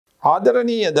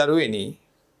ආදරණීය දරුවෙනි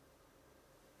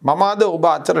මම අද ඔබ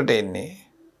අතරට එන්නේ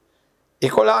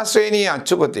 11 ශ්‍රේණියේ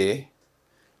අච්චුපතේ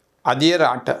අදියර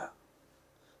 8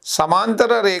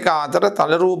 සමාන්තර රේඛා අතර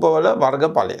තල රූපවල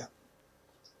වර්ගඵලය.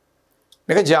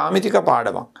 මේක ජ්‍යාමිතික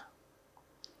පාඩමක්.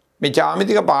 මේ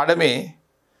ජ්‍යාමිතික පාඩමේ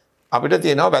අපිට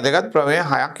තියෙනවා වැදගත් ප්‍රමේය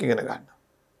 6ක් ඉගෙන ගන්න.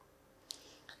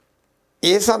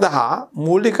 ඒ සඳහා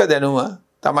මූලික දැනුම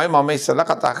තමයි මම ඉස්සෙල්ලා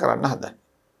කතා කරන්න හදන්නේ.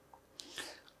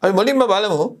 අපි මුලින්ම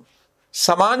බලමු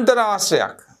සමාන්තර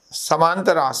ආශ්‍රයක්.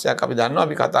 සමාන්තර ආශ්‍රයක් අපි දන්නවා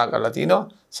අපි කතා කරලා තිනවා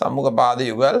සම්මුඛ පාද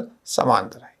යුගල්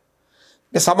සමාන්තරයි.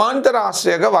 මේ සමාන්තර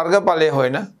ආශ්‍රයක වර්ගඵලය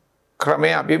හොයන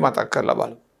ක්‍රමය අපි මතක් කරලා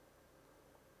බලමු.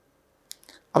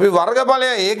 අපි වර්ගඵලය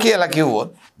A කියලා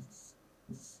කිව්වොත්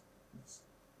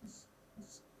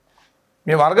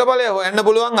මේ වර්ගඵලය හොයන්න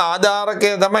පුළුවන් ආධාරකය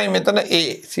තමයි මෙතන A,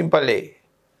 simple A.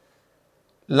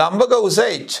 ලම්බක උස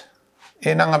h.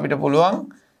 එහෙනම් අපිට පුළුවන්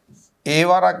A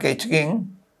වරක් h කින්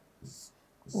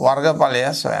වර්ගඵලය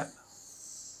සොයන්න.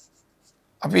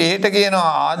 අපි ඒට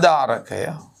කියනවා ආධාරකය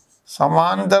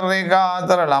සමාන්තර රේඛා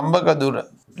අතර ලම්බක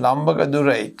දුර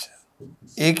h.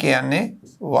 ඒ කියන්නේ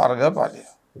වර්ගඵලය.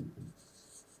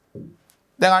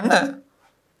 දැන් අන්න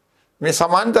මේ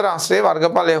සමාන්තර ආශ්‍රයේ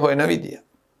වර්ගඵලය හොයන විදිය.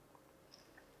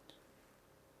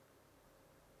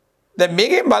 දැන්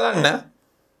මේකෙන් බලන්න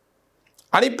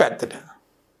අනිත් පැත්තට.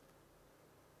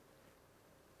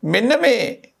 මෙන්න මේ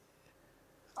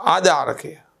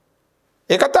ආධාරකය.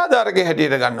 ඒකත් ආධාරකයේ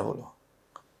හැටියට ගන්න පුළුවන්.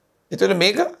 එතකොට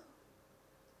මේක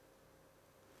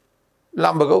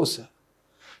ලම්බක උස.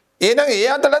 එහෙනම් ඒ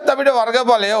අතරත් අපිට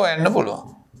වර්ගඵලය හොයන්න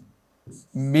පුළුවන්.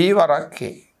 b වරක්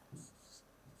a.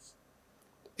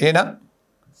 එහෙනම්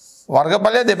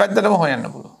වර්ගඵලය දෙපැත්තටම හොයන්න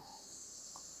පුළුවන්.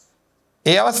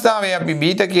 ඒ අවස්ථාවේ අපි b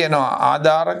ට කියනවා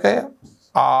ආධාරකය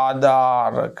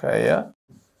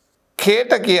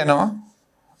kට කියනවා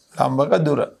ලම්බක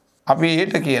දුර. අපි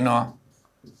ඒට කියනවා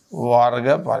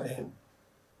වර්ගඵලය.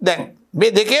 දැන්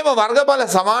මේ දෙකේම වර්ගඵල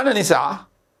සමාන නිසා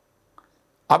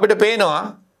අපිට පේනවා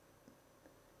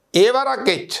a වරක්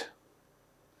h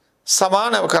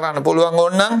සමාන කරන්න පුළුවන්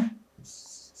ඕනනම්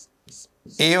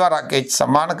a වරක් h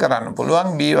සමාන කරන්න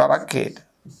පුළුවන් b වරක් kට.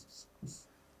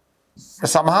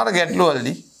 සමහර ගැටලු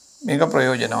වලදී මේක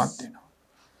ප්‍රයෝජනවත් වෙනවා.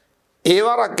 a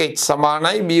වරක් h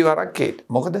සමානයි b වරක් kට.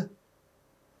 මොකද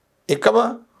එකම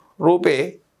රූපේ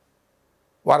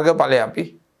වර්ගඵලය අපි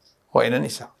හොයන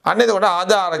නිසා. අන්න එතකොට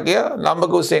ආධාරකය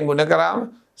ලම්බක උසෙන් ගුණ කරාම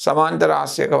සමාන්තර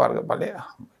ආශ්‍රයක වර්ගඵලය.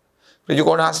 ඍජු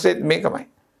කෝණ ආශ්‍රයත් මේකමයි.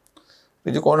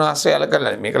 ඍජු කෝණ ආශ්‍රය අල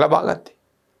කරලා මේක ලබා ගත්තේ.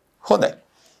 හොඳයි.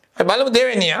 අපි බලමු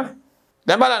දෙවෙනිය.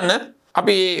 දැන් බලන්න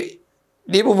අපි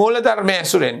දීපු මූල ධර්මයේ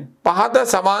ඇසුරෙන් පහත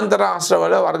සමාන්තර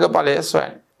ආශ්‍රවල වර්ගඵලය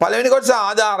සොයන්න. පළවෙනි කොටස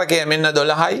ආධාරකය මෙන්න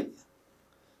 12යි.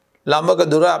 ලම්බක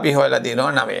දුර අපි හොයලා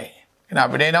දිනවා 9යි. එහෙනම්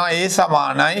අපිට එනවා a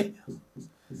සමානයි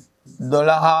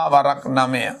 12 වරක්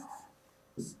 9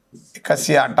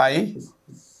 108යි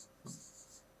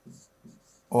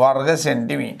වර්ග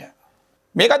සෙන්ටිමීටර්.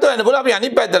 මේකත් වෙන්න පුළුවන් අපි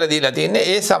අනිත් පැත්තට දීලා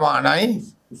තියෙන්නේ a සමානයි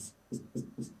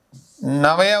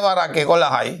 9 වරක්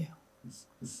 11යි.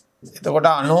 එතකොට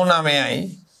 99යි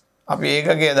අපි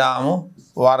ඒකකය දාමු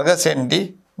වර්ග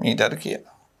සෙන්ටිමීටර්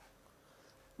කියලා.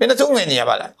 වෙන තුන්වෙනිය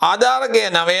බලන්න. ආධාරකය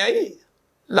 9යි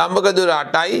ලම්බක දුර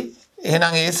 8යි.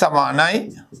 එහෙනම් a සමානයි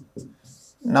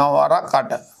 9 වරක්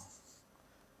 8.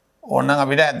 ඕනනම්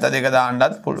අපිට 72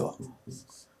 දාන්නත් පුළුවන්.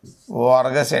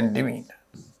 වර්ග සෙන්ටිමීටර්.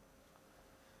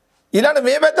 ඊළඟ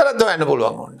මේ පැත්තට හොයන්න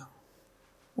පුළුවන් ඕනනම්.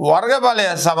 වර්ගඵලය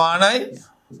සමානයි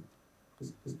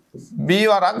b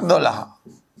වරක් 12.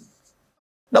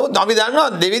 නමුත් අපි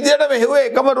දන්නවා දෙවිදියට මෙහෙුවේ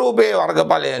එකම රූපයේ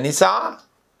වර්ගඵලය නිසා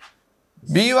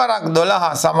b වරක්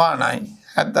 12 සමානයි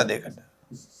 72ට.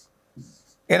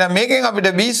 එහෙනම් මේකෙන්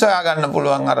අපිට b සොයා ගන්න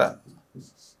පුළුවන් අර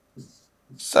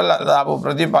ඉස්සලා දාපු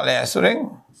ප්‍රතිඵලය ඇසුරෙන්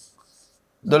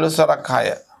 12 වරක්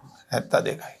 6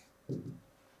 72යි.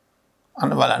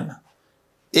 අන්න බලන්න.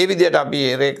 ඒ විදිහට අපි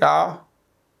මේ රේඛා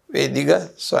වේදික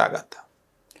සොයාගත්තා.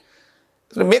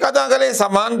 මේ කතා කරේ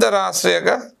සමාන්තර ආශ්‍රයක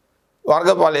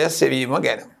වර්ගඵලය සෙවීම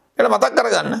ගැන. ඒක මතක්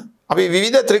කරගන්න. අපි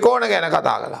විවිධ ත්‍රිකෝණ ගැන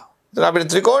කතා කළා. ඒත් අපිට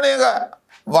ත්‍රිකෝණයක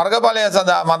වර්ගඵලය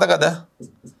සඳහා මතකද?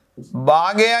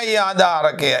 භාගයයි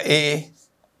ආධාරකය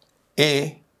a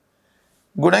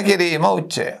ගුණ කිරීම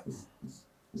උච්චය.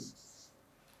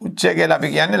 උච්චය කියලා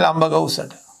අපි කියන්නේ ලම්බක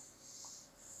උසට.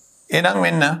 එහෙනම්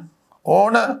මෙන්න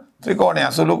ඕන ත්‍රිකෝණය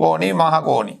සුළු කෝණී මහ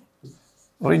කෝණී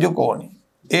ඍජු කෝණී.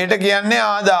 ඒට කියන්නේ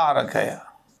ආධාරකය.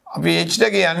 අපි h ට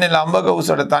කියන්නේ ලම්බක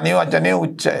උසට තනි වචනේ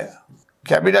උච්චය.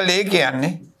 කැපිටල් A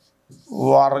කියන්නේ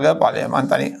වර්ගඵලය. මම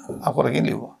තනි අකුරකින්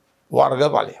ලිව්වා.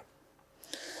 වර්ගඵලය.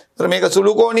 ඒතර මේක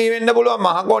සුළු කෝණී වෙන්න පුළුවන්,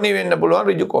 මහ කෝණී වෙන්න පුළුවන්,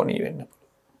 ඍජු කෝණී වෙන්න පුළුවන්.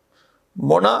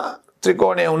 මොන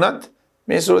ත්‍රිකෝණය වුණත්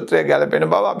මේ සූත්‍රය ගැලපෙන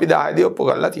බව අපි 10 දී ඔප්පු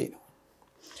කරලා තියෙනවා.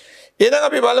 එහෙනම්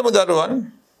අපි බලමු දරුවන්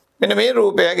මෙන්න මේ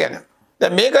රූපය ගැන.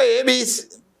 දැන් මේක ABC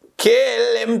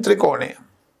KLM ත්‍රිකෝණය.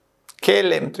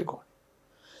 KLM ත්‍රිකෝණය.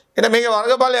 එහෙනම් මේකේ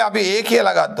වර්ගඵලය අපි A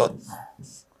කියලා ගත්තොත්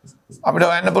අපිට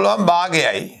හොයන්න පුළුවන්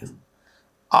භාගයයි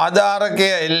ආධාරකය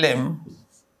LM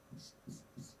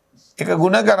එක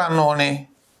ගුණ කරන්න ඕනේ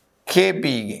KP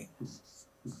ගෙන්.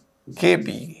 KP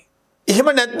ගෙන්. එහෙම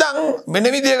නැත්නම්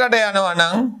වෙන විදිහකට යනවා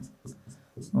නම්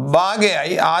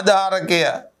භාගයයි ආධාරකය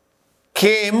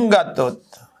KM ගත්තොත්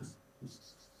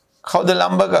කවුද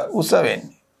ලම්බක උස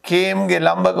වෙන්නේ? KM ගේ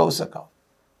ලම්බක උස කවුද?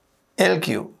 LQ.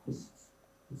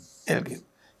 LQ.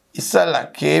 ඉස්සලා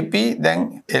KP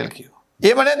දැන් LQ.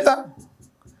 එහෙම නැත්නම්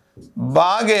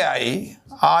භාගයයි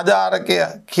ආධාරකය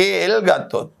KL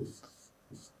ගත්තොත්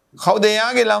කවුද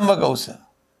එයාගේ ලම්බක උස?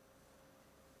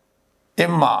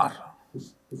 MR.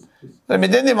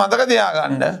 මෙතෙන්දී මතක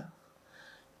තියාගන්න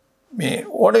මේ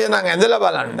ඕනේ නම් ඇඳලා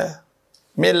බලන්න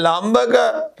මේ ලම්බක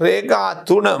රේඛා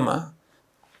තුනම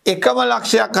එකම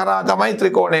ලක්ෂයක් කරා තමයි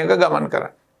ත්‍රිකෝණයක ගමන්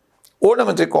කරන්නේ.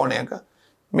 ඕනම ත්‍රිකෝණයක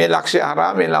මේ ලක්ෂය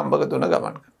හරහා මේ ලම්බක තුන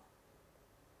ගමන් කරනවා.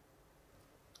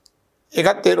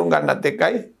 ඒකත් තේරුම් ගන්නත්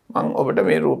එක්කයි මම ඔබට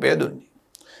මේ රූපය දුන්නේ.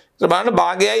 ඒත් බලන්න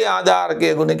භාගයයි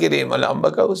ආධාරකය ගුණ කිරීම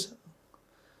ලම්බක උස.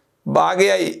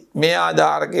 භාගයයි මේ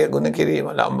ආධාරකය ගුණ කිරීම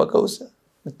ලම්බක උස.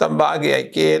 නැත්නම් භාගයයි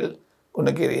KL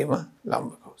ගුණ කිරීම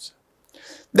ලම්බක උස.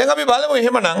 දැන් අපි බලමු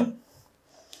එහෙමනම්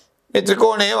මේ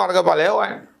ත්‍රිකෝණයේ වර්ගඵලය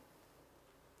හොයන්න.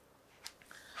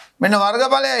 මෙන්න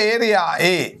වර්ගඵලය ඒරියා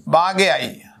A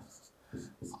භාගයයි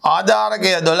ආධාරකය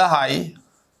 12යි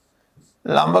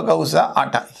ලම්බක උස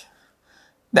 8යි.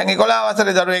 දැන් 11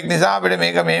 වසරේ දරුවෙක් නිසා අපිට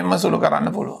මේක මෙහෙම සුළු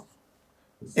කරන්න පුළුවන්.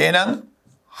 එහෙනම්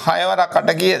 6 වරක්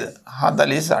 8 කීයද?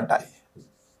 48යි.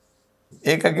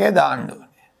 ඒකකේ දාන්න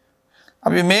ඕනේ.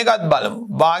 අපි මේකත් බලමු.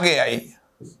 භාගයයි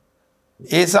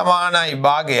A සමානයි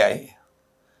භාගයයි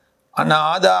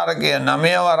අනාධාරකය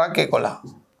 9 වරක්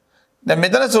 11. දැන්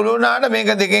මෙතන සුළු වුණාට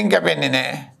මේක දෙකෙන් කැපෙන්නේ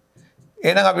නැහැ.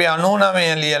 එහෙනම් අපි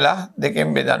 99 ලියලා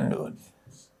දෙකෙන් බෙදන්න ඕනේ.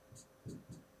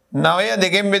 9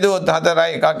 දෙකෙන් බෙදුවොත්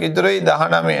 4යි එකක් ඉතුරුයි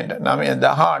 19ට 9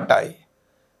 18යි.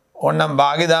 ඕනනම්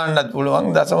භාගෙ දාන්නත්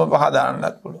පුළුවන් 0.5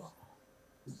 දාන්නත් පුළුවන්.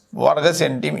 වර්ග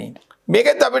සෙන්ටිමීටර්.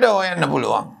 මේකත් අපිට හොයන්න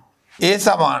පුළුවන්. A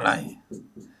සමානයි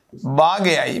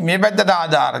භාගයයි මේ පැත්තට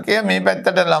ආධාරකය මේ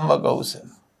පැත්තට ලම්බක උස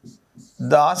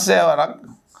 16 වරක්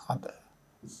 7.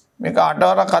 මේක 8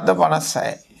 වරක් 7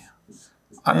 56යි.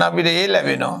 අන්න අපිට A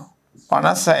ලැබෙනවා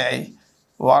 56යි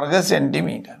වර්ග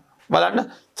සෙන්ටිමීටර්.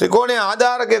 බලන්න ත්‍රිකෝණයේ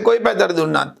ආධාරකය කොයි පැත්තට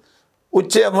දුන්නත්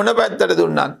උච්චය මොන පැත්තට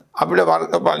දුන්නත් අපිට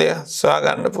වර්ගඵලය සොයා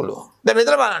ගන්න පුළුවන්. දැන්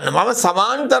මෙතන බලන්න මම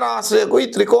සමාන්තර ආශ්‍රයකුයි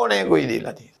ත්‍රිකෝණයකුයි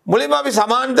දීලා තියෙනවා. මුලින්ම අපි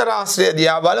සමාන්තර ආශ්‍රය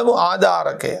දිහා බලමු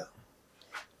ආධාරකය.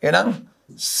 එහෙනම්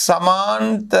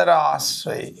සමාන්තර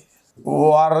ආශ්‍රය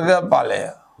වර්ගඵලය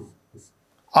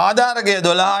ආධාරකය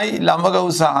 12යි ලම්බක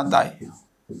උස 7යි.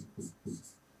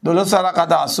 12 වරක්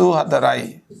 84යි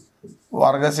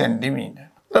වර්ග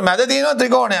සෙන්ටිමීටර්. මැද තියෙනවා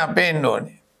ත්‍රිකෝණයක් පේන්න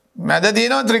ඕනේ. මැද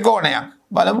තියෙනවා ත්‍රිකෝණයක්.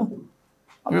 බලමු.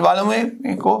 අපි බලමු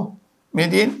මේකෝ මේ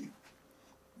තියෙන්නේ.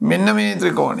 මෙන්න මේ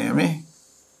ත්‍රිකෝණය මේ.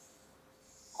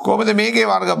 කොහොමද මේකේ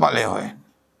වර්ගඵලය හොයන්නේ?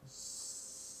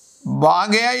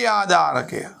 භාගයයි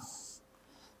ආධාරකය.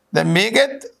 දැන්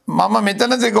මේකෙත් මම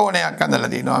මෙතන ත්‍රිකෝණයක් අඳලා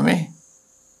තිනවා මේ.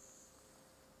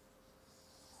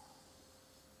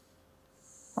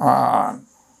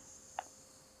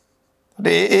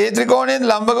 ඒ ත්‍රිකෝණයෙන්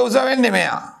ලම්බක උස වෙන්නේ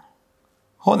මෙයා.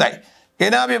 හොඳයි.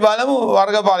 එහෙනම් අපි බලමු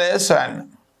වර්ගඵලය සොයන්න.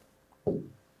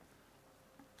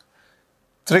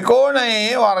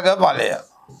 ත්‍රිකෝණයේ වර්ගඵලය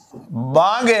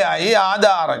භාගයයි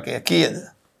ආධාරකය කීයද?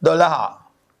 12.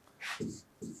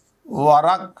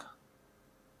 වරක්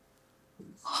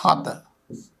 7.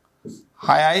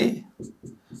 6යි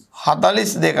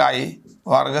 42යි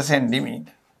වර්ග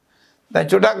සෙන්ටිමීටර්. දැන්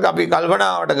චුට්ටක් අපි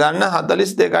කල්පනාවට ගන්න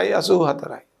 42යි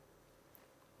 84යි.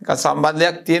 එක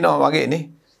සම්බන්ධයක් තියෙනවා වගේ නේ.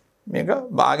 මේක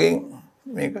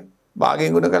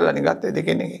භාගයෙන් ගුණ කරලා නේ ගත්තේ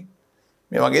දෙකෙන් එකෙන්.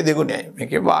 මේ වගේ දෙගුණයයි.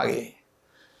 මේකේ භාගයයි.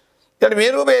 ඊට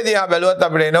මේ රූපේ දිහා බැලුවත්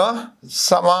අපිට එනවා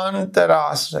සමාන්තර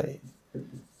ආශ්‍රය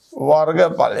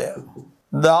වර්ගඵලය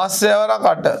 16 වරක්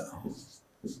 8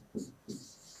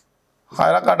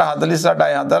 6 කට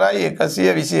 48යි 4යි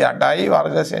 128යි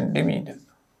වර්ග සෙන්ටිමීටර්.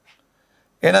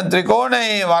 එහෙනම්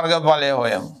ත්‍රිකෝණයේ වර්ගඵලය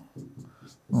හොයමු.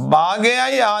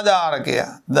 භාගයයි ආධාරකය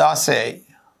 16යි.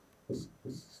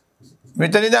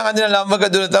 මෙතන ඉඳන් අදින ලම්බක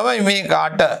දුර තමයි මේක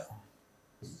 8.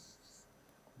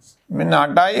 මෙන්න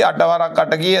 8යි 8 වරක්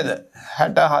 8 කීයද?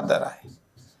 64යි.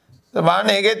 බලන්න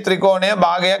ඒකේ ත්‍රිකෝණයේ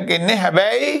භාගයක් එන්නේ.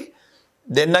 හැබැයි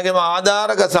දෙන්නගේම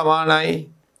ආධාරක සමානයි.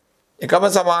 එකම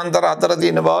සමාන්තර අතර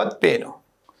තියෙන බවත් පේනවා.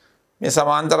 මේ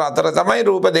සමාන්තර අතර තමයි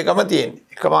රූප දෙකම තියෙන්නේ.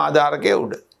 එකම ආධාරකයේ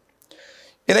උඩ.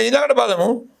 එහෙනම් ඊළඟට බලමු.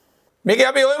 මේක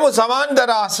අපි ඔයමු සමාන්තර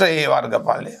ආශ්‍රයේ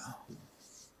වර්ගඵලය.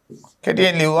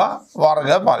 කෙටියෙන් ලිව්වා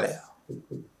වර්ගඵලය.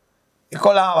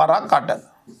 11 වරක් 8.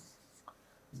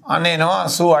 අනේනවා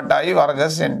 88යි වර්ග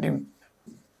සෙන්ටිමීටර්.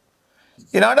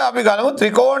 ඊළඟට අපි ගලමු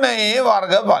ත්‍රිකෝණයේ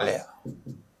වර්ගඵලය.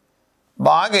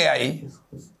 භාගයයි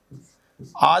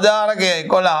ආධාරකය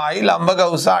 11යි ලම්බක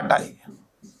උස 8යි.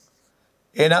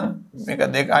 එහෙනම් මේක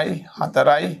 2යි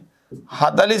 4යි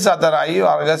 44යි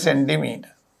වර්ග සෙන්ටිමීටර්.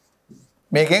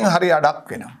 මේකෙන් හරි අඩක්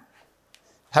වෙනවා.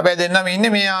 හැබැයි දෙන්නම ඉන්නේ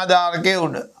මේ ආධාරකයේ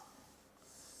උඩ.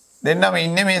 දෙන්නම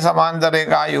ඉන්නේ මේ සමාන්තර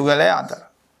රේඛා යුගලය අතර.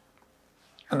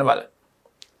 අන්න බලන්න.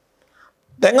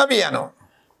 දැන් අපි යනවා.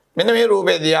 මෙන්න මේ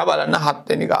රූපේ දිහා බලන්න 7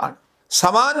 වෙනි ගාන.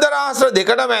 සමාන්තර ආශ්‍ර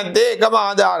දෙකට මැද්දේ එකම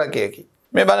ආධාරකයකි.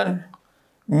 මේ බලන්න.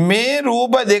 මේ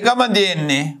රූප දෙකම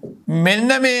දෙන්නේ මෙන්න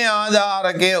මේ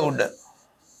ආධාරකයේ උඩ.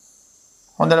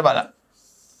 හොඳට බලන්න.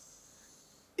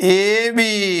 AB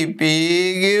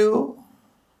PQ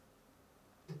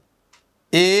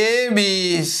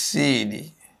ABCD.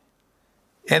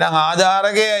 එහෙනම්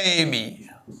ආධාරකය AB.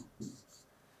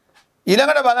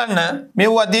 ඊළඟට බලන්න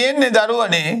මෙවුවා දෙන්නේ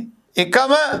දරුවනේ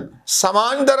එකම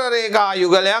සමාන්තර රේඛා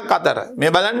යුගලයක් අතර.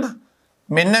 මේ බලන්න.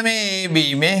 මෙන්න මේ AB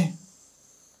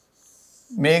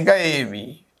මේක AB.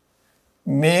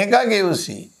 මේක QC.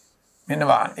 මෙන්න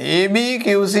බලන්න. AB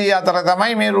QC අතර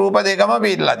තමයි මේ රූප දෙකම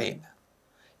පිටලා තියෙන්නේ.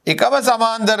 එකම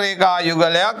සමාන්තර රේඛා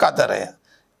යුගලයක් අතරය.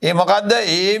 ඒ මොකද්ද?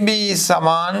 AB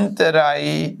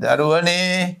සමාන්තරයි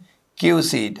දරුවනේ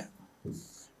QCට.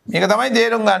 මේක තමයි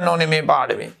තේරුම් ගන්න ඕනේ මේ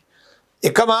පාඩමේ.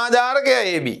 එකම ආධාරකය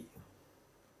AB.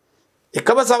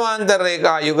 එකම සමාන්තර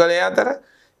රේඛා යුගලය අතර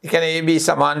ඒ කියන්නේ AB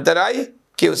සමාන්තරයි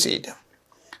QCට.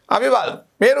 අපි බලමු.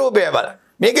 මේ රූපය බලන්න.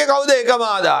 මේකේ කවුද එකම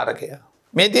ආධාරකය?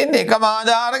 මේ තියෙන්නේ එකම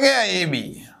ආධාරකය AB.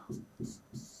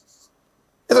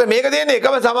 එතකොට මේක තියෙන්නේ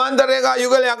එකම සමාන්තර රේඛා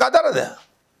යුගලයක් අතරද?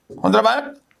 හොඳට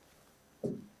බලන්න.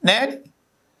 නෑනේ.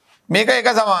 මේක එක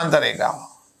සමාන්තර රේඛාව.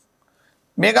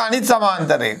 මේක අනිත්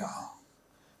සමාන්තර රේඛාව.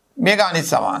 මේක අනිත්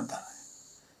සමාන්තරයි.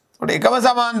 ඒකට එකම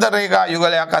සමාන්තර රේඛා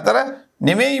යුගලයක් අතර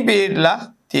නෙමෙයි පිටලා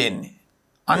තියෙන්නේ.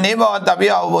 අන්න ඒ බවත් අපි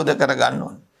අවබෝධ කරගන්න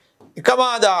ඕනේ. එකම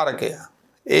ආධාරකය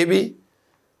AB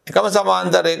එකම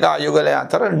සමාන්තර රේඛා යුගලය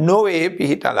අතර නොවේ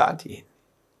පිහිටලා තියෙන්නේ.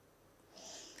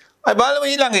 අය බලමු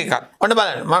ඊළඟ එකක්. ඔන්න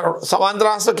බලන්න. මම සමාන්තර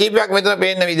ආශ්‍ර කීපයක් මෙතන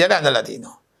පේන්න විදිහට ඇඳලා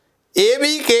තිනවා. AB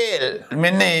KL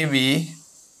මෙන්න AB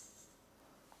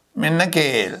මෙන්න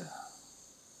KL.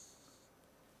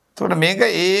 එතකොට මේක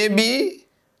AB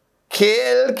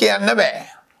KL කියන්න බෑ.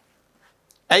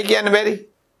 ඇයි කියන්න බැරි?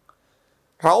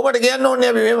 රවුමට කියන්න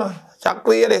ඕනේ අපි මේව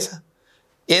චක්‍රීය ලෙස.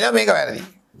 එහෙනම් මේක වැරදි.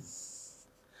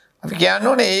 අපි කියන්න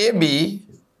ඕනේ AB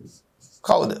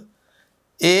කවුද?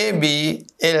 AB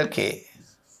LK.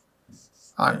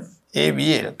 අන්න AB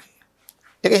LK.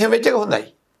 ඒක එහෙම වෙච්ච එක හොඳයි.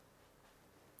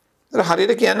 ඒක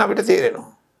හරියට කියන්න අපිට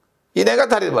තේරෙනවා. ඊට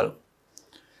එකත් හරියට බලමු.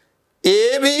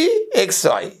 AB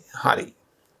XY හරි.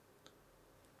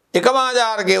 එකම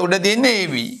ආධාරකයේ උඩ තියෙන්නේ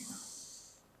AB.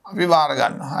 අපි බාර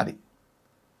ගන්නවා. හරි.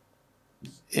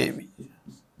 AB.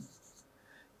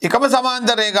 එකම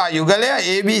සමාන්තර රේඛා යුගලය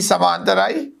AB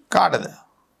සමාන්තරයි කාටද?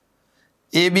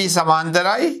 AB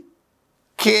සමාන්තරයි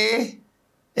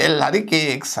KL හරි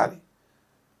KX හරි.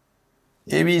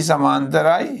 AB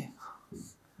සමාන්තරයි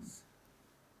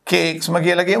KXම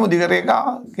කියලා කියමු දිග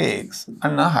රේඛාව KX.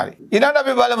 අන්න හරි. ඊළඟට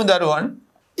අපි බලමු දරුවන්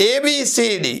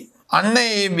ABCD. අන්න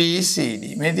ABCD.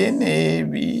 මේ තියෙන්නේ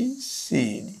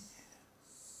ABCD.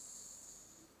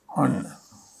 ඔන්න.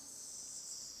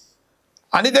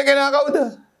 අනිත් කෙනා කවුද?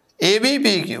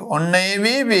 ABPQ. ඔන්න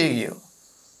ABPQ.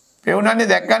 පෙවුනන්නේ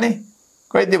දැක්කනේ.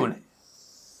 කොහෙද තිබුණේ?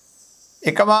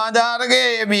 එකම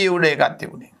ආධාරකයේ AB උඩ එකක්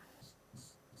තිබුණේ.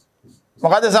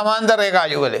 මොකද සමාන්තර රේඛා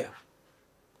යුගලය?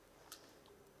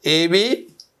 AB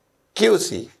QC.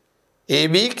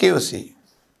 AB QC.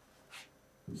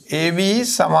 AB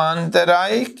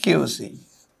සමාන්තරයි QC.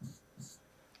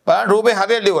 බලන්න රූපේ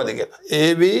හරියට ලියවද කියලා.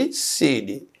 AB CD.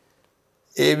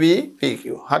 AB PQ.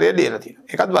 හරියට ලියලා තියෙනවා.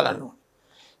 ඒකත් බලන්න ඕනේ.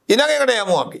 ඊළඟ එකට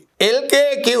යමු අපි. LK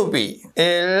QP.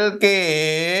 LK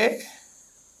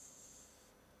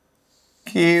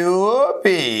QP.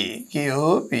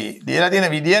 QP. ලියලා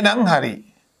තියෙන විදිය නම් හරි.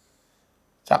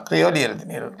 චක්‍රියව ලියලා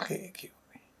තියෙන LK QP.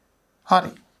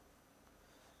 හරි.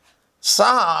 සහ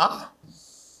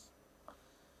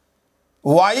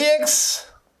YX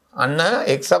අන්න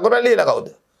X අකුර ලියලා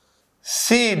කවුද?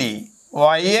 CD.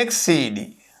 YX CD.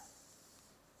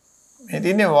 මේ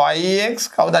තියෙන්නේ YX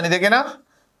කවුද අනිත් කෙනා?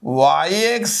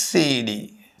 YX CD.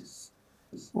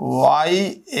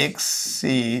 YX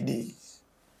CD.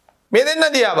 මේ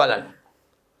දෙන්න දිහා බලන්න.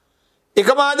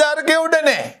 එකම ආධාරකයේ උඩ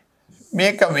නැහැ.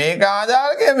 මේක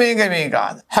ආධාරකය මේක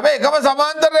ආධාරකය. හැබැයි එකම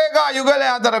සමාන්තර රේඛා යුගලය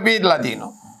අතර පිහිටලා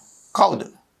තියෙනවා. කවුද?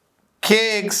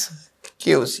 KX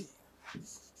QC.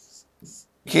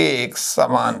 KX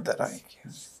සමාන්තරයි.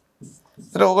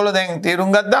 ඒතර ඔයගොල්ලෝ දැන්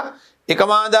තේරුම් ගත්තා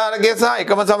එකම ආධාරකය සහ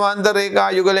එකම සමාන්තර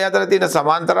රේඛා යුගලය අතර තියෙන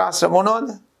සමාන්තර ආශ්‍ර මොනවද?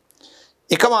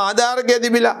 එකම ආධාරකය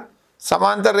තිබිලා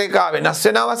සමාන්තර රේඛා වෙනස්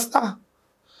වෙන අවස්ථා.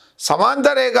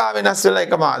 සමාන්තර රේඛා වෙනස් වෙලා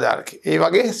එකම ආධාරකය. ඒ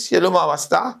වගේ සියලුම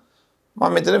අවස්ථා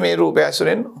මම මෙතන මේ රූපය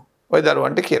ඇසුරෙන් ওই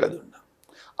දරුවන්ට කියලා දුන්නා.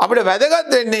 අපිට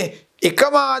වැදගත් වෙන්නේ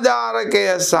එකම ආධාරකය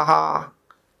සහ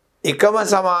එකම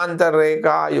සමාන්තර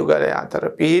රේඛා යුගලය අතර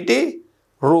පිහිටි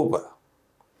රූප.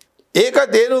 ඒක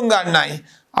තේරුම් ගන්නයි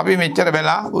අපි මෙච්චර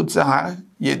වෙලා උත්සාහ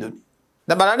යෙදුනේ.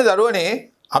 දැන් බලන්න දරුවනේ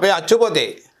අපේ අච්චු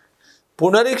පොතේ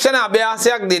පුනරීක්ෂණ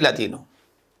අභ්‍යාසයක් දීලා තිනවා.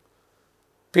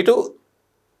 පිටු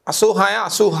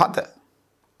 86 87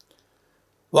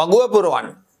 වගුව පුරවන්න.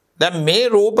 දැන් මේ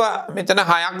රූප මෙතන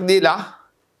 6ක් දීලා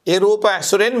ඒ රූප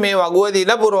ඇසුරෙන් මේ වගුව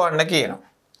දීලා පුරවන්න කියනවා.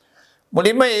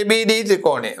 මුලින්ම ABD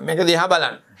ත්‍රිකෝණය මේක දිහා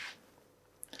බලන්න.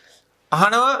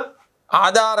 අහනවා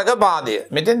ආධාරක පාදය.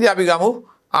 මෙතෙන්දී අපි ගමු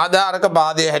ආධාරක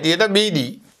පාදය හැටියට BD.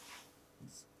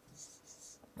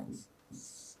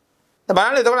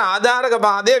 බලන්න එතකොට ආධාරක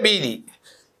පාදය BD.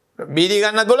 BD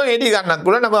ගන්නත් පුළුවන් AD ගන්නත්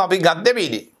පුළුවන්. නමුත් අපි ගත්තේ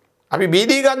BD. අපි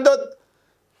BD ගත්තොත්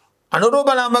අනුරූප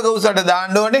ලම්බක උසට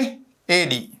දාන්න ඕනේ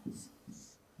AD.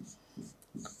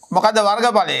 මොකද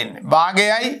වර්ගඵලය එන්නේ?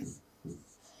 භාගයයි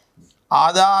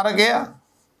ආධාරකය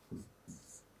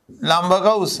ලම්බක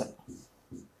උස.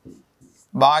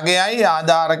 භාගයයි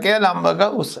ආධාරකය ලම්බක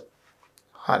උස.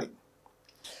 හරි.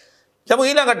 යමු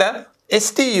ඊළඟට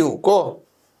STU කෝ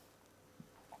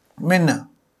මෙන්න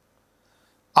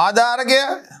ආධාරකය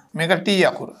මේක T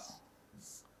අකුර.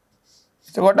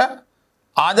 එතකොට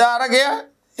ආධාරකය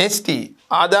ST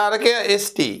ආධාරකය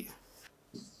ST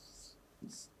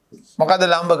මොකද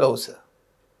ලම්බක උස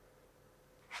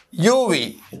UV.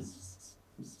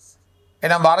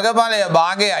 එහෙනම් වර්ගඵලය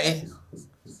භාගයයි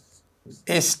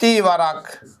ST වරක්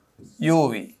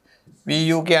UV.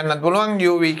 VU කියන්නත් පුළුවන්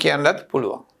UV කියන්නත්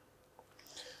පුළුවන්.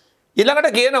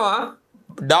 ඊළඟට කියනවා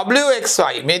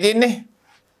WXY මේ තියන්නේ.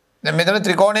 දැන් මෙතන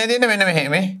ත්‍රිකෝණය තියෙන්නේ මෙන්න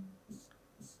මෙහෙම.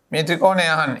 මේ ත්‍රිකෝණය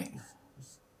අහන්නේ.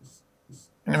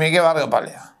 මෙන්න මේකේ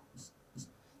වර්ගඵලය.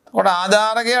 එතකොට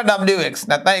ආධාරකය WX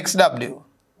නැත්නම් XW.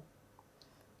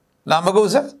 ලම්බක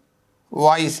උස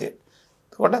YZ.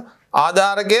 එතකොට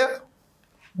ආධාරකය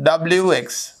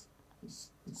WX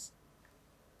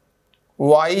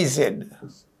YZ.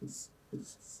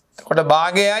 එතකොට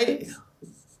භාගයයි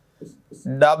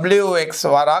WX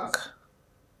වරක්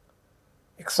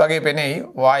X වගේ පෙනෙයි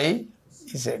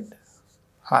YZ.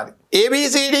 හරි.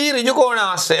 ABCD ඍජු කෝණ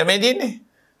ආශ්‍රය මේ තියෙන්නේ.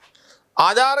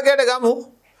 ආධාරකයට ගමු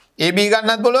AB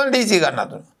ගන්නත් පුළුවන් DC ගන්නත්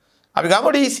පුළුවන්. අපි ගමු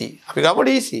DC.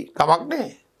 කමක්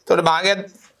නැහැ. එතකොට භාගයක්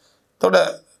එතකොට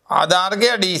ආධාරකය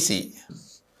DC.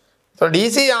 එතකොට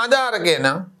DC ආධාරකය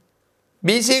නම්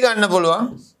BC ගන්න පුළුවන්.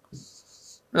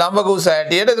 ලම්බක උස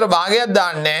හැටියට. එතකොට භාගයක්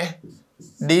දාන්නේ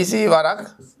DC වරක්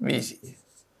BC.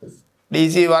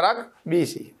 DC වරක්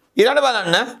BC. ඊළඟට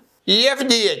බලන්න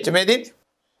EFGH මේදිත්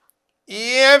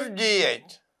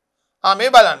EFGH. මේ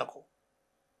බලන්නකෝ.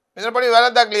 මෙතන පොඩි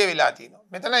වැරද්දක් ලියවිලා තියෙනවා.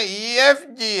 මෙතන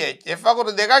EFGH F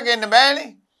අකුරු දෙකක් එන්න බෑනේ.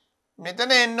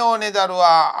 මෙතන එන්න ඕනේ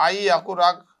දරුවා I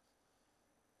අකුරක්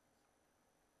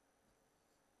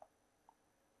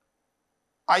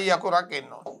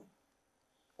එන්න ඕනේ.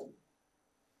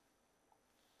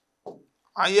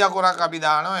 I අකුරක් අපි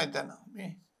දානවා එතන.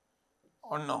 මේ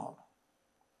ඔන්න ඔහොම.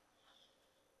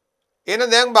 එන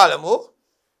දැන් බලමු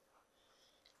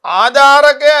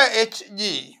ආධාරකය HG.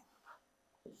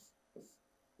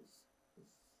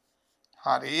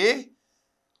 හරි.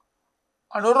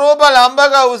 අනුරූප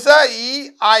ලම්බක උස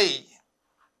EI.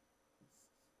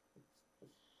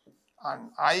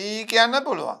 I කියන්න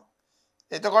පුළුවන්.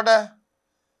 එතකොට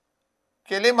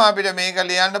කෙලිම අපිට මේක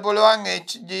ලියන්න පුළුවන්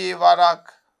HG වරක්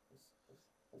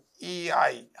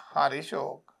EI. හරි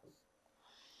ෂෝක්.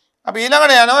 අපි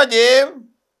ඊළඟට යනවා J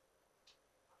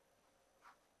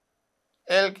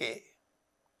LK.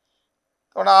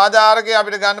 එතකොට ආධාරකය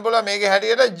අපිට ගන්න පුළුවන් මේකේ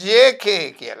හැටියට JK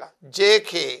කියලා.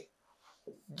 JK.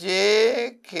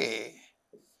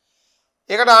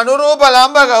 ඒකට අනුරූප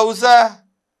ලම්බක උස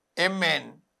MN.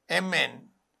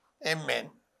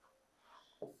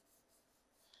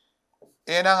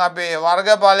 එහෙනම් අපේ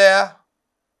වර්ගඵලය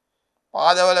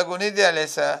පාදවල ගුණිතය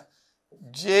ලෙස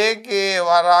JK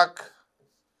වරක්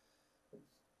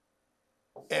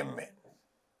MN.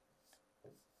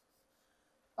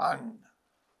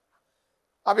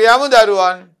 අපි යමු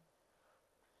දරුවන්.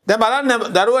 දැන්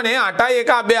බලන්න දරුවනේ 8යි 1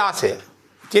 අභ්‍යාසය.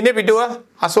 චින්නේ පිටුව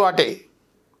 88.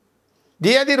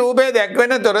 දී ඇති රූපයේ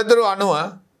දැක්වෙන තොරතුරු අනුව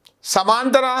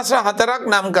සමාන්තර ආශ්‍ර 4ක්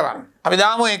නම් කරන්න. අපි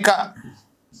දාමු 1.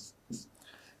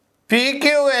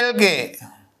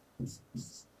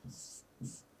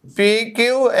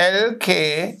 PQLK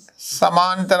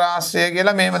සමාන්තර ආශ්‍රය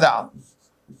කියලා මෙහෙම දාමු.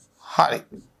 හරි.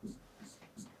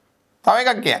 තව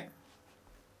එකක් කියන්න.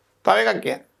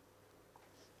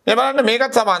 මේ බලන්න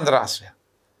මේකත් සමාන්තර ආශ්‍රය.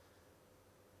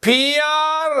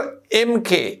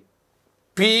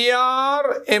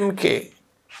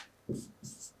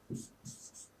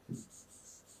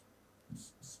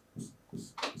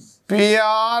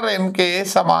 PRMK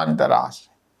සමාන්තර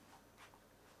ආශ්‍රය.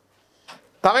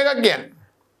 තව එකක් කියන්න.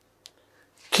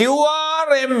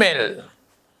 QRML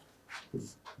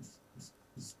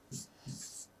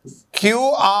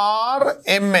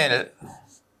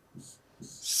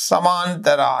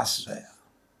සමාන්තර ආශ්‍රය.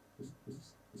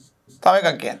 තව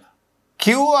එකක් කියන්න.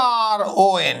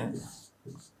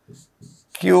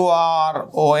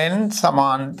 QRON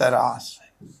සමාන්තර ආශ්‍රය.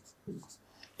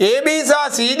 AB සහ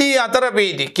CD අතර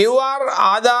පිහිටි QR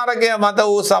ආධාරකය මත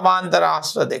වූ සමාන්තර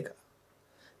ආශ්‍ර දෙක.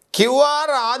 QR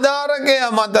ආධාරකය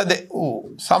මත වූ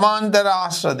සමාන්තර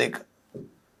ආශ්‍ර දෙක.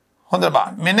 හොඳ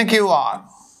බලන්න.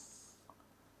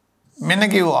 මෙන්න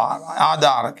QR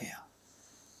ආධාරකය.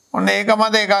 ඔන්න ඒක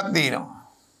මත එකක් තියෙනවා.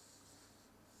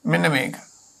 මෙන්න මේක.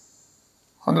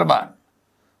 හොඳට බලන්න.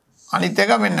 අනිත්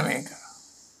එක මෙන්න මේක.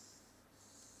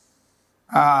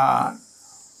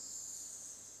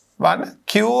 බලන්න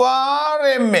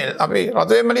QRML අපි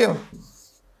රතුවෙන්ම ලියමු.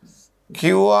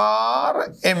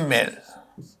 QRML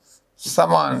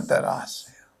සමාන්තර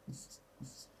ආශ්‍රය.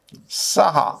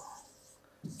 සහ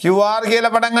QR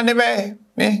කියලා පටන් ගන්න එපා.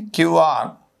 මේ QR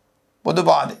පොදු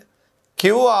පාදය.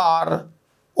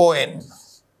 QRON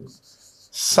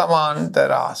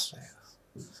සමාන්තර ආශ්‍රය.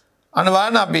 අන්න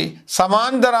බලන්න අපි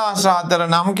සමාන්තර ආශ්‍රය 4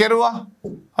 නම් කෙරුවා.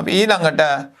 අපි ඊළඟට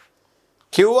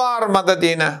QR මත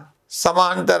තියෙන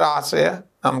සමාන්තර ආශ්‍රය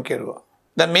නම් කෙරුවා.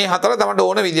 දැන් මේ 4 තමයි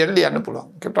ඕන විදියට ලියන්න පුළුවන්.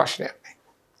 ඒක ප්‍රශ්නයක් නෑ.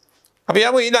 අපි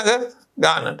යමු ඊළඟ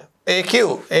ගානට. AQ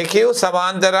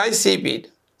සමාන්තරයි CP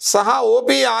සහ OP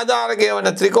ආධාරකය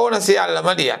වන ත්‍රිකෝණ සියල්ලම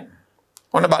ලියන්න.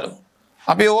 ඔන්න බලමු.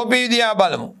 අපි OP දිහා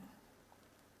බලමු.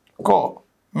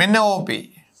 මෙන්න OP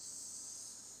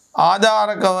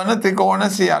ආධාරක වන ත්‍රිකෝණ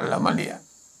සියල්ලම ලියන්න.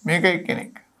 මේක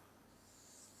එක්කෙනෙක්.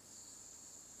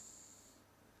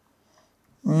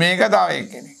 මේක තව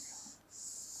එක්කෙනෙක්.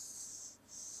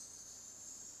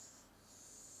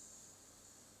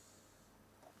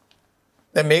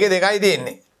 දැන් මේක දෙකයි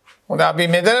තියෙන්නේ. හොඳ අපි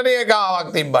මෙතන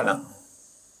රේඛාවක් තිබ්බනම්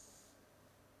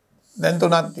දැන්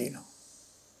තුනක්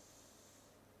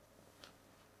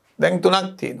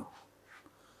තියෙනවා.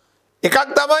 එකක්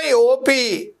තමයි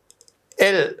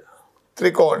OPL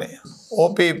ත්‍රිකෝණය.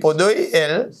 OP පොදුයි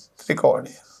L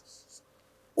ත්‍රිකෝණය.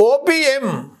 OPM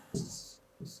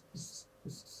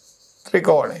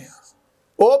ත්‍රිකෝණය.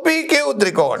 OPQ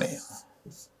ත්‍රිකෝණය.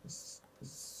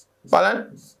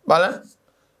 බලන්න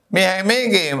මේ හැම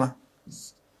එකේම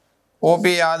OP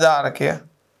ආධාරකය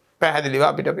පැහැදිලිව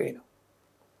අපිට පේනවා.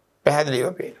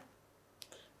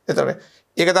 එතකොට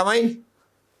ඒක තමයි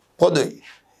පොදුයි.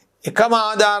 එකම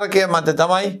ආධාරකය මත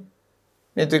තමයි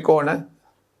මේ ත්‍රිකෝණ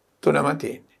තුනම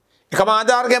තියෙන්නේ. එකම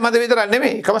ආධාරකය මත විතරක්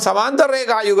නෙමෙයි. එකම සමාන්තර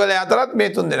රේඛා යුගලය අතරත් මේ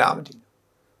තුන් දෙනාම තියෙනවා.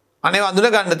 අනේ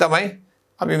වඳුන ගන්න තමයි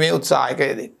අපි මේ උත්සාහයක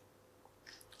යෙදෙන්නේ.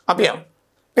 අපි යමු.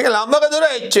 මේක ලම්බක දුර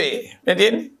HA. මේ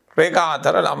තියෙන්නේ රේඛා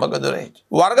අතර ලම්බක දුර H.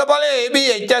 වර්ගඵලය AB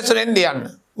H ඇසුරෙන්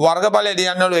ලියන්න. වර්ගඵලය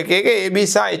ලියන්නවලු එක එක AB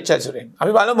සහ H ඇසුරෙන්.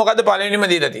 අපි බලමු මොකද්ද පළවෙනිම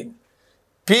දීලා තියෙන්නේ.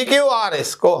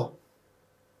 PQRS කො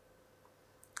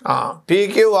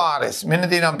PQRS මෙන්න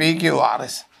තියෙනවා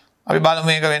PQRS. අපි බලමු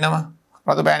මේක වෙනම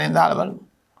රතු පෑනෙන් දාලා බලමු.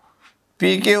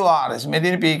 PQRS මේ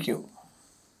තියෙන PQ.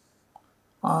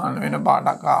 වෙන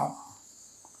පාටක් ආවා.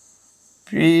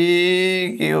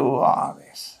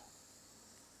 PQRS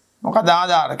මොකද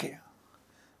ආධාරකය?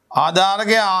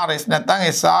 ආධාරකය RS නැත්නම්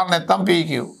SR නැත්නම්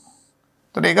PQ.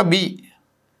 එතකොට ඒක B.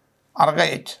 අරක H.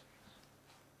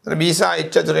 එතකොට B සහ H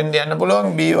අතරින් යන්න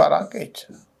පුළුවන් B වරක් H.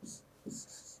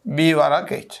 B වරක්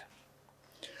H.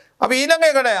 අපි ඊළඟ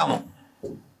එකට යමු.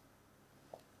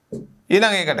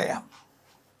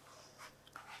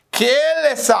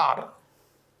 KLSR.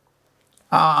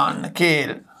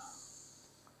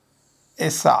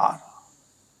 KLSR.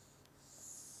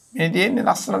 මේ තියෙන්නේ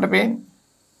ලස්සනට පේන්නේ.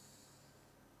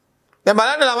 දැන්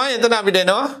බලන්න ළමයි එතන අපිට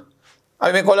එනවා.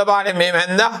 අපි මේ කොළ පාටෙන් මේ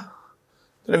මැන්දා.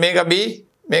 එතන මේක B,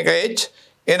 මේක H.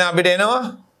 එන අපිට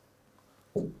එනවා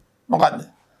මොකද්ද?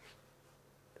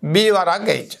 B වරක් H.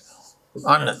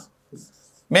 අන්න.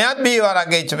 මෙයත් B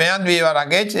වරක් H, මෙයත් B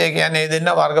වරක් H. ඒ කියන්නේ මේ දෙන්න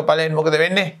වර්ගඵලයෙන් මොකද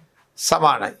වෙන්නේ?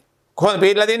 සමානයි. කොහොමද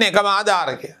පිළිලා තියෙන්නේ එකම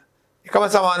ආධාරකය. එකම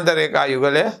සමාන්තර රේඛා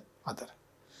යුගලය අතර.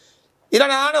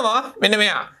 ඊළඟ ආනවා මෙන්න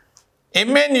මෙයා.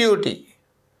 MNUT.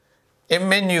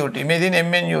 MNUT. මේ දින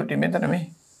MNUT මෙතන මේ.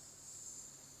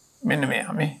 මෙන්න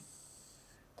මෙයා මේ.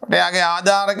 එතකොට යාගේ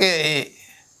ආධාරකයේ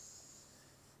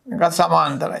එක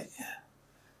සමාන්තරයි.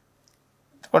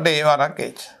 එතකොට ඒ වරක්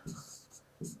H.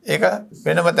 ඒක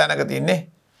වෙනම තැනක තින්නේ.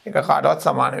 ඒක කාටවත්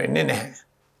සමාන වෙන්නේ නැහැ.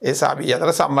 ඒ සාපි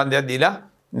අතර සම්බන්ධයක් දීලා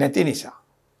නැති නිසා.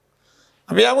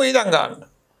 අපි යමු ඊළඟ ගන්න.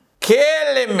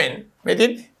 KLMN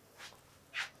මෙතින්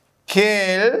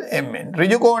KLMN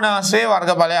ඍජු කෝණාශ්‍රයේ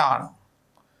වර්ගඵලය අහනවා.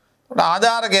 එතකොට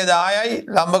ආධාරකය 10යි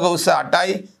ලම්බක උස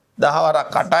 8යි 10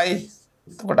 වරක් 8යි.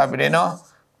 එතකොට අපිට එනවා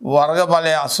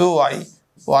වර්ගඵලය 80යි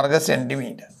වර්ග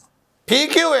සෙන්ටිමීටර්.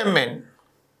 PQMN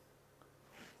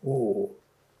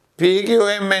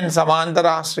PQMN සමාන්තර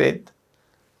ආශ්‍රයේත්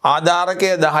ආධාරකය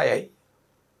 10යි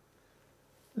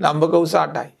ලම්බක උස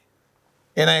 8යි.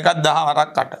 එන එකක් 10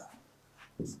 වරක් 8.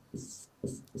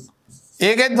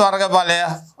 ඒකෙත් වර්ගඵලය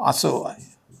 80යි.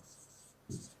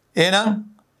 එහෙනම්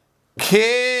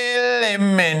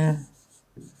KLMN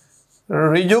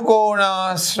ඍජු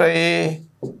කෝණාශ්‍රයේ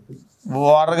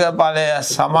වර්ගඵලය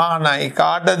සමානයි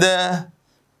කාටද?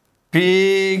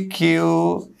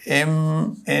 PQMN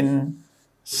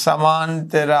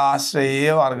සමාන්තර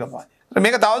ආශ්‍රයේ වර්ගඵලය.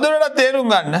 මේක තවදුරටත් තේරුම්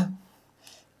ගන්න.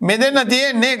 මෙතන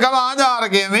තියෙන්නේ එකම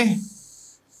ආධාරකය මේ.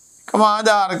 එකම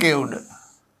ආධාරකයේ උඩ.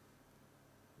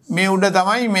 මේ උඩ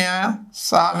තමයි මෙයා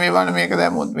සහ මේ වන මේක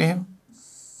දැම්මොත් මෙහෙම.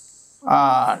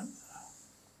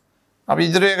 අපි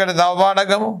ඉදිරියකට තව පාඩක්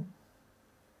ගමු.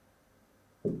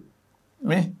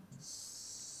 මේ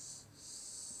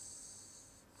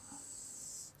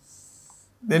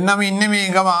දෙන්නම ඉන්නේ මේ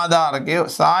එකම ආධාරකය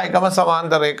සහ එකම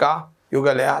සමාන්තර රේඛා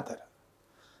යුගලය අතර.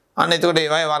 අන්න එතකොට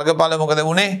ඒවයි වර්ගඵල මොකද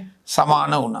වුනේ?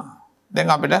 සමාන වුණා. දැන්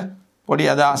අපිට පොඩි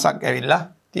අදහසක් ඇවිල්ලා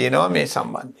තියෙනවා මේ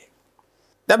සම්බන්ධයෙන්.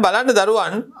 දැන් බලන්න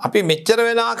දරුවන් අපි මෙච්චර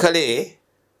වෙලා කලේ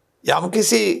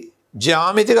යම්කිසි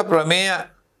ජ්‍යාමිතික ප්‍රමේය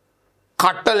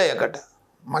කට්ටලයකට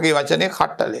මගේ වචනේ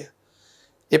කට්ටලය.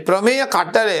 ඒ ප්‍රමේය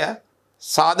කට්ටලය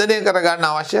සාධනය කරගන්න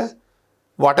අවශ්‍ය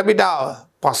වටපිටාව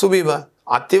පසුබිම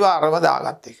අතිවාරම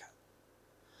දාගත් එක.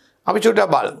 අපි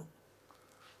චුට්ටක් බලමු.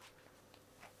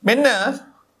 මෙන්න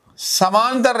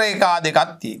සමාන්තර රේඛා දෙකක්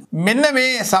තියෙනවා. මෙන්න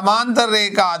මේ සමාන්තර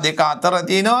රේඛා දෙක අතර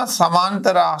තියෙනවා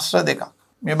සමාන්තර ආශ්‍ර දෙකක්.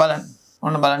 මේ බලන්න.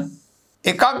 ඔන්න බලන්න.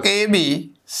 එකක් AB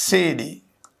CD.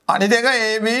 අනිත් එක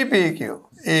AB PQ.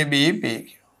 AB PQ.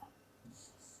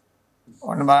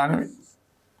 ඔන්න බලන්න.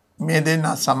 මේ දෙන්න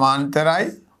සමාන්තරයි.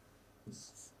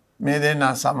 මේ දෙන්න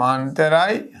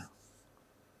සමාන්තරයි.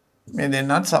 මේ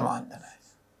දෙන්නත් සමාන්තරයි.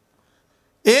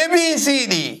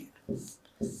 ABCD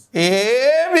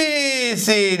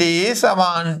ABCD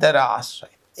සමාන්තර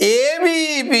ආශ්‍රය.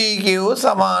 ABPQ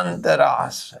සමාන්තර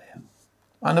ආශ්‍රය.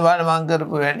 අන්න බලන්න මං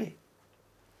කරපු වැඩි.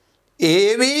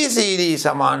 ABCD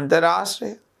සමාන්තර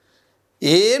ආශ්‍රය.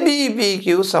 ABPQ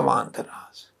සමාන්තර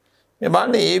ආශ්‍රය. මේ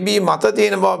බලන්න AB මත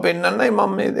තියෙන බව පෙන්වන්නයි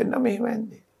මම මේ දෙන්න මෙහෙම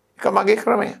ඇන්නේ. ඒක මගේ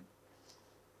ක්‍රමය.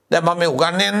 දැන් මම මේ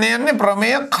උගන්වන්න යන්නේ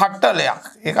ප්‍රමේය කට්ටලයක්.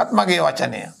 ඒකත් මගේ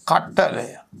වචනය. කට්ටලය.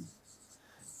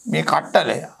 මේ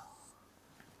කට්ටලය.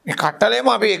 මේ කට්ටලයම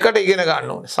අපි එකට ඉගෙන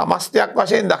ගන්න ඕනේ. සමස්තයක්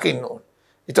වශයෙන් දකින්න ඕනේ.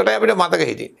 ඒතකොට අපිට මතක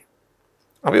හිටින්නේ.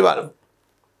 අපි බලමු.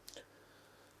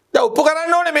 දැන් ඔප්පු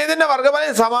කරන්න ඕනේ මේ දෙන්න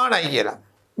වර්ගඵලයෙන් සමානයි කියලා.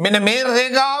 මෙන්න මේ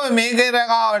රේඛාව මේකේ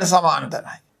රේඛාවට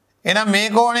සමාන්තරයි. එහෙනම් මේ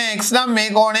කෝණය x නම්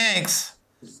මේ කෝණය x.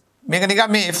 මේක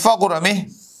නිකන් මේ f අකුර මේ.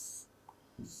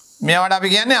 මේවට අපි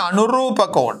කියන්නේ අනුරූප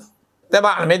කෝණ. දැන්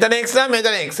බලන්න මෙතන x නම්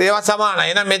මෙතන x. ඒවා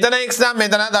සමානයි. එහෙනම් මෙතන x නම්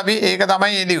මෙතනත් අපි ඒක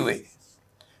තමයි එළියුවේ.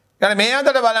 ඊට මේ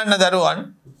අතට බලන්න දරුවන්.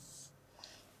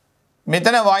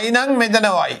 මෙතන y නම් මෙතන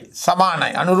y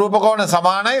සමානයි. අනුරූප කෝණ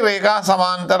සමානයි රේඛා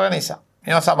සමාන්තර නිසා.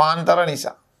 මේවා සමාන්තර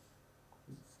නිසා.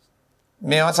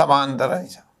 මේවා සමාන්තර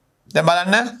නිසා. දැන්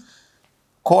බලන්න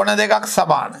කෝණ දෙකක්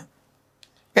සමානයි.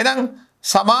 එහෙනම්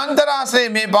සමාන්තර ආශ්‍රයේ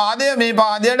මේ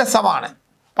පාදයට සමානයි.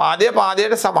 පාදය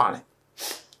පාදයට සමානයි.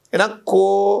 එහෙනම්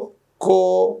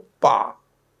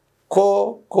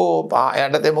කෝපා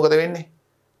යටතේ මොකද වෙන්නේ?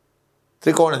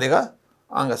 ත්‍රිකෝණ දෙක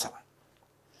අංග සමයි.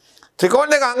 ත්‍රිකෝණ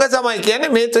දෙක අංග සමයි කියන්නේ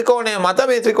මේ ත්‍රිකෝණය මත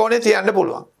මේ ත්‍රිකෝණය තියන්න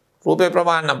පුළුවන්. රූපේ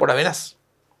ප්‍රමාණ නම් පොඩ වෙනස්.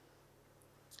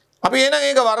 අපි එහෙනම්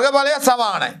ඒක වර්ගඵලය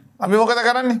සමානයි. අපි මොකද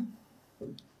කරන්නේ?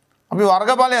 අපි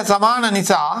වර්ගඵලය සමාන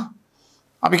නිසා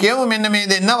අපි කියමු මෙන්න මේ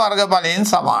දෙන්න වර්ගඵලයෙන්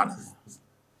සමානයි.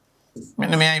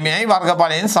 මෙන්න මෙයයි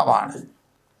වර්ගඵලයෙන් සමානයි.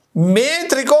 මේ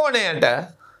ත්‍රිකෝණයට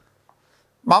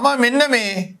මම මෙන්න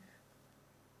මේ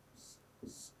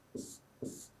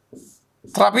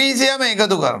ත්‍රපීසියම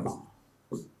එකතු කරනවා.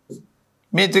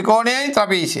 මේ ත්‍රිකෝණයයි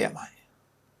ත්‍රපීසියමයි.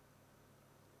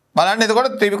 බලන්න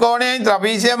එතකොට ත්‍රිකෝණයයි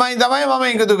ත්‍රපීසියමයි තමයි මම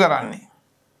එකතු කරන්නේ.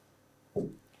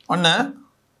 ඔන්න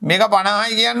මේක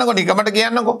 50යි කියන්නකො නිකමට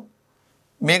කියන්නකො.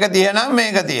 මේක 30 නම්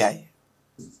මේක 30යි.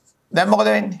 දැන් මොකද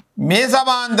වෙන්නේ? මේ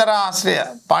සමාන්තර ආශ්‍රය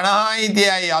 50යි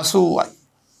 30යි 80යි.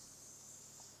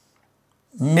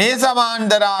 මේ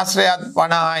සමාන්තර ආශ්‍රයත්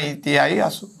 50යි 30යි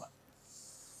 80යි.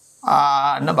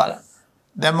 ආන්න බලන්න.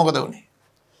 දැන් මොකද වුනේ?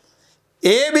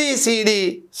 ABCD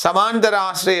සමාන්තර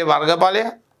ආශ්‍රයේ වර්ගඵලය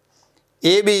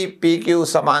ABPQ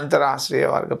සමාන්තර ආශ්‍රයේ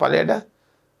වර්ගඵලයට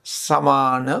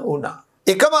සමාන වුණා.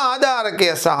 එකම ආධාරකය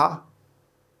සහ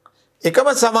එකම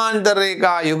සමාන්තර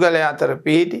රේඛා යුගලය අතර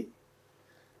පිහිටි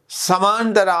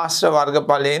සමාන්තර ආශ්‍ර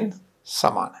වර්ගඵලයෙන්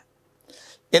සමානයි.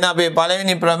 එන අපේ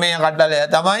පළවෙනි ප්‍රමේය කඩලය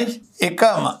තමයි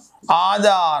එකම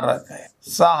ආධාරකය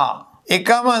සහ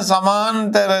එකම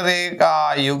සමාන්තර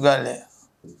රේඛා යුගලය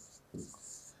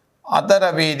අතර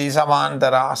පිහිටි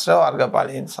සමාන්තර ආශ්‍ර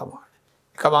වර්ගඵලයෙන් සමානයි.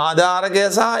 එකම ආධාරකය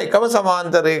සහ එකම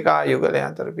සමාන්තර රේඛා යුගලය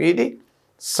අතර පිහිටි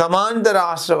සමාන්තර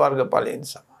ආශ්‍ර වර්ගඵලයෙන්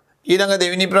සමානයි. ඊළඟ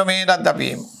දෙවෙනි ප්‍රමේයයටත් අපි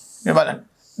එමු. මේ බලන්න.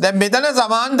 දැන් මෙතන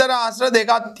සමාන්තර ආශ්‍ර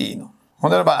දෙකක් තියෙනවා.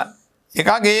 හොඳට බලන්න. එකක්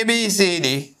ABCD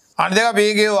අනිත් එක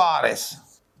PQRS.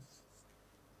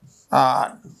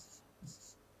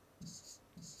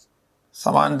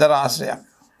 සමාන්තර ආශ්‍රයක්.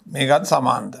 මේකත්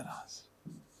සමාන්තර ආශ්‍රය.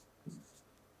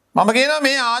 මම කියනවා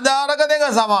මේ ආධාරක දෙක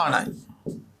සමානයි.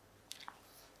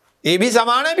 AB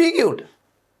සමානයි PQට.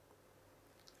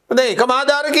 දැන් එකම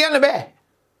ආධාරක කියන්න බෑ.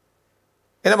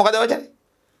 එහෙනම් මොකද වචනේ?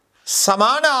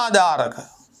 සමාන ආධාරක.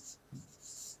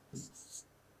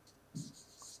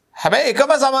 හැබැයි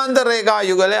එකම සමාන්තර රේඛා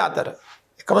යුගලය අතර.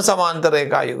 එකම සමාන්තර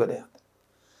රේඛා යුගලය අතර.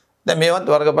 දැන් මේවත්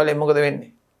වර්ගඵලයෙන් මොකද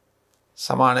වෙන්නේ?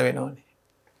 සමාන වෙනවනේ.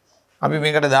 අපි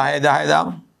මේකට 10 10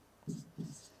 දාමු.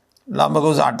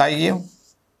 ලම්බකෝස 8යි කියමු.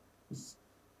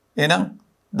 එහෙනම්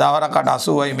දවරකට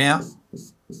 80යි මෙයා.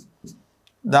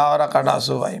 දවරකට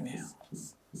 80යි මෙයා.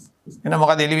 එහෙනම්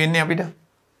මොකද එළි වෙන්නේ අපිට?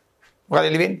 මොකද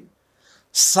එළි වෙන්නේ?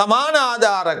 සමාන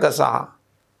ආධාරක සහ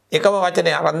එකම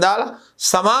වචනේ අරන් දාලා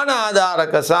සමාන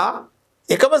ආධාරක සහ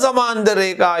එකම සමාන්තර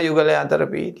රේඛා යුගලය අතර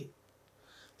පිහිටි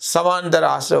සමාන්තර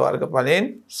ආශ්‍ර වර්ගඵලයෙන්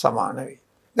සමාන වේ.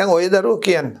 දැන් ඔය දරුවෝ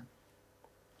කියන්න.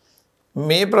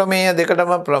 මේ ප්‍රමේය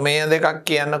දෙකටම ප්‍රමේය දෙකක්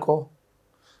කියන්නකෝ.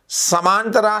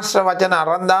 සමාන්තර ආශ්‍ර වචන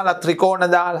අරන් දාලා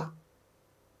ත්‍රිකෝණ දාලා.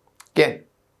 කියන්නේ.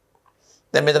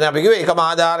 දැන් මෙතන අපි කිව්වේ එකම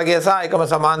ආධාරකය සහ එකම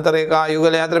සමාන්තර රේඛා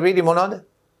යුගලය අතර පිහිටි මොනවද?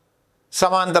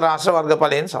 සමාන්තර ආශ්‍ර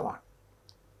වර්ගඵලයෙන් සමාන.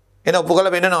 එන ඔප්පු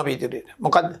කළ වෙනනවා අපි ඉදිරියට.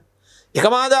 මොකද්ද?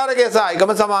 එකම ආධාරකය සහ එකම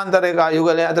සමාන්තර රේඛා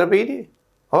යුගලය අතර පිහිටි.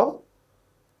 ඔව්.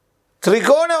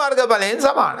 ත්‍රිකෝණ වර්ගඵලයෙන්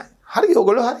සමානයි. හරි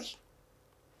ඔයගොල්ලෝ හරි.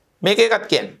 මේක එකක්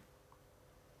කියන්නේ.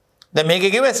 දැන්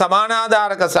මේකේ කිව්වේ සමාන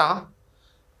ආධාරක සහ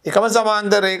එකම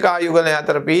සමාන්තර රේඛා යුගලය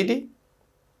අතර පිහිටි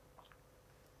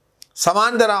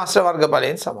සමාන්තර ආශ්‍ර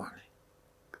වර්ගඵලයෙන් සමානයි.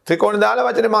 ත්‍රිකෝණ දාලා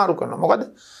වචනේ මාරු කරනවා. මොකද?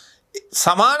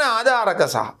 සමාන ආධාරක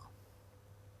සහ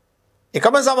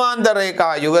එකම සමාන්තර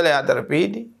රේඛා යුගලය අතර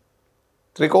පිහිටි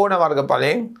ත්‍රිකෝණ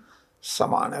වර්ගඵලයෙන්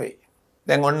සමාන වේ.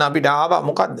 දැන් ඔන්න අපිට ආවා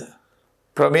මොකද්ද?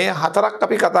 ප්‍රමේය 4ක්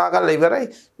අපි කතා කරලා ඉවරයි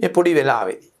මේ පොඩි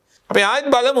වෙලාවේදී. අපි ආයෙත්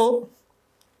බලමු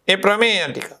මේ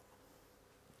ප්‍රමේය ටික.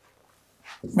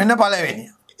 මෙන්න පළවෙනි.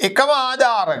 එකම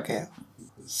ආධාරකය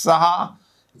සහ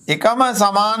එකම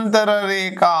සමාන්තර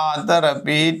රේඛා අතර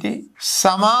පිහිටි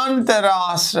සමාන්තර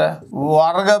ආශ්‍ර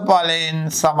වර්ගඵලයෙන්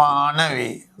සමාන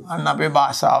වේ. අන්න අපේ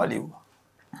භාෂාව ලිව්වා.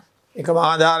 එකම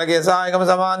ආධාරකය සහ එකම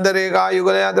සමාන්තර රේඛා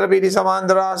යුගලය අතර පිහිටි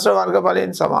සමාන්තර ආශ්‍ර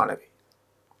වර්ගඵලයෙන් සමාන වේ.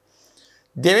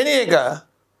 දෙවෙනි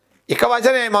එක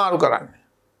වචනයයි මාරු කරන්නේ.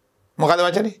 මොකද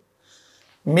වචනේ?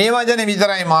 මේ වචනේ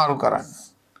විතරයි මාරු කරන්නේ.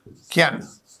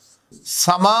 කියන්නේ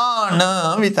සමාන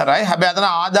විතරයි. හැබැයි අතන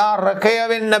ආධාරකය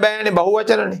වෙන්න බෑනේ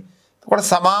බහුවචනනේ. එතකොට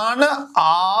සමාන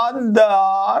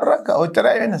ආධාරක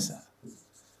උච්චරය වෙනස.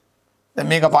 දැන්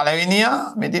මේක පළවෙනියා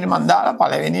මෙතන මම දාලා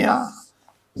පළවෙනියා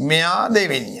මෙයා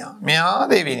දෙවෙනියා මෙයා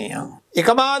දෙවෙනියා.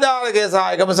 එකම ආධාරකය සහ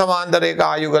එකම සමාන්තර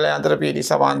රේඛා යුගලය අතර පිහිටි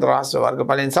සමාන්තර ආශ්‍ර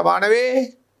වර්ගඵලයෙන් සමාන වේ.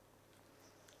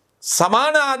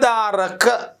 සමාන ආධාරක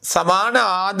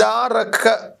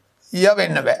ය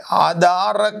වෙන්න බෑ.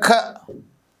 ආධාරක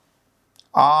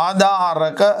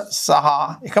සහ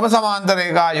එකම සමාන්තර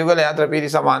රේඛා යුගලය අතර පිහිටි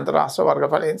සමාන්තර ආශ්‍ර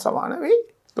වර්ගඵලයෙන් සමාන වේ.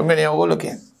 තුන්වෙනි ඕගොල්ලෝ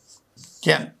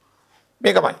කියන්නේ.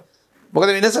 මේකමයි. මොකද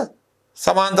වෙනස?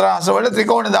 සමාන්තර ආශ්‍ර වල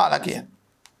ත්‍රිකෝණ දාලා කියන්නේ.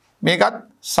 මේකත්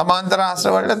සමාන්තර ආශ්‍ර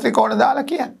වල ත්‍රිකෝණ දාලා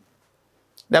කියන්නේ.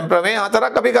 දැන් ප්‍රමේය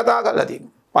 4ක් අපි කතා කරලා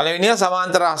තියෙනවා. පළවෙනිය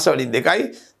සමාන්තර ආශ්‍ර වලින් 2යි,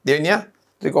 දෙවෙනිය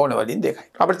ත්‍රිකෝණ වලින් 2යි.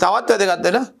 අපිට තවත් වැදගත්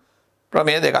වෙන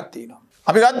ප්‍රමේය දෙකක් තියෙනවා.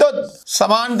 අපි ගත්තොත්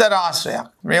සමාන්තර ආශ්‍රයක්.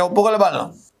 මේ ඔප්පු කරලා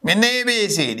බලනවා. මෙන්න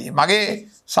ABCD. මගේ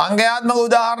සංඛ්‍යාත්මක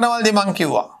උදාහරණ වලදී මම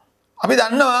කිව්වා. අපි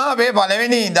දන්නවා අපේ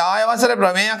පළවෙනි 10 වසරේ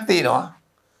ප්‍රමේයක් තියෙනවා.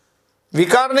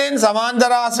 විකර්ණයෙන්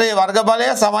සමාන්තර ආශ්‍රයේ වර්ගඵලය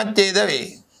සමච්ඡේද වේ.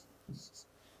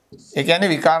 ඒ කියන්නේ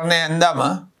විකර්ණය ඇඳම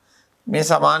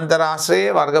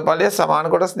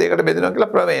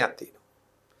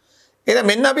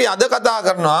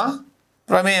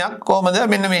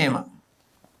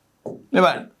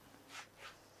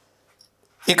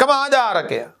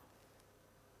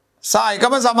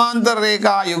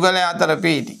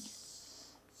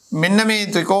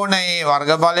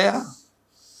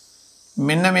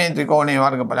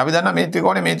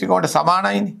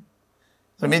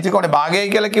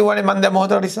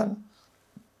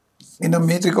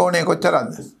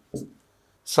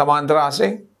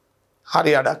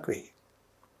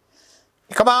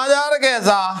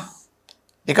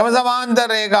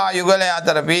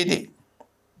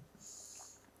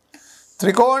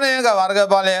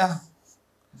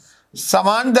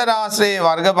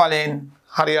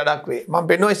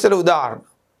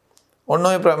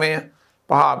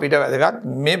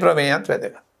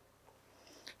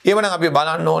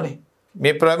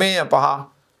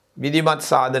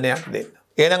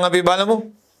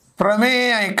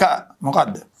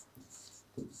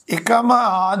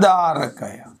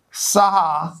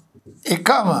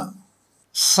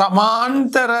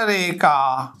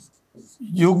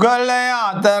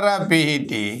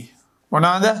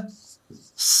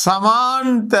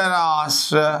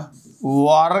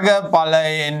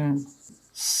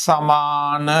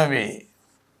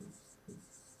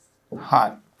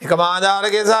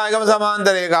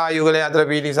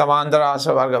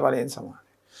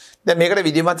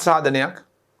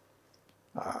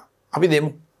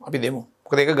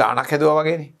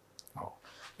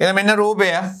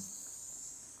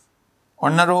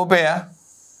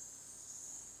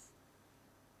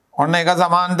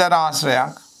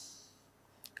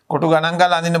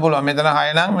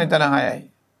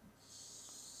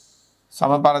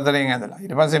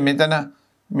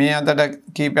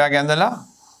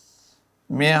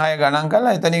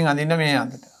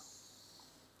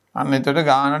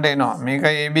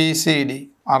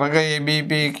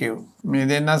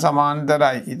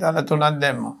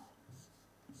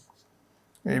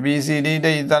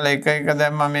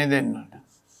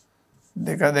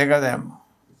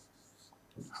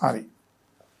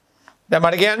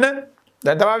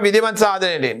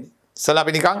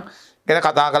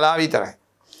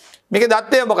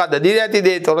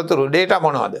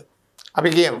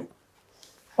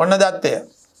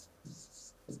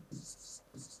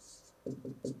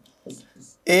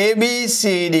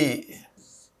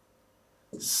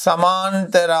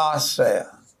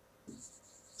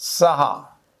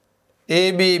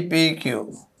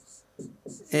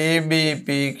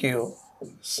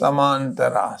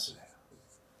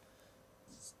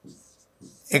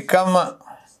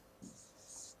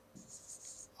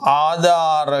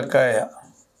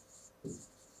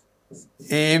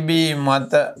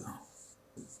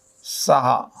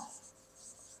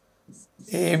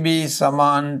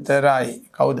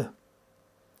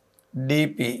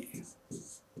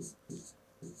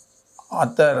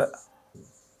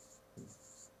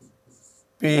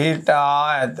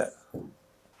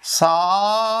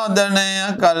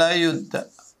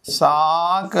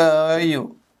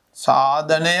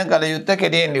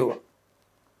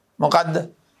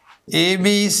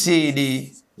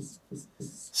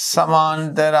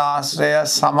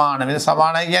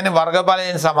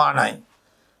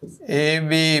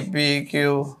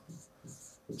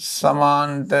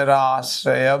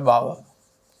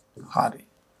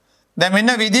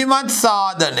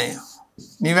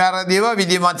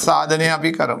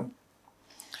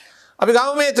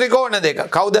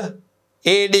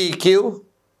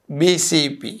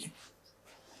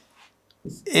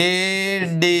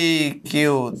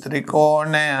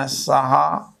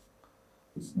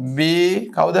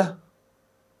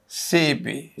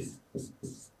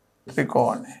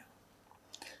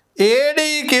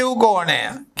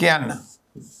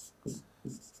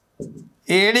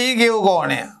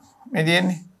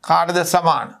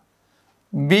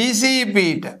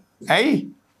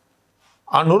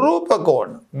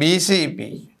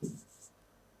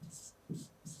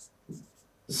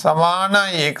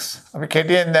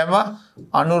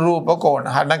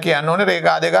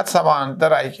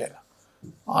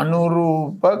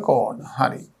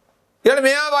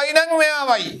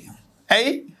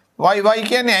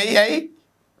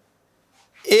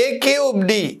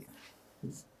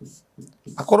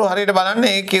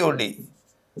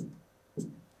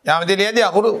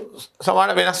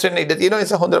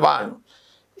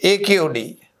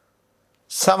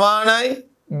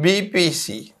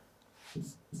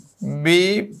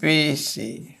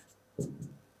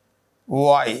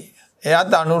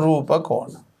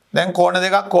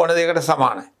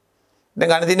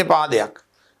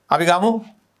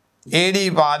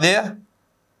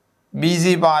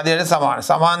BC පාදයට සමාන.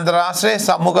 සමාන්තර ආශ්‍රය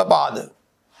සම්මුඛ පාද.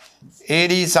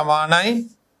 AD සමානයි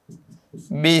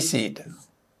BCට.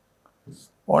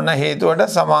 ඔන්න හේතුවට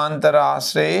සමාන්තර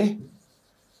ආශ්‍රයේ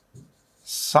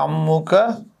සම්මුඛ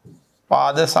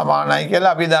පාද සමානයි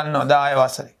කියලා අපි දන්නවා 10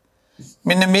 වසරේ.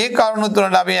 මෙන්න මේ කරුණු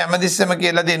තුනට අපි හැමතිස්සෙම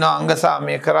කියලා දෙනවා අංග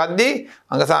සාමය කරද්දී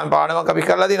අංග සාමය පාඩමක් අපි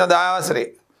කරලා දෙනවා 10 වසරේ.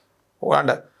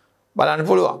 ඔයගොල්ලන්ට බලන්න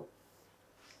පුළුවන්.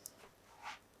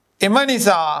 එම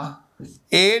නිසා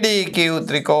ADQ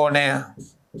ත්‍රිකෝණය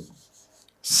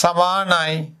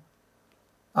සමානයි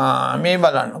මේ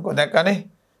බලන්නකෝ දැක්කනේ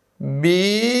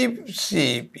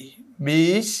BCP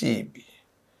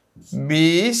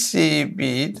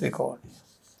ත්‍රිකෝණය.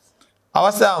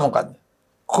 අවස්ථාව මොකද්ද?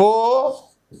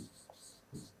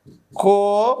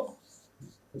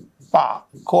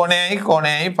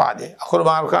 කෝණයයි පාදය. අකුරු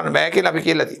මාරු කරන්න බෑ කියලා අපි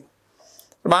කියලා තියෙනවා.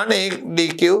 ප්‍රමාණය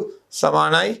ADQ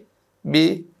සමානයි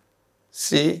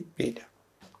BCP ට.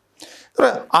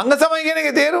 අංග සමය කියන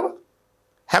එකේ තේරුම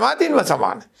හැම අතින්ම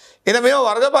සමානයි. එහෙනම් මේව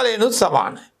වර්ගඵලයෙන්ුත්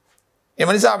සමානයි. එම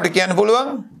නිසා අපිට කියන්න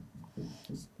පුළුවන්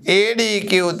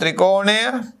ADQ ත්‍රිකෝණය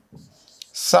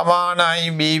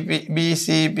සමානයි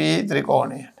BCP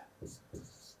ත්‍රිකෝණයට.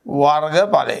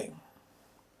 වර්ගඵලයෙන්.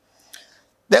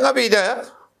 දැන් අපි ඊට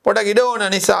පොඩක් ඉඩ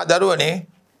ඕන නිසා දරුවනේ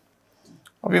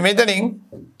අපි මෙතනින්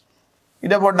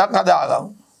ඉඩ පොඩ්ඩක් හදාගමු.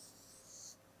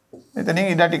 මෙතනින්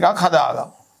ඉඩ ටිකක් හදාගමු.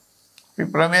 අපි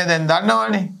ප්‍රමේය දැන්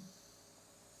දන්නවනේ.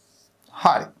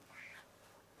 හරි.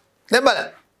 දැන් බලන්න.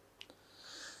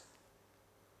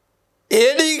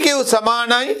 ADQ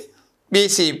සමානයි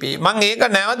BCP. මම ඒක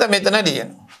නැවත මෙතන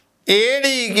ලියනවා.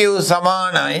 ADQ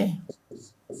සමානයි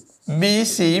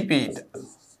BCP ට.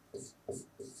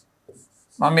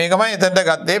 මම මේකමයි එතනට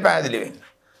ගත්තේ පැහැදිලි වෙන්න.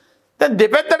 දැන්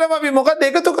දෙපැත්තටම අපි මොකද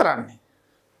එකතු කරන්නේ?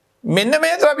 මෙන්න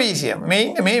මේ ත්‍රාපීසියම්. මේ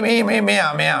ඉන්නේ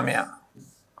මෙයා.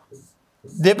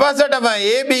 දෙපසටම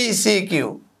ABCQ.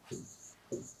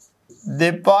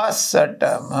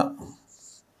 දෙපසටම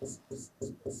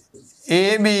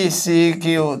ABCQ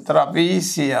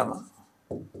ත්‍රාපීසියම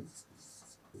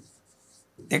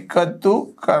එකතු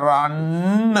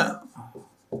කරන්න.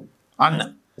 අන්න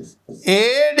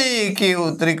ADQ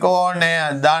ත්‍රිකෝණය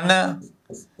ධන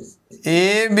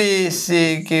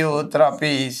ABCQ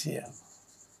ත්‍රාපීසියම.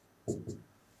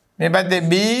 මේ පැත්තේ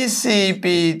BCP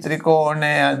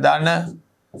ත්‍රිකෝණය ධන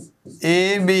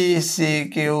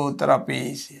ABCQ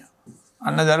ත්‍රාපීසියම.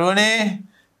 අන්න දරුවනේ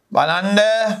බලන්න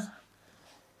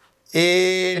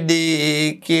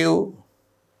ADQ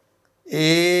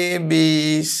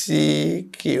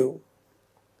ABCQ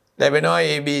ලැබෙනවා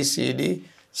ABCD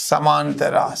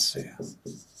සමාන්තර ආශ්‍රය.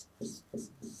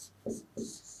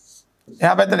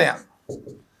 එහා පැත්තට යන්න.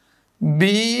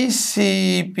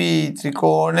 BCP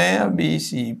ත්‍රිකෝණය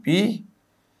BCP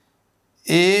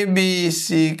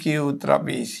ABCQ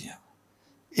ත්‍රාපීසියම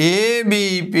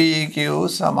ABPQ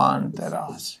සමාන්තර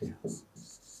ආශ්‍රය.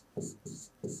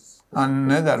 අන්න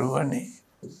දරුවනේ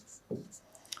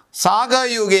සාග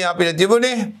යුගයේ අපිට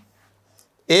තිබුණේ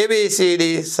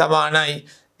ABCD සමානයි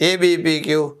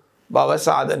ABPQ බව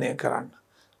සාධනය කරන්න.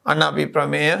 අන්න අපි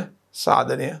ප්‍රමේය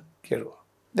සාධනය කෙරුවා.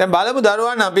 දැන් බලමු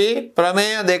දරුවන් අපි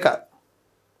ප්‍රමේය දෙක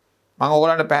මම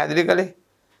ඔයගලන්ට පැහැදිලි කළේ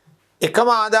එකම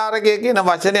ආධාරකය කියන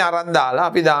වචනේ අරන් දාලා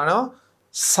අපි දානවා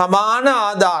සමාන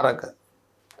ආධාරක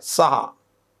සහ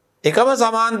එකම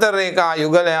සමාන්තර රේඛා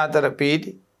යුගලය අතර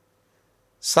පිහිටි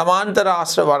සමාන්තර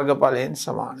ආශ්‍ර වර්ගඵලයෙන්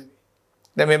සමාන වේ.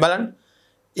 දැන් මේ බලන්න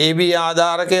AB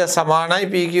ආධාරකය සමානයි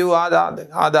PQ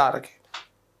ආධාරකයට.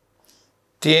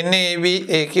 තියෙන්නේ AB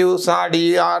AQ සහ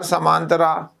DR සමාන්තර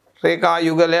රේඛා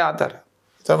යුගලය අතර.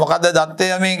 ඒක මොකද්ද දත්තය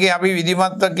මේකේ අපි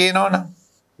විධිමත්ව කියනවනම්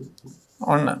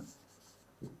ඔන්න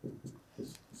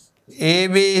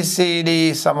ABCD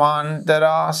සමාන්තර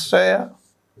ආශ්‍රය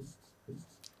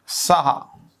සහ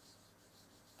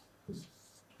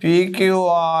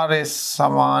PQRS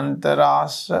සමාන්තර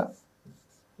ආශ්‍රය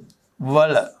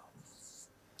වල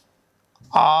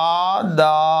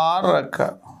ආධාරක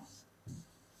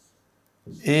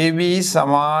AB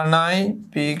සමානයි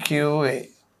PQA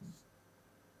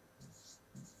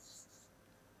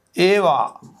ඒවා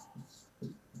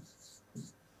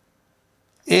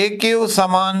AQ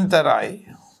සමාන්තරයි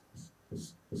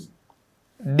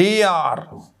DR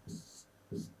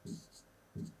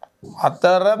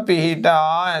අතර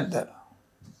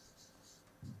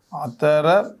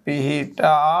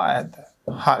පිහිටා ඇත.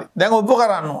 හරි. දැන් ඔප්පු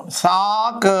කරන්න ඕන.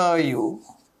 සාකයු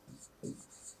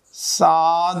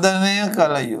සාධනය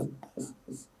කළ යුතු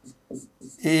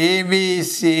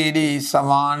ABCD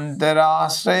සමාන්තර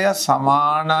ආශ්‍රය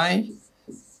සමානයි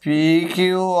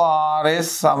PQRS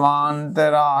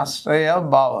සමාන්තර ආශ්‍රය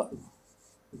බව.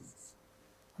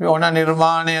 ඕන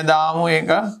නිර්මාණය දාමු එක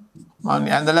මම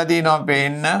ඇඳලා තිනවා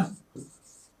පේන්න.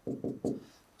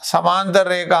 සමාන්තර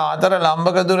රේඛා අතර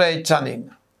ලම්බක දුර h අඳින්න.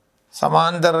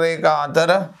 සමාන්තර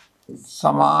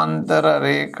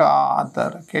රේඛා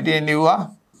අතර කෙටියෙන් ලිව්වා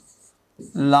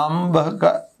ලම්බක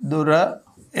දුර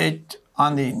h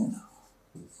අඳින්න.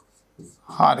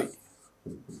 හරි.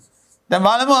 දැන්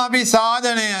බලමු අපි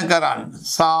සාධනය කරන්න.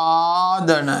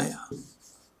 සාධනය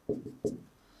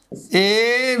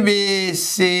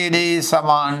ABCD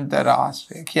සමාන්තර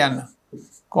ආශ්‍රය කියන්න.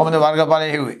 කොහොමද වර්ගඵලය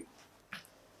හෙව්වේ?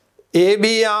 AB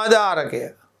ආධාරකය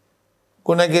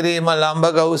ගුණ කිරීම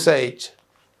ලම්බක උස h.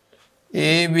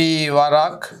 AB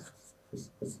වරක්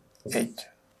h.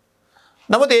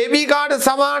 නමුත් AB කාට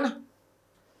සමාන?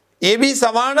 AB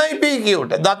සමානයි PQ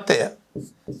ට. දත්තය.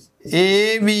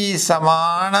 AB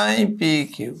සමානයි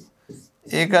PQ.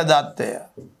 ඒක දත්තය.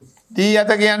 D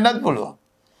අත කියන්නත් පුළුවන්.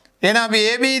 එහෙනම් අපි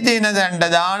AB තියෙන තැනට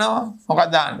දානවා.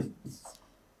 මොකක්ද දාන්නේ?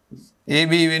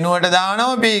 AB වෙනුවට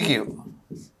දානවා PQ.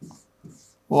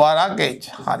 වරක් h.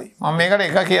 හරි. මම මේකට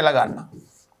එක කියලා ගන්නවා.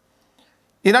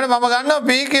 ඊළඟට මම ගන්නවා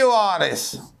PQRS.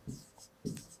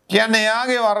 කියන්නේ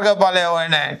යාගේ වර්ගඵලය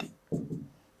හොයන හැටි.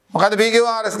 මොකද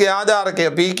PQRS ගේ ආධාරකය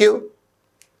PQ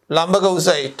ලම්බක උස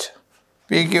h.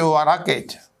 PQ වරක්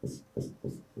h.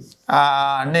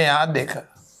 නේ ආ දෙක.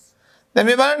 දැන්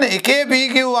මේ බලන්න එකේ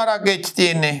PQ වරක් h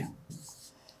තියෙන්නේ.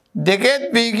 දෙකෙත්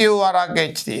PQ වරක්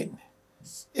h තියෙන්නේ.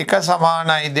 එක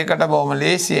සමානයි දෙකට බොහොම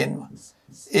ලේසියෙන්ම.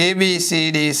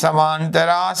 ABCD සමාන්තර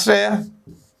ආශ්‍රය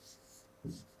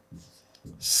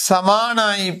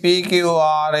සමානයි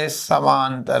PQRS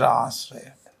සමාන්තර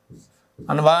ආශ්‍රයට.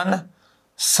 අන්න බලන්න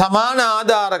සමාන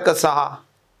ආධාරක සහ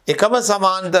එකම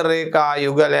සමාන්තර රේඛා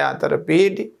යුගලය අතර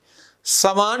පිහිටි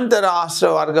සමාන්තර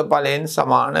ආශ්‍රය වර්ගඵලයෙන්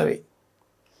සමාන වේ.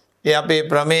 ඒ අපේ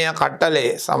ප්‍රමේය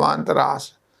කට්ටලේ සමාන්තර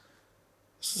ආශ්‍රය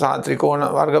සහ ත්‍රිකෝණ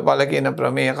වර්ගඵල කියන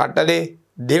ප්‍රමේය කට්ටලේ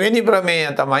දෙවෙනි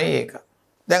ප්‍රමේය තමයි ඒක.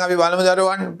 දැන් අපි බලමු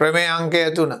දරුවන් ප්‍රමේය අංකය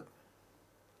 3.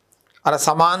 අර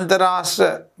සමාන්තර ආශ්‍රය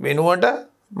වෙනුවට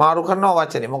මාරු කරනවා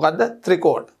වචනේ. මොකද්ද?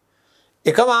 ත්‍රිකෝණ.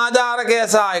 එකම ආධාරකය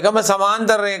සහ එකම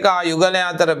සමාන්තර රේඛා යුගලය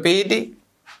අතර පිහිටි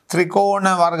ත්‍රිකෝණ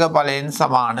වර්ගඵලයෙන්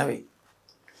සමාන වේ.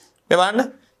 බලන්න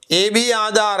AB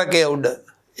ආධාරකය උඩ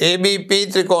ABP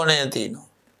ත්‍රිකෝණය තියෙනවා.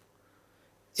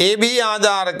 AB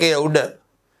ආධාරකය උඩ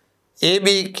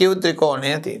ABQ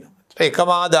ත්‍රිකෝණය තියෙනවා. එකම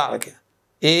ආධාරකය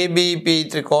ABP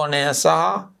ත්‍රිකෝණය සහ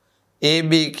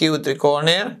ABQ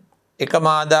ත්‍රිකෝණය එකම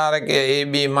ආධාරකය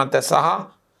AB මත සහ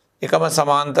එකම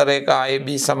සමාන්තර රේඛා AB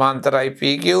සමාන්තරයි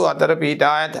PQ අතර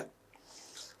පිහිටා ඇත.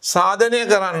 සාධනය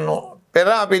කරන්න පෙර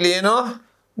අපි ලියනවා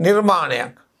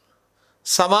නිර්මාණයක්.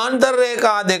 සමාන්තර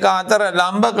රේඛා දෙක අතර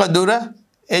ලම්බක දුර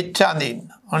h අඳින්න.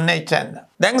 ඔන්න h ඇඳ.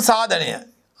 දැන් සාධනය.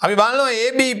 අපි බලනවා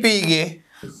ABP ගේ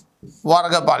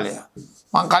වර්ගඵලය.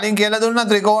 මම කලින් කියලා දුන්නා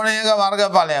ත්‍රිකෝණයක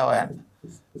වර්ගඵලය හොයන්න.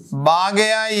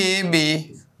 භාගයයි AB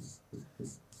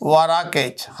වරක්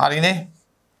h. හරිනේ?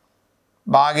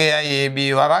 භාගයයි AB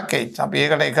වරක් h. අපි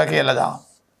ඒකට එක කියලා දාමු.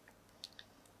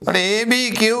 ඒකට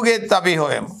ABQ ගෙත් අපි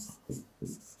හොයමු.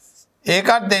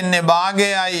 ඒකත් දෙන්නේ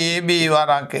භාගයයි AB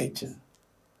වරක් h.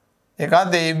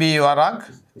 එකත් AB වරක්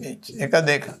h. එක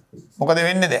දෙක. මොකද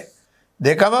වෙන්නේ දැන්?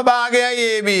 දෙකම භාගයයි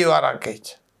AB වරක්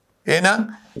h. එහෙනම්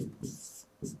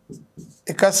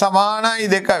එක සමානයි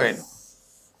දෙක වෙනවා.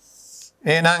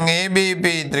 එහෙනම් ABP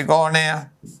ත්‍රිකෝණය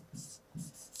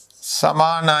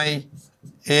සමානයි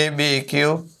ABQ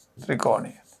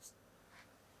ත්‍රිකෝණය.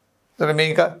 එතකොට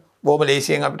මේක බොහොම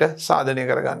ලේසියෙන් අපිට සාධනය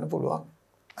කරගන්න පුළුවන්.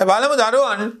 අපි බලමු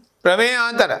දරුවන් ප්‍රමේය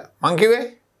අතර මං කිව්වේ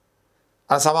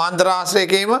අර සමාන්තර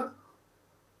ආශ්‍රයකේම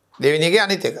දෙවෙනි එකේ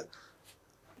අනිත් එක.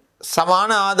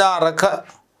 සමාන ආධාරක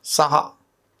සහ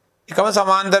එකම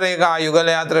සමාන්තර රේඛා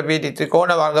යුගලය අතර පිහිටි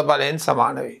ත්‍රිකෝණ වර්ගඵලයෙන්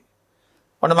සමාන වේ.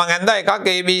 ඔන්න මං ඇඳා එකක්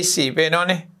ABC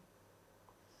පේනවනේ.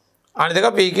 අනිත් එක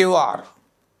PQR.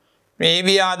 මේ AB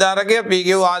ආධාරකය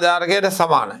PQ ආධාරකයට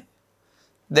සමානයි.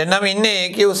 දෙන්නම ඉන්නේ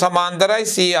AQ සමාන්තරයි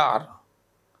CR.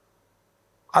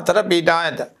 අතර පිහිටා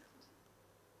ඇත.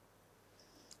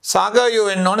 සාගයෝ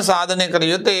වෙන්න ඕන සාධනය කර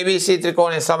යුත්තේ ABC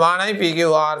ත්‍රිකෝණය සමානයි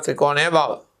PQR ත්‍රිකෝණය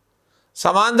බව.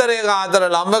 සමාන්තර රේඛා අතර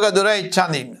ලම්බක දුර h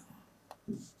අඳින්න.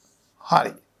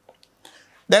 හරි.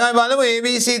 දැන් අපි බලමු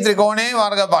ABC ත්‍රිකෝණයේ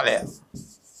වර්ගඵලය.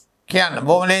 කියන්න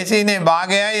බොහොම ලේසියිනේ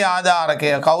භාගයයි ආධාරකය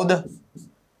කවුද?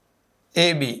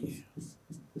 AB.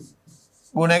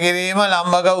 ගුණ කිරීම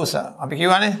ලම්බක උස. අපි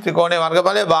කියවනේ ත්‍රිකෝණයේ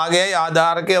වර්ගඵලය භාගයයි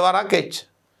ආධාරකය වරක් h.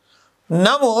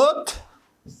 නමුත්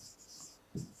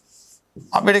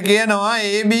අපිට කියනවා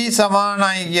AB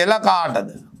සමානයි කියලා කාටද?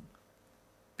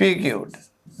 PQ ට.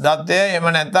 දත්තය එහෙම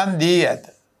නැත්නම් D ඇත.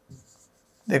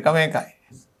 දෙකම එකයි.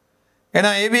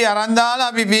 එහෙනම් AB අරන්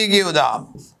දාලා අපි PQ දාමු.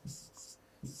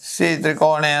 C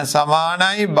ත්‍රිකෝණය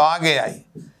සමානයි භාගයයි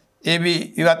AB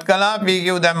ඉවත් කළා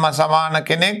PQ දැම්ම සමාන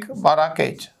කෙනෙක් වරක්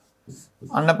H.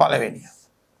 අන්න පළවෙනිය.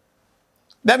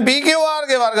 දැන් PQR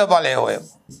ගේ වර්ගඵලය හොයමු.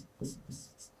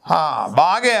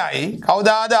 භාගයයි කවුද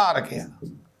ආධාරකය?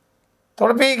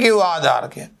 එතකොට PQ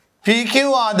ආධාරකය.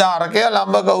 PQ ආධාරකය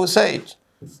ලම්බක උස H.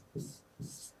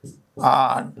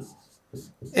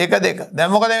 එක දෙක.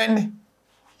 දැන් මොකද වෙන්නේ?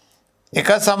 එක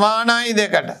සමානයි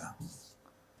දෙකට.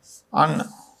 අන්න.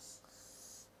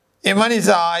 එම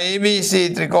නිසා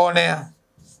ABC ත්‍රිකෝණය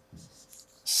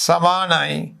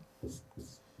සමානයි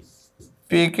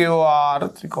PQR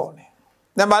ත්‍රිකෝණය.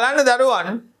 දැන් බලන්න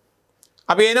දරුවන්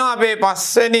අපි එනවා අපේ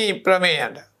පස්වෙනි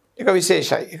ප්‍රමේයයට. එක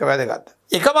විශේෂයි, එක වැදගත්.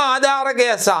 එකම ආධාරකය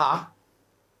සහ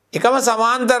එකම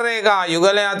සමාන්තර රේඛා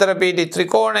යුගලය අතර පිහිටි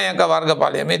ත්‍රිකෝණයක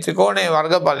වර්ගඵලය. මේ ත්‍රිකෝණයේ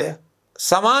වර්ගඵලය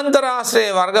සමාන්තර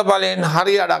ආශ්‍රයේ වර්ගඵලයෙන්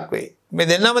හරි අඩක් වේ. මේ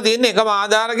දෙන්නම තියෙන්නේ එකම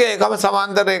ආධාරකය එකම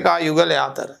සමාන්තර රේඛා යුගලය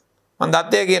අතර. මම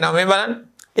දත්තය කියනවා මේ බලන්න.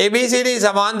 ABCD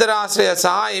සමාන්තර ආශ්‍රය සහ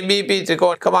ABP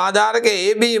ත්‍රිකෝණ එකම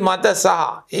ආධාරකයේ AB මත සහ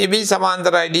AB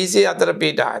සමාන්තරයි DC අතර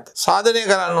පිහිටා ඇත. සාධනය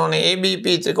කරන්න ඕනේ ABP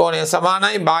ත්‍රිකෝණය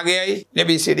සමානයි භාගයයි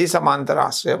ABCD සමාන්තර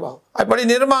ආශ්‍රය බව. අපි පොඩි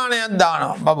නිර්මාණයක්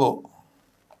දානවා බබෝ.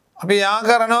 අපි යා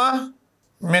කරනවා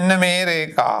මෙන්න මේ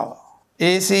රේඛාව.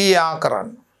 AC යා කරන්න.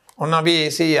 ඔන්න අපි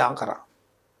AC යා කරා.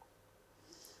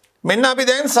 මෙන්න අපි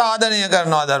දැන් සාධනය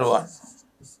කරනවා දරුවන්.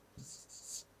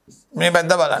 මේ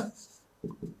පැත්ත බලන්න.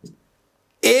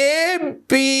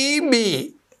 ABB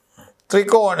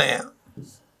ත්‍රිකෝණය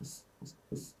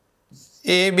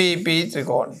ABP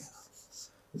ත්‍රිකෝණය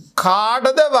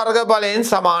කාටද වර්ගඵලයෙන්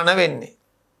සමාන වෙන්නේ?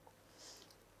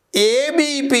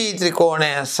 ABP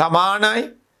ත්‍රිකෝණය සමානයි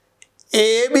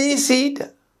ABCට.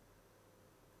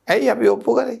 ඇයි අපි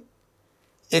ඔප්පු කරේ?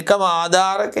 එකම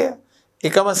ආධාරකය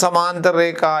එකම සමාන්තර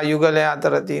රේඛා යුගලය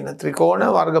අතර තියෙන ත්‍රිකෝණ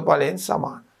වර්ගඵලයෙන්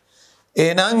සමාන.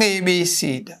 එහෙනම්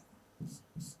ABCට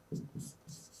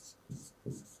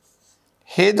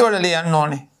හේතුවල ලියන්න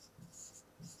ඕනේ.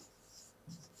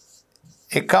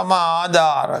 එකම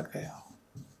ආධාරකය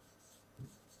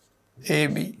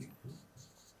AB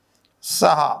සහ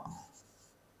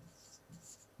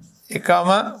එකම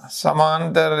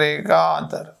සමාන්තර රේඛා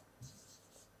අතර.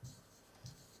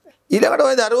 ඊළඟට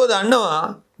ඔය දරුවෝ දන්නවා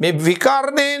මේ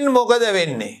විකර්ණයෙන් මොකද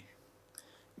වෙන්නේ?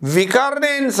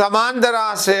 විකර්ණයෙන් සමාන්තර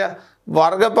ආශ්‍රය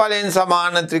වර්ගඵලයෙන්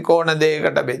සමාන ත්‍රිකෝණ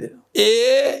දෙකකට බෙදෙනවා.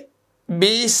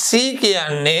 ABC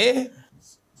කියන්නේ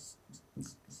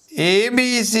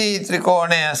ABC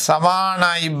ත්‍රිකෝණය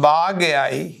සමානයි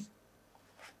භාගයයි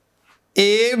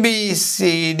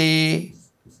ABCD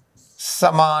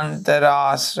සමාන්තර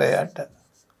ආශ්‍රයට.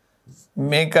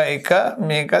 මේක එක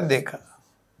මේක දෙක.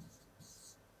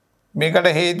 මේකට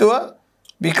හේතුව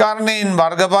විකර්ණයෙන්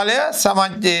වර්ගඵලය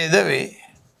සමච්ඡේද වේ.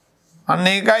 අන්න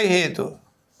ඒකයි හේතුව.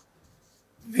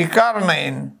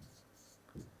 විකර්ණයෙන්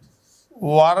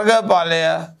වර්ගඵලය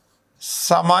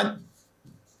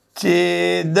සමච්ඡේද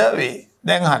වේ.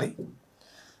 දැන් හරි.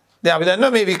 දැන් අපි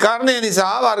දන්නවා මේ විකර්ණය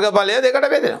නිසා වර්ගඵලය දෙකට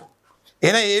බෙදෙනවා.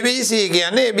 එහෙනම් ABC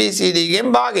කියන්නේ ABCD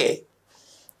ගෙන් භාගයයි.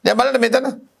 දැන් බලන්න මෙතන.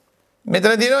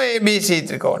 මෙතන තියෙනවා ABC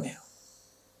ත්‍රිකෝණය.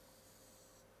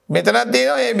 මෙතන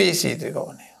තියෙනවා ABC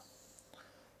ත්‍රිකෝණය.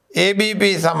 ABP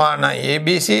සමානයි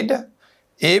ABCට.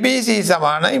 ABC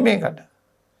සමානයි මේකට.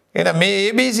 එහෙනම් මේ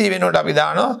ABC වෙනුවට අපි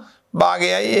දානවා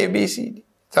භාගයයි ABCD.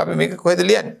 අපි මේක කොහෙද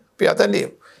ලියන්නේ? අපි අතන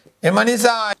ලියමු. එම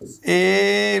නිසා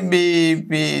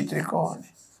ABP ත්‍රිකෝණය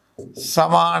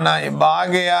සමානයි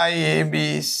භාගයයි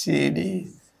ABCD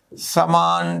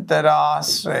සමාන්තර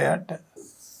ආශ්‍රයට.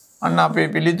 අන්න අපේ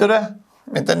පිළිතුර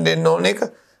මෙතන දෙන්න ඕන එක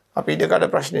අපි ඉඩකඩ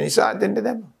ප්‍රශ්න නිසා දෙන්න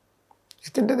දැම්මා.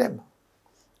 එතෙන්ට දැම්මා.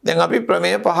 දැන් අපි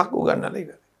ප්‍රමේය 5ක් උගන්වලා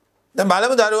ඉවරයි. දැන්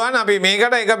බලමු දරුවන් අපි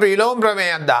මේකට එක ප්‍රිලෝම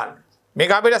ප්‍රමේයක් දාන්න.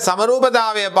 මේක අපිට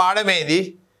සමරූපතාවය පාඩමේදී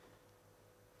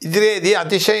ඉදිරියේදී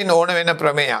අතිශයින් ඕන වෙන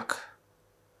ප්‍රමේයක්.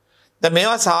 දැන්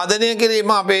මේවා සාධනය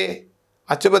කිරීම අපේ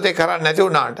අච්චුපතේ කරන්නේ නැති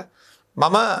වුණාට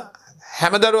මම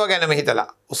හැම දරුවා ගැනම හිතලා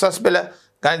උසස් පෙළ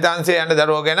ගණිතාංශයේ යන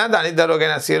දරුවා ගැන අනිත් දරුවා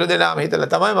ගැන සියලු දෙනාම හිතලා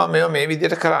තමයි මම මේවා මේ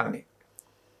විදිහට කරන්නේ.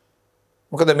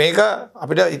 මොකද මේක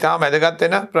අපිට ඉතාම වැදගත්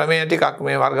වෙන ප්‍රමේය ටිකක්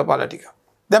මේ වර්ගඵල ටික.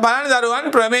 දැන් බලන්න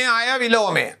දරුවන් ප්‍රමේය ආය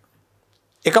විලෝමය.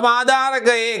 එකම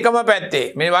ආධාරකයේ එකම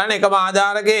පැත්තේ මේ බලන්න එකම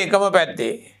ආධාරකයේ එකම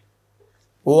පැත්තේ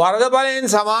වර්ගඵලයෙන්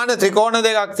සමාන ත්‍රිකෝණ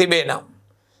දෙකක් තිබෙනවා.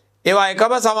 ඒවා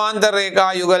එකම සමාන්තර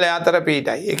රේඛා යුගලය අතර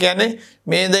පිහිටයි. ඒ කියන්නේ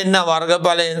මේ දෙන්න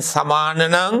වර්ගඵලයෙන් සමාන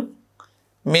නම්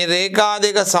මේ රේඛා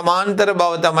දෙක සමාන්තර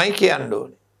බව තමයි කියන්න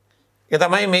ඕනේ. ඒ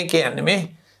තමයි මේ කියන්නේ මේ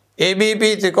ABP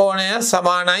ත්‍රිකෝණය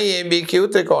සමානයි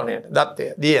ABQ ත්‍රිකෝණයට.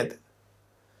 දත්තය දී ඇත.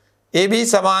 AB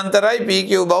සමාන්තරයි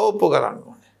PQ බව ඔප්පු කරන්න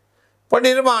ඕනේ. පොඩි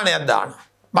නිර්මාණයක් දානවා.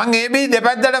 මම AB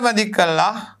දෙපැත්තටම දික්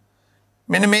කළා.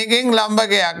 මෙන්න මේකෙන්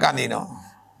ලම්බකයක් අඳිනවා.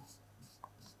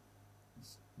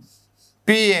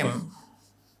 PM.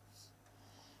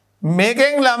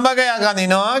 මේකෙන් ලම්බකයක්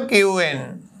අඳිනවා QN.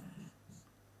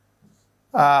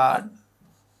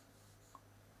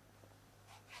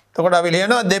 එතකොට අපි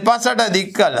ලියනවා දෙපසට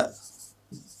දික් කළ.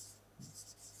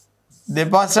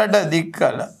 දෙපසට දික්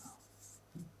කළ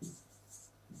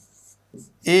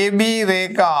AB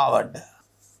රේඛාවට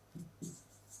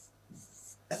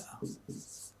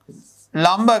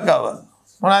ලම්බකව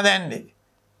මොනවද යන්නේ?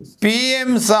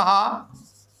 PM සහ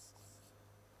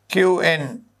QN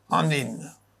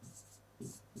අඳින්න.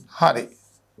 හරි.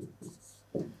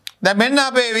 දැන් මෙන්න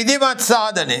අපේ විධිමත්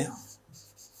සාධනය.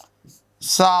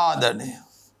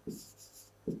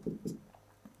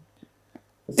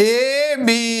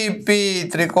 ABP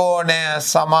ත්‍රිකෝණය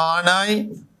සමානයි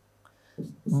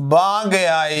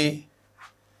භාගයයි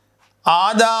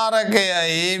ආධාරකය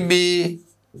AB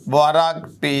වරක්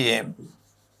PM.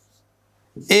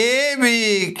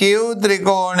 ABQ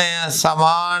ත්‍රිකෝණය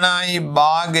සමානයි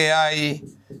භාගයයි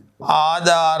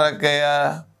ආධාරකය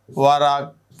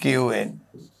වරක් QN.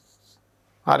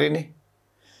 හරිනේ.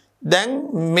 දැන්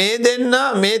මේ දෙන්න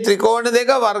මේ ත්‍රිකෝණ දෙක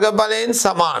වර්ගඵලයෙන්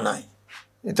සමානයි.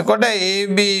 එතකොට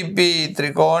ABP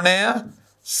ත්‍රිකෝණය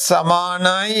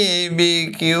සමානයි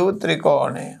ABQ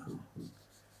ත්‍රිකෝණය.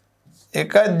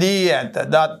 එක දී ඇත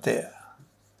දත්තය.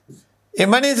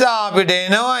 එම නිසා අපිට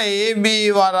එනවා AB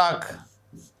වරක්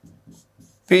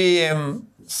PM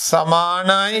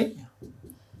සමානයි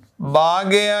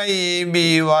භාගයයි AB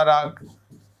වරක්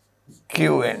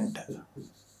QNට.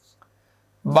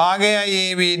 භාගයයි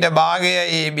ABට භාගයයි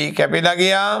AB කැපිලා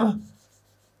ගියාම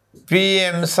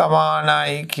PM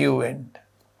සමානයි QNට.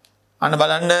 අන්න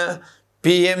බලන්න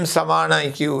PM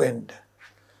සමානයි QNට.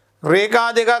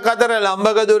 රේඛා දෙකක් අතර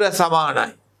ලම්බක දුර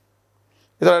සමානයි.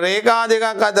 එතකොට රේඛා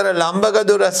දෙකක් අතර ලම්බක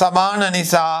දුර සමාන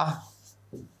නිසා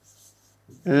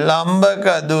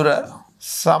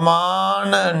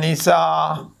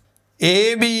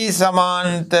AB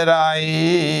සමාන්තරයි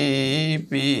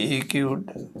PQට.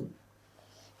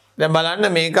 දැන්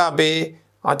බලන්න මේක අපේ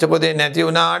අචපොතේ නැති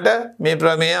වුණාට මේ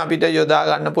ප්‍රමේය අපිට යොදා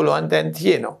ගන්න පුළුවන් තැන්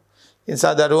තියෙනවා. ඒ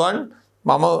නිසා දරුවන්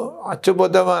මම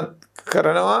අචපොතම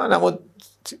කරනවා නමුත්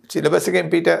සිලබස් එකෙන්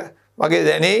පිට වගේ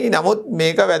දැනෙයි. නමුත්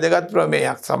මේක වැදගත්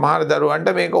ප්‍රමේයක්. සමහර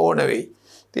දරුවන්ට මේක ඕන වෙයි.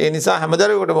 ඒ නිසා හැම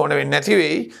දරුවෙකුටම ඕන වෙන්නේ නැති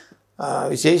වෙයි.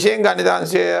 විශේෂයෙන්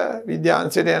ගණිතාංශය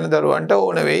විද්‍යාංශයට යන දරුවන්ට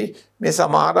ඕන වෙයි. මේ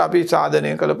සමහර අපි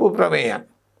සාධනය කරපු ප්‍රමේයන්.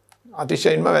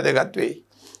 අතිශයින්ම වැදගත් වෙයි.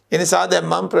 ඒ නිසා දැන්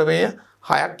මම ප්‍රමේය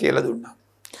 6ක් කියලා දුන්නා.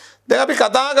 දැන් අපි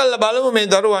කතා කරලා බලමු මේ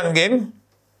දරුවන්ගෙන්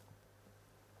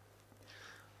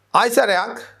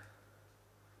ආයසරයක්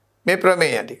මේ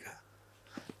ප්‍රමේය ටික.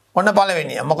 ඔන්න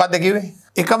පළවෙනිය මොකක්ද කිව්වේ?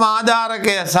 එකම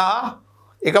ආධාරකය සහ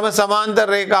එකම සමාන්තර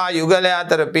රේඛා යුගලය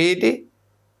අතර පිහිටි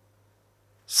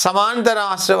සමාන්තර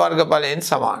ආශ්‍ර වර්ගඵලයෙන්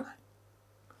සමානයි.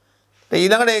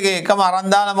 ඊළඟට ඒකේ එකම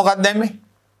අරන් දාලා මොකක්ද දැම්මේ?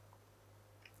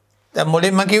 දැන්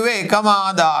මුලින්ම කිව්වේ එකම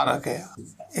ආධාරකය.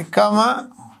 එකම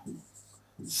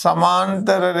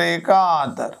සමාන්තර රේඛා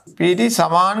අතර පිහිටි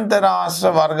සමාන්තර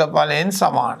ආශ්‍ර වර්ගඵලයෙන්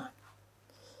සමානයි.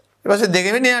 ඊට පස්සේ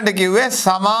දෙවෙනියට කිව්වේ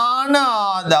සමාන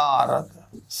ආධාරක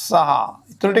සහ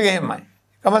ඊටු ටික එහෙමයි.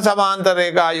 එකම සමාන්තර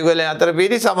රේඛා යුගලය අතර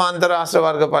පිහිටි සමාන්තර ආශ්‍ර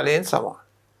වර්ගඵලයෙන් සමානයි.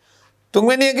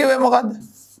 තුන්වෙනිය කිව්වේ මොකද්ද?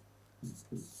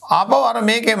 ආපහු අර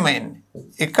මේකෙන්ම එන්නේ.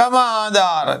 එකම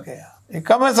ආධාරකය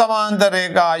එකම සමාන්තර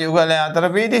රේඛා යුගලය අතර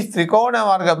පිහිටි ත්‍රිකෝණ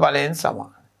වර්ගඵලයෙන්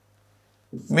සමානයි.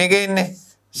 මේකේ ඉන්නේ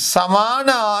සමාන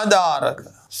ආධාරක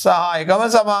සහ එකම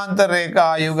සමාන්තර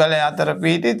රේඛා යුගලය අතර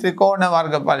පිහිටි ත්‍රිකෝණ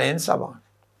වර්ගඵලයෙන් සමානයි.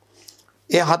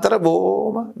 ඒ හතර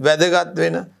බොහොම වැදගත්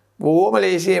වෙන බොහොම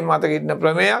ලේසියෙන් මතක ඉන්න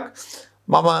ප්‍රමේයක්.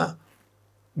 මම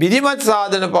විධිමත්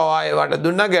සාධන පවා ඒවට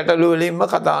දුන්න ගැටලු වලින්ම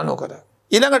කතා නොකර.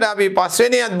 ඊළඟට අපි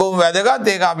පස්වෙනියත් බොහොම වැදගත්.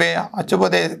 ඒක අපේ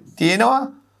අච්චුපතේ තියෙනවා.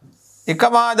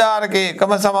 එකම ආධාරකයේ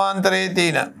එකම සමාන්තරයේ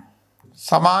තියෙන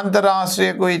සමාන්තර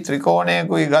ආශ්‍රයකුයි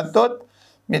ත්‍රිකෝණයකුයි ගත්තොත්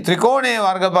මේ ත්‍රිකෝණයේ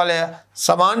වර්ගඵලය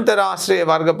සමාන්තර ආශ්‍රයේ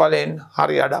වර්ගඵලයෙන්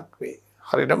හරි අඩක් වේ.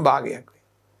 හරියටම භාගයක් වේ.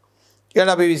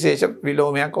 කියලා අපි විශේෂ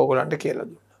විලෝමයක් ඕගොල්ලන්ට කියලා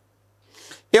දුන්නා.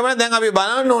 එවන දැන් අපි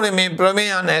බලන්න ඕනේ මේ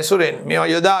ප්‍රමේයන් ඇසුරෙන් මේවා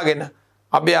යොදාගෙන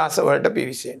අභ්‍යාස වලට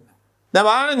පිවිසෙන්න. දැන්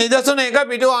බලන්න නිදසුන 1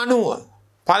 පිටු 90.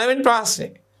 පළවෙනි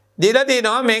ප්‍රශ්නේ. දීලා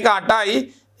තියෙනවා මේක 8යි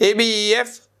ABEF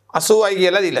 80යි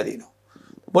කියලා දීලා තියෙනවා.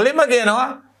 මුලින්ම කියනවා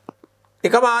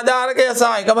එකම ආධාරකය සහ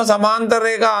එකම සමාන්තර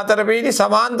රේඛා අතර පිහිටි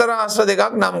සමාන්තර ආශ්‍ර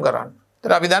දෙකක් නම් කරන්න.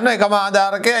 ඒතර අපි දන්නවා එකම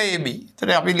ආධාරකය AB.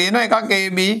 ඒතර අපි ලියනවා එකක්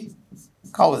AB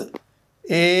කවුද?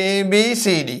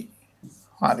 ABCD.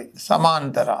 හරි.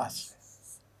 සමාන්තර ආශ්‍රය.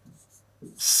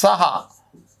 සහ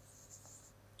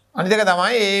අනිත් එක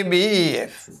තමයි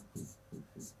ABEF.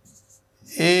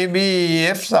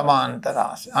 ABEF සමාන්තර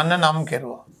ආශ්‍රය. අන්න නම්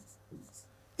කෙරුවා.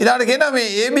 ඊළඟට කියනවා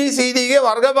මේ ABCD ගේ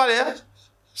වර්ගඵලය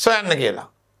සොයන්න කියලා.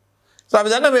 අපි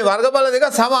දන්නවා මේ වර්ගඵල දෙක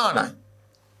සමානයි.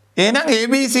 එහෙනම්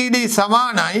ABCD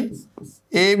සමානයි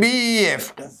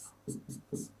ABEFට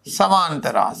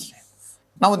සමාන්තර ආශ්‍රය.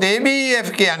 නමුත්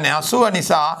ABEF කියන්නේ 80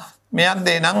 නිසා මෙයක්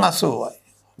දෙනම් 80යි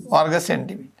වර්ග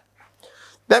සෙන්ටිමීටර්.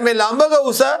 දැන් මේ ලම්බක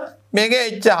උස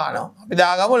මේකේ h අහනවා. අපි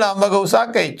දාගමු ලම්බක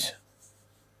උසක් h.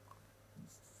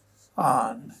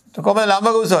 කොහොමද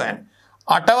ලම්බක උස හොයන්නේ?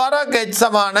 8 වරක් h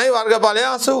සමානයි වර්ගඵලය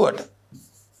 80ට.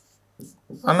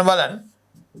 අන්න බලන්න.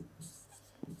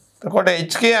 එතකොට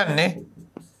h කියන්නේ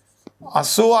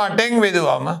 88න්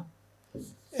බෙදුවම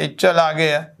h ලාගය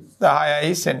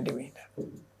 10යි සෙන්ටිමීටර්.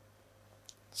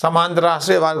 සමාන්තර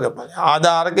ආශ්‍රය වර්ගඵලය.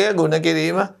 ආධාරකය ගුණ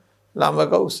කිරීම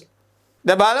ලම්බක උස.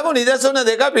 දැන් බලමු නිදසුන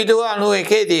දෙක පිටුව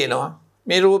 91 තියෙනවා.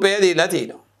 මේ රූපය දීලා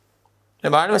තියෙනවා.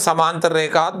 දැන් බලන්න සමාන්තර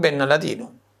රේඛාවත් පෙන්නලා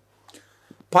තියෙනවා.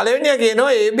 පළවෙනිය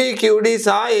කියනවා ABQD සහ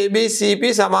ABCP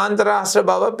සමාන්තර ආශ්‍රය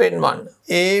බව පෙන්වන්න.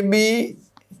 ABQD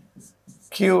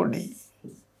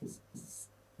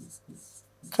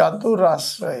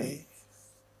චතුරස්‍රය.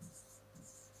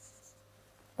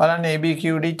 බලන්න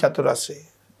ABQD චතුරස්‍රය.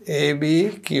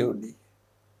 ABQD.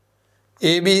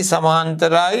 AB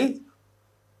සමාන්තරයි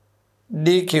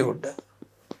DQට.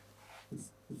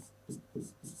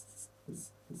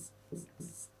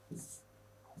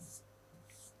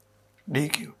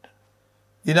 DQට.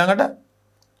 ඊළඟට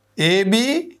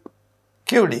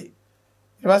ABQD.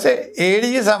 ඊට පස්සේ AD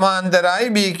සමාන්තරයි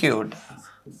BQට.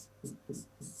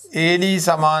 AD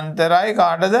සමාන්තරයි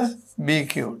කාටද?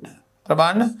 BQට.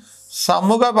 බලන්න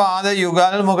සම්මුඛ පාද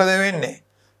යුගල් මොකද වෙන්නේ?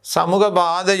 සම්මුඛ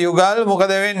පාද යුගල්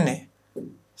මොකද වෙන්නේ?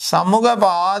 සම්මුඛ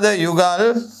පාද යුගල්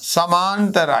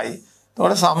සමාන්තරයි.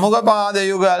 එතකොට සම්මුඛ පාද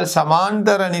යුගල්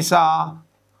සමාන්තර නිසා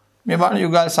මේ බලන්න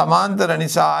යුගල් සමාන්තර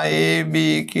නිසා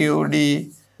ABQD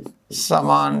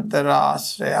සමාන්තර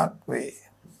ආශ්‍රයක් වේ.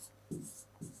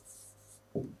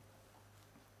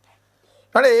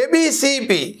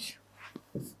 ABCP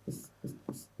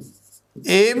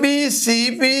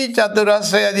ABCP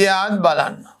චතුරස්‍රය දිහාත්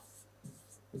බලන්න.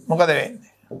 මොකද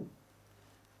වෙන්නේ?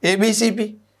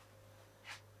 ABCP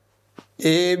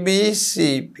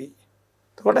ABCP.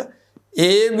 එතකොට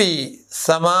AB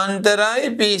සමාන්තරයි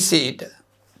PCට.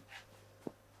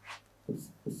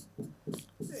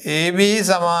 AB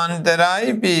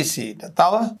සමාන්තරයි PCට.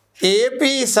 තව AP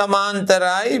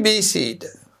සමාන්තරයි BCට.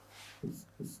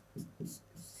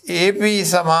 AP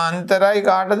සමාන්තරයි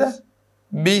කාටද?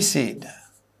 BCට.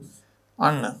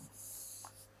 අන්න.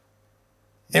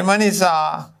 එම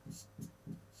නිසා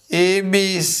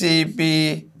ABCP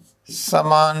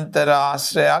සමාන්තර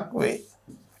ආශ්‍රයක් වේ.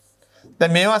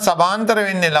 දැන් මේවා සමාන්තර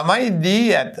වෙන්නේ ළමයි D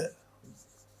ඇත.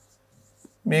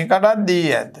 මේකටත් D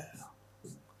ඇත.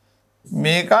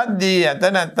 මේකත් D ඇත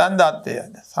නැත්නම් දත්තය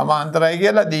ඇත. සමාන්තරයි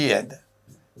කියලා D ඇත.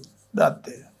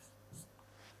 දත්තය.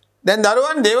 දැන්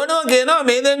දරුවන් දෙවනුව කියනවා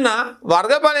මේ දෙන්න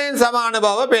වර්ගඵලයෙන් සමාන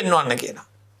බව පෙන්වන්න කියලා.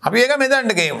 අපි ඒක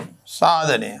මෙතනට කියමු.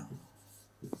 සාධනය.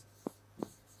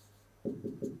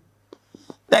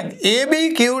 දැන්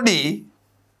ABQD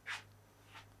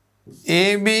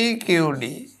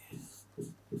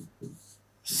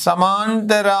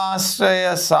සමාන්තර ආශ්‍රය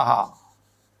සහ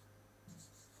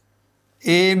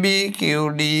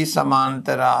ABQD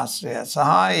සමාන්තර ආශ්‍රය සහ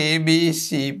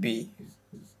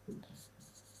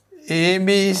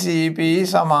ABCP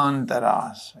සමාන්තර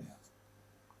ආශ්‍රය.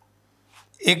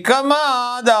 එකම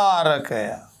ආධාරකය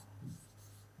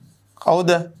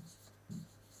කවුද?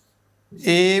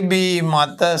 AB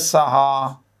මත සහ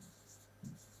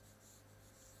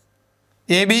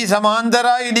AB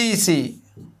සමාන්තරයි DC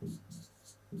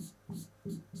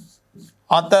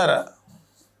අතර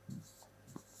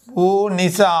වූ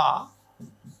නිසා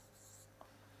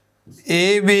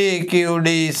ABQD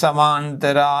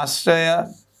සමාන්තර ආශ්‍රය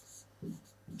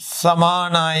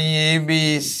සමානයි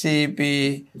ABCP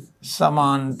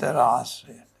සමාන්තර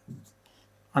ආශ්‍රය.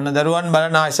 අන්න දරුවන්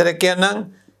බලන්න ආශ්‍රය කියන්නම්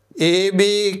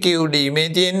ABQD මේ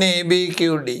තියෙන්නේ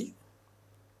ABQD.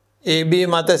 AB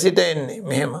මත සිට එන්නේ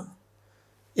මෙහෙම.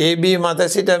 AB මත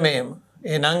සිට මෙහෙම.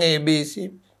 එහෙනම් ABC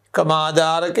එකම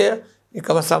ආධාරකය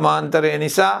එකම සමාන්තරය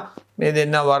නිසා මේ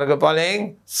දෙන්න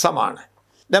වර්ගඵලයෙන් සමානයි.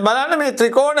 දැන් බලන්න මේ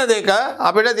ත්‍රිකෝණ දෙක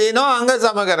අපිට තියෙනවා අංග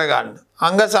සම කරගන්න.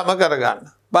 අංග සම කරගන්න.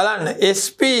 බලන්න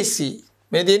SPC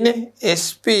මේ තියෙන්නේ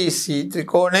SPC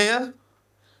ත්‍රිකෝණය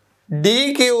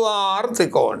DQR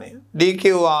ත්‍රිකෝණය.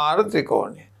 DQR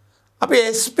ත්‍රිකෝණය. අපි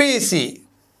SPC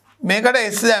මේකට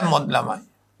S දැම්මොත් ළමයි.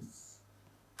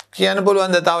 කියන්න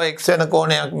පුළුවන් ද තව X වෙන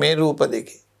කෝණයක් මේ රූප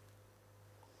දෙකේ.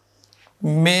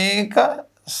 මේක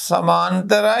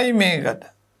සමාන්තරයි මේකට.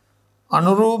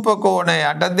 අනුරූප කෝණ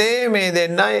යටතේ මේ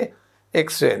දෙන්නයි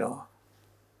X වෙනවා.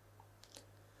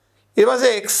 ඊට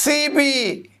පස්සේ XCP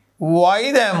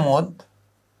Y දැම්මොත්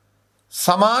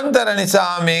සමාන්තර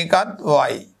නිසා මේකත්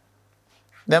y.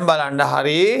 දැන් බලන්න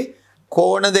හරි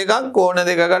කෝණ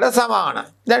දෙකකට සමානයි.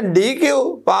 දැන් dq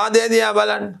පාදය දිහා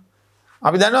බලන්න.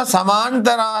 අපි දන්නවා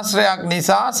සමාන්තර ආශ්‍රයක්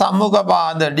නිසා සම්මුඛ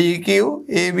පාද dq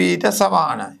ab ට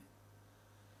සමානයි.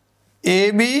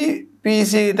 ab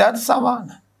pc ටත්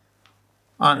සමානයි.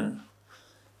 අන්න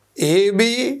ab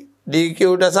dq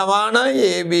ට සමානයි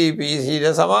ab pc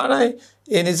ට සමානයි.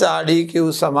 ඒ නිසා dq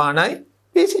සමානයි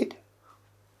pc ට.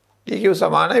 dq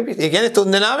සමානයි pc. ඒ කියන්නේ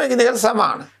තුන් දෙනාම එකිනෙකට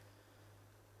සමානයි.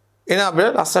 එහෙනම්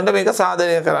අපිට ලස්සනට මේක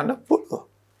සාධනය කරන්න පුළුවන්.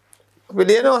 අපි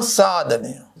ලියනවා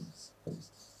සාධනය.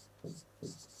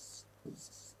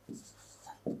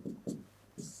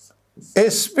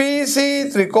 SPC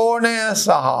ත්‍රිකෝණය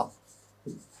සහ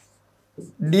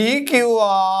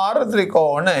DQR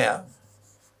ත්‍රිකෝණය.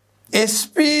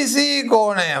 SPC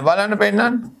කෝණය බලන්න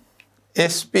පෙන්නන්න.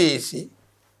 SPC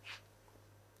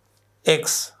x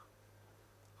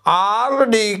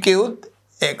RDQ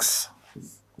x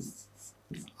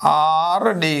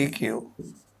RDQ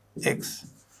x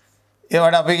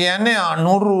ඒවට අපි කියන්නේ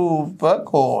අනුරූප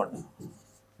කෝණ.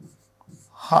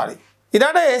 හරි.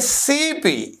 ඊට SCP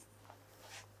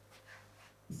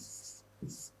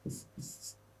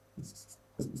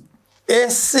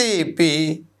SCP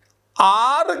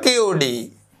RQD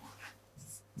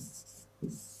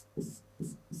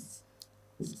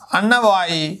අන්න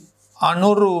y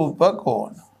අනුරූප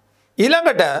කෝණ.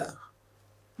 ඊළඟට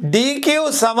DQ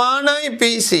සමානයි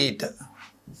PC ට.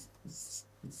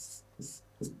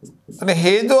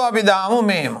 හේතුව අපි දාමු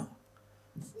මෙහෙම.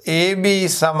 AB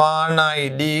සමානයි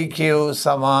DQ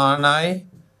සමානයි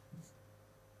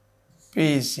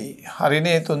PC.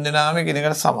 හරිනේ තුන් දෙනාම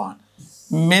එකිනෙකට සමාන.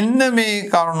 මෙන්න මේ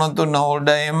කරුණු තුන උඩ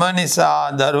එම නිසා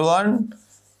දරුවන්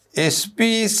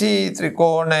SPC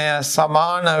ත්‍රිකෝණය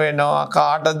සමාන වෙනවා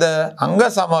කාටද? අංග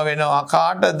සම වෙනවා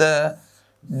කාටද?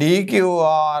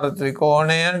 DQR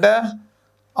ත්‍රිකෝණයට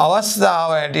අවස්ථාව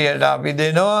හැටියට අපි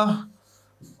දෙනවා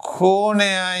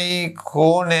කෝණයයි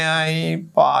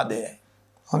පාදයයි.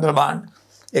 හොඳට බලන්න.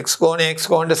 x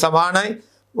කෝණයට සමානයි,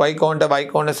 y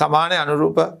කෝණයට සමානයි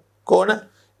අනුරූප කෝණ.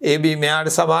 AB මෙයාට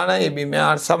සමානයි, AB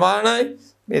මෙයාට සමානයි.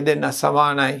 මේ දෙන්න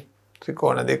සමානයි.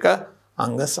 ත්‍රිකෝණ දෙක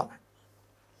අංග සමයි.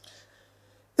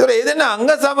 ඒතර මේ දෙන්න අංග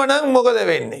සම නම් මොකද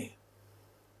වෙන්නේ?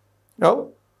 ඔව්.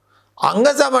 අංග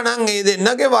සම නම් මේ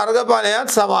දෙන්නගේ වර්ගඵලයත්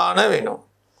සමාන වෙනවා.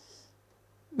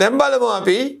 දැන් බලමු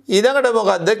අපි ඊළඟට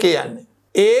මොකද්ද කියන්නේ?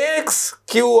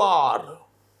 AXQR.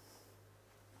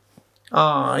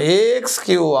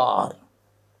 AXQR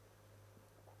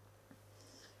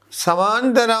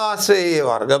සමාන්තර ආශ්‍රයේ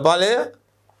වර්ගඵලය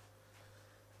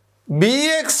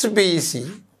BXPC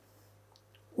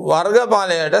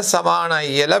වර්ගඵලයට සමානයි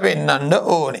කියලා පෙන්වන්න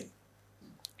ඕනේ.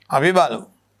 අපි බලමු.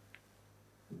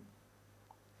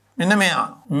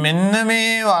 මෙන්න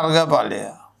මේ වර්ගඵලය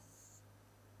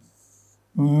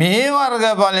මේ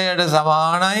වර්ගඵලයට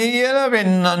සමානයි කියලා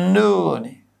පෙන්වන්න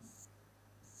ඕනේ.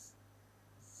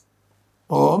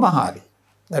 ඕම හරි.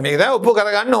 දැන් මේක දැන් ඔප්පු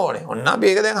කරගන්න ඕනේ. ඔන්න අපි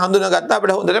ඒක දැන් හඳුනාගත්තා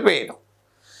අපිට හොඳට පේනවා.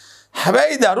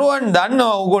 හැබැයි දරුවන්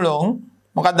දන්නවා ඕගොල්ලෝ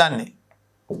මොකක්ද දන්නේ?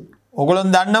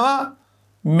 ඕගොල්ලෝ දන්නවා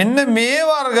මෙන්න මේ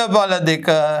වර්ගඵල දෙක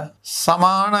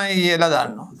සමානයි කියලා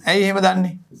දන්නවා. ඇයි එහෙම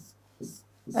දන්නේ?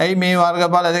 ඇයි මේ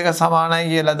වර්ගඵල දෙක සමානයි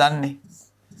කියලා දන්නේ?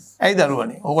 ඇයි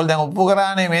දරුවනේ? ඕගොල්ලෝ දැන් ඔප්පු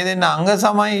කරානේ මේ දෙන්න අංග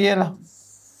සමයි කියලා.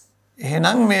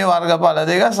 එහෙනම් මේ වර්ගඵල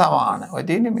දෙක සමානයි. ඔය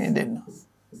තියෙන්නේ මේ දෙන්න.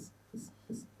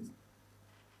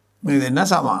 මේ දෙන්න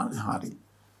සමානයි. හරි.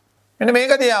 මෙන්න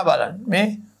මේක දිහා බලන්න.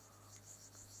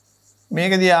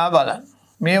 මේක දිහා බලන්න.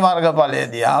 මේ වර්ගඵලය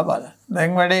දිහා බලන්න.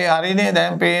 දැන් වැඩේ හරිනේ.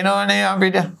 දැන් පේනවනේ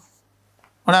අපිට.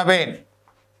 මොනවා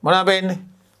පේන්නේ?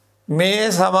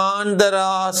 මේ සමාන්තර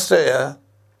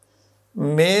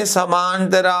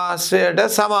ආශ්‍රයට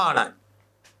සමානයි.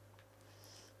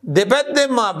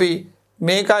 දෙපැත්තෙන්ම අපි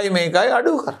මේකයි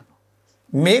අඩු කරනවා.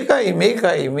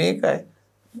 මේකයි.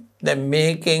 දැන්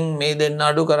මේකෙන් මේ දෙන්න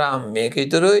අඩු කරාම මේක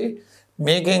ඉතුරුයි.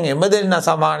 මේකෙන් එම දෙන්න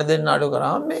සමාන දෙන්න අඩු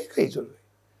කරාම මේක ඉතුරුයි.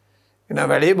 එහෙනම්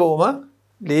වැඩේ බොහොම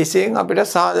ලේසියෙන් අපිට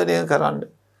සාධනය කරන්න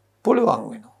පුළුවන්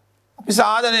වෙනවා. අපි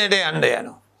සාධනයට යන්න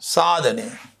යනවා. සාධනය.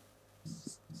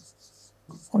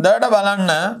 හොඳට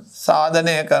බලන්න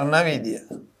සාධනය කරන විදිය.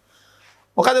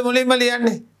 මොකද මුලින්ම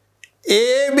ලියන්නේ?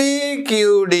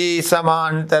 ABQD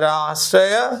සමාන්තර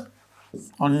ආශ්‍රය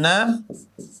ඔන්න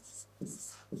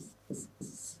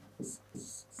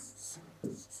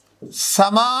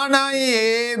සමානයි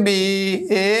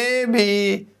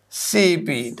ABCP.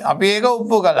 අපි ඒක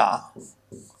ඔප්පු කළා.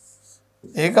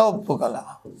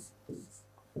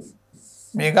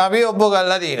 මේක අපි ඔප්පු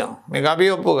කරලා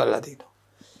තියෙනවා.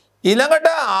 ඊළඟට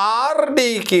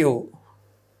RDQ.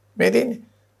 මේ තියෙන්නේ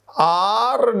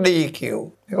RDQ.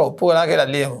 මේක ඔප්පු කළා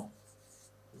කියලා ලියමු.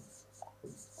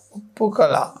 ඔප්පු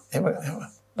කළා. එහෙම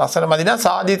ලස්සන මදි නම්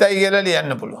සාධිතයි කියලා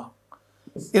ලියන්න පුළුවන්.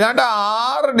 ඊළඟට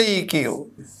RDQ.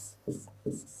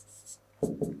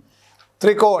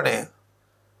 ත්‍රිකෝණය.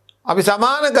 අපි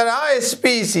සමාන කරා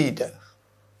SPCට.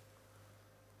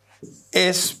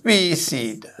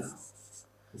 SPCට.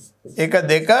 එක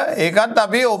දෙක ඒකත්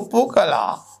අපි ඔප්පු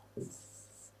කළා.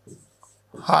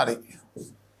 හරි.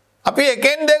 අපි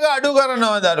එකෙන් දෙක අඩු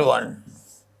කරනවා දරුවන්.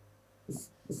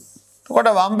 එතකොට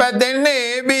වම් පැත්තේ ඉන්නේ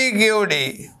ABQD.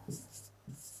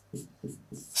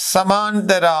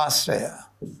 සමාන්තර ආශ්‍රය.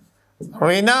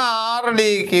 ඍණ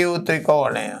RDQ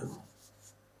ත්‍රිකෝණය.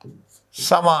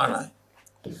 සමානයි.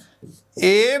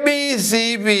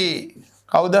 ABCP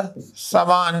කවුද?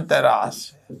 සමාන්තර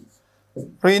ආශ්‍රය.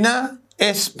 ඍණ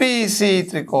SPC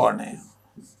ත්‍රිකෝණය.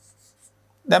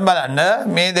 දැන් බලන්න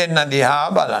මේ දෙන්න දිහා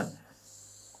බලන්න.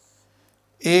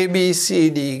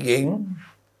 ABCD ගෙන්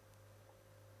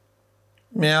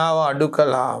මෙයාව අඩු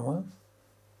කළාම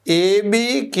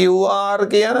ABQR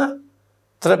කියන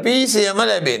ත්‍රපීසියම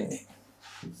ලැබෙන්නේ.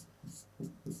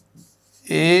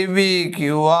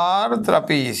 ABQR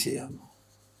ත්‍රපීසියම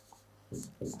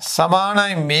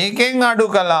සමානයි මේකෙන් අඩු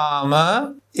කළාම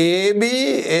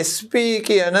ABSP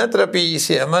කියන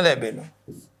ත්‍රපීසියම ලැබෙනවා.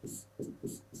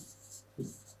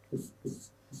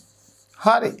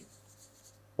 හරි.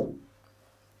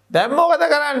 දැන් මොකද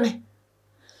කරන්නේ?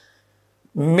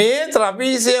 මේ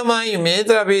ත්‍රපීසියමයි මේ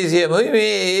ත්‍රපීසියමයි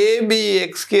මේ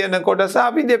ABX කියන කොටස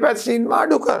අපි දෙපැත්තින්ම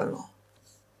අඩු කරනවා.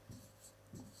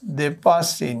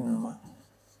 දෙපැත්තින්ම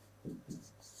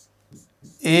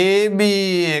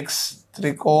ABX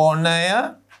ත්‍රිකෝණය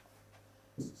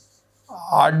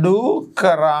අඩු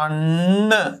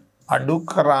කරන්න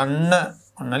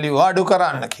ඔන්න ලියුවා අඩු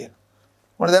කරන්න කියලා.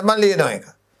 මොකද දැන් මම ලියනවා එක.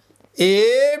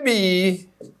 ABQR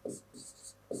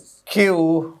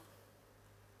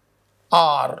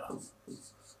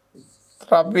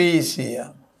ත්‍රපීසිය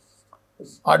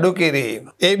අඩු කිරීම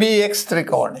ABX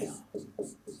ත්‍රිකෝණය.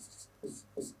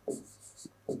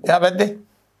 එහා පැත්තේ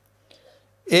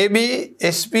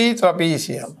ABSP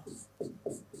ත්‍රපීසියම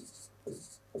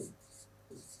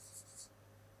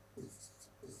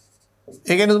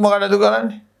ඒකෙනුත් මොකක්ද අඩු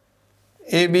කරන්නේ?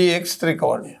 ABX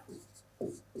ත්‍රිකෝණය.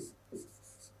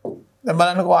 දැන්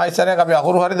බලන්නකෝ ආයතනයක් අපි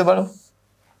අකුරු හරියද බලමු.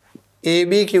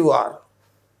 ABQR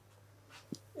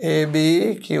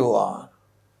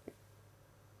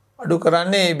අඩු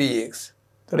කරන්නේ ABX.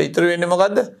 එතකොට ඉතුරු වෙන්නේ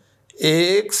මොකද්ද?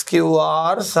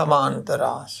 AXQR සමාන්තර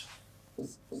ආශ්‍රය.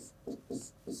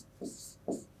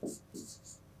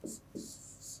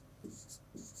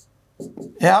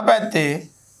 එහා පැත්තේ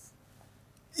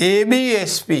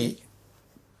ABSP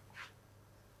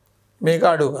මේක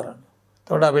අඩු කරන්න.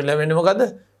 එතකොට අපිට ලැබෙන්නේ මොකද්ද?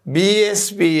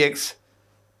 BSPX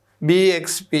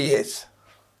BXPS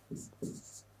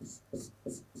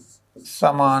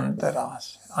සමාන්තර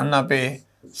ආශ්‍රය. අන්න අපේ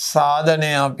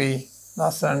සාධනය අපි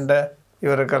ලස්සනට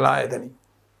ඉවර කළා එතනින්.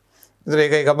 ඒතර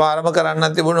ඒක එකපාරම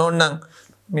කරන්නත් තිබුණා ඕනනම්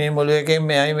මේ මුළු එකෙන්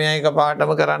මෙයයි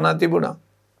එකපාරටම කරන්නත් තිබුණා.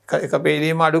 එක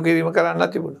පේලියම අඩු කිරීම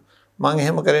කරන්නත් තිබුණා. මම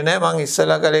එහෙම කරේ නැහැ. මම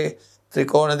ඉස්සලා කලේ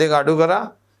ත්‍රිකෝණ දෙක අඩු කරා.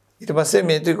 ඊට පස්සේ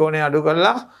මේ ත්‍රිකෝණය අඩු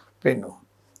කරලා පෙන්නුවා.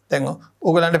 දැන්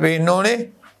ඕගලන්ට පේන්න ඕනේ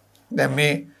දැන්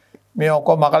මේ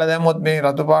ඔක්කොම මකලා දැම්මොත් මේ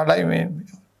රතු පාටයි මේ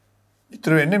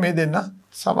ඉතුරු වෙන්නේ මේ දෙන්න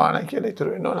සමානයි කියලා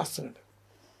ඉතුරු වෙනවා ලස්සනට.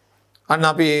 අන්න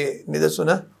අපි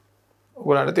නිදසුන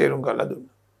ඔයගොල්ලන්ට තේරුම් කරලා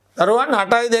දුන්නා. දරුවන්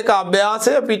 8.2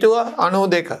 අභ්‍යාසය පිටුව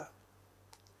 92.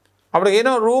 අපිට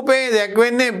කියනවා රූපේ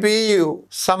දැක්වෙන්නේ PU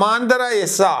සමාන්තරයි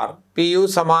SR. PU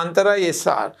සමාන්තරයි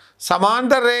SR.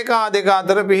 සමාන්තර රේඛා දෙක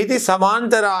අතර පිහිටි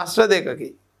සමාන්තර ආශ්‍ර දෙකකි.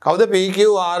 කවුද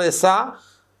PQRSR?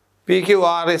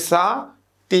 PQRSR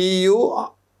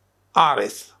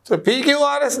TURS. So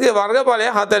PQRS ගේ වර්ගඵලය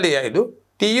 40යිලු.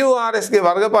 TURS ගේ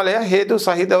වර්ගඵලය හේතු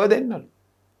සහිතව දෙන්නලු.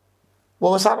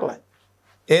 බොහොම සරලයි.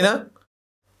 එහෙනම්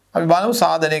අපි බලමු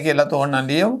සාධනය කියලා තෝරන්න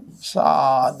ලියමු.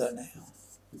 සාධනය.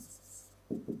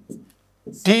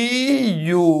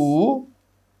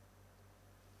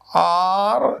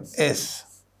 TURS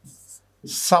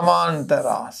සමාන්තර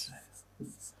ආශ්‍රය.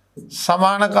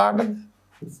 සමාන කාටද?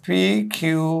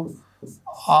 PQRS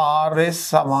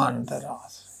සමාන්තර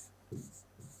ආශ්‍රය.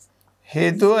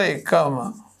 හේතුව එකම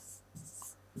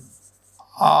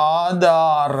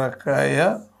ආධාරකය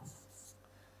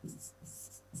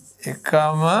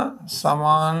එකම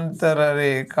සමාන්තර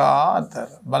රේඛා අතර.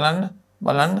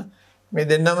 බලන්න මේ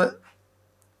දෙන්නම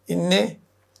ඉන්නේ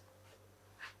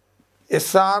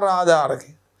SR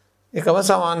ආධාරකය එකම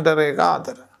සමාන්තර රේඛා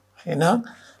අතර. එහෙනම්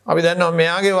අපි දන්නවා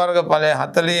මෙයාගේ වර්ගඵලය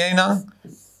 40යි නම්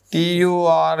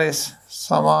TURS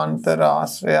සමාන්තර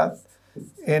ආශ්‍රයත්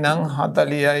එහෙනම්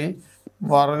 40යි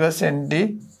වර්ග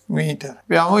සෙන්ටිමීටර.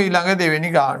 අපි යමු ඊළඟ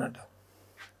දෙවෙනි ගානට.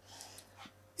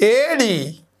 AD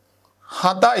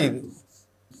 7යිලු.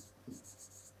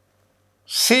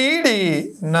 CD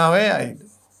 9යිලු.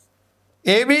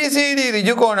 ABCD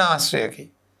ඍජු කෝණාශ්‍රයකි.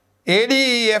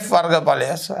 ADEF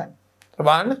වර්ගඵලය සොයන්න.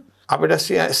 බලන්න අපිට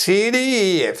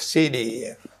CDEF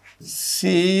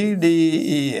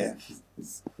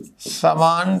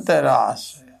සමාන්තර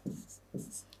ආශ්‍රය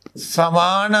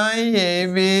සමානයි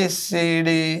ABCD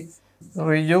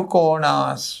ඍජු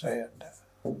කෝණාශ්‍රයට.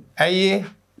 ඇයි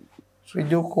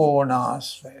ඍජු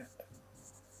කෝණාශ්‍රයට?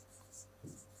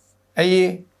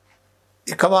 ඇයි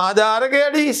එකම ආධාරකය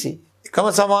DC එකම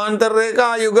සමාන්තර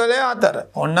රේඛා යුගලය අතර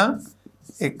ඔන්න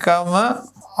එකම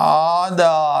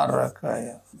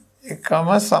ආධාරකය එකම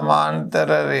සමාන්තර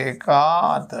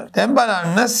රේඛා අතර. දැන්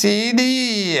බලන්න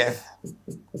CDEF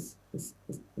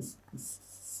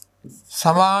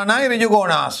සමානයි ඍජු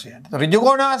කෝණාශ්‍රයට. ඍජු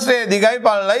කෝණාශ්‍රයේ දිගයි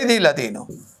පළලයි දීලා තිනවා.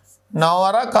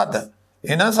 9 7.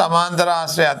 එහෙනම් සමාන්තර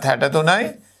ආශ්‍රයත් 63යි.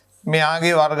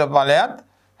 මෙයාගේ වර්ගඵලයත්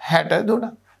 63.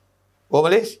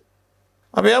 ඕවලේස්.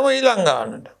 අපි යමු ඊළඟ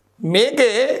ගානට.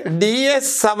 මේකේ DS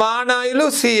සමානයිලු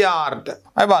CRට.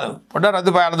 අය බලමු. පොඩ්ඩක්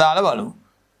රතු පාට දාලා බලමු.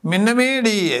 මෙන්න මේ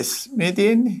DS මේ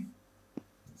තියෙන්නේ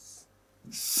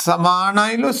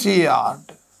සමානයිලු CRට.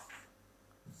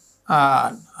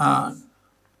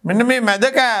 මෙන්න මේ මැද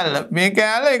කෑල්ල මේ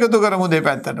කෑල්ල එකතු කරමු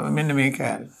දෙපැත්තටම. මෙන්න මේ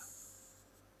කෑල්ල.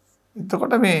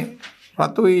 එතකොට මේ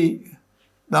රතුයි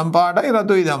දම් පාටයි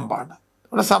රතුයි දම් පාටයි.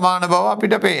 ඒකට සමාන බව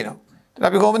අපිට පේනවා. ඒත්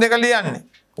අපි කොහොමද ඒක ලියන්නේ?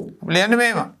 අපි ලියන්නේ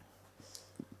මෙහෙම.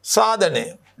 සාධනය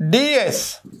DS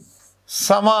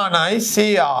සමානයි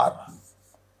CR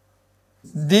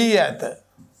දී ඇත.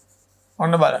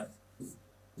 ඔන්න බලන්න.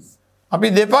 අපි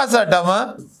දෙපසටම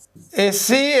SC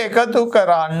එකතු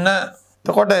කරන්න.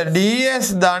 එතකොට DS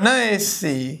ධන SC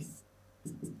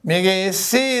මේකේ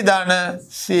SC ධන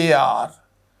CR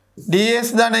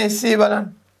DS ධන SC බලන්න.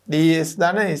 DS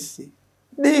ධන SC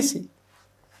DC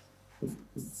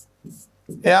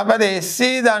එයා පැත්තේ SC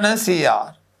ධන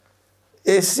CR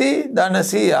SC ධන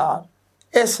CR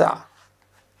SR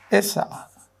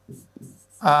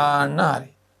නාරි.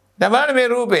 දැන් බලන්න මේ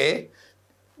රූපේ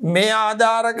මේ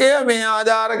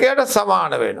ආධාරකයට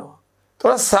සමාන වෙනවා.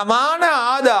 ඒතකොට සමාන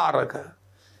ආධාරක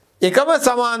එකම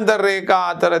සමාන්තර රේඛා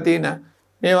අතර තියෙන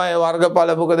මේවායේ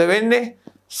වර්ගඵල මොකද වෙන්නේ?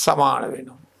 සමාන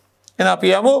වෙනවා. එහෙනම් අපි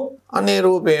යමු අනේ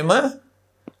රූපේම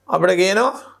අපිට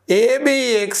කියනවා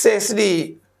ABXSD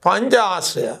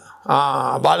පංචාශ්‍රය.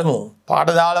 බලමු. පාට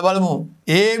දාලා බලමු.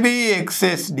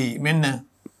 ABXSD මෙන්න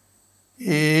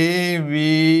ABXSD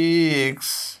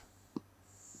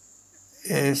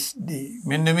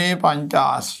මෙන්න මේ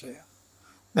පංචාශ්‍රය.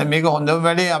 දැන් මේක හොඳම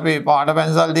වැඩේ අපේ පාට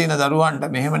පැන්සල් තියෙන දරුවන්ට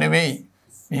මෙහෙම නෙමෙයි.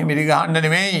 මෙහෙම ඉරි ගහන්න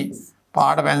නෙමෙයි.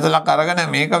 පාට පැන්සලක් අරගෙන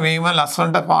මේක මේම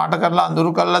ලස්සනට පාට කරලා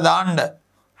අඳුරු කරලා දාන්න.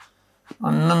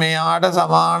 අන්න මෙයාට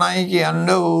සමානයි කියන්න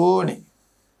ඕනේ.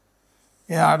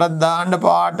 එයාට දාන්න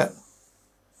පාට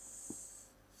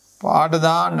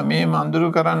දාන්න. මෙහෙම අඳුරු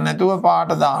කරන්නේ නැතුව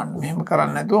පාට දාන්න. මෙහෙම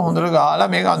කරන්නේ නැතුව හොඳට ගහලා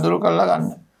මේක අඳුරු කරලා ගන්න.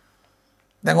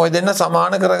 දැන් ඔය දෙන්න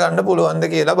සමාන කරගන්න පුළුවන්ද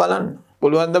කියලා බලන්න.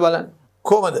 පුළුවන්ද බලන්න.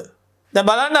 කොහමද? දැන්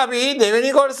බලන්න අපි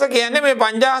දෙවෙනි කොටස කියන්නේ මේ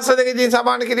පංචාශ්‍ර දෙකකින්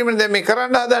සමාන කිරීමනේ දැන් මේ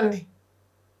කරන්න හදන්නේ.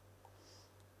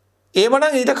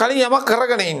 එහෙමනම් ඊට කලින් යමක්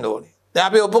කරගෙන ඉන්න ඕනේ. දැන්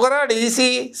අපි ඔප්පු කරා DC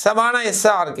සමාන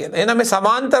SR කියලා. එහෙනම් මේ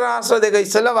සමාන්තර ආශ්‍ර දෙක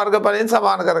ඉස්සෙල්ලා වර්ගඵලයෙන්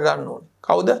සමාන කරගන්න ඕනේ.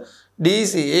 කවුද?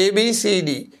 DC ABCD.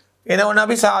 එනවන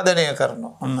අපි සාධනය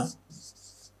කරනවා. ඔන්න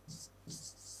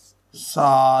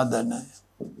සාධනය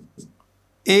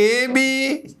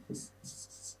ABCD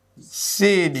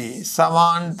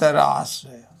සමාන්තර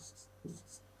ආශ්‍රය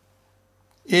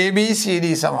ABCD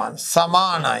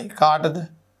සමානයි කාටද?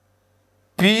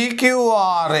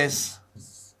 PQRS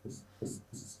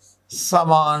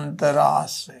සමාන්තර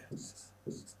ආශ්‍රය.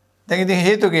 දැන් ඉතින්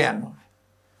හේතු කියන්න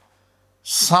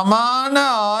සමාන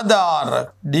ආධාරක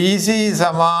DC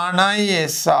සමානයි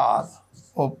SR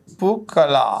ඔප්පු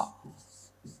කළා.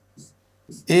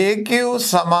 AQ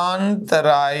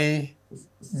සමාන්තරයි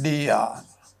DR.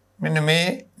 මෙන්න මේ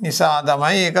නිසා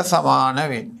තමයි ඒක සමාන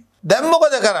වෙන්නේ. දැන්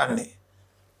මොකද කරන්නේ?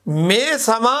 මේ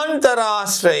සමාන්තර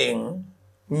ආශ්‍රයෙන්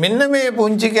මෙන්න මේ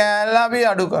පුංචි කෑල්ල අපි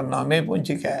අඩු කරනවා. මේ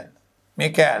පුංචි කෑල්ල. මේ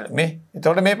කෑල්ල මේ.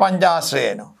 එතකොට මේ පංචාශ්‍රය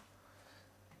එනවා.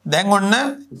 දැන් ඔන්න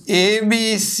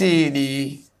ABCD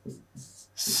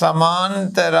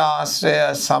සමාන්තර ආශ්‍රය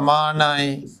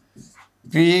සමානයි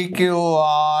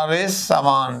PQRS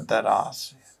සමාන්තර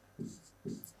ආශ්‍රය.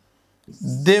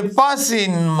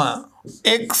 දෙපසින්ම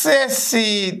XSC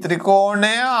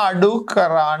ත්‍රිකෝණය අඩු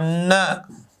කරන්න.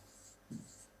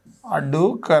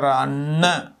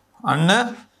 අන්න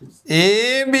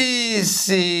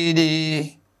ABCD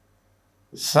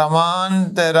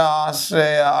සමාන්තර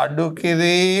ආශ්‍රය අඩු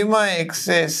කිරීම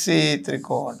XSC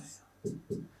ත්‍රිකෝණය.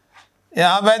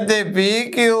 එහා පැත්තේ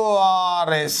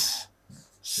PQRS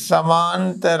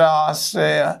සමාන්තර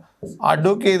ආශ්‍රය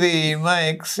අඩු කිරීම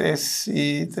XSC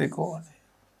ත්‍රිකෝණය.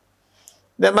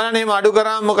 දැන් බලන්න මේ අඩු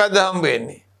කරාම මොකද්ද හම්බ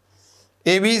වෙන්නේ?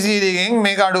 ABCD එකෙන්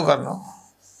මේක අඩු කරනවා.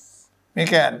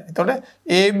 මේක යන්නේ. එතකොට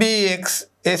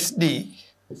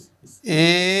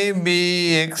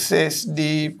ABXSD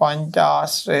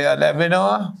පංචාශ්‍රය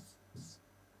ලැබෙනවා.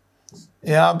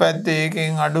 එහා පැත්තේ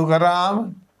එකෙන් අඩු කරාම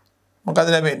මොකද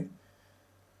ලැබෙන්නේ?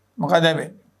 මොකද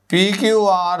ලැබෙන්නේ?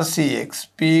 PQRCX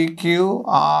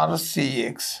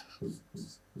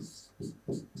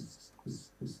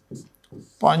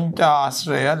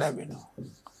පංචාශ්‍රය ලැබෙනවා.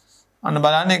 අන්න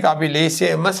බලන්න එක අපි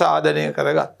ලේසියෙන්ම සාධනය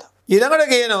කරගත්තා. ඊළඟට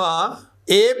කියනවා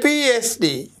APSD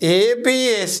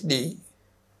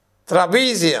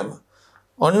ත්‍රපීසියම්.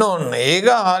 ඔන්න ඒක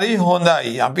හරි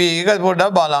හොඳයි. අපි ඒක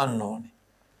පොඩ්ඩක් බලන්න ඕනේ.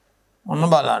 ඔන්න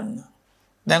බලන්න.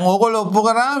 දැන් ඕගොල්ලෝ ඔප්පු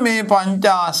කරා මේ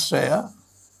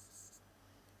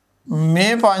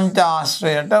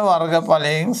පංචාශ්‍රයට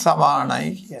වර්ගඵලයෙන් සමානයි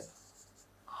කියලා.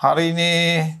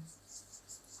 හරිනේ.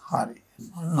 හරි.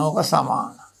 ඕක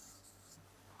සමානයි.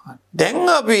 දැන්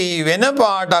අපි වෙන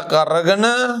පාටක් අරගෙන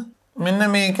මෙන්න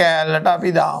මේ කෑල්ලට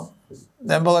අපි දාමු.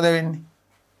 දැන් මොකද වෙන්නේ?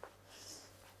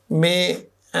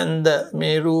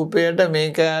 මේ රූපයට මේ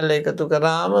කෑල්ල එකතු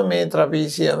කරාම මේ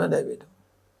ත්‍රපීසියම ලැබෙනවා.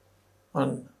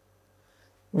 ඔන්න.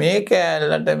 මේ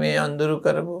කෑල්ලට මේ අඳුරු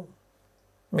කරපු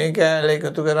මේ කෑල්ල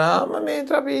එකතු කරාම මේ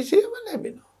ත්‍රපීසියම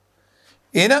ලැබෙනවා.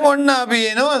 එහෙනම් ඔන්න අපි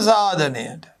එනවා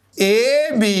සාධනයට.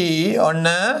 AB ඔන්න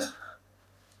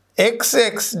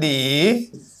XXD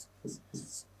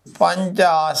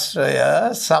පංචාශ්‍රය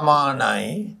සමානයි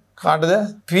කාටද?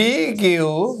 PQRCX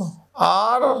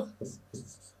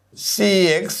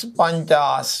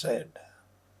පංචාශ්‍රයට.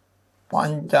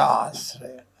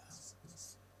 පංචාශ්‍රය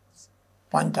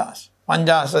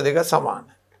දෙක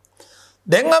සමානයි.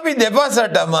 දැන් අපි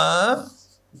දෙපසටම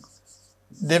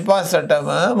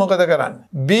මොකද කරන්නේ?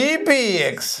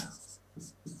 BPX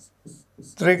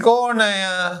ත්‍රිකෝණය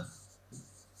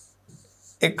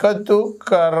එකතු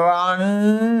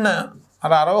කරන්න.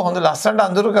 අර හොඳ ලස්සනට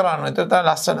අඳුරු කරන්න. එතකොට තමයි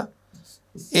ලස්සන.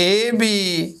 AB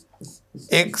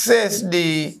XSD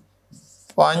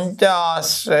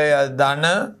පංචාශ්‍රය ධන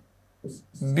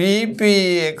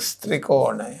BPX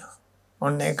ත්‍රිකෝණය.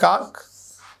 ඔන්න එකක්.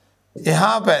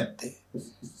 එහා පැත්තේ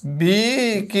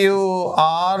BQRCX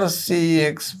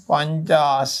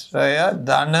පංචාශ්‍රය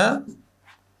ධන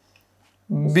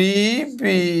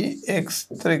BPX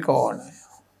ත්‍රිකෝණය.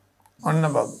 ඔන්න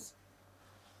බබු.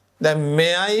 දැන්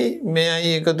මෙයයි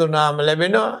එකතු වුණාම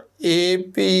ලැබෙනවා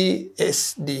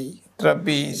APSD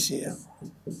ත්‍රපීසියම්.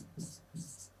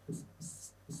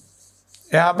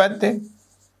 එහා පැත්තේ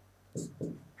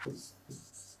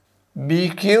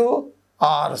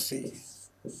BQRC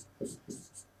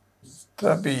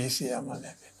ත්‍රපීසියම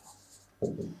ලැබෙනවා.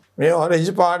 මේ ඔරෙන්ජ්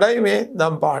පාටයි මේ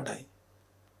දම් පාටයි.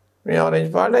 මේ ඔරෙන්ජ්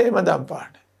පාටයි එම දම්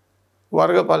පාටයි.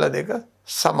 වර්ගඵල දෙක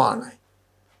සමානයි.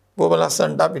 බොහොම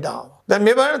ලස්සනට අපිට ආවා. දැන්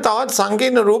මේ බලන්න තවත්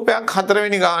සංකීර්ණ රූපයක්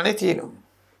හතරවෙනි ගානේ තියෙනවා.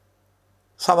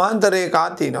 සමාන්තර රේඛා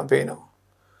තියෙනවා පේනවා.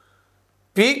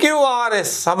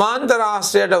 PQRS සමාන්තර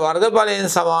ආශ්‍රයට වර්ගඵලයෙන්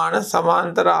සමාන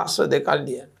සමාන්තර ආශ්‍ර දෙකක්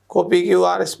ලියන්න. කො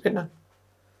PQRS පෙන්නන්න.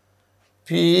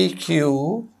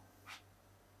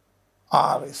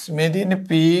 PQRS මේ තියෙන්නේ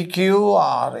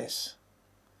PQRS.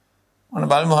 මොන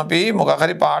බලමු අපි මොකක්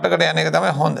හරි පාටකට යන එක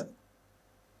තමයි හොඳ.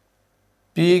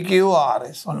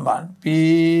 PQRS on one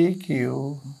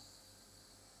PQRS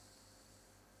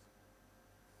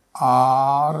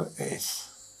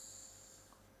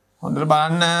හොඳට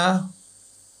බලන්න.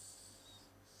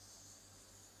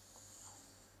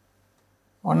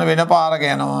 ඔන්න වෙන පාරක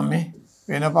යනවා මේ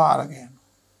වෙන පාරක යනවා.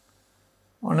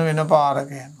 ඔන්න වෙන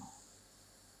පාරක යනවා.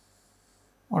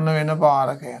 ඔන්න වෙන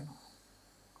පාරක යනවා.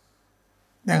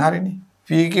 දැන් හරිනේ.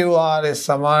 PQRS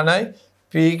සමානයි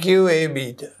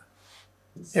PQABට.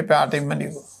 ඒ පැටින්ම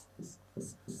ලියුවා.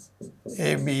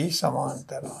 AB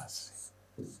සමාන්තර ආශ්‍රය.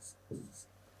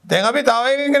 දැන් අපි තව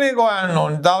එකෙනෙක් හොයන්න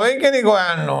ඕනේ. තව එකෙනෙක්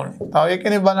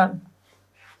බලන්න.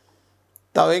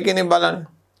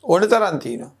 ඕන තරම්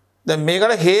තියෙනවා. දැන්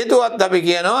මේකට හේතුවත් අපි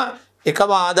කියනවා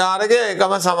එකම ආධාරකය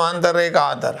එකම සමාන්තර රේඛා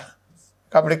අතර.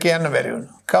 අපිට කියන්න බැරි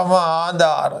වුණා. එකම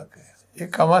ආධාරකය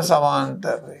එකම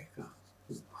සමාන්තර රේඛා.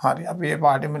 හරි අපි මේ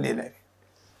පාඩෙම ලියලා ඉන්නේ.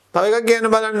 තව එකක් කියන්න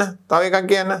බලන්න. තව එකක්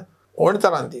කියන්න. ඕන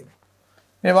තරම් තියෙනවා.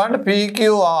 මේ බලන්න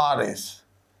PQRS.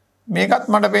 මේකත්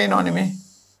මට පේනවනේ මේ.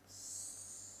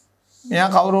 මෙයා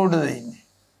කවුරු උඩද ඉන්නේ?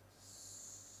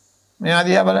 මෙයා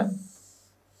දිහා බලන්න.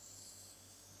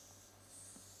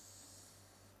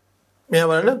 මෙයා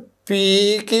බලන්න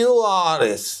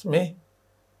PQRS මේ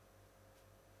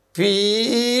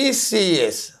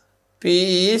PCS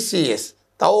PCS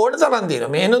තව ඕන තරම්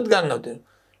තියෙනවා මේනොත් ගන්නව තියෙනවා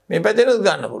මේ පැත්තෙනුත්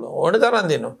ගන්න පුළුවන් ඕන තරම්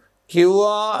දෙනවා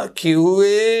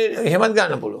QA එහෙමත්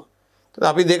ගන්න පුළුවන් එතකොට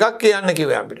අපි දෙකක් කියන්න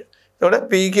කිව්වේ අපිට එතකොට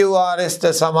PQRS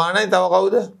ට සමානයි තව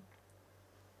කවුද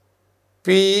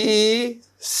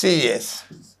PCS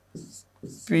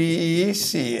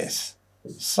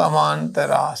සමාන්තර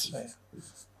ආශ්‍රය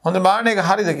හොඳ බලන්න එක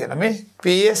හරිද කියලා මේ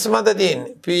PS මත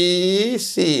තියෙන්නේ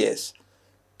PCS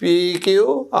PQ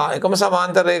එකම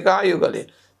සමාන්තර රේඛා යුගලය.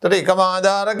 එතකොට එකම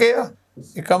ආධාරකය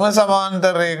එකම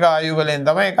සමාන්තර රේඛා යුගලෙන්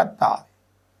තමයි එකත් ආවේ.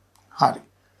 හරි.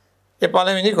 ඒ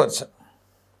පළවෙනි කොටස.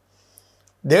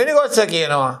 දෙවෙනි කොටස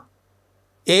කියනවා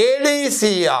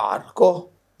ADCR කො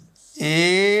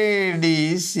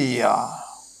ADCR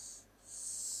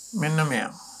මෙන්න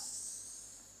මෙයා.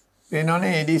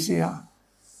 වෙනෝනේ ADCR.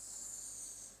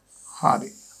 හරි.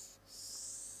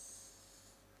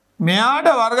 මෙයාට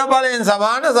වර්ගඵලයෙන්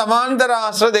සමාන සමාන්තර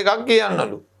ආශ්‍ර දෙකක්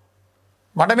කියන්නලු.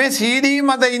 මට මේ CD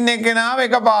මත ඉන්න කෙනාව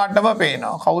එක පාටම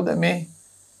පේනවා. කවුද මේ?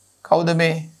 කවුද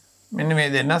මේ? මෙන්න මේ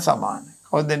දෙන්න සමානයි.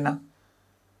 කවුද දෙන්න?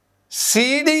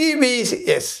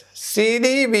 CDBS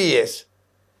CDBS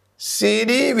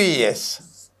CDBS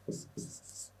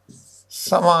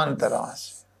සමාන්තර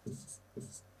ආශ්‍රය.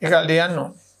 ඒක ලියන්න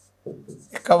ඕනේ.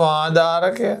 එකම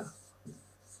ආධාරකය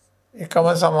එකම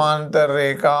සමාන්තර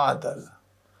රේඛා අතර.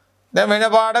 දැන් වෙන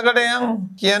පාඩකට යන්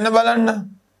කියන්න බලන්න.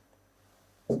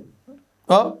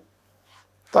 ඔව්.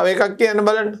 තව එකක් කියන්න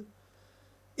බලන්න.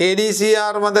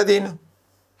 ADCR මත තියෙන.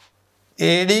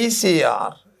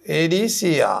 ADCR.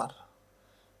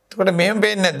 එතකොට මෙහෙම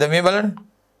පේන්නේ නැද්ද? මේ බලන්න.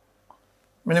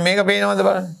 මෙන්න මේක පේනවද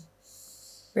බලන්න.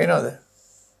 පේනවද?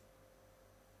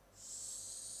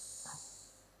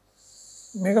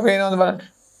 මේක පේනවද බලන්න.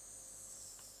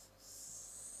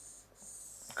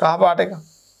 කහ පාට එක.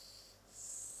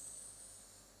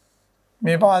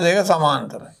 මේ පාද දෙක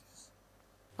සමාන්තරයි.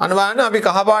 අන්න බලන්න අපි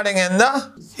කහ පාටෙන් ඇඳා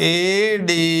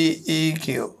ADEQ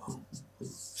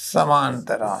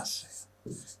සමාන්තර ආශ්‍රය.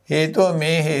 හේතුව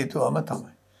මේ හේතුවම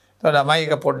තමයි. එතකොට ළමයි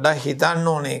එක පොඩ්ඩක් හිතන්න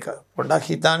ඕනේ ඒක. පොඩ්ඩක්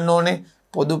හිතන්න ඕනේ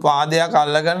පොදු පාදයක්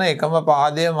අල්ලගෙන එකම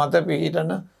පාදය මත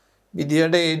පිහිටන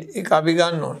විදියට ඒක අපි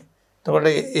ගන්න ඕනේ. එතකොට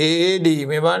AD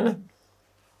මේ බලන්න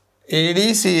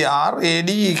ADCR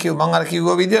ADEQ මම අර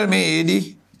කිව්ව විදියට මේ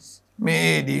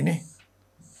AD නේ.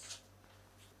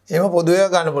 එහෙම පොදු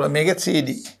එක ගන්න පුළුවන්. මේකෙත් CD.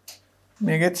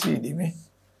 මේකෙත් CD මේ.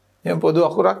 එහෙම පොදු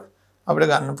අකුරක් අපිට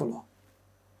ගන්න පුළුවන්.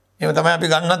 එහෙම තමයි අපි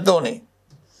ගන්නත් ඕනේ.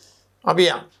 අපි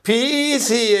යම්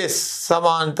PCS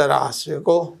සමාන්තර ආශ්‍රය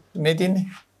කො මේ තින්නේ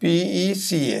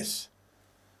PECS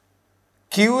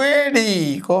QAD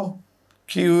කො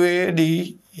QAD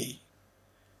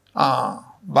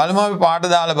බලමු අපි පාට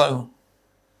දාලා බලමු.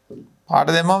 පාට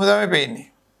දැම්මම තමයි පේන්නේ.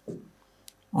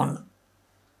 ඔන්න.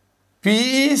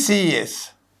 PECS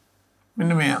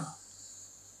මෙන්න මෙයා.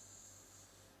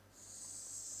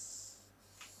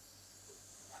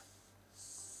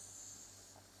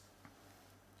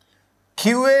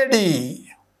 QAD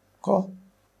කො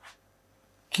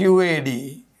QAD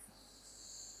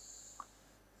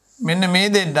මෙන්න මේ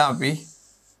දෙන්න අපි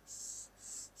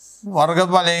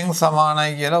වර්ගඵලයෙන්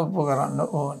සමානයි කියලා ඔප්පු කරන්න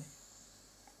ඕනේ.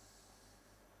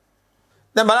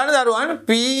 දැන් බලන්න දරුවන්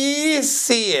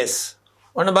PCS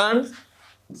ඔන්න බලන්න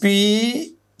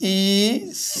PECS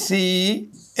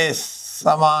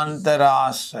සමාන්තර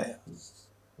ආශ්‍රය.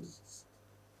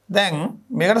 දැන්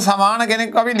මේකට සමාන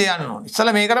කෙනෙක් අපි ලියන්න ඕනේ.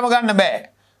 ඉස්සෙල්ලා මේකටම ගන්න බෑ.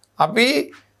 අපි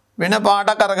වෙන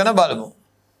පාටක් අරගෙන බලමු.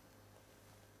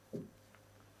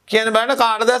 කියන බලන්න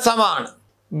කාටද සමාන?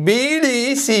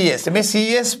 BDCS මේ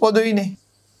CS පොදුයිනේ.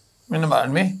 මෙන්න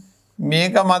බලන්න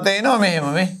මේක මත එනවා මෙහෙම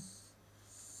මේ.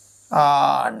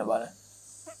 අන්න බලන්න.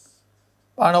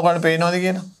 පානෝකට පේනවද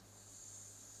කියලා?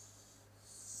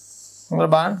 මොකද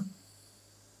බලන්න.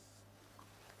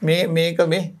 මේක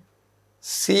මේ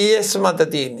CS මත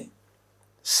තියෙන්නේ.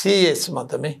 CS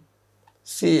මත මේ.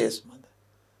 CS මත.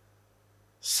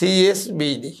 CS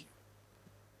BD.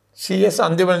 CS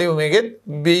අන්තිමට ලියමු මේකෙත්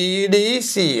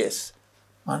BDCS.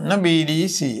 අන්න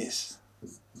BDCS.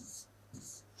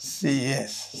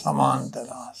 CS සමාන්තර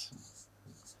ආශ්‍රය.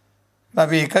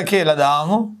 අපි එක කියලා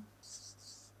දාමු.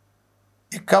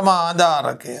 එකම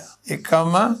ආධාරකය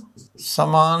එකම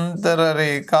සමාන්තර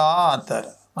රේඛා අතර.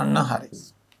 අන්න හරි.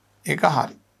 ඒක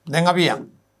හරි. දැන් අපි යමු.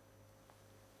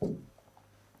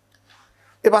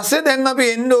 ඊපස්සේ දැන් අපි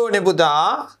එන්න ඕනේ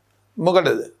පුතා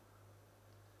මොකටද?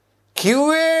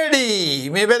 QAD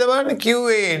මේ බෙද බලන්න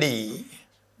QAD.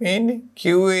 මේ ඉන්නේ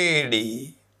QAD.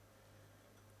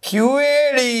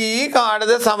 QAD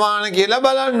කාටද සමාන කියලා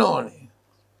බලන්න ඕනේ.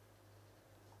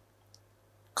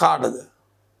 කාටද?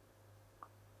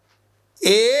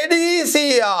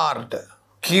 ADCR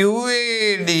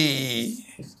QAD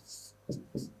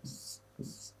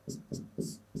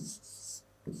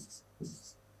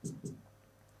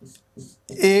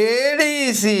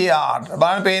ADCR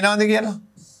බලන්න පේනවද කියලා?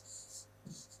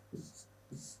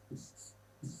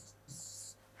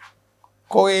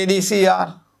 කො ADCR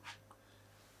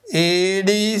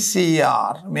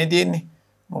ADCR මේ තියෙන්නේ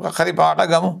මොකක් හරි පාට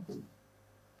ගමු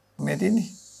මේ තියෙන්නේ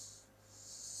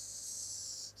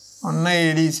ඔන්න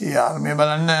ADCR මේ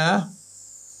බලන්න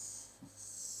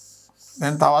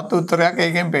දැන් තවත් උත්තරයක්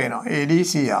ඒකෙන් පේනවා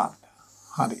ADCR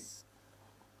හරි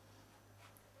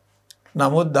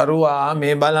නමුත් දරුවා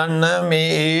මේ බලන්න මේ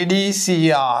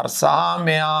ADCR සහ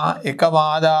මෙයා එකම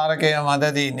ආධාරකය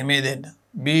මත තියෙන්නේ මේ දෙන්න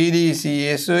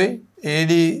BDCS උයි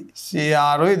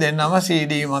ADCR උයි දෙන්නම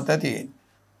CD මත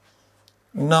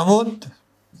තියෙන්නේ නමුත්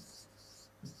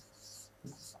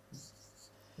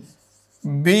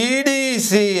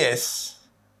BDCS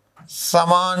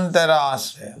සමාන්තර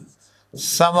ආශ්‍රය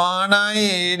සමානයි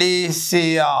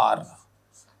ADCR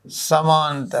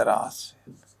සමාන්තර ආශ්‍රය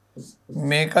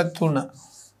මේක තුන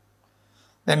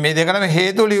දැන් මේ දෙකම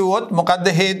හේතු ලියුවොත්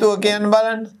මොකද්ද හේතුව කියන්නේ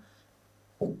බලන්න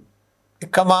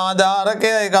එකම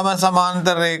ආධාරකය එකම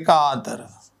සමාන්තර රේඛා අතර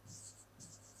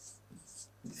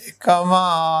එකම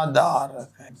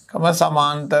ආධාරක එකම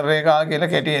සමාන්තර රේඛා කියලා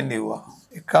කෙටියෙන් ලිව්වා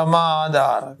එකම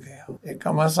ආධාරකය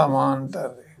එකම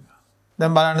සමාන්තර රේඛා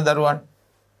දැන් බලන්න දරුවන්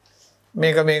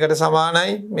මේක මේකට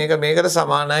සමානයි මේක මේකට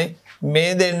සමානයි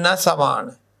මේ දෙන්න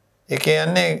සමාන ඒ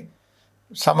කියන්නේ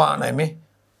සමානයි මේ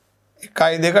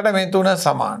 1 2ට මේ තුන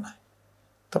සමානයි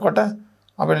එතකොට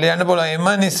අපිට ලියන්න පුළුවන්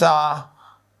එම නිසා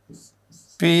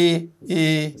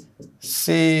PECS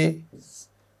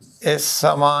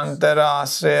සමාන්තර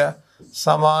ආශ්‍රය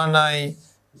සමානයි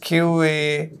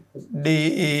QADE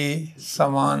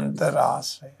සමාන්තර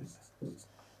ආශ්‍රය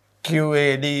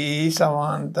QADE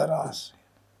සමාන්තර ආශ්‍රය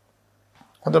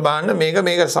හොඳ බලන්න මේක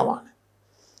මේකට සමානයි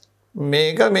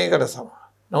මේක මේකට සමානයි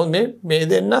නමුත් මේ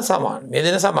දෙන්න සමාන මේ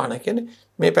දෙන්න සමාන කියන්නේ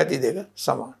මේ පැති දෙක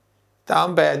සමාන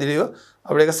තාම පැහැදිලිව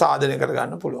අපිට ඒක සාධනය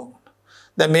කරගන්න පුළුවන්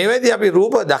දැන් මේ වෙදී අපි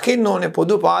රූප දකින්න ඕනේ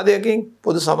පොදු පාදයකින්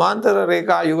පොදු සමාන්තර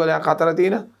රේඛා යුගලයක් අතර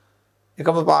තියෙන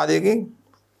එකම පාදයකින්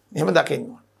එහෙම දකින්න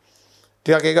ඕනේ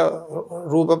ටිකක් ඒක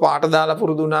රූප පාට දාලා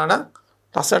පුරුදු වුණා නම්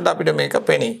ලස්සනට අපිට මේක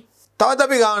පෙනේ තවත්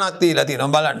අපි ගානක් තියලා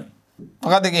තියෙනවා බලන්න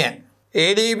මොකද්ද කියන්නේ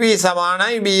ADP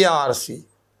සමානයි BRC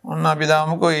ඔන්න අපි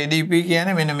දාමුකෝ ADP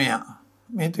කියන්නේ මෙන්න මෙයා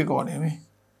මේ ත්‍රිකෝණය මේ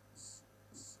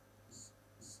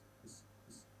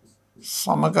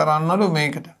සම කරන්නලු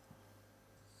මේකට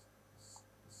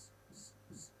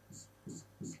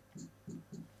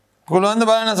පුළුවන් ද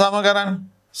බලන්න සම කරන්න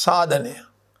සාධනය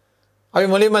අපි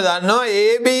මුලින්ම දන්නවා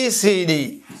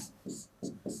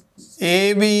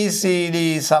ABCD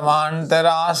සමාන්තර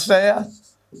ආශ්‍රය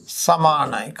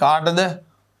සමානයි කාටද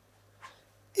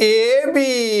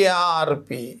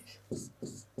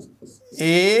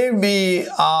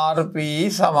ABRP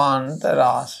සමාන්තර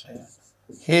ආශ්‍රය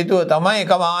හේතුව තමයි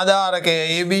එකම ආධාරකය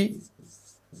AB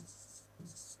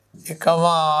එකම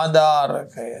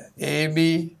ආධාරකය AB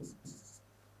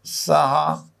සහ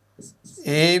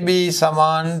AB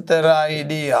සමාන්තරයි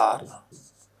DR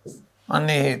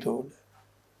අනේ හේතුව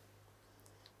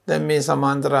දැන් මේ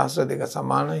සමාන්තර ආශ්‍රය දෙක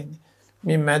සමානයි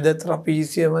මේ මැද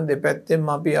ත්‍රපීසියම දෙපැත්තෙන්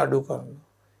අපි අඩු කරනවා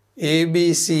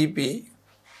ABCP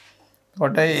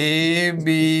කොට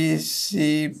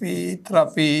ABCP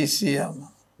ත්‍රපීසියම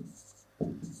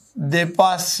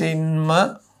දෙපසින්ම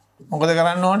මොකද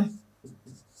කරන්න ඕනේ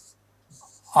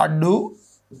අඩු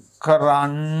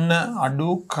කරන්න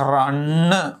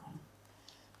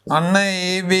අන්න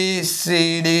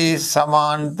ABCD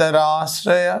සමාන්තර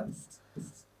ආශ්‍රය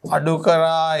අඩු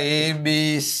කරා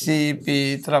ABCP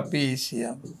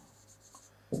ත්‍රපීසියම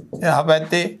එහා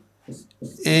පැත්තේ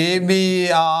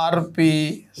ABRP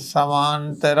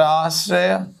සමාන්තර ආශ්‍රය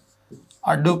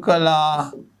අඩු කළා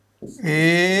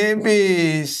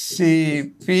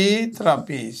ABCP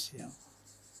ත්‍රපීසියම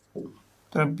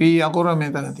P අකුර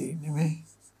මෙතන තියෙන්නේ මේ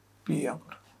P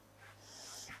අකුර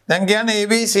දැන් කියන්නේ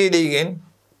ABCD ගෙන්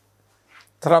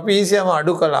ත්‍රපීසියම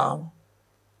අඩු කළාම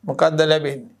මොකක්ද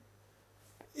ලැබෙන්නේ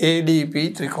ADP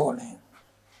ත්‍රිකෝණය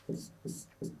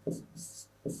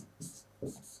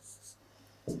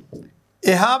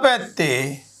එහා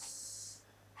පැත්තේ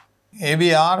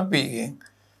ABRP ගෙන්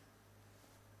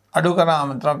අඩු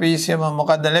කරාම ත්‍රපීසියම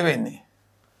මොකක්ද ලැබෙන්නේ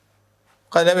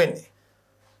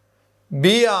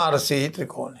BRC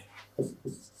ත්‍රිකෝණය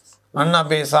අන්න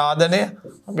අපේ සාධනය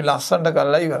අපි ලස්සනට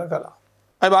කරලා ඉවර කළා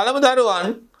අපි බලමු දරුවන්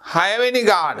 6 වෙනි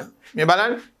ගාන මේ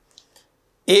බලන්න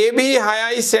AB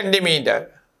 6 cm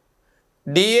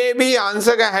DAB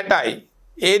අංශක 60යි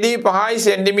AD 5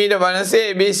 centimetre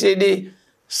වනසේ ABCD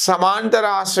සමාන්තර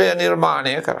ආශ්‍රය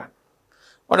නිර්මාණය කරන්න.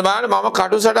 ඔන්න බලන්න මම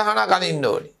කටු සටහනක් අඳින්න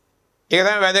ඕනේ. ඒක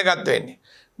තමයි වැදගත් වෙන්නේ.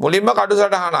 මුලින්ම කටු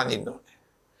සටහන අඳින්න ඕනේ.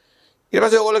 ඊට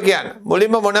පස්සේ ඔයගොල්ලෝ කියන්නේ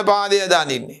මුලින්ම මොන පාදයද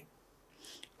අඳින්නේ?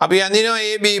 අපි අඳිනවා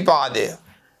AB පාදය.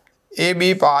 AB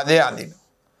පාදය අඳිනවා.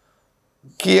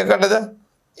 කීයකටද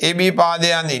AB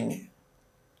පාදය අඳින්නේ?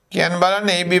 කියන්න බලන්න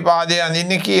AB පාදය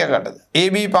අඳින්නේ කීයකටද?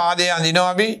 AB පාදය අඳිනවා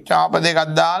අපි චාප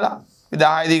දෙකක් දාලා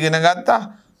 10 දී ඉගෙන ගත්තා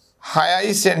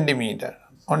 6 සෙන්ටිමීටර්.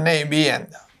 ඔන්න AB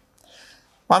ඇඳලා.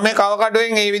 මම මේ කව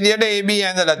කටුවෙන් මේ විදිහට AB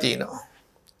ඇඳලා තිනවා.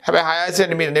 හැබැයි 6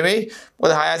 සෙන්ටිමීටර් නෙවෙයි.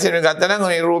 මොකද 6 සෙන්ටිමීටර් ගත්තා නම්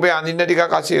මේ රූපේ අඳින්න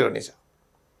ටිකක් අසීරු නිසා.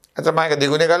 අතම එක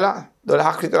දෙගුණේ කළා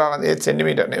 12ක් විතර අරන් 8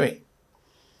 සෙන්ටිමීටර් නෙවෙයි.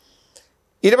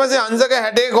 ඊට පස්සේ අංශක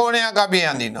 60 කෝණයක් අපි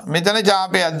අඳිනවා. මෙතන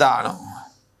චාපයක් දානවා.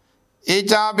 ඒ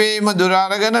චාපේම දුර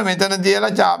අරගෙන මෙතන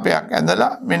තියලා චාපයක්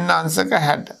ඇඳලා මෙන්න අංශක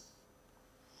 60.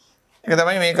 ඒක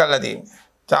තමයි මේ කරලා තියෙන්නේ.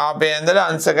 චාපය ඇඳලා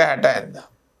අංශක 60 ඇඳලා.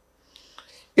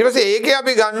 ඊට පස්සේ ඒකේ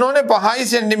අපි ගන්න ඕනේ 5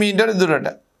 සෙන්ටිමීටර දුරට.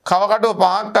 කව කටුව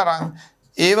 5ක් තරම්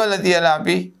ඒවල තියලා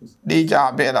අපි D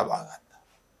චාපය ලබා ගන්නවා.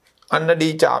 අන්න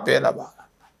D චාපය ලබා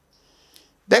ගන්නවා.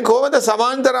 දැන් කොහොමද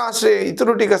සමාන්තර ආශ්‍රය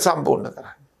ඊටු ටික සම්පූර්ණ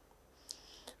කරන්නේ?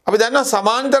 අපි දන්නවා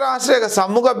සමාන්තර ආශ්‍රයක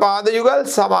සම්මුඛ පාද යුගල්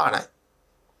සමානයි.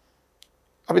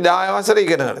 අපි 10 වසරේ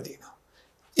ඉගෙනගෙන තියෙනවා.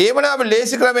 ඒවන අපි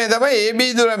ලේසි ක්‍රමය තමයි AB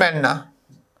දුර මැන්න.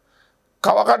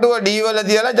 කව කටුව D වල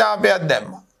තියලා චාපයක්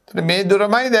දැම්මා. එතකොට මේ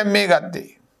දුරමයි දැන් මේ ගත්තේ.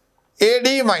 AD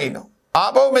මයිනෝ.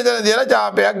 ආපහු මෙතන තියලා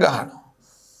චාපයක් ගහනවා.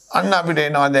 අන්න අපිට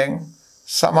එනවා දැන්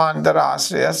සමාන්තර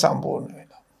ආශ්‍රය සම්පූර්ණ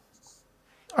වෙනවා.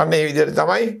 අන්න මේ විදිහට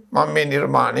තමයි මම මේ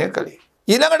නිර්මාණය කළේ.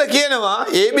 ඊළඟට කියනවා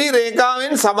AB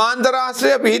රේඛාවෙන් සමාන්තර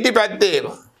ආශ්‍රය පිහිටි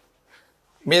පැත්තේම.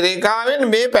 මේ රේඛාවෙන්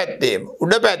මේ පැත්තේම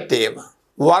උඩ පැත්තේම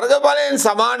වර්ගඵලයෙන්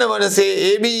සමාන වනසේ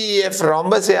ABEF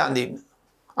රොම්බසය අඳින්න.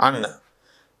 අන්න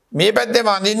මේ පැත්තේම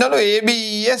අඳින්නලු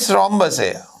ABES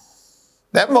රොම්බසය.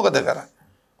 දැන් මොකද කරන්නේ?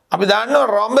 අපි දන්නවා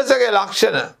රොම්බසගේ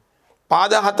ලක්ෂණ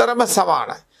පාද හතරම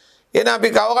සමානයි. එහෙනම් අපි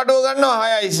කව කටුව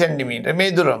ගන්නවා 6 සෙන්ටිමීටර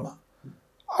මේ දුරම.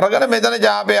 අරගෙන මෙතන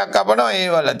චාපයක් කපනවා ඒ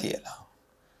වල තියලා.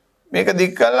 මේක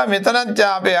දික් කරලා මෙතනත්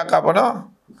චාපයක් කපනවා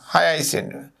 6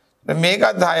 සෙන්ටිමීටර.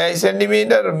 මේකත් 6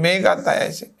 සෙන්ටිමීටර මේකත්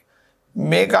 6 සෙන්ටිමීටර.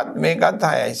 මේකත්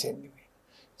 6 සෙන්ටිමීටර.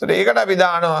 ඒතර ඒකට අපි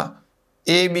දානවා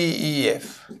ABEF.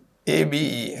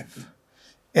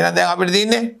 එහෙනම් දැන් අපිට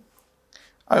තියෙන්නේ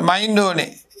අපි මයින්ඩ්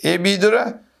ඕනේ AB දුර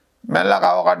මැල්ල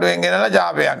කව කටුවෙන් ගෙනලා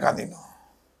චාපයක් අඳිනවා.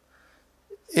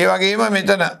 ඒ වගේම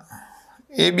මෙතන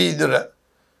AB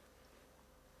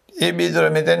දුර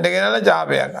මෙතෙන්ට ගෙනලා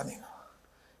චාපයක් අඳිනවා.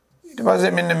 ඊට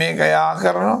පස්සේ මෙන්න මේක යා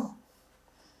කරනවා.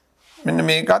 මෙන්න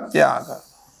මේකත් යා කරනවා.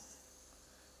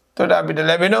 එතකොට අපිට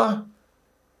ලැබෙනවා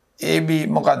AB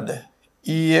මොකද්ද?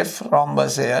 EF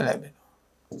රොම්බසය ලැබෙනවා.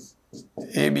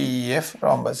 ABEF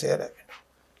රොම්බසය ලැබෙනවා.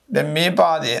 දැන්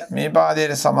මේ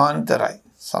පාදයට සමාන්තරයි.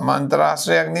 සමාන්තර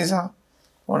ආශ්‍රයයක් නිසා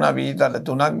මොන අපි ඊතල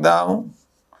 3ක් දාමු.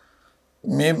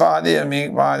 මේ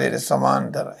පාදයට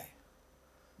සමාන්තරයි.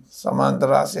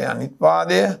 සමාන්තර ආශ්‍රය අනිත්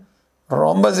පාදය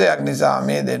රොම්බසයක් නිසා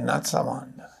මේ දෙන්නත්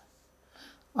සමානයි.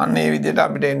 අන්න ඒ විදිහට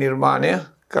අපිට නිර්මාණය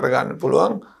කරගන්න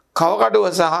පුළුවන්. කව කටුව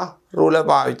සහ රූල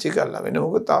පාවිච්චි කරලා වෙන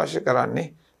මොකද අවශ්‍ය කරන්නේ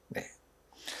නැහැ.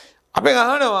 අපි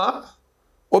අහනවා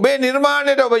ඔබේ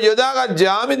නිර්මාණයට ඔබ යොදාගත්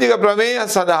ජ්‍යාමිතික ප්‍රමේය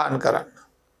සඳහන් කරන්න.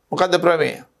 මොකද්ද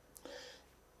ප්‍රමේය?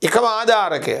 එකම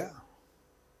ආධාරකය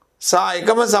සහ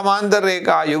එකම සමාන්තර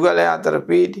රේඛා යුගලය අතර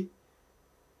පිහිටි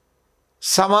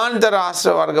සමාන්තර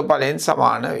ආශ්‍රය වර්ගඵලයෙන්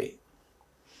සමාන වේ.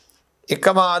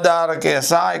 එකම ආධාරකය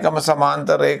සහ එකම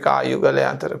සමාන්තර රේඛා යුගලය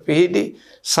අතර පිහිටි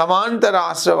සමාන්තර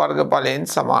ආශ්‍රය වර්ගඵලයෙන්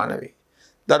සමාන වේ.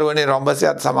 දරුවනේ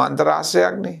රොම්බසයත් සමාන්තර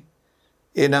ආශ්‍රයක්නේ.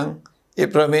 එහෙනම් ඒ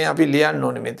ප්‍රමේය අපි ලියන්න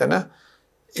ඕනේ මෙතන.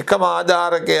 එකම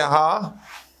ආධාරකය හා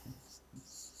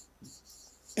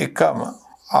එකම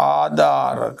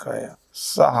ආධාරකය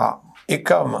සහ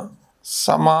එකම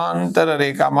සමාන්තර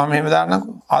රේඛා මම මෙහෙම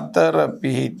දාන්නකෝ අතර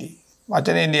පිහිටි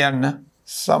වචනේ ලියන්න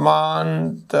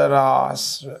සමාන්තරාශ්‍ර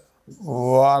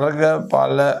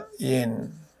වර්ගඵලයෙන්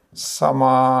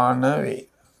සමාන වේ.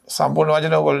 සම්පූර්ණ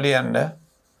වචන ඔයගොල්ලෝ ලියන්න.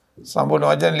 සම්පූර්ණ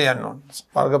වචන ලියන්න ඕන.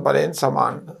 වර්ගඵලයෙන්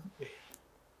සමාන වේ.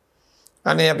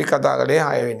 අනේ අපි කතා කරේ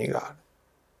 6 වෙනි ගාන.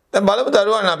 දැන් බලමු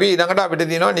දරුවන් අපි ඊළඟට අපිට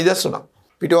තියෙනවා නිදසුනක්.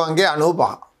 පිටුවන්ගේ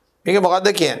 95. මේක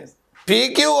මොකද්ද කියන්නේ?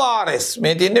 PQRS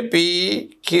මේ තියෙන්නේ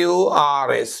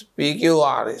PQRS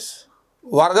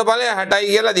වර්ගඵලය 60යි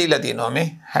කියලා දීලා තියෙනවා මේ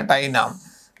 60යි නම්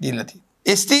දීලා තියෙනවා.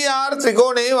 STR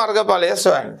ත්‍රිකෝණයේ වර්ගඵලය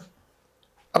සොයන්න.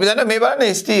 අපි දන්නවා මේ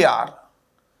බලන්න STR.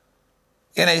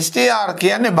 එන STR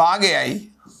කියන්නේ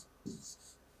භාගයයි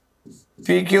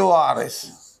PQRS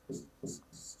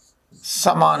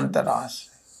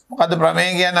සමාන්තරාශ්‍රය. මොකද්ද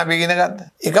ප්‍රමේය කියන්නේ අපි ඉගෙන ගත්තා?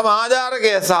 එකම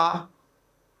ආධාරකය සහ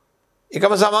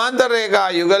එකම සමාන්තර රේඛා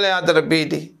යුගලය අතර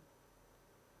පිහිටි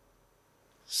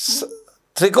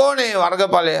ත්‍රිකෝණයේ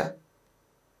වර්ගඵලය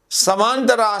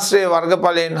සමාන්තර ආශ්‍රය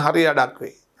වර්ගඵලයෙන් හරි අඩක්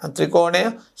වේ. ත්‍රිකෝණය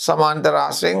සමාන්තර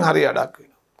ආශ්‍රයෙන් හරි අඩක්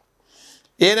වෙනවා.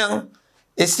 එහෙනම්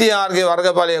STR ගේ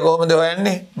වර්ගඵලය කොහොමද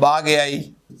හොයන්නේ? භාගයයි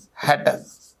 60.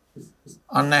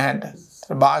 අන්න 60.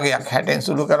 භාගයක් 60න්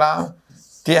සුළු කළාම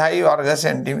 30යි වර්ග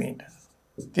සෙන්ටිමීටර.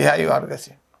 30යි වර්ග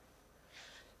සෙන්ටිමීටර.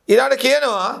 ඊළඟට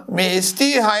කියනවා මේ ST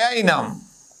 6යි නම්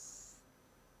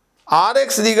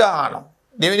RX දිග අහනවා.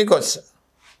 දෙවෙනි කොටස.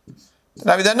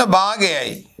 අපි දන්න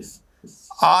භාගයයි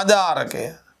ආධාරකය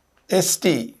ST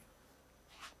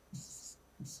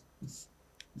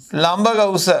ලම්බක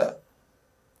උස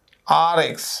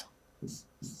RX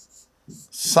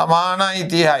සමානයි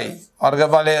 30යි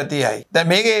වර්ගඵලය 30යි. දැන්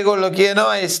මේක ඒගොල්ලෝ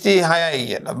කියනවා ST 6යි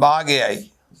කියලා.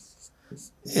 භාගයයි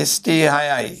ST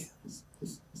 6යි.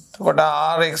 එතකොට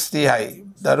RX 30යි.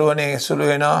 දරුවනේ සුළු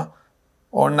වෙනවා.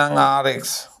 ඕනනම් RX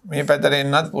මේ පැත්තට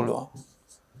එන්නත් පුළුවන්.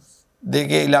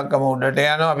 දෙකේ ඉලක්කම උඩට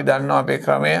යනවා. අපි දන්නවා අපේ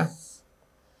ක්‍රමය.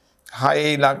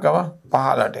 6 ඉලක්කම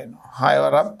පහළට එනවා. 6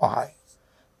 වරක් 5යි.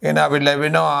 එහෙනම් අපිට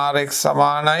ලැබෙනවා RX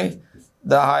සමානයි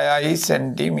 10යි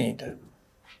සෙන්ටිමීටර.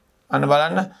 අන්න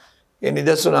බලන්න. ඒ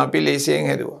නිදසුන අපි ලේසියෙන්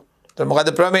හෙදුවා. එතකොට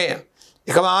මොකද ප්‍රමේය?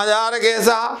 එකම ආධාරකය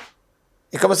සහ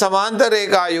එකම සමාන්තර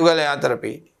රේඛා යුගලය අතර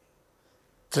පිහිටි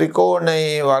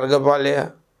ත්‍රිකෝණයේ වර්ගඵලය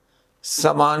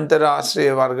සමාන්තර ආශ්‍රය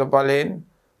වර්ගඵලයෙන්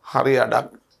හරි අඩක්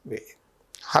වේ.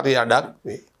 හරි අඩක්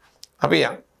වේ. අපි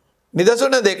යන්.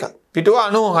 නිදසුන 2 පිටුව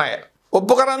 96.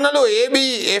 ඔප්පු කරන්නලු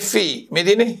ABFE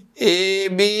මෙදිනේ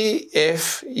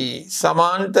ABFE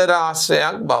සමාන්තර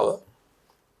ආශ්‍රයක් බව.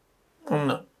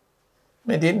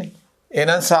 මෙදිනේ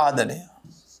එහෙනම් සාධනය.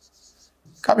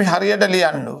 අපි හරියට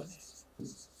ලියන්න ඕනේ.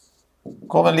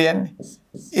 කොහොමද ලියන්නේ?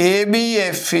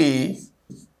 ABFE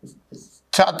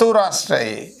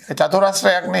චතුරස්‍රයේ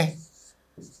චතුරස්‍රයක් නේ.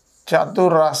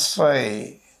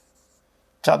 චතුරස්‍රයේ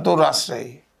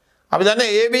අපි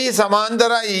දන්නේ AB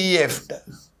සමාන්තරයි EFට.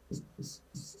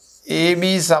 AB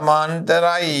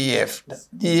සමාන්තරයි EFට.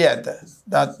 D ඇත.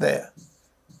 දත්තය.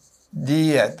 D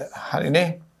ඇත. හරිනේ.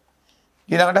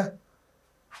 ඊළඟට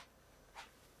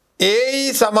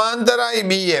AE සමාන්තරයි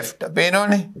BFට.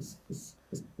 පේනවනේ?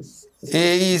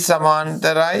 AE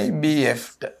සමාන්තරයි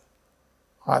BFට.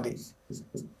 හරි.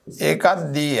 ඒකත්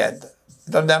D ඇත.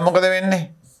 එතකොට දැන් මොකද වෙන්නේ?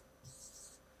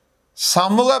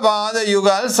 සම්මුඛ පාද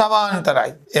යුගල්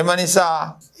සමාන්තරයි. එම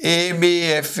නිසා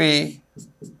ABFE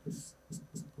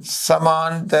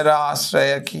සමාන්තර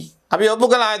ආශ්‍රයකි. අපි ඔප්පු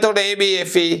කළා. එතකොට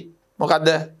ABFE මොකද්ද?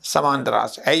 සමාන්තර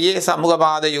ආශ්‍රය. ඇයි ඒ සම්මුඛ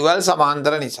පාද යුගල්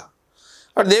සමාන්තර නිසා.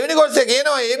 අර දෙවෙනි කොටසේ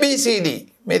කියනවා ABCD.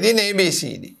 මේ තියෙන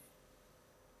ABCD.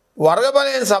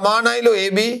 වර්ගඵලයෙන් සමානයිලු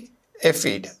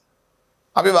ABFEට.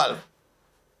 අපි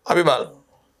බලමු.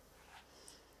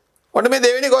 ඔන්න මේ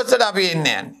දෙවෙනි කොටසට අපි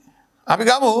එන්නේ යන්නේ. අපි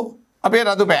ගමු අපේ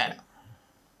රතු පෑන.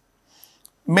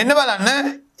 මෙන්න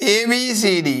බලන්න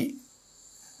ABCD.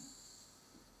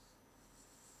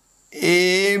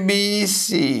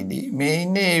 මේ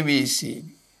ඉන්නේ ABCD.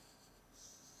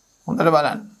 හොඳට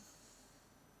බලන්න.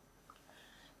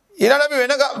 ඊළඟට අපි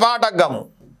වෙන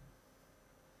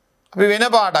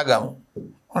පාටක් ගමු.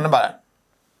 ඔන්න බලන්න.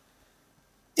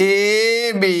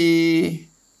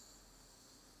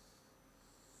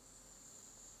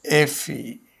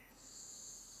 ABFE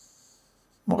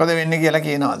මොකද වෙන්නේ කියලා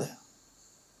කියනවාද?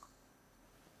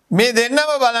 මේ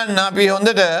දෙන්නම බලන්න අපි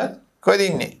හොඳට කොහෙද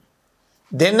ඉන්නේ?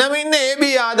 දෙන්නම ඉන්නේ AB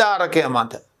ආධාරකය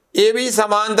මත. AB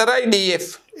සමාන්තරයි DF.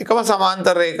 එකම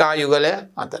සමාන්තර රේඛා යුගලය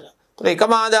අතර.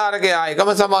 එකම ආධාරකය එකම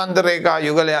සමාන්තර රේඛා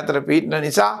යුගලය අතර පිහිටන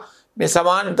නිසා මේ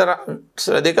සමාන්තර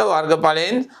දෙක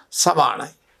වර්ගඵලයෙන් සමානයි.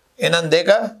 එහෙනම් දෙක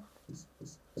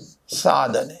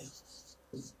සාධනය.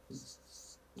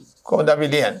 කොහොමද අපි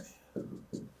ලියන්නේ?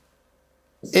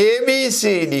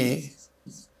 ABCD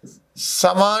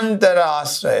සමාන්තර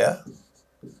ආශ්‍රය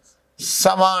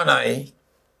සමානයි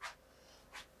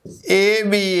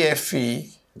ABFE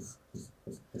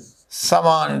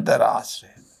සමාන්තර ආශ්‍රය.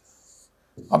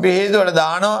 අපි හේතුවට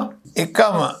දානවා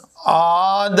එකම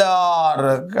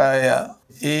ආධාරකය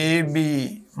AB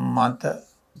මත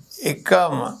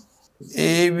එකම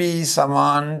AB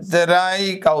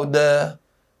සමාන්තරයි කවුද?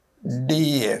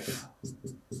 DF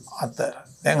අතර.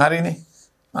 දැන් හරිනේ.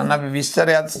 අන්න අපි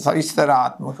විස්තරයත්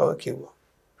සවිස්තරාත්මකව කිව්වා.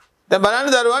 දැන්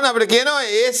බලන්න දරුවන් අපිට කියනවා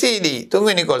ACD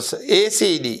තුන්වෙනි කොටස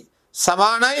ACD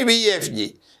සමානයි BFG.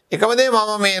 එකම දේ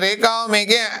මම මේ රේඛාව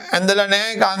මේකේ ඇඳලා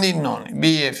නැහැ ඒක අඳින්න ඕනේ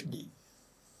BFG.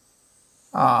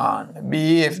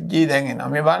 BFG දැන් එනවා.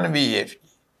 මේ බලන්න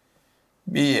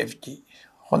BFG.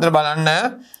 හොඳට බලන්න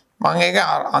මම ඒක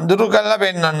අඳුරු කරලා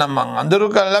පෙන්නන්නම්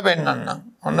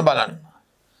ඔන්න බලන්න.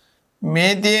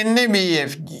 මේ තියෙන්නේ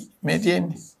BFG. මේ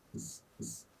තියෙන්නේ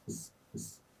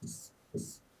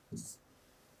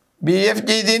BFG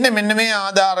තියෙන්නේ මෙන්න මේ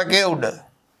ආධාරකයේ උඩ.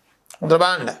 හොඳට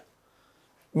බලන්න.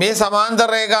 මේ සමාන්තර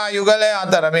රේඛා යුගලය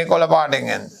අතර මේ කොළ පාටෙන්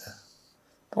ඇඳ.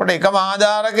 එතකොට එකම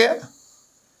ආධාරකය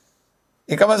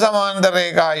එකම සමාන්තර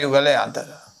රේඛා යුගලය අතර.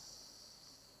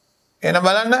 එන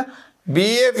බලන්න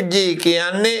BFG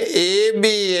කියන්නේ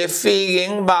ABFE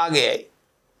ගෙන් භාගයයි.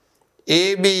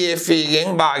 ABFE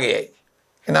ගෙන් භාගයයි.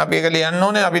 එන අපි එක ලියන්න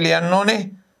ඕනේ. අපි ලියන්න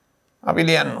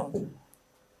ඕනේ.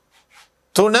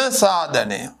 තුන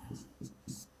සාධනය.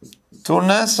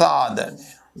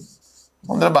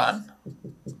 හොඳට බලන්න.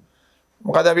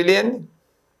 මොකද අපි ලියන්නේ?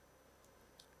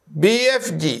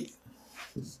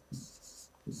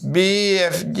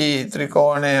 BFG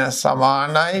ත්‍රිකෝණය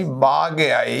සමානයි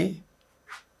භාගයයි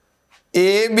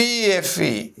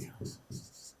ABFE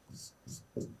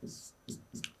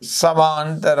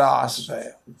සමාන්තර ආශ්‍රය.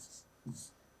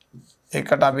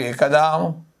 එකට අපි එක දාමු.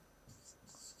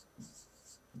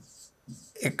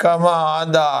 එකම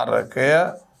ආධාරකය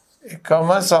එකම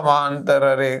සමාන්තර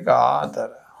රේඛා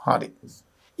අතර. හරි.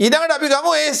 ඊළඟට අපි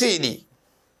ගමු ACD.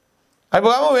 අපි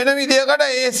ගමු වෙන විදියකට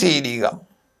ACD ගමු.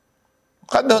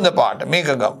 මොකක්ද හොඳ පාට? මේක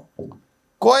ගමු.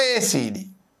 කොයි ACD?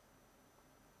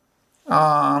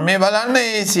 මේ බලන්න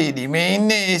ACD. මේ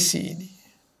ඉන්නේ ACD.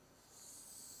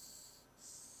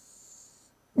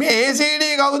 මේ ACD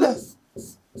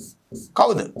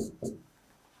කවුද?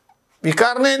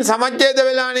 විකර්ණයෙන් සමච්ඡේද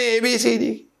වෙලානේ ABCD.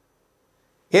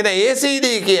 එහෙනම්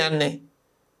ACD කියන්නේ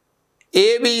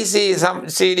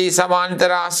ABCD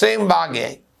සමාන්තර ආශ්‍රයෙන්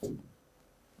භාගයයි.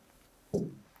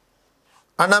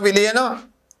 අන්න අපි ලියනවා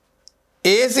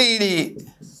ACD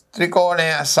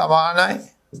ත්‍රිකෝණය සමානයි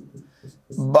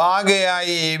භාගයයි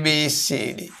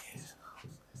ABCD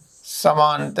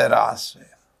සමාන්තර ආශ්‍රය.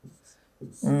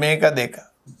 මේක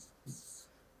දෙක.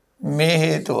 මේ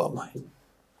හේතුවමයි.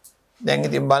 දැන්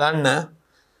ඉතින් බලන්න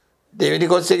දෙවෙනි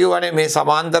කොටසේ කිව්වනේ මේ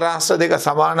සමාන්තර ආශ්‍ර දෙක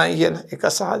සමානයි කියලා. 1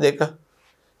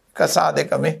 සහ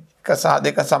 2 මේ 1 සහ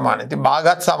 2 සමාන. ඉතින්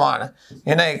භාගත් සමාන.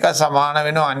 එහෙනම් 1 සමාන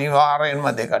වෙනවා අනිවාර්යෙන්ම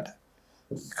 2ට.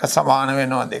 1 සමාන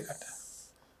වෙනවා 2ට.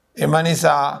 එම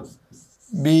නිසා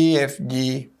BFG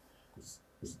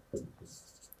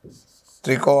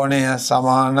ත්‍රිකෝණය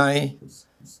සමානයි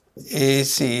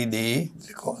ACD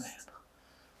ත්‍රිකෝණය.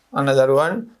 අන්න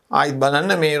දරුවන් ආයිත්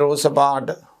බලන්න මේ රෝස පාට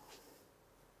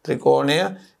ත්‍රිකෝණය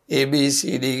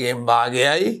ABCD ගෙන්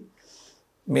භාගයයි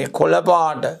මේ කොළ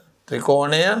පාට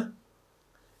ත්‍රිකෝණය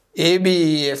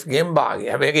ABEF ගෙන් භාගයයි.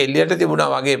 හැබැයි ඒක එළියට තිබුණා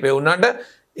වගේ පෙවුනට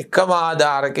එකම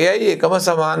ආධාරකයයි එකම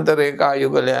සමාන්තර රේඛා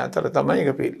යුගලය අතර තමයි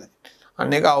ඒක පිළිලා.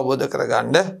 අන්න ඒක අවබෝධ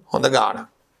කරගන්න හොඳ ගානක්.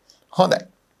 හොඳයි.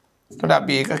 එතකොට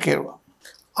අපි ඒක කෙරුවා.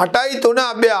 8.3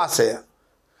 අභ්‍යාසය.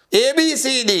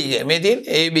 ABCD ගේ මේ තියෙන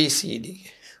ABCD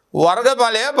ගේ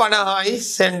වර්ගඵලය 50යි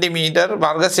සෙන්ටිමීටර්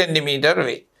වර්ග සෙන්ටිමීටර්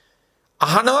වේ.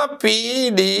 අහනවා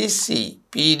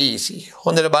PDC.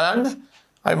 හොඳට බලන්න.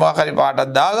 අපි මොකක් හරි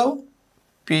පාටක් දාගමු.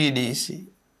 PDC.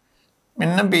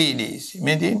 මෙන්න PDC.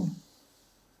 මේ තියෙන්නේ.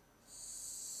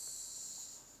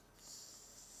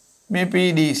 මේ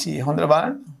PDC හොඳට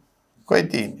බලන්න. කොහෙද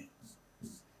තියෙන්නේ?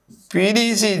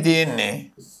 PDC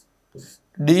තියෙන්නේ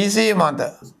DC මත.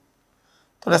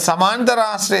 එතකොට සමාන්තර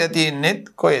ආශ්‍රය තියෙන්නේ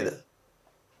කොහෙද?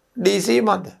 DC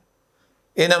මත.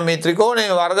 එහෙනම් මේ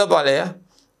ත්‍රිකෝණයේ වර්ගඵලය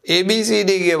ABCD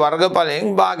ගේ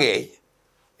වර්ගඵලයෙන් භාගයයි.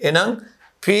 එහෙනම්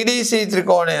PDC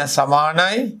ත්‍රිකෝණය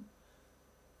සමානයි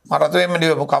මරතුවෙම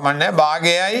ලියපු කමන්නේ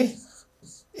භාගයයි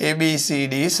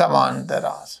ABCD සමාන්තර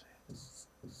ආශ්‍රය.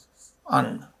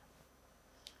 අන්න.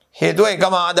 හේතුව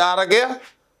එකම ආධාරකය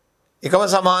එකම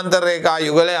සමාන්තර රේඛා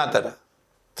යුගලය අතර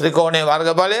ත්‍රිකෝණයේ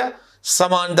වර්ගඵලය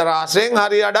සමාන්තර ආශ්‍රයෙන්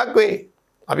හරි අඩක් වේ.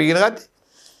 අපි ඉගෙන ගත්තේ.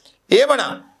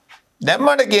 එහෙමනම් දැන්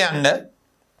මට කියන්න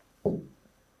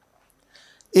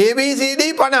ABCD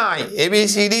 50යි.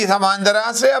 ABCD සමාන්තර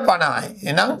ආශ්‍රය 50යි.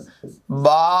 එහෙනම්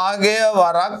භාගය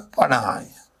වරක් 50යි.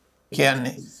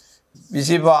 කියන්නේ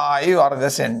 25යි වර්ග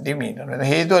සෙන්ටිමීටර.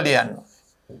 හේතුව ලියන්න.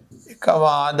 එකම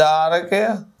ආධාරකය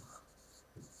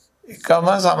එකම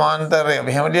සමාන්තරය.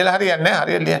 මෙහෙම ලියලා හරියන්නේ නැහැ.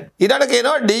 හරියට ලියන්න. ඊළඟට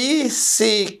කියනවා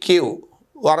DCQ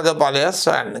වර්ගඵලය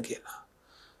සොයන්න කියලා.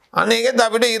 අන්න ඒකෙත්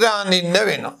අපිට ඉර අඳින්න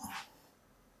වෙනවා.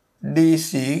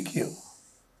 DCQ.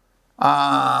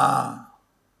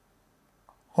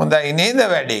 හොඳයි නේද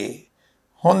වැඩේ?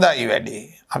 හොඳයි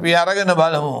වැඩේ. අපි අරගෙන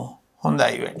බලමු.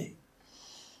 හොඳයි වැඩේ.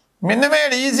 මෙන්න මේ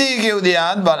DCQ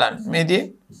දිහාත් බලන්න. මේ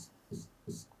තියේ.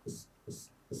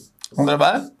 හොඳට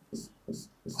බලන්න.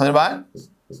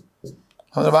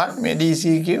 මේ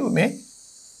DCQ මේ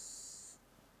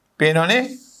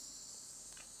පේනවනේ?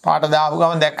 පාට දාපු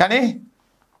ගමන් දැක්කනේ?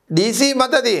 DC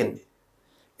මත තියෙන්නේ.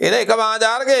 එන එකම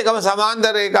ආධාරකය එකම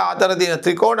සමාන්තර රේඛා අතර තියෙන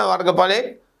ත්‍රිකෝණ වර්ගඵලයෙන්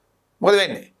මොකද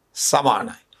වෙන්නේ?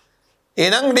 සමානයි.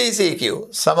 එහෙනම් DCQ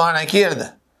සමානයි කියලාද?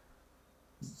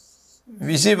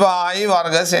 25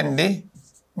 වර්ග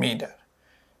සෙන්ටිමීටර.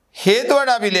 හේතුවට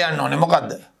අපි ලියන්න ඕනේ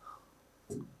මොකද්ද?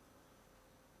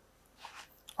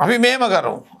 අපි මෙහෙම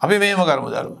කරමු.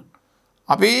 දරුවෝ.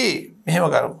 අපි මෙහෙම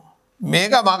කරමු.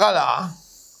 මේක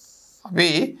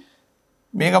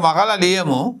මකලා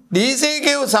ලියමු.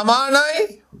 DCQ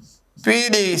සමානයි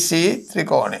PDC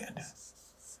ත්‍රිකෝණයට.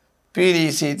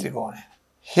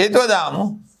 හේතුව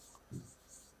දාමු.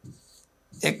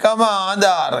 එකම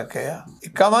ආධාරකය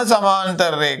එකම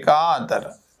සමාන්තර රේඛා අතර.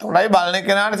 උඩයි බලන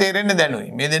කෙනාට තේරෙන්නේ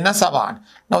දැනුයි. මේ දෙන්න සමාන.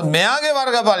 නමුත් මෙයාගේ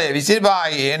වර්ගඵලය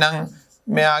 25යි. එහෙනම්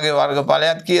මෙයාගේ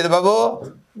වර්ගඵලයත් කීයද බබෝ?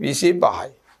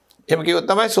 25යි. එහෙම කිව්වොත්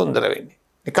තමයි සුන්දර වෙන්නේ.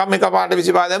 එකම එක පාට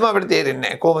 25 දැම්ම අපිට තේරෙන්නේ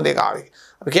නැහැ කොහොමද ඒක ආවේ.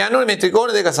 අපි කියන්නේ මේ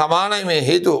ත්‍රිකෝණ දෙක සමානයි මේ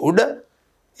හේතුව උඩ.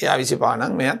 එයා 25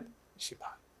 නම් මෙයත් 25.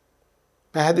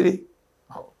 පැහැදිලි?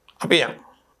 ඔව්. අපි යමු.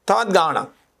 තවත් ගාණක්.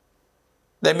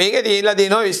 දැන් මේකේ දීලා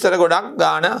දිනවා විස්තර ගොඩක්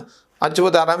ගාණ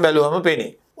අච්චුපත අරන් බැලුවම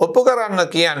පෙනේ. ඔප්පු කරන්න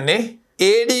කියන්නේ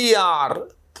ADR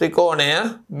ත්‍රිකෝණය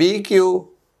BQ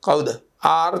කවුද?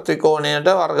 R ත්‍රිකෝණයට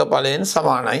වර්ගඵලයෙන්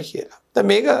සමානයි කියලා. දැන්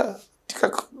මේක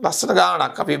ටිකක් ලස්සන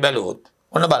ගාණක් අපි බැලුවොත්.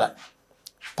 ඔන්න බලන්න.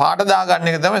 පාට දාගන්න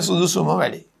එක තමයි සුදුසුම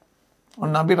වැඩි.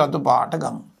 ඔන්න අපි රතු පාට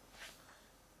ගමු.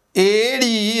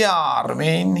 ADR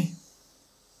මේ ඉන්නේ.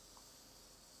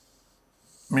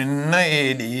 මෙන්න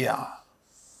ADR.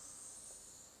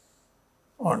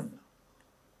 ඔන්න.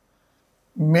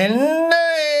 මෙන්න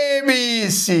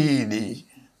ABCD.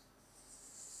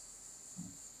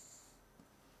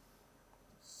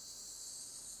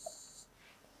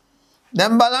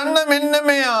 දැන් බලන්න මෙන්න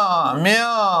මෙයා.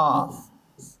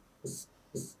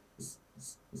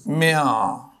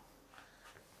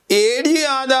 AD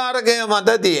ආධාරකය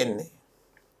මත තියෙන්නේ.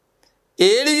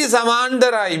 AD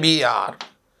සමාන්තරයි BR.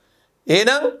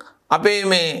 එහෙනම් අපේ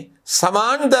මේ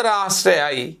සමාන්තර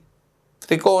ආශ්‍රයයි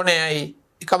ත්‍රිකෝණයයි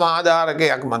එකම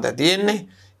ආධාරකයක් මත තියෙන්නේ.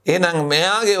 එහෙනම්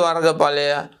මෙයාගේ වර්ගඵලය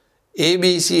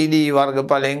ABCD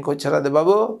වර්ගඵලයෙන් කොච්චරද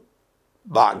බබෝ?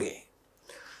 භාගය.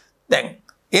 දැන්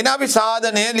එහෙනම් අපි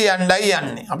සාධනය ලියන්නයි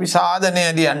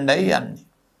යන්නේ.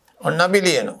 ඔන්න අපි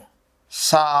ලියනවා.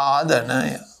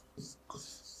 සාධනය.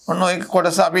 ඔන්න ඔය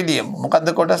කොටස අපි ලියමු.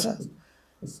 මොකද්ද කොටස?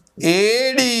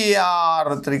 ADR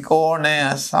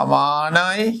ත්‍රිකෝණය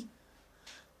සමානයි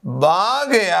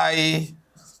භාගයයි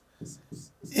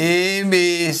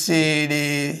ABCD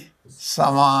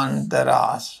සමාන්තර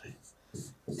ආශ්‍රය.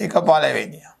 එක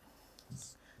පළවෙනිය.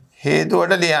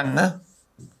 හේතුවට ලියන්න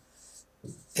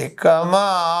එකම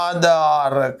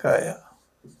ආධාරකය.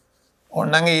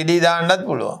 ඕනනම් AD දාන්නත්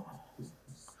පුළුවන්.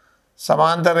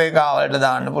 සමාන්තර රේඛා වලට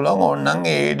දාන්න පුළුවන්. ඕනනම්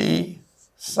AD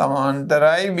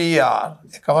සමාන්තරයි BR.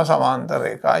 එකම සමාන්තර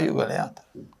රේඛා යුගලය අතර.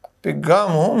 අපි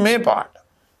ගමු මේ පාට.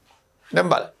 දැන්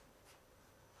බලන්න.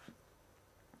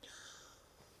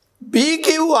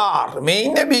 BQR මේ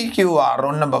ඉන්නේ BQR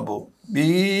ඔන්න බබෝ.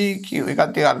 BQ එකත්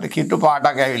ටිකක් කිට්ටු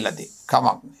පාටක් ඇවිල්ලා තියෙන.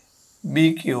 කමක් නෑ.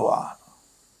 BQR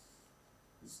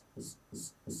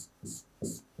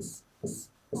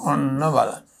ඔන්න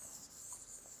බලන්න.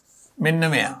 මෙන්න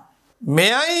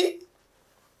මෙයයි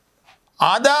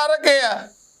ආධාරකය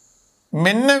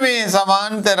මෙන්න මේ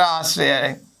සමාන්තර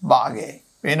ආශ්‍රයයි භාගයයි.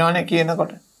 වෙනවනේ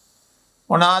කියනකොට.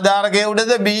 මොන ආධාරකයේ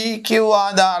උඩද? BQ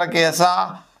ආධාරකය සහ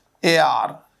AR.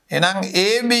 එහෙනම්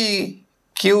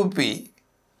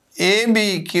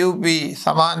ABQP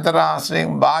සමාන්තර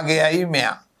ආශ්‍රයෙන් භාගයයි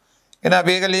මෙයා. එහෙනම්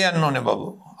අපි ඒක ලියන්න ඕනේ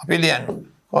බබෝ. අපි ලියන්න ඕනේ.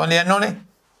 කොහොමද ලියන්න ඕනේ?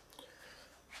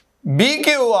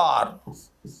 BQR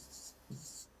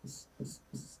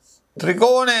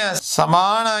ත්‍රිකෝණය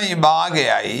සමානයි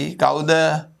භාගයයි කවුද?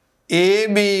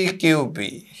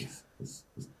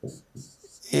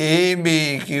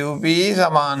 ABQP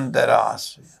සමාන්තර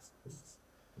ආශ්‍රය.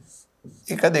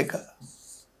 1 2.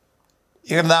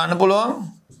 ඒක දාන්න පුළුවන්.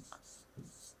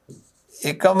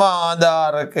 එකම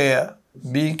ආධාරකය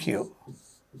BQ.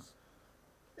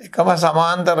 එකම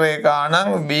සමාන්තර රේඛා නම්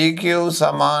BQ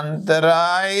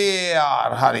සමාන්තරයි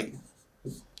AR. හරි.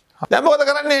 දැන් මොකද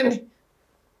කරන්න යන්නේ?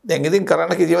 දැන් ඉතින්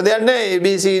කරන්න කිසිම දෙයක් නැහැ.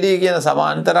 ABCD කියන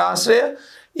සමාන්තර ආශ්‍රය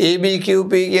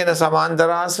ABQP කියන සමාන්තර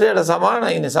ආශ්‍රයට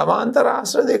සමානයිනේ. සමාන්තර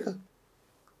ආශ්‍රය දෙක.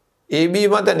 AB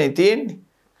මතනේ තියෙන්නේ.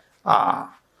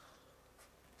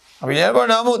 අපි යනවා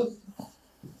නමුත්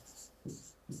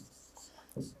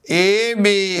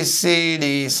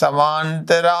ABCD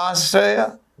සමාන්තර ආශ්‍රය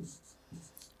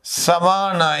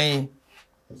සමානයි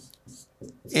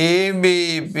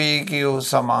ABPQ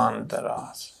සමාන්තර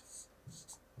ආශ්‍රය.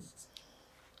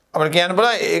 අපිට කියන්න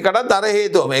පුළුවන් ඒකටත් අර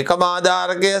හේතුව එකම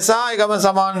ආධාරකය සහ එකම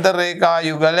සමාන්තර රේඛා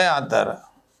යුගලය අතර.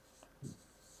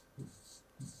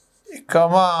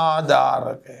 එකම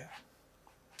ආධාරකය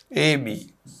AB.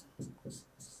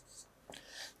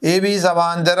 AB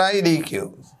සමාන්තරයි DQ.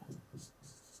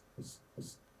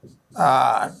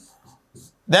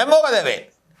 දැන් මොකද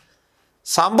වෙන්නේ?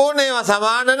 සම්පූර්ණ ඒවා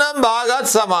සමාන නම් භාගත්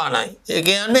සමානයි. ඒ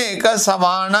කියන්නේ එක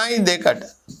සමානයි දෙකට.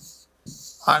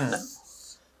 අන්න.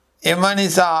 එම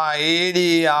නිසා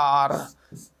ADR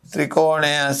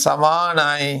ත්‍රිකෝණය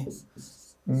සමානයි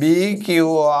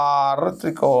BQR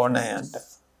ත්‍රිකෝණයට.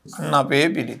 අන්න අපේ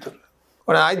පිළිතුර.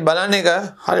 ඔන්න ආයිත් බලන්න එක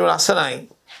හරිම ලස්සනයි.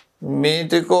 මේ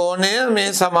ත්‍රිකෝණය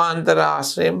මේ සමාන්තර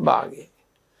ආශ්‍රයෙන් භාගයයි.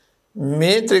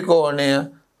 මේ ත්‍රිකෝණය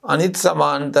අනිත්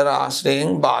සමාන්තර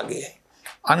ආශ්‍රයෙන් භාගයයි.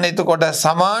 අන්න එතකොට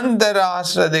සමාන්තර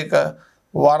ආශ්‍ර දෙක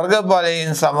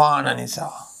වර්ගඵලයෙන් සමාන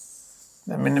නිසා.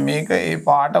 දැන් මෙන්න මේක ඒ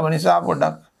පාඩම නිසා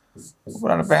පොඩ්ඩක්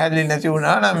ඔයාලට පැහැදිලි නැති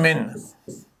වුණා නම්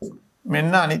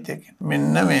මෙන්න අනිත් එක.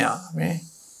 මෙන්න මෙයා මේ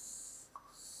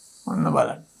ඔන්න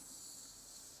බලන්න.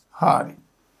 හරි.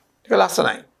 ටික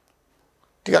ලස්සනයි.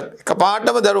 ටිකක්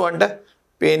එකපාරටම දරුවන්ට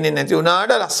පේන්නේ නැති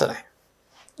වුණාට ලස්සනයි.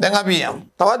 දැන් අපි යමු.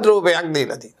 තවත් රූපයක්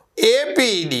දීලා තියෙනවා.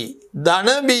 APD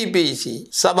ධන BPC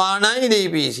සමානයි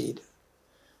DPC.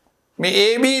 මේ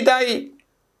AB ටයි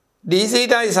DC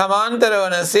ටයි සමාන්තර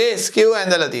වන SQ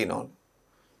ඇඳලා තියෙනවා.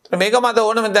 මේක මත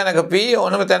ඕනම තැනක P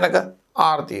ඕනම තැනක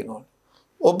R තියෙනවා.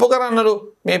 ඔප්පු කරන්නලු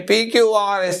මේ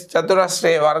PQRS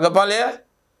චතුරස්‍රයේ වර්ගඵලය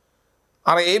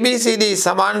අර ABCD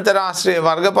සමාන්තර ආශ්‍රයේ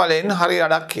වර්ගඵලයෙන් හරි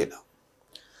අඩක් කියලා.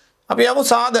 අපි යමු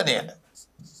සාධනයට.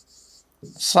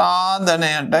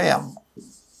 සාධනයට යමු.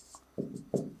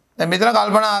 දැන් මෙතන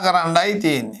කල්පනා කරන්නයි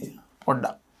තියෙන්නේ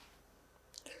පොඩ්ඩක්.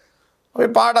 අපි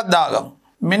පාඩක් දාගමු.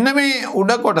 මෙන්න මේ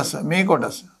උඩ කොටස මේ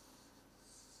කොටස.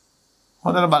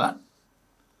 හොඳට බලන්න.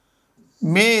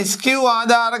 මේ SQ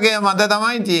ආධාරකය මත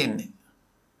තමයි තියෙන්නේ.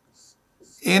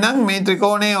 එහෙනම් මේ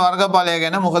ත්‍රිකෝණයේ වර්ගඵලය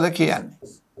ගැන මොකද කියන්නේ?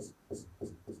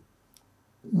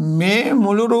 මේ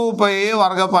මුළු රූපයේ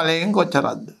වර්ගඵලයෙන්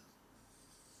කොච්චරක්ද?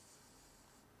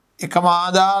 එකම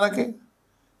ආධාරකේ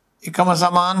එකම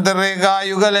සමාන්තර රේඛා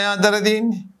යුගලය අතර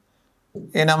තියෙන්නේ.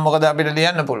 එහෙනම් මොකද අපිට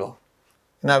ලියන්න පුළුවන්?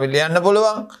 එහෙනම් අපි ලියන්න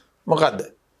පුළුවන් මොකද්ද?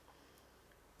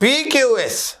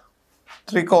 PQS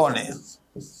ත්‍රිකෝණය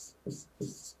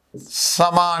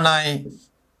සමානයි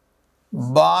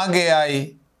භාගයයි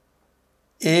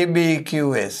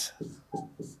ABQS.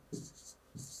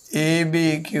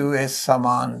 ABQS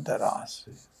සමාන්තර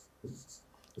ආශ්‍රය.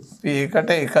 අපි ඒකට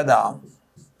එක දාමු.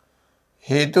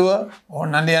 හේතුව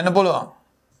ඕන්න ලියන්න පුළුවන්.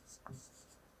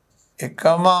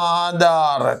 එකම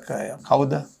ආධාරකය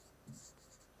කවුද?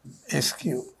 SQ.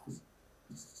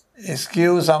 SQ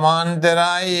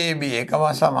සමාන්තරයි AB එකම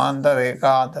සමාන්තර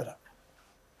රේඛා අතර.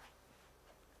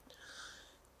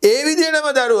 ඒ විදිහටම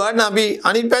දරුවන් අපි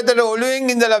අනිත් පැත්තට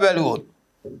ඔළුවෙන්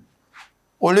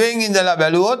ඉඳලා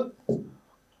බැලුවොත්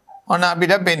ඔන්න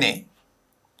අපිට පෙනේ.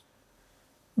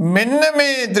 මෙන්න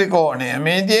මේ ත්‍රිකෝණය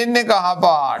මේ තියෙන්නේ කහ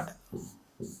පාට.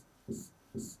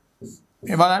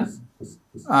 මේ බලන්න.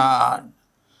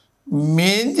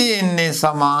 මේ තියෙන්නේ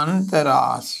සමාන්තර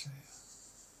ආශ්‍රය.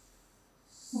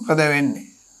 මොකද වෙන්නේ?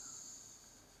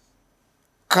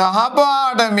 කහ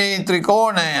පාට මේ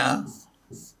ත්‍රිකෝණය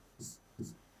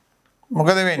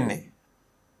මොකද වෙන්නේ?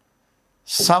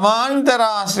 සමාන්තර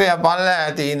ආශ්‍රය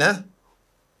පල්ලෙහා තියෙන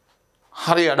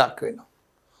හරි අඩක් වෙනවා.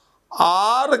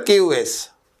 RQS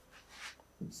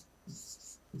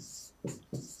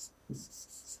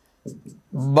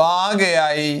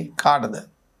භාගයයි කාටද?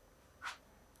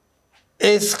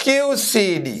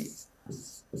 SQCD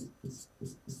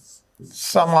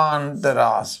සමාන්තර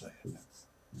ආශ්‍රය.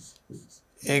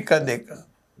 එක දෙක.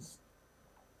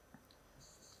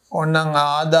 ඔන්නම්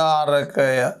ආධාරකය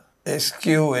SQ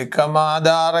එකම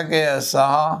ආධාරකය සහ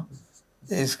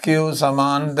SQ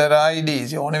සමාන්තරයි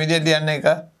DC. ඕන විදිහට තියන්න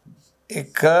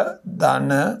එක ධන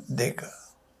දෙක.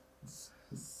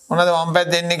 මොනවද වම්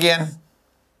පැත්ත දෙන්නේ කියන්නේ?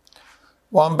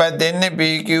 වම් පැත්ත දෙන්නේ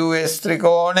PQS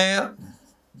ත්‍රිකෝණය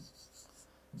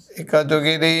එකතු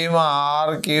කිරීම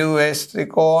RQS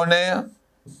ත්‍රිකෝණය.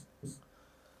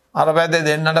 අර පැත්තේ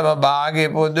දෙන්නටම භාගය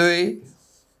පොදුයි.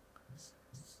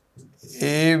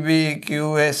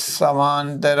 ABQS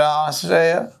සමාන්තර ආශ්‍රය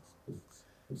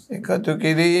එකතු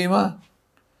කිරීම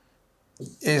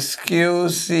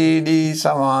SQCD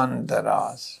සමාන්තර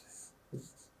ආශ්‍රය.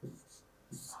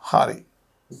 හරි.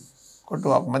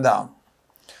 කොටුවක්ම දාමු.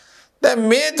 දැන්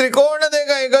මේ ත්‍රිකෝණ දෙක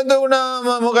එකතු වුණාම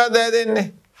මොකද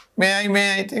හැදෙන්නේ?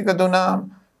 මේයි එකතු වුණාම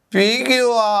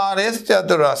PQRS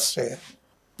චතුරස්‍රය.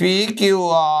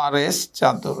 PQRS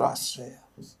චතුරස්‍රය.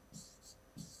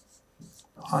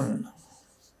 අන්න.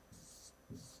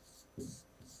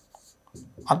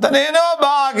 අතන එනවා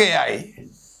භාගයයි.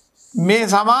 මේ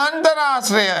සමාන්තර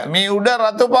ආශ්‍රය මේ උඩ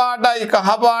රතු පාටයි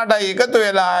කහ පාටයි එකතු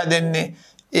වෙලා දෙන්නේ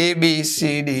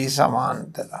ABCD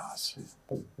සමාන්තර ආශ්‍රය.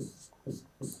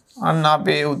 අන්න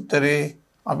අපේ උත්තරේ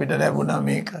අපිට ලැබුණා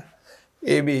මේක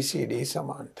ABCD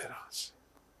සමාන්තර ආශ්‍රය.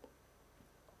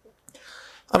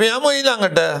 අපි යමු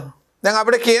ඊළඟට. දැන්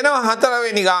අපිට කියනවා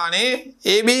හතරවෙනි ගානේ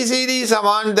ABCD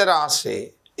සමාන්තර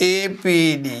ආශ්‍රය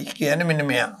APD කියන්නේ මෙන්න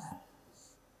මෙයා.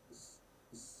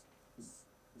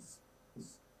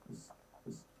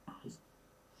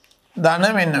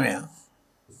 ධන මෙන්න මෙයා.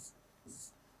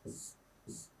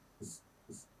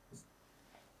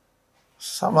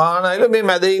 සමානයිල මේ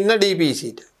මැද ඉන්න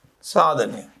DPCට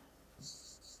සාධනය.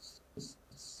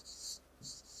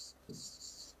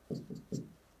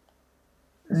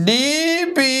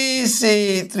 DPC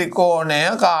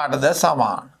ත්‍රිකෝණය කාටද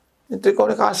සමාන?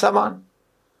 ත්‍රිකෝණය කාට සමාන?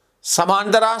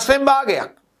 සමාන්තර ආශ්‍රයෙන්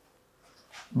භාගයක්.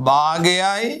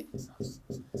 භාගයයි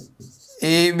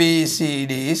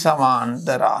ABCD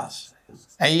සමාන්තර ආශ්‍රය.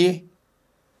 ඇයි?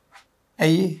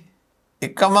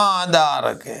 එකම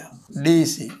ආධාරකය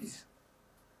DC.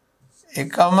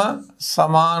 එකම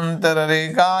සමාන්තර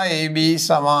රේඛා AB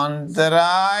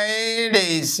සමාන්තරයි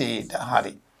DCට.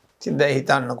 හරි. ඉතින් දැන්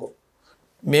හිතන්නකෝ.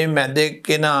 මේ මැද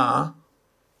එක්කෙනා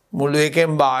මුළු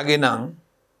එකෙන් භාගේ නම්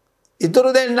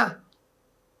ඉතුරු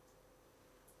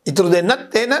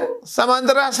දෙන්නත් එහෙනම්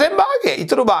සමාන්තර ආශ්‍රයෙන් භාගය.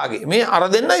 ඉතුරු භාගය. මේ අර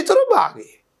දෙන්න ඉතුරු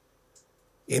භාගය.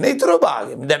 එන ඉතුරු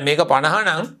භාගය. දැන් මේක 50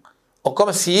 නම් ඔක්කොම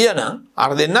 100 නම්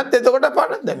අර දෙන්නත් එතකොට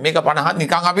 50. දැන් මේක 50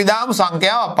 නිකන් අපි දාමු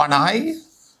සංඛ්‍යාව 50යි.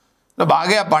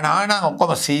 භාගය 50 නම්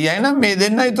ඔක්කොම 100යි නම් මේ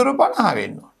දෙන්න ඉතුරු 50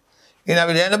 වෙන්න ඕන. එහෙනම්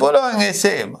අපි ලියන්න පුළුවන්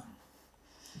එසේම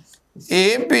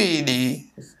APD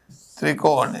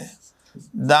ත්‍රිකෝණය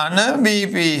ධන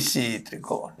BPC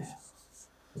ත්‍රිකෝණය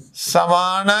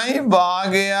සමානයි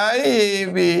භාගයයි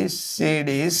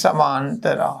ABCD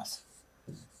සමාන්තර ආශ්‍රය.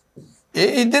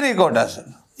 ඒ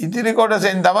ඉදිරි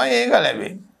කොටසෙන් තමයි ඒක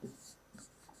ලැබෙන්නේ.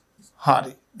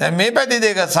 හරි. දැන් මේ පැති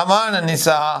දෙක සමාන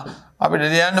නිසා අපිට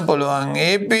ලියන්න පුළුවන්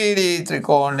APD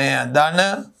ත්‍රිකෝණය ධන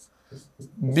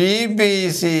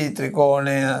BPC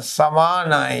ත්‍රිකෝණය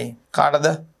සමානයි කාටද?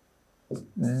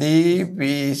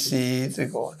 DPC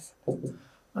ත්‍රිකෝණය.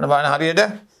 අන්න බලන්න හරියට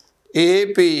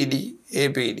APD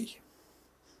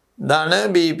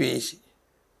ධන BPC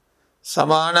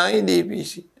සමානයි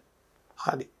DPC.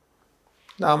 හරි.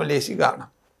 නාම ලේසි ගාන.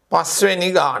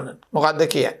 පස්වෙනි ගාන මොකද්ද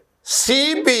කියන්නේ?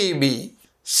 CPB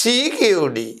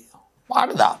CQD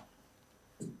පාඩද?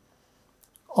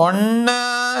 ඔන්න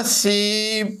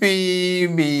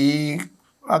CPB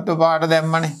අතු පාඩ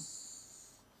දැම්මනේ.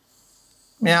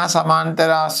 මෙයා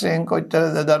සමාන්තර ආශ්‍රයෙන්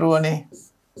කොච්චරද දරුවනේ?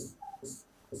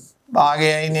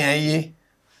 භාගයයිනේ. ඇයි?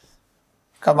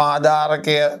 එකම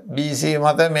ආධාරකය BC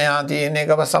මත මෙයා තියෙන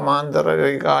එකම සමාන්තර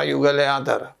රේඛා යුගලය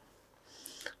අතර.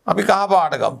 අපි කහ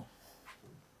පාට ගමු.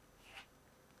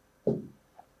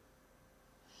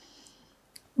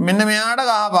 මෙන්න මෙයාට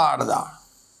කහ පාට දාන්න.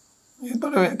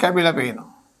 ඒතර කැපිලා පේනවා.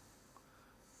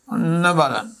 ඔන්න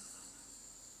බලන්න.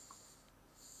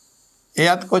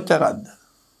 එයත්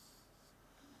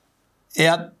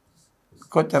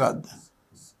කොච්චරද?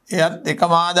 එයත්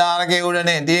එකම ආධාරකයේ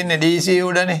උඩනේ තියෙන්නේ DC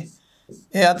උඩනේ.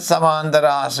 එයත් සමාන්තර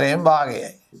ආශ්‍රයෙන් භාගයයි.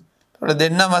 ඒතකොට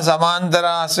දෙන්නම සමාන්තර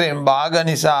ආශ්‍රයෙන් භාග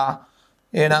නිසා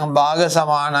එහෙනම් භාග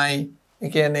සමානයි. ඒ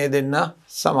කියන්නේ දෙන්න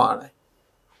සමානයි.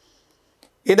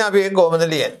 ඊට අපි ඒක කොහොමද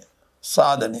ලියන්නේ?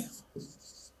 සාධනය.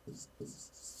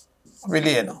 අපි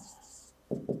ලියනවා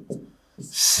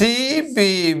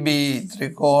CPB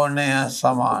ත්‍රිකෝණය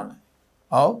සමානයි.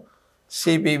 ඔව්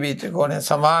CPB ත්‍රිකෝණය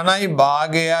සමානයි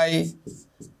භාගයයි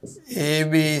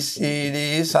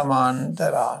ABCD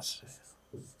සමාන්තර ආශ්‍රය.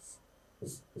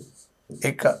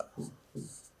 එක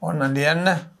ඔන්න ලියන්න.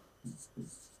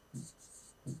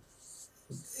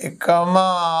 එකම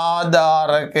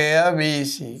ආධාරකය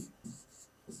BC.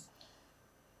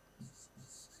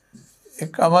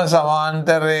 එකම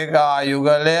සමාන්තර රේඛා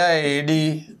යුගලය AD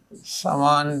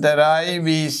සමාන්තරයි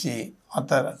BC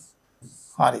අතර.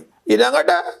 හරි.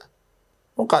 ඊළඟට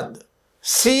මොකද්ද?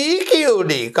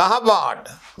 CQD කහ පාට.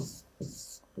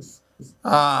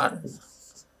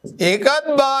 ඒකත්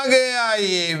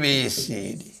භාගයයි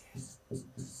ABCD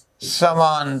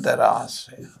සමාන්තර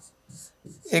ආශ්‍රය.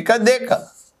 එක දෙක.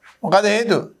 මොකද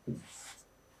හේතුව?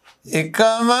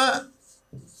 එකම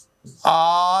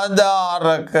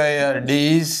ආධාරකය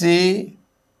DC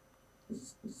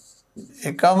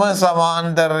එකම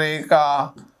සමාන්තර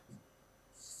රේඛා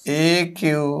AQ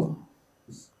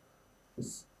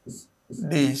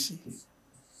DC.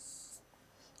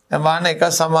 එමාන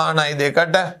එක සමානයි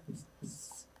දෙකට.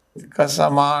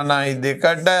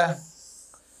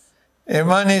 එම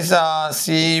නිසා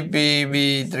CPB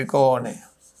ත්‍රිකෝණය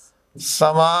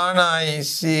සමානයි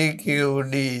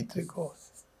CQD ත්‍රිකෝණය.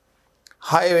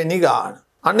 6 වෙනි ගාන.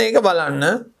 අන්න ඒක බලන්න.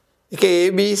 ඒක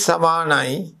AB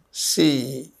සමානයි C.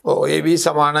 AB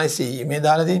සමානයි C මේ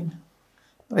දාලා තින්නේ.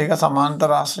 ඒක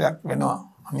සමාන්තර ආශ්‍රයක් වෙනවා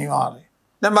අනිවාර්යයෙන්.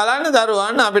 දැන් බලන්න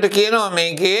දරුවන් අපිට කියනවා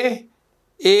මේකේ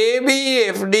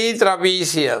ABFD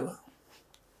ත්‍රපීසියම.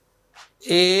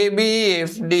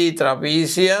 ABFD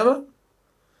ත්‍රපීසියම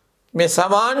මේ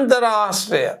සමාන්තර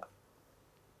ආශ්‍රය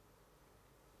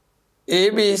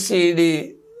ABCD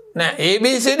නෑ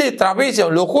ABCD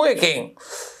ත්‍රපීසියම ලොකු එකෙන්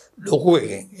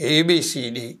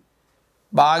ABCD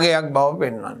භාගයක් බව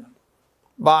පෙන්වන්න.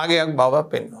 භාගයක් බව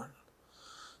පෙන්වන්න.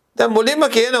 දැන් මුලින්ම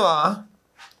කියනවා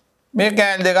මේ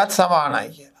කෑල් දෙකත් සමානයි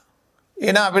කියලා.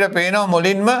 එහෙනම් අපිට පේනවා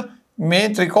මුලින්ම මේ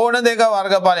ත්‍රිකෝණ දෙක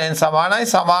වර්ගඵලයෙන් සමානයි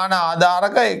සමාන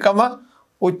ආධාරක එකම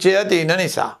උච්චය තියෙන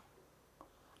නිසා.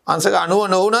 අංශක 90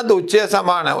 නොවුනත් උච්චය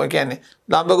සමානයි. ඒ කියන්නේ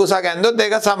ලම්බ කුසක් ඇන්දොත්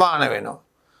ඒක සමාන වෙනවා.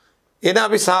 එහෙනම්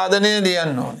අපි සාධනය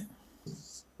ලියන්න ඕනේ.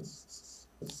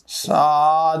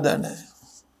 සාධනය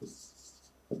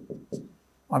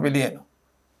අපි ලියනවා.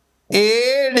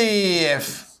 ADF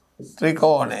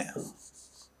ත්‍රිකෝණය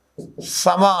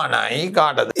සමානයි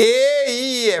කාටද?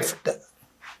 AEFට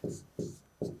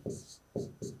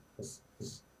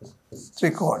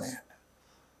ත්‍රිකෝණය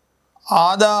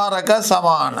ආධාරක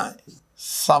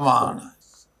සමානයි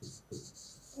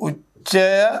උච්චය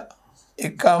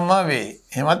එකම වේ.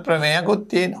 එහෙමත් ප්‍රමේයකුත්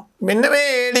තියෙනවා. මෙන්න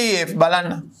මේ ADF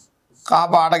බලන්න. කහ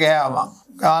පාට ගෑවම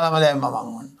ගාලම දැම්ම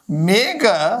මම මේක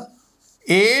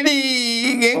AD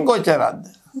ගෙන් කොච්චරද?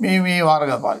 මේ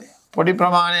වර්ගඵලය. පොඩි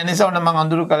ප්‍රමාණය නිසා ඔන්න මම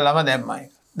අඳුරු කළාම දැම්මයි.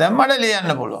 දැම්මඩ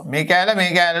ලියන්න පුළුවන්. මේ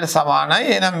කෑල්ලට සමානයි.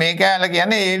 එහෙනම් මේ කෑල්ල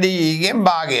කියන්නේ AD ගෙන්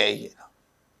භාගයයි කියලා.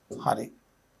 හරි.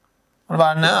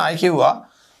 බලන්න අය කිව්වා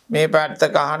මේ පැත්ත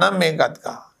කහ නම් මේකත්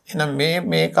කහ. එහෙනම්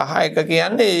මේ කහ එක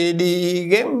කියන්නේ AD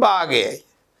ගෙන් භාගයයි.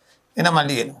 එහෙනම් මම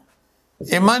ලියනවා.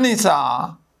 එම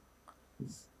නිසා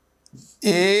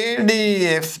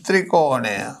ADF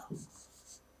ත්‍රිකෝණය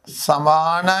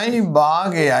සමානයි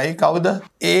භාගයයි කවුද?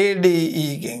 ADE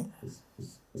ගෙන්.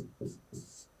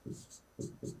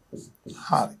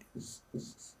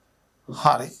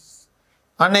 හරි.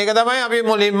 අන්න ඒක තමයි අපි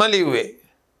මුලින්ම ලිව්වේ.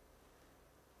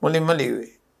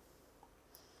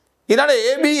 ඊළඟ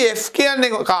ABF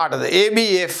කියන්නේ කාටද?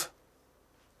 ABF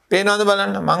පේනවද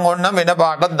බලන්න. මම ඕන්න වෙන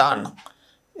පාටක් දාන්නම්.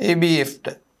 ABFට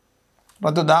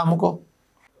රතු දාමුකෝ.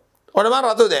 ඔන්න මම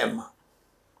රතු දැම්මා.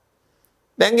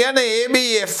 දැන් කියන්නේ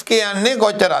ABF කියන්නේ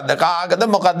කොච්චරද? කාගද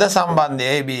මොකද්ද සම්බන්ධය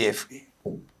ABF ගේ?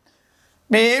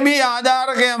 මේ AB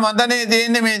ආධාරකය මතනේ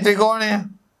තියෙන්නේ මේ ත්‍රිකෝණය.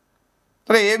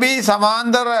 ඒතර AB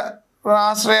සමාන්තර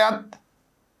රාශියත්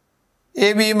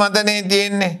AB මතනේ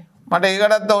තියෙන්නේ. මට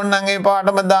ඒකටත් ඕනනම් ඒ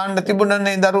පාඩම දාන්න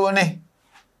තිබුණනේ දරුවනේ.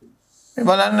 මේ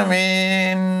බලන්න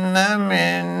මෙන්න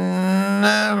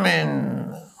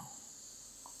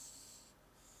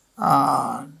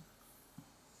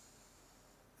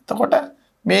එතකොට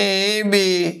මේ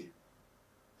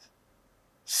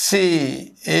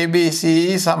ABC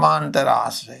සමාන්තර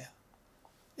ආශ්‍රය.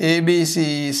 ABC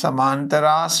සමාන්තර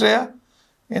ආශ්‍රය.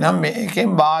 එහෙනම්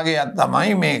මේකෙන් භාගයක්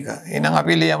තමයි මේක. එහෙනම්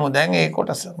අපි ලියමු දැන් ඒ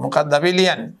කොටස. මොකක්ද අපි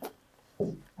ලියන්නේ?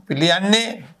 අපි ලියන්නේ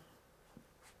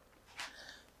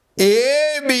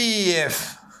ABF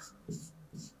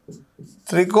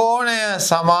ත්‍රිකෝණය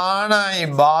සමානයි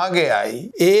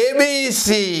භාගයයි ABC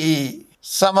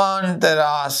සමාන්තර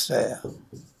ආශ්‍රය.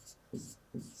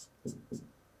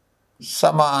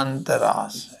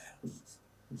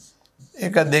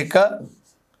 එක දෙක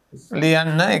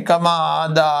ලියන්න එකම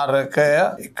ආධාරකය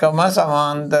එකම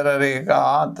සමාන්තර රේඛා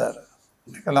අතර.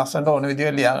 ඒක ලස්සනට ඕන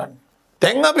විදිහට ලියා ගන්න.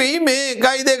 දැන් අපි මේ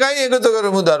 1 2 එකතු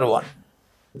කරමු දරුවන්.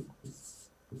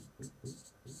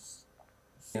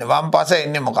 වම් පාසේ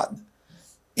ඉන්නේ මොකද්ද?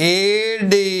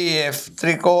 ADF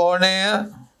ත්‍රිකෝණය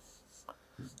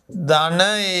ධන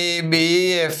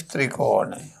ABF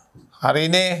ත්‍රිකෝණය.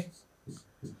 හරිනේ.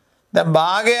 දැන්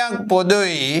භාගයක්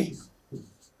පොදුයි.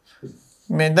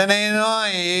 මෙතන එනවා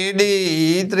ADE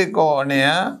ත්‍රිකෝණය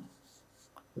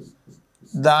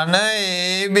ධන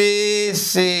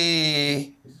ABC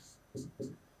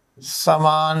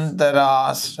සමාන්තර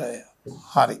ආශ්‍රය.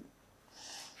 හරි.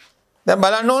 දැන්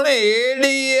බලන්න ඕනේ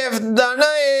ADF ධන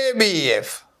ABF.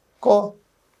 කො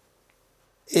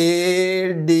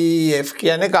ADF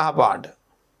කියන්නේ කහ පාට.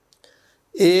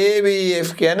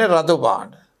 ABF කියන්නේ රතු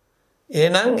පාට.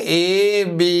 එහෙනම්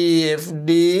ABFD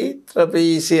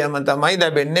ත්‍රපීසියම තමයි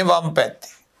ලැබෙන්නේ වම්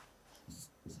පැත්තේ.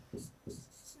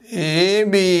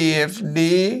 ABFD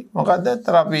මොකද්ද?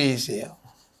 ත්‍රපීසිය.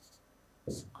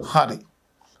 හරි.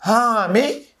 මේ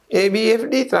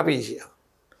ABFD ත්‍රපීසිය.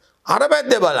 අර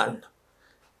පැත්තේ බලන්න.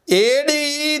 ADE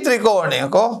ත්‍රිකෝණය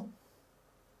කො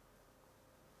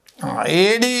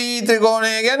AD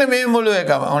ත්‍රිකෝණය කියන්නේ මේ මුළු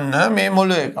එකම. ඔන්න මේ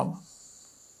මුළු එකම.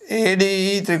 AD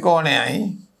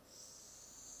ත්‍රිකෝණයයි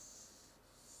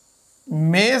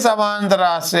මේ සමාන්තර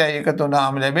ආශ්‍රයයි එකතු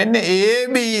වුණාම ලැබෙන්නේ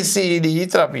ABCD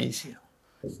ත්‍රපීසිය.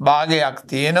 භාගයක්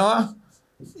තියෙනවා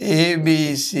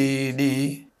ABCD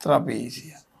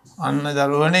ත්‍රපීසිය. අන්න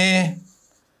දරුවනේ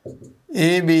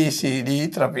ABCD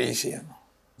ත්‍රපීසිය.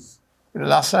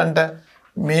 ලස්සන්ට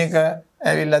මේක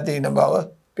ඇවිල්ලා තියෙන බව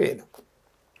පේනවා.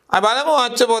 අපි බලමු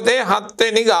අච්ච පොතේ 7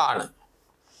 වෙනි ගාන.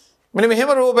 මෙන්න මෙහෙම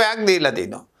රූපයක් දීලා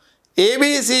තිනවා.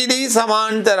 ABCD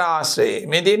සමාන්තර ආශ්‍රයේ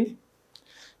මේ තියෙන්නේ.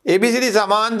 ABCD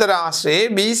සමාන්තර ආශ්‍රයේ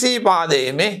BC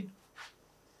පාදයේ මේ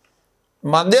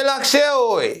මධ්‍ය ලක්ෂය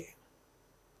OA.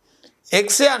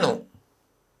 X යනු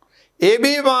AB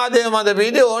පාදය මත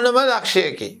පිහිටි ඕනම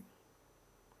ලක්ෂයකි.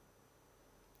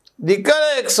 දික්කල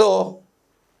XO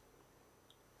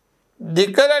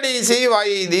දික්කල DC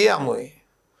YD යමුයි.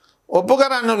 ඔප්පු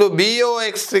කරන්නලු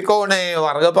BOX ත්‍රිකෝණයේ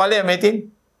වර්ගඵලය මෙතින්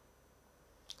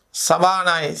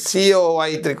සමානයි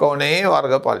COY ත්‍රිකෝණයේ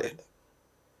වර්ගඵලයට.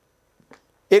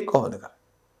 ඒක කොහොමද කරන්නේ?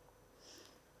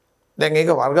 දැන් ඒක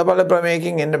වර්ගඵල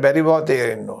ප්‍රමේයකින් එන්න බැරි බව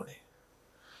තේරෙන්න ඕනේ.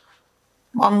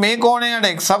 මම මේ කෝණයට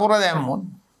x අකුර දැම්මොත්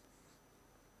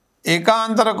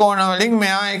ඒකාන්තර කෝණ වලින්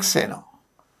මෙහා x එනවා.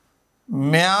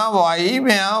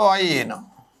 මෙහා y එනවා.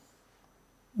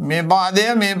 මේ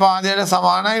පාදයට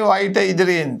සමානයි y ට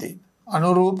ඉදිරියෙන් තියෙන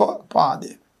අනුරූප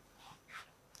පාදය.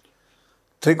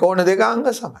 ත්‍රිකෝණ දෙක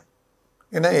අංග සමයි.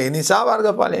 එන ඒ නිසා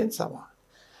වර්ගඵලයෙන් සමානයි.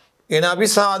 එන අපි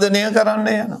සාධනය කරන්න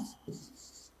යනවා.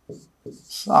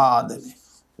 සාධනය.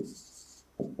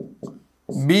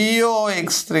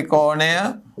 BOX ත්‍රිකෝණය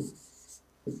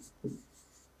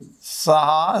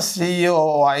සහ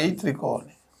COY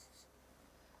ත්‍රිකෝණය.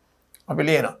 අපි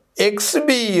ලියනවා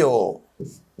XBO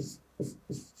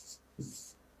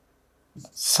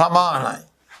සමානයි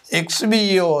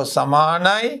XBO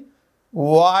සමානයි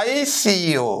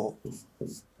YCO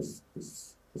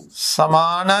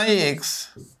සමානයි X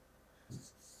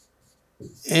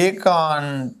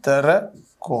ඒකාන්තර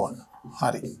කෝණ.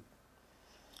 හරි.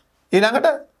 ඊළඟට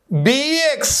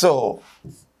BXO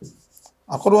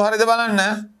අකුරු හරියද බලන්න.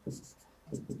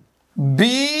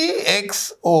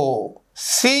 BXO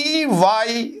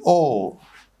CYO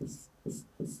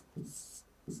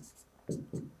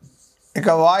එක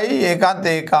y එකත්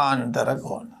ඒකාන්තර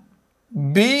කෝණ.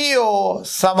 BO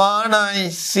සමානයි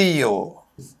CO.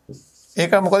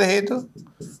 ඒක මොකද හේතුව?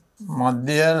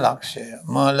 මධ්‍ය ලක්ෂය.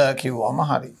 මල කිව්වම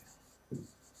හරි.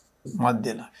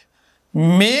 මධ්‍ය ලක්ෂය.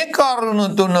 මේ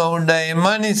කරුණු තුන උඩ එම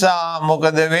නිසා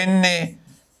මොකද වෙන්නේ?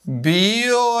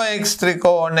 BOX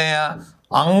ත්‍රිකෝණය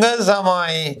අංග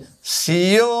සමයි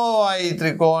COY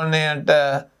ත්‍රිකෝණයට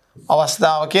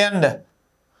අවස්ථාව කියන්න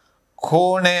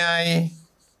කෝණයයි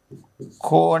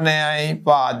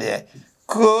පාදයයි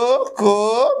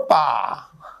කෝපා.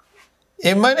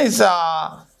 එම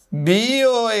නිසා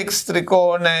BOX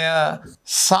ත්‍රිකෝණය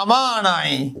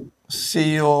සමානයි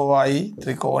COY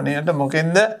ත්‍රිකෝණයට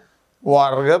මොකෙන්ද?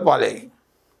 වර්ගඵලයෙන්.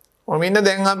 ඔමින්න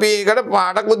දැන් අපි ඒකට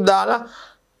පාඩකුත් දාලා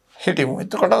හිටිමු.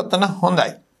 එතකොට ඔතන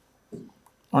හොඳයි.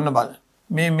 ඔන්න බලන්න.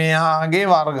 මෙයාගේ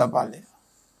වර්ගඵලය.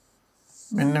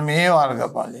 මෙන්න මේ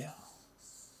වර්ගඵලය.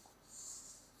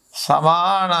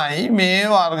 සමානයි මේ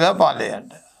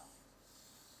වර්ගඵලයට.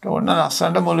 ඔන්න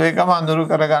ලස්සනට මුළු එකම අඳුරු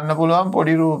කරගන්න පුළුවන්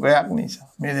පොඩි රූපයක් නිසා.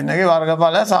 මේ දෙන්නගේ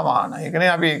වර්ගඵල සමානයි. ඒකනේ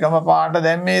අපි එකම පාට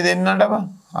දැන් මේ දෙන්නටම.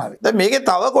 හරි. දැන් මේකේ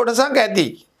තව කොටසක්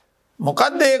ඇති.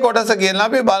 මොකක්ද මේ කොටස කියලා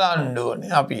අපි බලන්න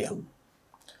ඕනේ. අපි යමු.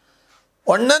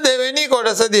 ඔන්න දෙවෙනි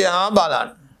කොටස දිහා බලන්න.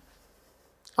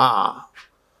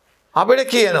 අපිට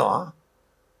කියනවා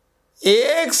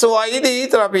AXYD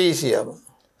ත්‍රපීසියම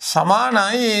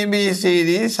සමානයි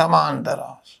ABCD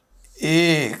සමාන්තරාංශ.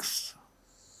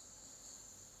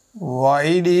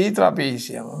 AXYD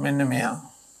ත්‍රපීසියම මෙන්න මෙයා.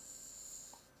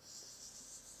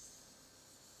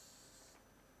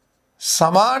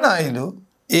 සමානයිලු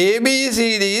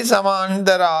ABCD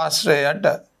සමාන්තර ආශ්‍රයට.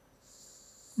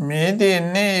 මේ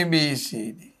තියෙන්නේ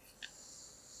ABCD.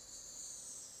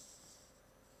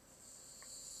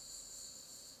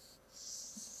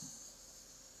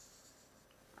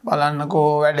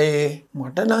 බලන්නකෝ වැඩේ.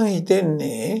 මට නම්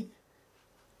හිතෙන්නේ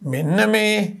මෙන්න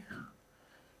මේ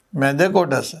මැද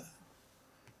කොටස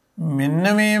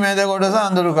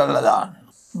අඳුරු කරලා දාන්න.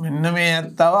 මෙන්න මේ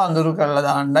ඇත්තව අඳුරු කරලා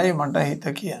දාන්නයි මට හිත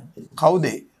කියන්නේ. කවුද?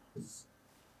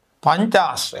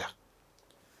 පංචාශ්‍රය.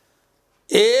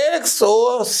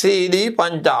 AXOCD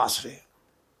පංචාශ්‍රය.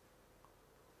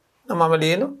 මම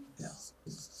ලියනු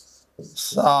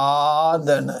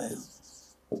සාධනය.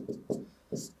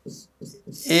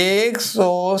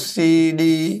 AXOCD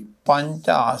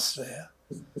පංචාශ්‍රය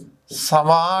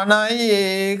සමානයි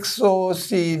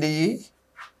AXOCD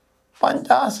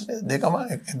පංචාශ්‍රය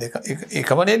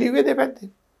එකමනේ ලිව්වේ දෙපැත්තේ.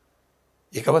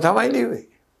 එකම තමයි ලිව්වේ.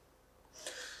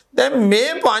 දැන්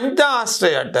මේ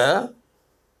පංචාශ්‍රයට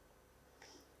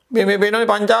මේ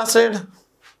පේනවනේ පංචාශ්‍රයට.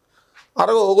 අර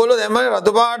ඕගොල්ලෝ දැම්මනේ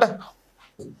රතු පාට.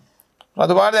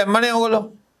 රතු පාට දැම්මනේ ඕගොල්ලෝ.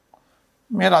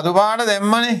 මේ රතු පාට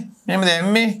දැම්මනේ. මෙහෙම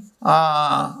දැම්මේ.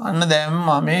 අන්න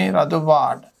දැම්මා මේ රතු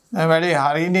පාට. දැන් වැඩි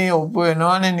හරියනේ ඔප්පු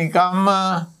වෙනවනේ නිකම්ම.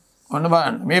 ඔන්න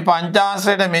බලන්න. මේ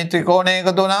පංචාශ්‍රයට මේ ත්‍රිකෝණය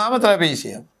එකතු වුණාම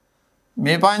ත්‍රපීසියම්.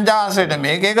 මේ පංචාශ්‍රයට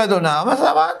මේක එකතු වුණාම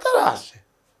සමාන්තරාශ්‍රය.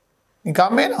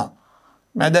 නිකම් එනවා.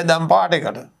 මැද දම්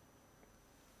පාටයකට.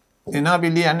 එන අපි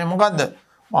ලියන්නේ මොකද්ද?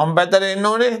 වම් පැත්තට එන්න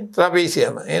ඕනේ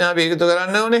ත්‍රපීසියම. එහෙනම් අපි එකතු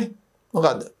කරන්න ඕනේ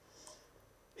මොකද්ද?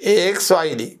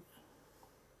 AXYD.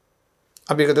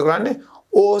 අපි එකතු කරන්නේ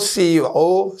OCY.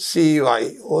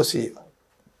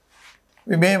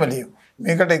 අපි මේව ලියමු.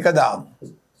 මේකට එක දාමු.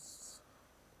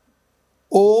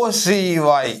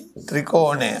 OCY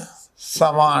ත්‍රිකෝණය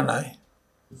සමානයි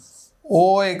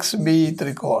OXB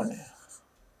ත්‍රිකෝණය.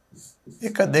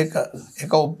 එක දෙක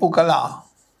එක ඔප්පු කළා.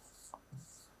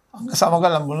 අංග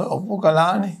සමකලම් වල ඔප්පු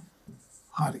කළානේ.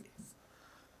 හරි.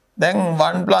 දැන්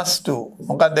 1 + 2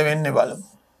 මොකද්ද වෙන්නේ බලමු.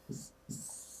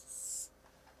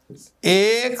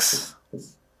 AX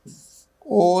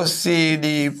OCD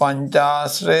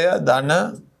පංචාශ්‍රය ධන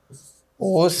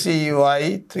OCY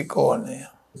ත්‍රිකෝණය.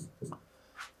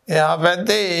 එහා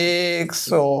පැත්තේ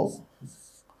AXOCD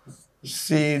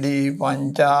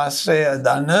පංචාශ්‍රය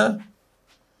ධන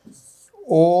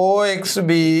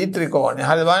OXB ත්‍රිකෝණය.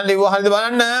 හරිද බලන්න ලිව්වා හරිද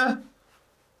බලන්න.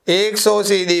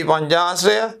 AXOCD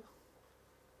පංචාශ්‍රය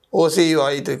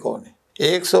OCY ත්‍රිකෝණය.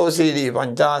 AXOCD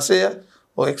පංචාශ්‍රය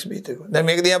OXB ත්‍රිකෝණය. දැන්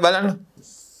මේක දිහා බලන්න.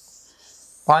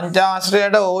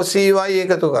 පංචාශ්‍රයට OCY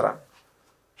එකතු කරන්න.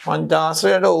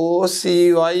 පංචාශ්‍රයට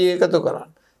OCY එකතු කරන්න.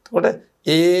 එතකොට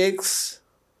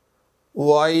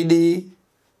AXYD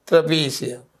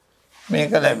ත්‍රපීසියම්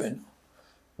මේක ලැබෙනවා.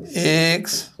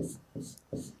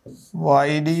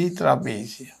 AXYD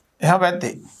ත්‍රපීසියම්. එහා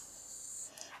පැත්තේ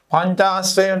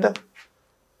පංචාශ්‍රයට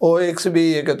OXB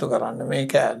එකතු කරන්න මේ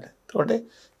කෑල්ල. එතකොට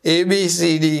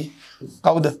ABCD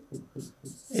කවුද?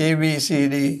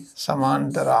 ABCD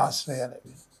සමාන්තර ආශ්‍රය ලැබෙනවා.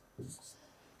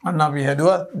 අන්න අපි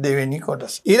හැදුවා දෙවෙනි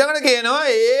කොටස. ඊළඟට කියනවා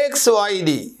AXYD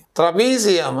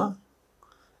ත්‍රපීසියම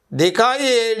 2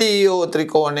 ADO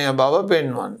ත්‍රිකෝණය බව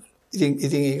පෙන්වන්න. ඉතින්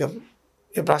ඒක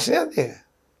ප්‍රශ්නයක් ඒක.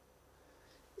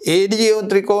 ADO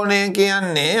ත්‍රිකෝණය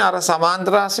කියන්නේ අර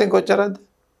සමාන්තර ආශ්‍රය කොච්චරද?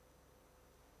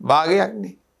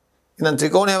 භාගයක්නේ. එහෙනම්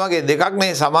ත්‍රිකෝණය වගේ දෙකක්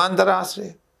නේ සමාන්තර ආශ්‍රය.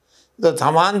 ඒක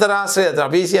සමාන්තර ආශ්‍රය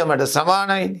ත්‍රපීසියමට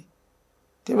සමානයිනේ.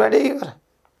 ඉතින් වැඩේ ඉවරයි.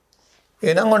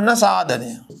 එහෙනම් ඔන්න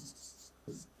සාධනය.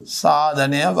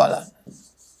 සාධනය බලන්න.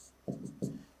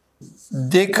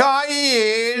 2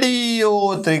 ADO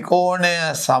ත්‍රිකෝණය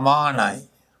සමානයි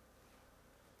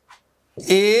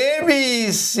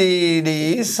ABCD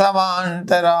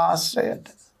සමාන්තර ආශ්‍රයට.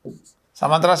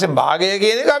 සමාන්තර ආශ්‍රයෙන් භාගය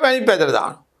කියන එක අපි අනිත් පැත්තට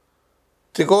දානවා.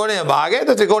 ත්‍රිකෝණය භාගය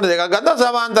ත්‍රිකෝණ දෙකක් ගත්තා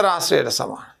සමාන්තර ආශ්‍රයට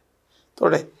සමානයි.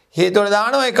 එතකොට හේතු වල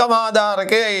දානවා එකම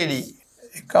ආධාරකය AD.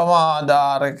 එකම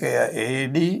ආධාරකය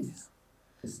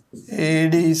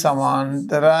AD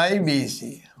සමාන්තරයි BC.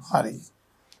 හරි.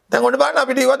 දැන් ඔන්න බලන්න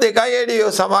අපිට ඉවත් 2 AD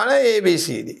සමානයි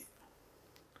ABCD.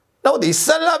 නමුත්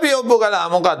ඉස්සල්ලා අපි ඔප්පු කළා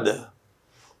මොකද්ද?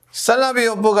 ඉස්සල්ලා අපි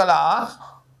ඔප්පු කළා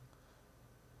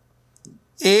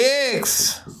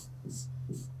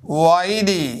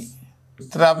AXYD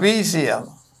ත්‍රපීසියම.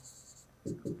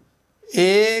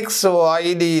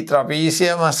 AXYD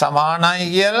ත්‍රපීසියම සමානයි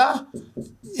කියලා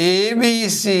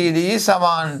ABCD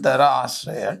සමාන්තර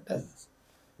ආශ්‍රයට.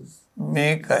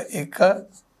 මේක 1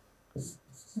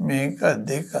 මේක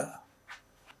 2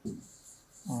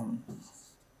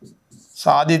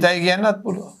 සාධිතයි කියන්නත්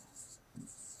පුළුවන්.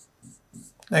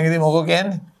 දැන් ඉතින් මොකෝ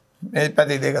කියන්නේ? මේ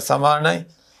පැති දෙක සමානයි.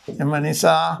 එම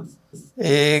නිසා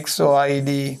AXYD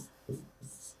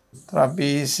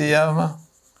ත්‍රපීසියම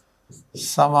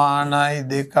සමානයි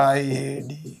 2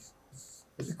 AD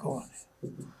ත්‍රිකෝණය.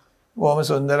 බොහොම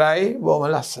සුන්දරයි, බොහොම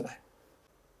ලස්සනයි.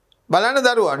 බලන්න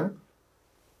දරුවන්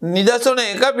නිදසුන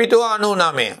 1 පිටුව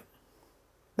 99.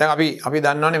 දැන් අපි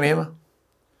දන්නවනේ මෙහෙම.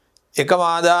 එකම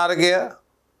ආධාරකය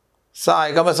සහ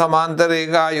එකම සමාන්තර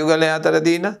රේඛා යුගලය අතර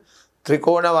තියෙන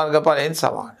ත්‍රිකෝණ වර්ගඵලයෙන්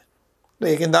සමානයි.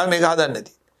 ඒකෙන් තමයි මේක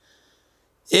හදන්නේ.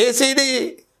 ACD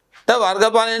ට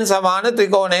වර්ගඵලයෙන් සමාන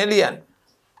ත්‍රිකෝණය ලියන්න.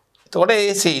 එතකොට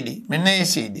ACD මෙන්න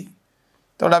ACD.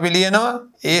 එතකොට අපි ලියනවා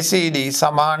ACD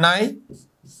සමානයි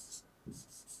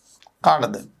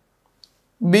කාටද?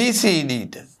 BCD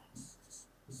ට.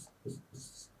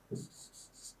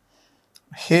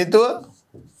 හේතුව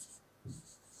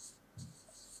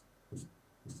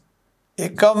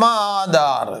එකම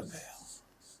ආධාරකය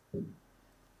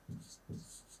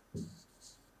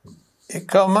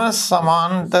එකම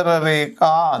සමාන්තර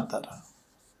රේඛා අතර.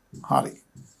 හරි.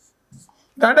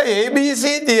 ඊට ABC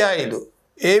 30යිලු.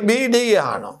 ABD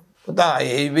අහනවා. පුතා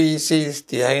ABC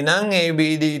 30යි නම්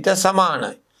ABD ට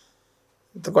සමානයි.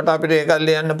 එතකොට අපිට ඒක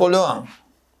ලියන්න පුළුවන්.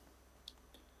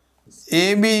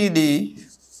 ABD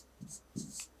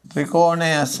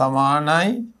ත්‍රිකෝණය සමානයි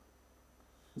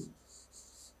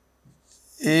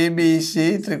ABC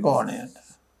ත්‍රිකෝණයට.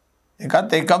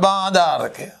 ඒකත් එකම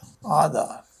ආධාරකය.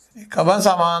 ආධාර. එකම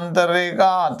සමාන්තර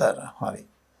රේඛා අතර. හරි.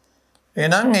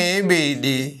 එහෙනම් ABD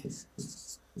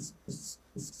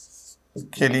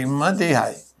කෙලින්ම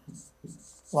 30යි.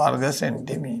 වර්ග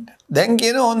සෙන්ටිමීටර්. දැන්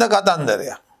කියන හොඳ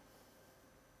කතන්දරයක්.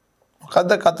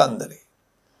 මොකද්ද කතන්දරේ?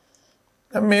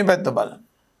 දැන් මේ පැත්ත බලන්න.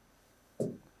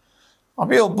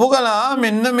 අපි ඔප්පු කළා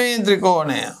මෙන්න මේ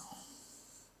ත්‍රිකෝණය.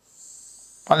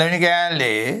 පළවෙනි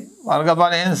කෑල්ලේ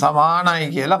වර්ගඵලයෙන්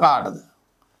සමානයි කියලා කාටද?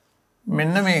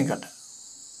 මෙන්න මේකට.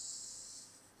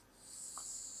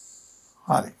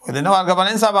 හරි. ඔය දෙන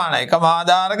වර්ගඵලයෙන් සමානයි. එකම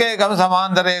ආධාරක එකම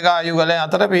සමාන්තර රේඛා යුගලය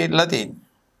අතර පිහිටලා තියෙනවා.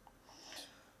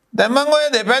 දැන් මම ඔය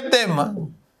දෙපැත්තෙන්ම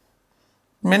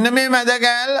මෙන්න මේ මැද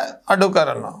කෑල්ල අඩු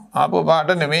කරනවා. ආපු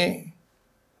පාට නෙමෙයි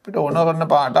අපිට ඕන කරන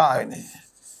පාට ආවේ නෑ.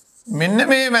 මෙන්න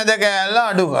මේ මැද කෑල්ල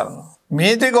අඩු කරනවා.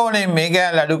 මේ ත්‍රිකෝණයෙන් මේ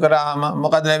කෑල්ල අඩු කරාම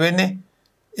මොකද ලැබෙන්නේ?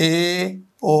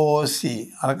 AOC.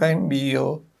 අරකින්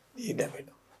BOD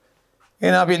ලැබෙනවා.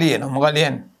 එහෙනම් අපි ලියනවා. මොකද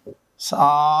ලියන්නේ?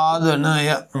 සාධනය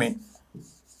මෙන්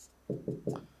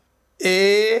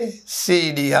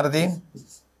ACD අර්ථයෙන්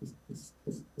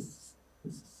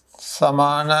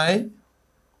සමානයි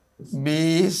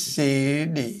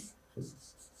BCD.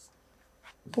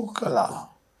 පුකලා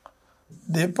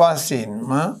දෙපසින්ම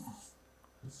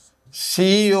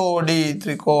COD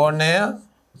ත්‍රිකෝණය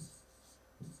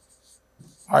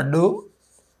අඩු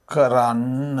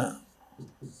කරන්න.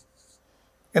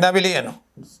 එන අපි ලියනවා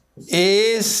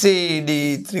ACD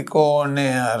ත්‍රිකෝණය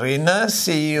ඍණ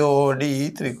COD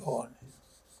ත්‍රිකෝණය.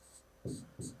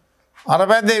 අර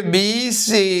පැත්තේ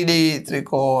BCD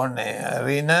ත්‍රිකෝණය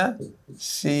ඍණ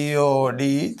COD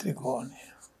ත්‍රිකෝණය.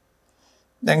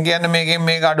 දැන් කියන්නේ මේකෙන්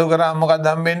මේක අඩු කරාම මොකක්ද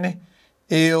හම්බෙන්නේ?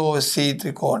 AOC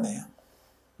ත්‍රිකෝණය.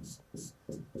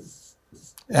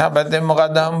 එහා පැත්තෙන්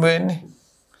මොකක්ද හම්බ වෙන්නේ?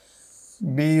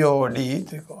 BOD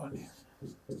ත්‍රිකෝණය.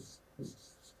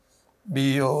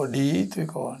 BOD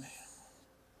ත්‍රිකෝණය.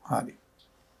 හරි.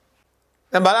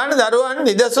 දැන් බලන්න දරුවන්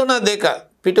නිදසුන දෙක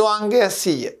පිටු අංකය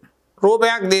 100.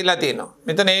 රූපයක් දීලා තියෙනවා.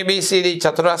 මෙතන ABCD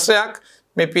චතුරස්‍රයක්.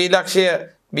 මේ P ලක්ෂය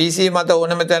BC මත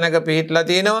ඕනම තැනක පිහිටලා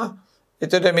තියෙනවා.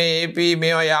 එතකොට මේ AP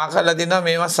මේවා යා කරලා තියෙනවා.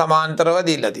 මේවා සමාන්තරව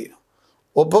දීලා තියෙනවා.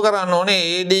 ඔප්පු කරන්න ඕනේ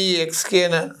ADX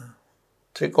කියන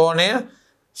ත්‍රිකෝණය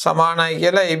සමානයි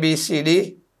කියලා ABCD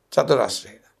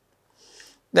චතුරස්‍රයට.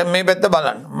 දැන් මේ පැත්ත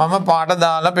බලන්න. මම පාට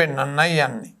දාලා පෙන්නන්නයි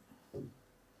යන්නේ.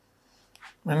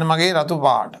 මෙන්න මගේ රතු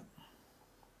පාට.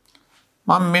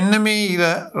 මම මෙන්න මේ ඉර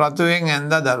රතුවෙන්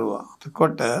ඇඳලා දරුවා.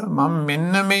 එතකොට මම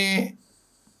මෙන්න මේ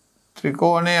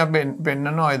ත්‍රිකෝණය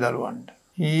පෙන්නනවා ඔය දරුවන්ට.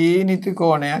 හීනි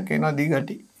ත්‍රිකෝණයක් එනවා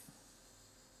දිගටි.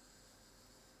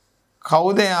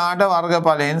 කවුද යාට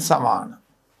වර්ගඵලයෙන් සමාන?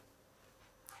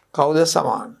 කවුද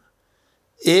සමාන?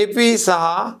 AP සහ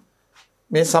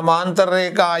මේ සමාන්තර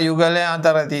රේඛා යුගලය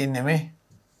අතර තියෙන්නේ මේ.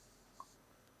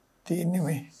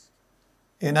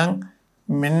 එහෙනම්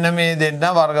මෙන්න මේ දෙන්න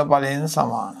වර්ගඵලයෙන්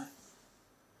සමානයි.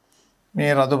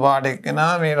 මේ රතු පාට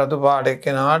එක්කෙනා මේ රතු පාට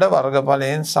එක්කෙනාට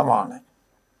වර්ගඵලයෙන් සමානයි.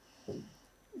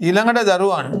 ඊළඟට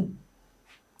දරුවන්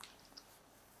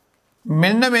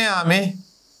මෙන්න මෙයා මේ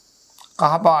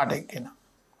කහ පාට එක්කෙනා.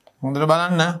 හොඳට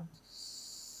බලන්න.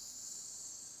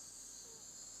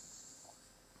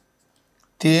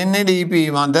 තියෙන්නේ DP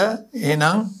මත.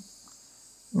 එහෙනම්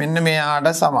මෙන්න මෙයාට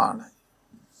සමානයි.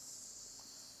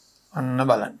 අන්න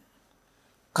බලන්න.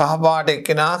 කහ පාට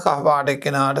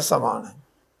එක්කෙනාට සමානයි.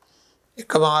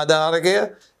 එකම ආධාරකය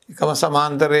එකම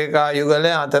සමාන්තර රේඛා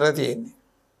යුගලය අතර තියෙන්නේ.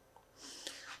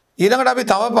 ඊළඟට අපි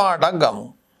තව පාටක් ගමු.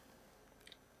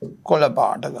 කොළ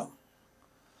පාට ගමු.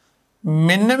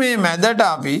 මෙන්න මේ මැදට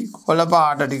අපි කොළ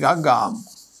පාට ටිකක් ගාමු.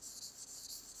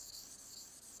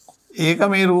 ඒක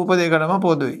මේ රූප දෙකටම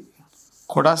පොදුයි.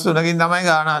 කොටස් තුනකින් තමයි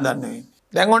ගාන හදන්න වෙන්නේ.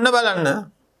 දැන් ඔන්න බලන්න.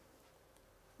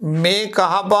 මේ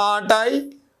කහ පාටයි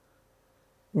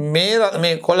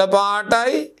මේ කොළ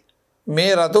පාටයි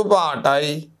මේ රතු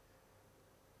පාටයි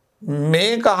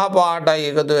මේ කහ පාටයි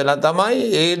එකතු වෙලා තමයි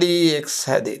ADX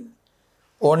හැදෙන්නේ.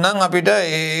 ඕනනම් අපිට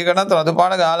ඒකටත් රතු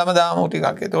පාට ගාලම දාමු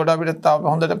ටිකක්. එතකොට අපිට තව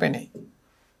හොඳට පෙනේ.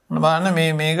 බලන්න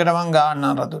මේකට මම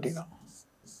ගාන්නම් රතු ටිකක්.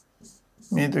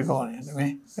 මේ ත්‍රිකෝණයට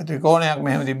මේ ත්‍රිකෝණයක්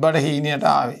මෙහෙම තිබ්බට හීනියට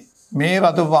ආවේ. මේ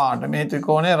රතු පාට මේ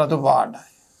ත්‍රිකෝණය රතු පාටයි.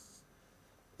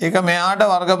 ඒක මෙයාට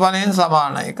වර්ගඵලයෙන්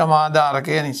සමානයි එකම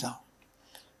ආධාරකය නිසා.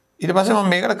 ඊට පස්සේ මම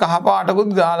මේකට කහ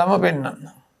පාටකුත් ගාලම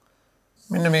පෙන්නන්න.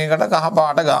 මෙන්න මේකට කහ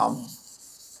පාට ගාමු.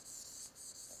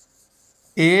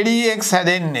 ADX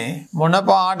හැදෙන්නේ මොන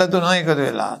පාට තුන එකතු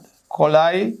වෙලාද?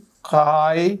 කොළයි,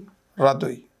 කහයි,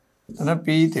 රතුයි. තුන P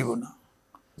තිබුණා.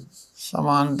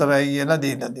 සමාන්තරයි කියලා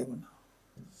දීලා තිබුණා.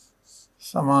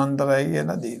 සමාන්තරයි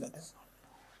කියලා දීලා තිබුණා.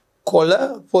 කොළ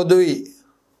පොදුයි.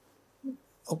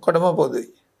 ඔක්කොටම පොදුයි.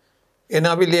 එන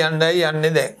අපි ලියන්නයි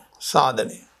යන්නේ දැන්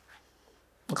සාධනය.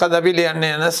 මොකද අපි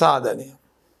ලියන්නේ යන සාධනය.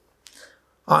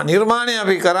 නිර්මාණය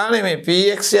අපි කරන්නේ මේ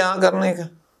PX යා කරන එක.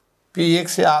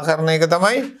 PX යා කරන එක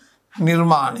තමයි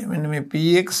නිර්මාණය. මෙන්න මේ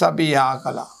PX අපි යා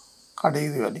කළා.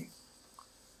 කඩේදි වලින්.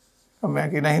 මම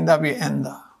කියන හින්දා අපි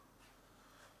ඇඳා.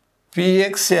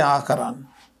 PX යා කරන්න.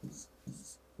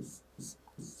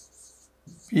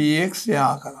 PX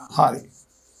යා කරා. හරි.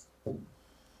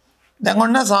 දැන්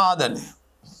ඔන්න සාධනය.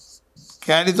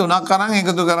 කැලි තුනක් අරන්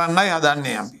එකතු කරන්නයි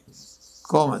හදන්නේ අපි.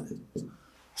 කොහමද?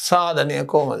 සාධනය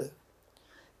කොහමද?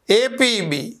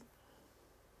 APB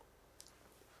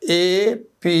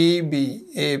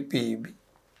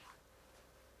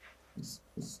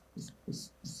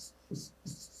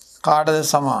කාටද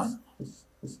සමාන?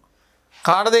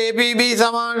 කාටද APB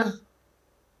සමාන?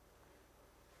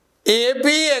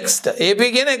 APX ට. AP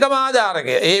කියන එකම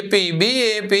ආධාරකය. APB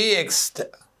APX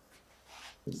ට.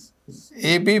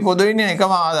 AP පොදුයිනේ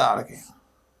එකම ආධාරකය.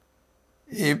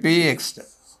 APX ට.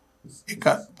 එක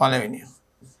පළවෙනිය.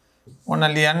 ඔන්න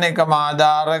ලියන්න එකම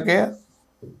ආධාරකය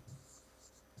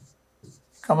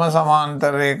එකම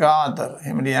සමාන්තර රේඛා අතර.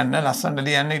 එහෙම ලියන්න ලස්සනට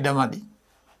ලියන්න ඉඩමදි.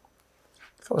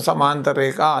 එකම සමාන්තර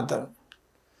රේඛා අතර.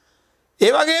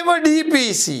 ඒ වගේම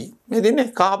DPC. මේ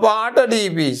දින්නේ කහ පාට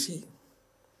DPC.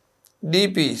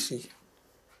 DPC.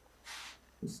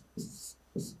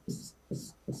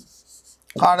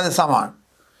 කාටද සමාන?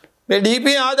 මේ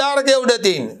DP ආධාරකය උඩ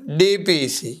තියෙන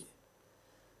DPC.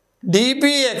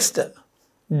 DPX ට.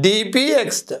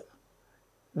 DPX ට.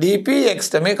 DPX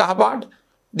ට මේ කහ පාට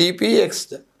DPX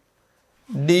ට.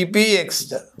 DPX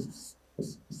ට.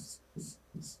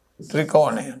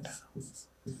 ත්‍රිකෝණයට.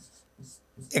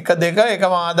 එක දෙක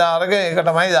එකම ආධාරක එක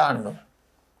තමයි දාන්න.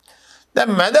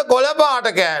 දැන් මැද කොළ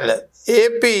පාට කෑල්ල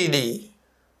APD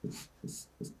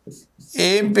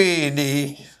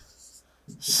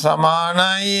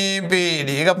සමානයි APD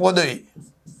එක පොදුයි.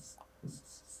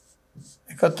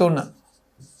 එක තුන.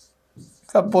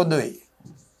 එක පොදුයි.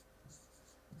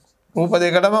 රූප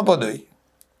දෙකටම පොදුයි.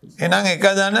 එහෙනම් එක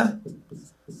ධන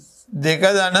දෙක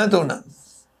ධන තුන.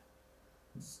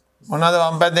 මොනවාද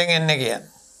වම් පැත්තෙන් එන්නේ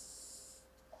කියන්නේ?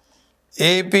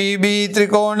 APB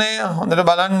ත්‍රිකෝණය හොඳට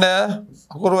බලන්න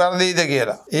අකුරු වැරදිද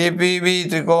කියලා. APB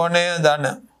ත්‍රිකෝණය ධන.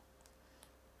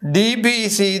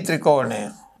 DPC ත්‍රිකෝණය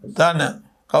ධන.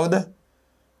 කවුද?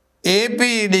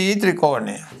 APD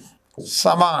ත්‍රිකෝණය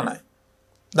සමානයි.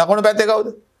 දකුණු පැත්තේ කවුද?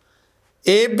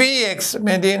 APX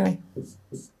මේ තියෙන්නේ.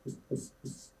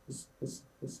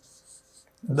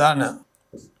 ධන.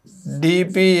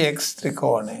 DPX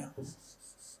ත්‍රිකෝණය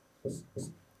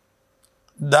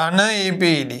ධන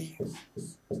APD.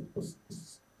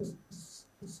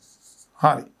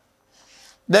 හරි.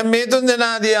 දැන් මේ තුන්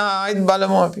දෙනා දිහා ආයිත්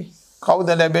බලමු අපි. කවුද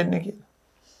ලැබෙන්නේ කියලා.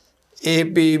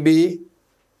 APB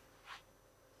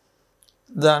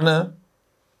ධන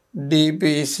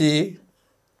DPC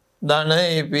ධන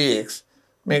APX.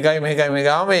 මේකයි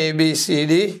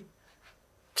ABCD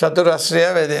චතුරස්‍රය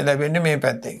ලැබෙන්නේ මේ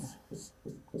පැත්තෙන්.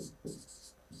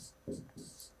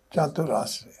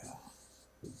 චතුරස්‍රය.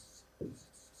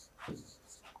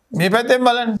 මේ පැත්තෙන්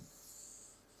බලන්න.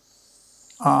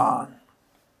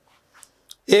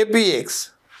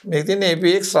 APX මේක තියෙන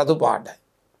APX රතු පාටයි.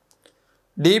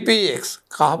 DPX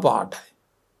කහ පාටයි.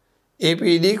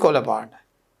 APD කොළ පාටයි.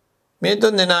 මේ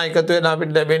තුන් දෙනා එකතු වෙලා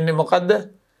අපිට ලැබෙන්නේ මොකද්ද?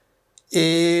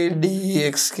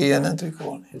 ADX කියන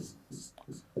ත්‍රිකෝණය.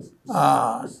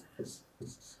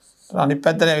 අනිත්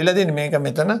පැත්තට ඇවිල්ලා තියෙන්නේ මේක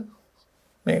මෙතන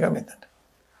මේක මෙතන.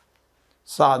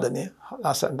 සාධනය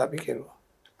ලස්සනට අපි කෙරුවා.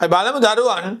 අපි බලමු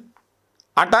දරුවන්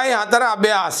 8.4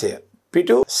 අභ්‍යාසය.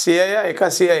 පිටු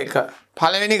 100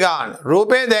 පළවෙනි ගාන.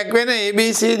 රූපයේ දැක්වෙන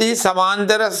ABCD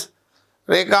සමාන්තර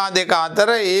රේඛා දෙක අතර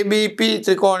ABP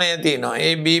ත්‍රිකෝණය තියෙනවා.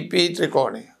 ABP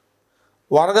ත්‍රිකෝණය.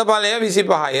 වර්ගඵලය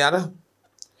 25යි. අර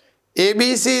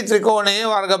ABC ත්‍රිකෝණයේ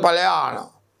වර්ගඵලය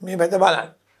ආනවා. මේ පැත්ත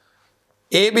බලන්න.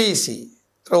 ABC.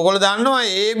 ඔයගොල්ලෝ දන්නවා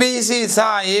ABC සහ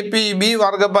APB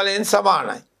වර්ගඵලයෙන්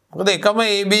සමානයි. මොකද එකම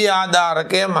AB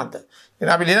ආධාරකය මත.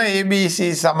 එහෙනම් අපි ලියනවා ABC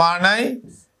සමානයි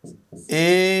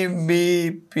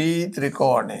ABP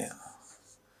ත්‍රිකෝණය.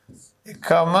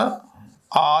 එකම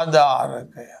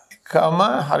ආධාරකය. කම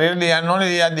හරියට ලියන්න ඕනේ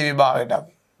ලියද්දි විභාගයට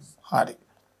අපි. හරි.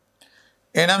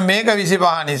 එහෙනම් මේක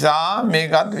 25 නිසා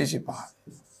මේකත් 25.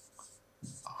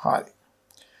 හරි.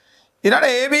 ඊළඟ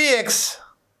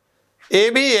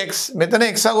ABX මෙතන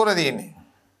x අකුර තියෙන්නේ.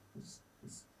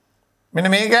 මෙන්න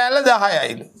මේ කෑල්ල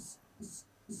 10යිලු.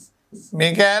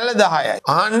 මේ කෑල්ල 10යි.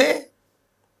 අහන්නේ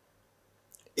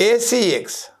ACX.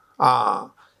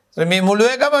 මේ මුළු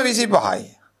එකම 25යි.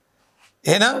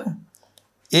 එහෙනම්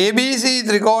ABC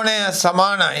ත්‍රිකෝණය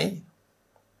සමානයි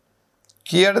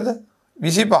කීයටද?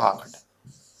 25කට.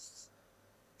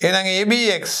 එහෙනම්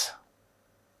ABX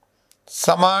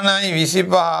සමානයි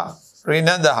 25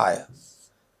 ඍණ 10.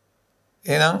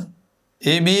 එහෙනම්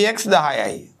ABX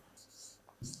 10යි.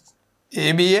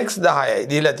 ABX 10යි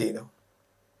දීලා තියෙනවා.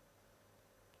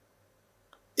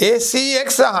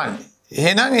 ACX අහන්නේ.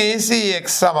 එහෙනම් ACX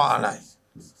සමානයි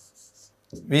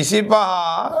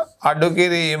 25 අඩු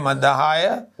කිරීම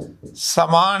 10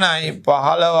 සමානයි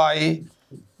 15යි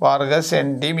වර්ග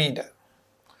සෙන්ටිමීටර්.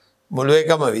 මුළු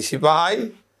එකම 25යි.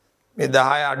 මේ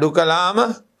 10 අඩු කළාම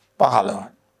 15යි.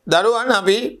 දරුවන්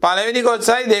අපි පළවෙනි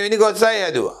කොටසයි දෙවෙනි කොටසයි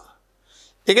හැදුවා.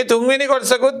 ඒකේ තුන්වෙනි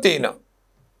කොටසකුත් තියෙනවා.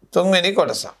 තුන්වෙනි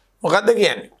කොටස. මොකද්ද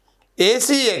කියන්නේ?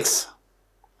 ACX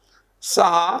සහ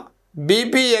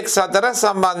BPX අතර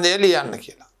සම්බන්ධය ලියන්න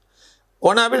කියලා.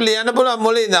 ඕන අපිට ලියන්න පුළුවන්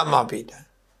මොලේ ඉඳන්ම අපිට.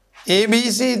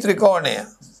 ABC ත්‍රිකෝණය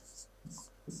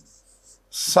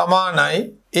සමානයි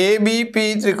ABP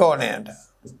ත්‍රිකෝණයට.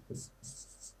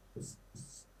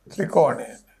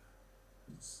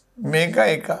 මේක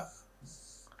එක.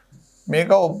 මේක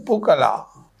ඔප්පු කළා.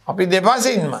 අපි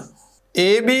දෙපසින්ම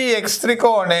ABX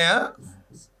ත්‍රිකෝණය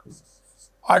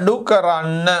අඩු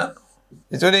කරන්න.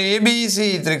 එතකොට ABC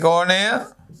ත්‍රිකෝණය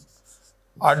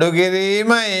අඩු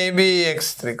කිරීම ABX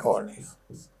ත්‍රිකෝණය.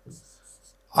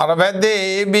 අර පැත්තේ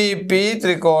ABP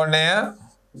ත්‍රිකෝණය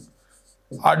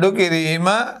අඩු කිරීම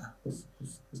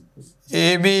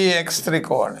ABX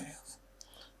ත්‍රිකෝණය.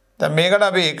 දැන් මේකට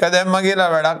අපි එක දැම්ම කියලා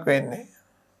වැඩක් වෙන්නේ.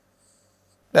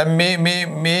 දැන්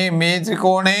මේ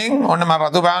ත්‍රිකෝණයෙන් ඔන්න මම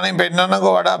රතු පානෙන්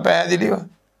පෙන්නන්නකෝ වඩා පැහැදිලිව.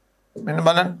 මෙන්න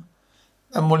බලන්න.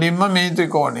 දැන් මුලින්ම මේ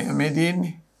ත්‍රිකෝණය මේ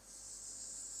තියෙන්නේ.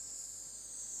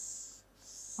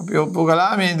 අපි ඔප්පු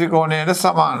කළා මේ ත්‍රිකෝණයට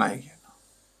සමානයි කියලා.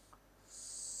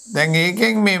 දැන්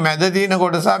ඒකෙන් මේ මැද තියෙන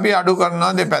කොටස අපි අඩු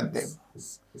කරනවා දෙපැත්තෙම.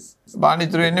 බාහන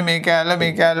ඉතුරු වෙන්නේ මේ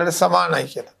කෑල්ලට සමානයි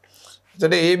කියලා.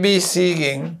 එතකොට ABC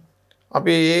ගෙන්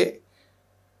අපි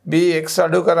BX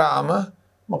අඩු කරාම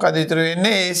මොකද ඉතුරු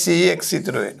වෙන්නේ? ACX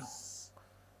ඉතුරු වෙනවා.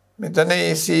 මෙතන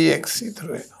ACX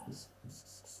ඉතුරු වෙනවා.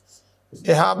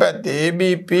 එහා පැත්තේ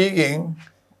ABP ගෙන්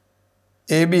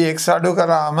ABX අඩු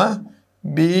කරාම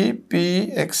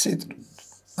BPX ඉතුරු.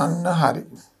 අන්න හරි.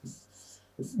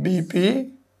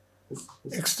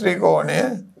 BPX ත්‍රිකෝණය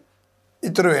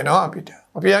ඉතුරු වෙනවා අපිට.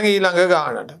 අපි යන් ඊළඟ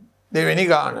ගානට. දෙවෙනි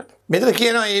ගානට. මෙතන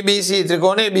කියනවා ABC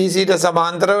ත්‍රිකෝණය BCට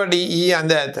සමාන්තරව DE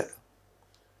ඇඳ ඇත.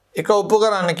 එක ඔප්පු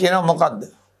කරන්න කියනවා මොකද්ද?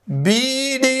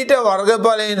 BEDට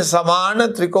වර්ගඵලයෙන් සමාන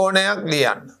ත්‍රිකෝණයක්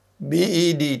ලියන්න.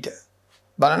 BEDට.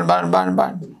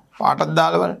 බලන්න. පාටක්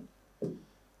දාලා බලන්න.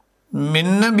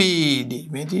 මෙන්න BED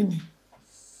මේ තියෙන්නේ.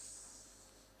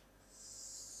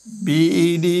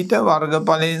 BEDට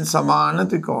වර්ගඵලයෙන් සමාන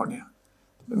ත්‍රිකෝණයක්.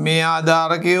 මේ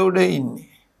ආධාරකයේ උඩ ඉන්නේ.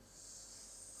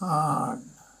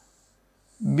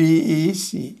 BEC.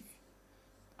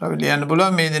 අපි ලියන්න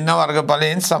පුළුවන් මේ දෙන්න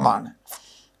වර්ගඵලයෙන් සමාන.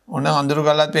 ඔන්න අඳුරු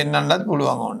කරලා පෙන්නන්නත්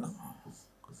පුළුවන් ඕන.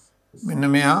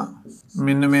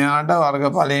 මෙන්න මෙයාට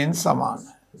වර්ගඵලයෙන් සමාන.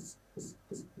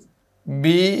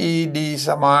 BED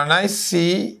සමානයි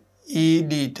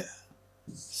CEDට.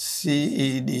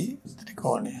 CED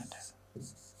ත්‍රිකෝණයට.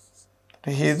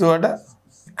 හේතුවට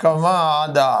එකම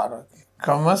ආධාරක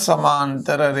එකම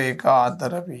සමාන්තර රේඛා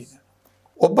අතර පිහිටන.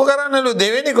 ඔප්පු කරන්නලු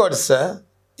දෙවෙනි කොටස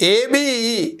ABE.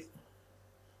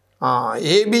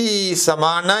 ABE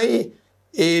සමානයි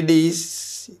ADC.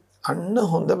 අන්න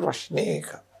හොඳ ප්‍රශ්නයක.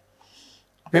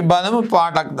 අපි බලමු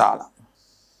පාටක් දාලා.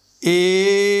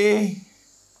 ABE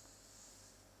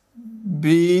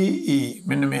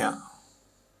මෙන්න මෙයා.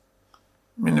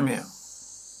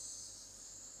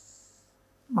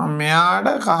 මම මෙයාට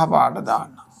කහ පාට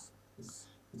දාන්න.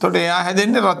 එතකොට එයා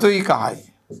හැදෙන්නේ රතුයි කහයි.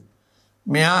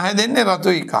 මෙයා හැදෙන්නේ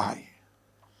රතුයි කහයි.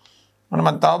 මම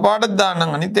තව පාටක්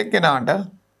දාන්නම් අනිත් එක්කෙනාට.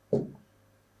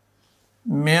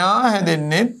 මෙයා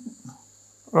හැදෙන්නේ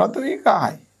රතුයි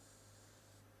කහයි.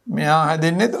 මෙයා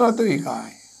හැදෙන්නේ රතුයි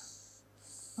කහයි.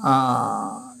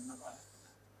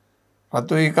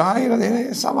 රතුයි කහයි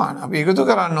දෙන්නේ සමාන. අපි එකතු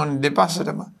කරන්න ඕනේ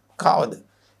දෙපස්සටම. කවද?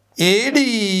 AD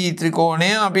ත්‍රිකෝණය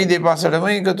අපි දෙපසටම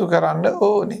එකතු කරන්න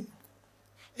ඕනේ.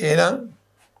 එහෙනම්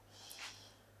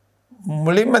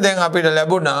මුලින්ම දැන් අපිට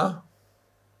ලැබුණා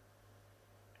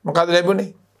මොකද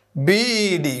ලැබුණේ?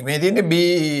 BED මේ තියෙන්නේ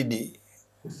BED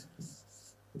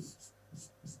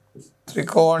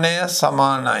ත්‍රිකෝණය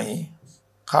සමානයි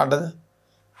කාටද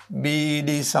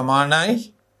BED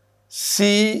සමානයි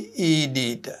CED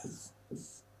ට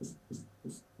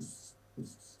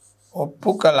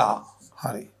ඔප්පු කළා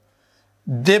හරි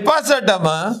දෙපසටම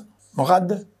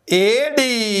මොකද්ද AD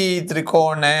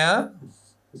ත්‍රිකෝණය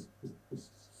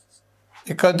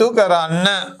එකතු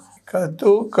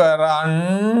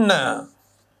කරන්න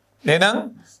එහෙනම්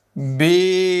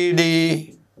BD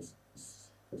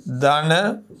ධන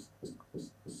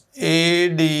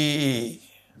AD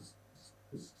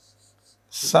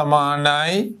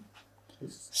සමානයි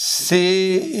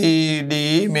CED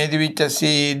මේ දිවිච්ච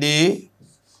CD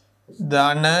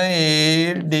ධන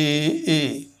ADE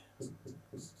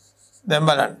දැන්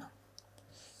බලන්න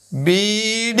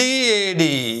BD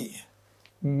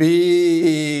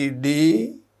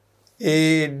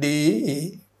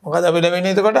ADE මොකද අපිට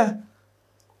වෙන්නේ එතකොට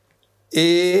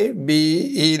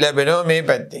ABE ලැබෙනවා මේ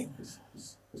පැත්තෙන්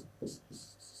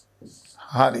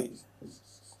හරි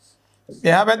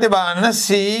එහා පැත්තේ බලන්න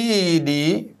CD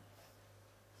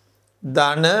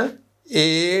ධන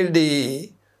AD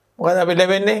මොකද අපිට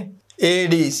ලැබෙන්නේ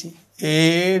ADC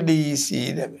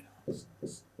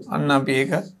ලැබෙනවා අන්න අපි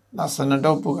ඒක ලස්සනට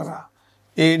ඔප්පු කරා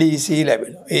ADC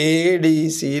ලැබෙනවා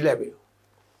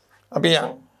අපි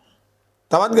යන්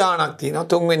තවත් ගානක් තියෙනවා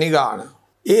තුන්වෙනි ගාන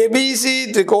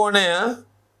ABC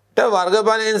ත්‍රිකෝණයට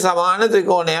වර්ගඵලයෙන් සමාන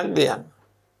ත්‍රිකෝණයක් ලියන්න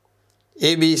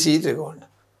ABC ත්‍රිකෝණ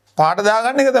පාට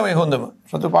දාගන්න එක තමයි හොඳම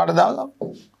රතු පාට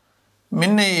දාගමු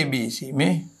මෙන්න ABC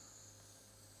මේ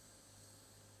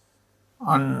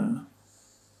අන්න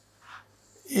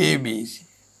ABC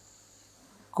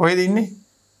කොහෙද ඉන්නේ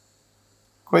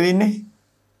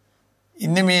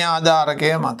ඉන්නේ මේ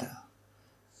ආධාරකය මත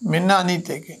මෙන්න අනිත්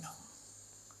එක එනවා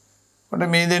කොට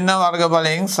මේ දෙන්න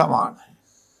වර්ගඵලයෙන්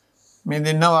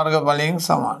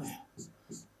සමානයි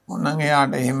ඕනනම්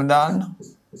එයාට එහෙම දාන්න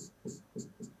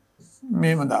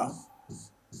මෙහෙම දාන්න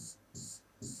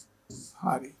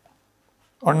හරි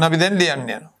ඔන්න අපි දැන් ලියන්න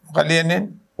යනවා මොකක්ද ලියන්නේ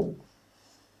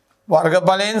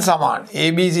වර්ගඵලයෙන් සමාන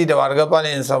ABC ට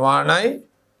වර්ගඵලයෙන් සමානයි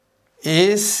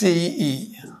ACE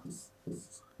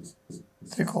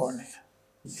ත්‍රිකෝණය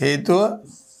හේතුව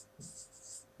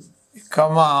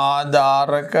එකම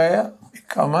ආධාරකය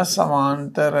එකම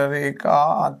සමාන්තර රේඛා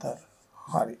අතර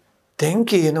හරි දැන්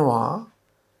කියනවා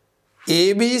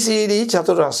ABCD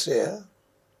චතුරස්‍රය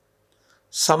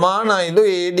සමානයිලු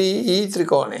ADE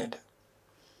ත්‍රිකෝණයට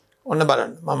ඔන්න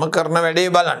බලන්න මම කරන වැඩේ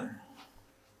බලන්න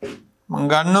මම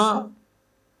ගන්නවා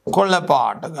කොළ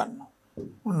පාට ගන්නවා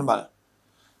ඔන්න බලන්න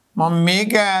මම මේ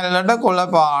කෑල්ලට කොළ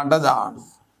පාට දානවා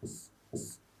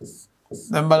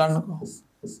දැන් බලන්නකෝ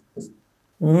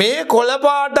මේ කොළ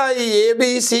පාටයි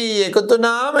ABC එකතු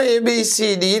වුණාම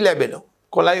ABCD ලැබෙනවා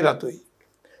කොළයි රතුයි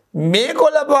මේ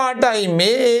කොළ පාටයි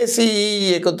මේ ACE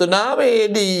එකතු වුණාම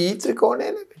ADE ත්‍රිකෝණය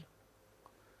ලැබෙනවා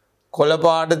කොළ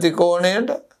පාට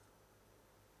ත්‍රිකෝණයට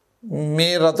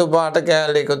මේ රතු පාට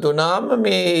කෑල්ල එකතු වුණාම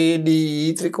මේ ADE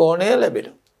ත්‍රිකෝණය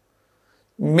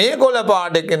ලැබෙනවා මේ කොළ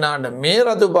පාට එක්කෙනාට මේ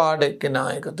රතු පාට එක්කෙනා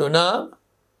එකතු වුණාම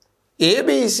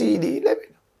ABCD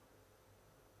ලැබෙනවා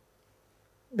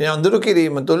මේ අඳුරු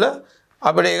කිරීම තුළ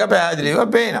අපිට ඒක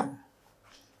පැහැදිලිව පේනවා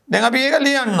දැන් අපි ඒක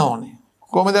ලියන්න ඕනේ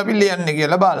කොහොමද අපි ලියන්නේ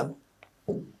කියලා බලමු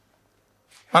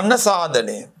අන්න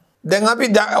සාධනය දැන්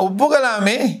අපි ඔප්පු කළා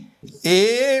මේ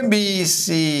ABC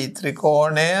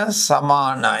ත්‍රිකෝණය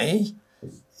සමානයි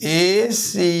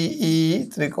ACE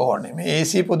ත්‍රිකෝණය මේ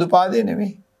AC පොදු පාදේ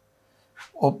නෙමෙයි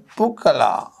ඔප්පු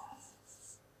කළා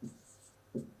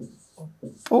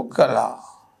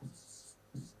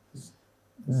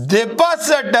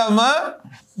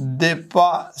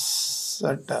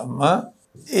දෙපසටම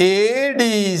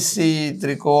ADC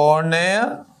ත්‍රිකෝණය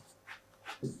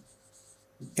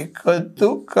එකතු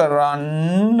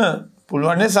කරන්න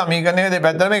පුළුවන් සමීකරණය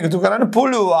දෙපැත්තටම එකතු කරන්න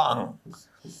පුළුවන්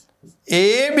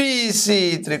ABC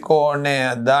ත්‍රිකෝණය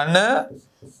ධන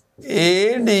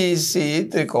ADC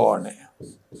ත්‍රිකෝණය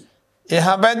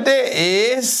එහා පැත්තේ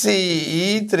ACE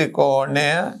ත්‍රිකෝණය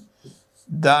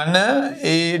ධන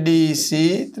ADC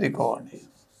ත්‍රිකෝණය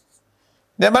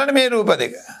දැන් බලන්න මේ රූප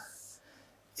දෙක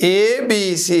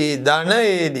ABC ධන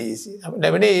ADC අපිට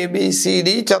ලැබෙන්නේ ABCD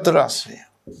චතුරස්‍රය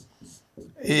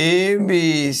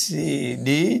ABCD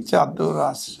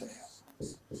චතුරස්‍රය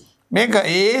මේක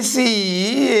ACE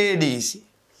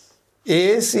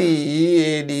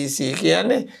ADC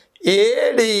කියන්නේ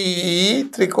ADE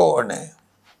ත්‍රිකෝණය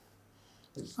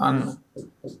අන්න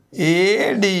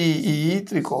ADE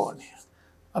ත්‍රිකෝණය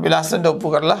අපි ලස්සනට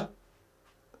ඔප්පු කරලා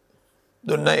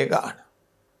දුන්න ඒ ගාන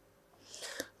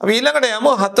අපි ඊළඟට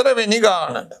යමු හතරවෙනි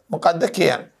ගානට මොකද්ද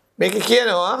කියන්නේ මේක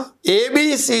කියනවා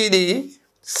ABCD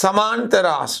සමාන්තර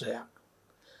ආශ්‍රයයක්.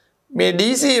 මේ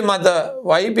DC මත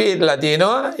y පිටලා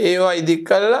තියෙනවා AY දික්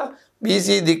කළා BC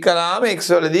දික් කළාම x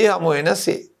වලදී හමු වෙන C.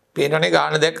 පේනවනේ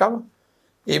ගාන දැක්කම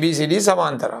ABCD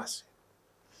සමාන්තර ආශ්‍රය.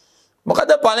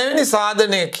 මොකද පළවෙනි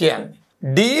සාධනය කියන්නේ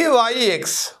DYX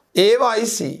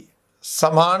AYC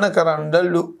සමාන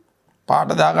කරන්නලු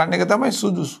පාට දාගන්න එක තමයි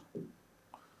සුදුසු.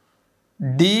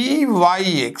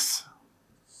 DYX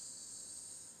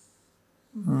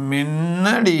මෙන්න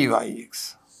DYX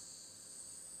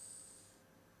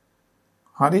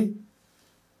හරි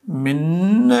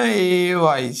මෙන්න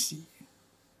AYC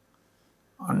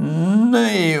අන්න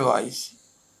AYC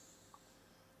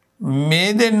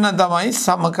මේ දෙන්න තමයි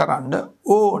සම කරන්න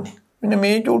ඕනේ. මෙන්න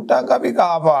මේ චුට්ටක් අපි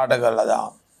කහ පාට කරලා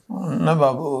දාමු. ඔන්න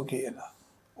බබෝ කියලා.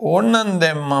 ඕන්නම්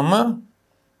දැන් මම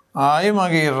ආයේ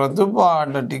මගේ රතු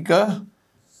පාට ටික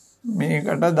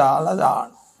මේකට දාලා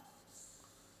දානවා.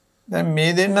 දැන්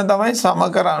මේ දෙන්න තමයි සම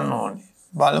කරන්න ඕනේ.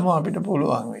 බලමු අපිට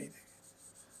පුළුවන් වෙයිද.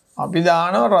 අපි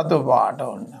දානවා රතු පාට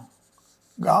ඔන්න.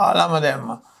 ගාලම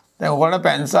දැම්මා. දැන් ඔයාලට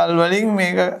පැන්සල් වලින්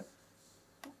මේක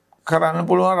කරන්න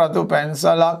පුළුවන් රතු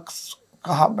පැන්සලක්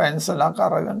කහ පැන්සලක්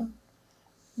අරගෙන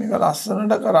මේක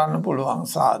ලස්සනට කරන්න පුළුවන්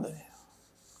සාධනය.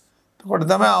 එතකොට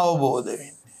තමයි අවබෝධ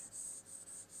වෙන්නේ.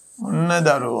 ඔන්න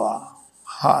දරුවා.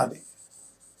 හරි.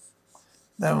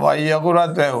 දැන් y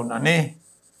අකුරත් වැවුණා නේ.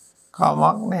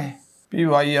 කමක් නැහැ.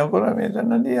 අපි y අකුර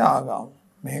මෙතන ලියාගමු.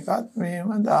 මේකත්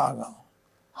මෙහෙම දාගමු.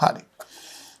 හරි.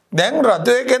 දැන්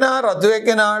රතු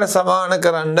එකනාට සමාන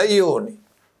කරන්න ඕනේ.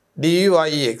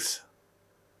 DYX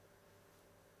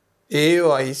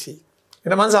AYC.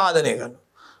 එතන මම සාධනය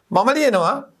කරනවා. මම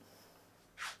ලියනවා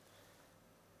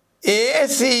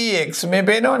ACX මේ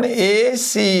පේනවනේ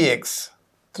ACX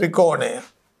ත්‍රිකෝණය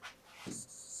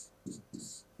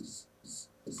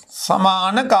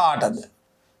සමාන කාටද?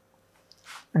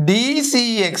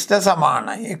 DCX ට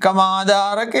සමානයි. එකම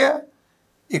ආධාරකය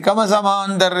එකම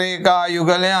සමාන්තර රේඛා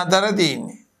යුගලය අතර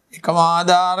තියෙන්නේ. එකම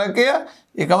ආධාරකය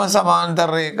එකම සමාන්තර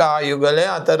රේඛා යුගලය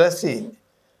අතර තියෙන්නේ.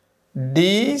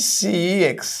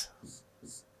 DCX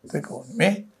ත්‍රිකෝණය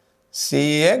මේ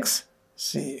CX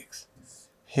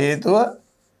හේතුව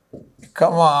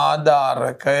එකම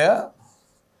ආධාරකය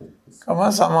එකම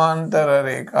සමාන්තර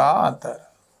රේඛා අතර.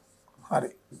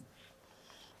 හරි.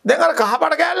 දැන් අර කහ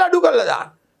පාට කෑල්ල අඩු කරලා දාන්න.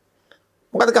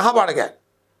 මොකද කහ පාට කෑල්ල?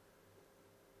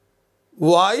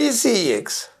 YCX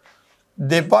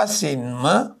දෙපසින්ම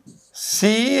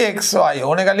CXY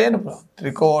ඕන එක ලියන්න පුළුවන්.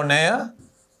 ත්‍රිකෝණය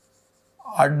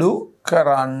අඩු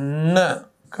කරන්න.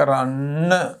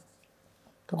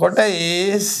 එතකොට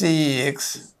ACX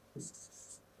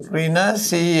ඍණ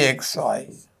CXY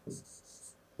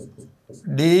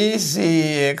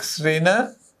DCX ඍණ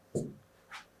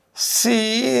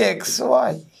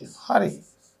CXY. හරි.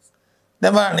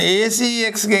 දැන් බලන්න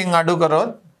ACX ගෙන් අඩු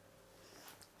කරොත්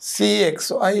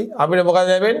CXY අපිට මොකද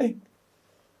ලැබෙන්නේ?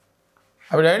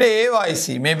 අපිට ලැබෙන්නේ AYC.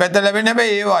 මේ පැත්ත ලැබෙන්නේ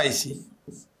හැබැයි AYC.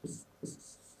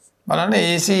 බලන්න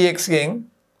ACX ගෙන්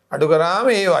අඩු කරාම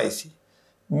AYC.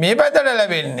 මේ පැත්තට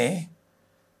ලැබෙන්නේ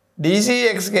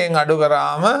DCX ගෙන් අඩු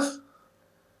කරාම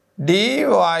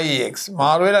DYX.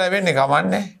 මාරු වෙලා ලැබෙන්නේ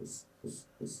කමන්නේ.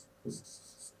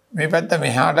 මේ පැත්ත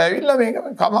මෙහාට ඇවිල්ලා මේක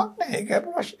කමක් නැහැ. ඒක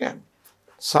ප්‍රශ්නයක්.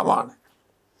 සමානයි.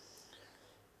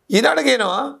 ඊළඟට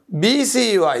කියනවා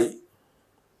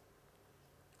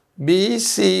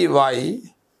BCY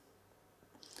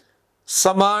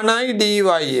සමානයි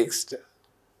DYX ට.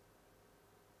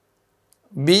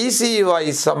 BCY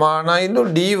සමානයිලු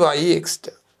DYX ට.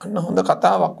 අන්න හොඳ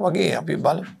කතාවක් වගේ අපි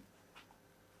බලමු.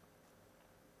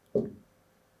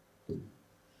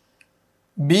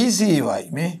 BCY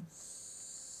මේ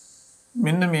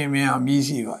මෙන්න මෙයා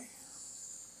BCY.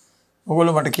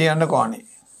 ඔයගොල්ලෝ මට කියන්නකෝ අනේ.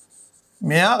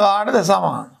 මෙයා කාටද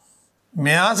සමාන?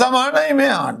 මෙයා සමානයි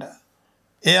මෙයාට.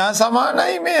 එයා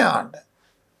සමානයි මෙයාට.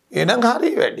 එහෙනම්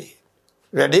හරි වැඩි.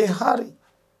 වැඩේ හරි.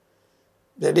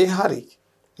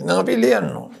 එහෙනම් අපි ලියන්න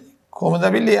ඕනේ. කොහොමද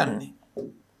අපි ලියන්නේ?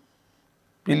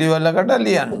 පිළිවෙලකට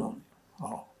ලියන්න ඕනේ.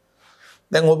 ඔව්.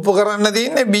 දැන් ඔප්පු කරන්න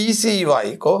තියෙන්නේ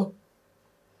BCY කෝ.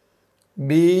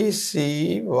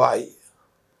 BCY.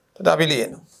 අපි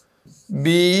ලියනවා.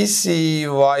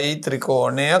 BCY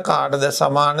ත්‍රිකෝණය කාටද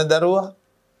සමාන දරුවා?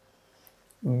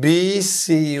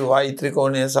 BCY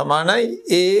ත්‍රිකෝණය සමානයි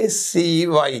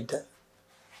ACY ට.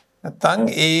 නැත්නම්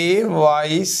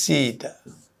AYC ට.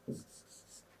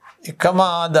 එකම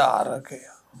ආධාරකය.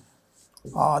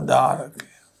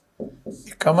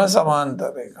 එකම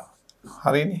සමාන්තර එක.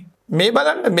 හරිනේ. මේ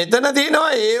බලන්න මෙතන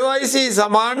තියෙනවා AYC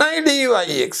සමානයි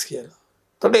DYX කියලා.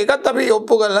 එතකොට ඒකත් අපි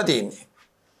ඔප්පු කරලා තියෙන්නේ.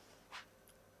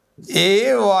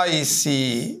 AYC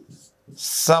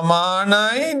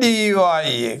සමානයි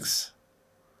dyx.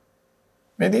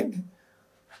 මේ දෙන්නේ.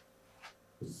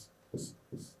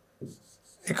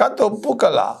 එකත් ඔප්පු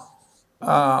කළා.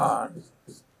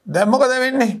 දැන් මොකද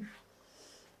වෙන්නේ?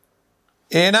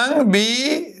 එහෙනම්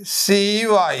bcy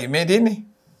මේ දෙන්නේ.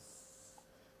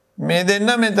 මේ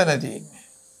දෙන්න මෙතන තියෙන්නේ.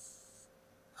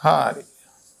 හරි.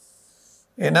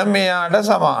 එහෙනම් මෙයාට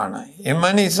සමානයි. එම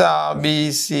නිසා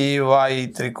bcy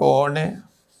ත්‍රිකෝණය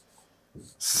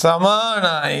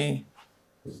සමානයි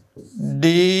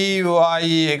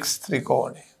dyx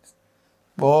ත්‍රිකෝණය.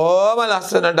 බොහොම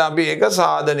ලස්සනට අපි ඒක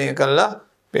සාධනය කළා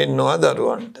පෙන්නවා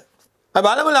දරුවන්ට. අපි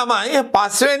බලමු ළමයි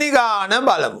පස්වෙනි ගාන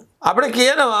බලමු. අපිට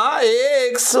කියනවා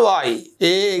axy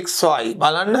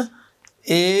බලන්න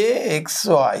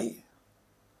axy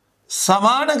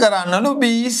සමාන කරන්නලු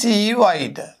bcy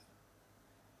ට.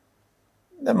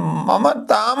 මම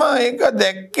තාම ඒක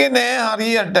දැක්කේ නෑ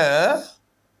හරියට.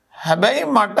 හැබැයි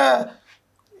මට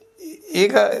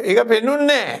ඒක පෙනුන්නේ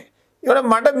නෑ. ඒකට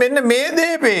මට මෙන්න මේ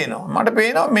දේ පේනවා. මට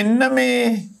පේනවා මෙන්න මේ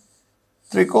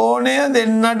ත්‍රිකෝණය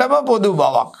දෙන්නටම පොදු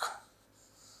බවක්.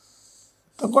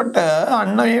 එතකොට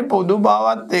අන්න මේ පොදු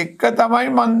බවත් එක්ක තමයි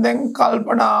මම දැන්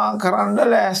කල්පනා කරන්න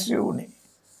ලෑස්ති වුනේ.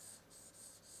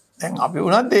 දැන් අපි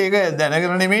උනත් ඒක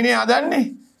දැනගෙන නෙමෙයිනේ හදන්නේ.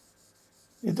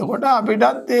 එතකොට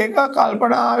අපිටත් ඒක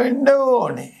කල්පනා වෙන්න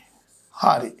ඕනේ.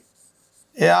 හරි.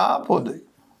 එයා පොදුයි.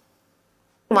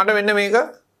 මට මෙන්න මේක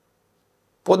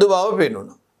පොදු බව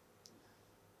පේනුණා.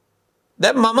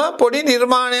 දැන් මම පොඩි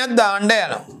නිර්මාණයක් දාන්න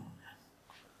යනවා.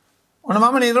 ඔන්න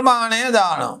මම නිර්මාණය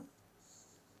දානවා.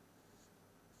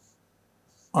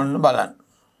 ඔන්න බලන්න.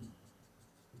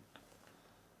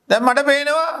 දැන් මට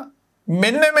පේනවා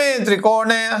මෙන්න මේ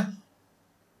ත්‍රිකෝණය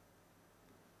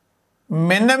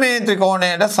මෙන්න මේ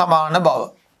ත්‍රිකෝණයට සමාන බව.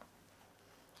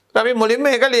 අපි මුලින්ම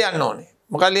ඒක ලියන්න ඕනේ.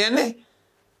 මොකක්ද ලියන්නේ?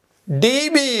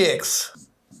 dbx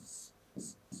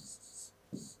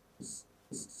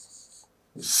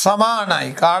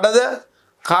සමානයි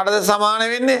කාටද සමාන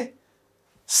වෙන්නේ?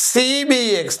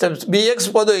 cbx bx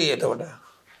පොදුයි එතකොට.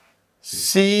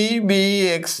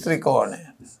 cbx ත්‍රිකෝණය.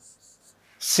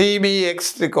 cbx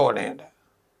ත්‍රිකෝණයට.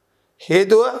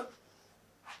 හේතුව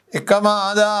එකම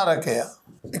ආධාරකය.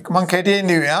 මම කෙටියෙන්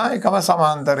ලිව්වා එකම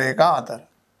සමාන්තර රේඛා අතර.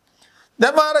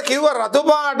 දැන් මාර කිව්ව රතු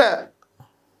පාට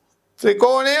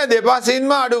ත්‍රිකෝණය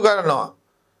දෙපසින්ම අඩු කරනවා.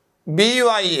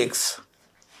 byx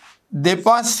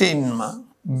දෙපසින්ම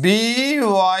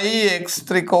byx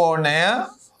ත්‍රිකෝණය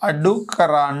අඩු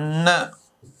කරන්න.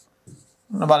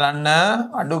 බලන්න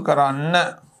අඩු කරන්න.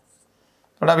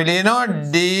 එතකොට අපි ලියනවා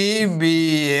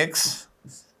dbx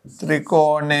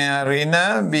ත්‍රිකෝණය ඍණ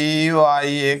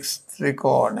byx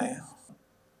ත්‍රිකෝණය.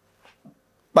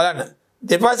 බලන්න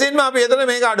දෙපසින්ම අපි එතන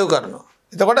මේක අඩු කරනවා.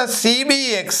 එතකොට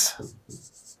cbx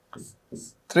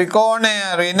ත්‍රිකෝණය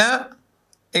ඍණ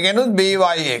එකනුත්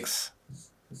byx.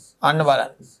 අන්න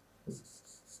බලන්න.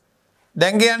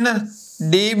 දැන් කියන්න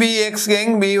dbx ගෙන්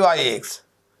byx.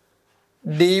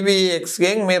 dbx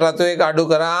ගෙන් මේ රතු එක අඩු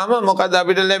කරාම මොකද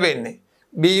අපිට ලැබෙන්නේ?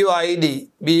 byd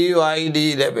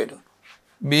ලැබෙනවා.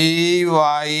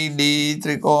 byd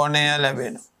ත්‍රිකෝණය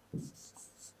ලැබෙනවා.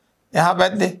 එහා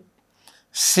පැත්තේ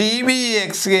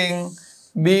cbx ගෙන්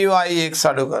byx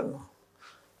අඩු කරනවා.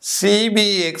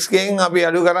 cbx ගෙන් අපි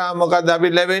අඩු කරාම මොකද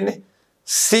අපිට ලැබෙන්නේ?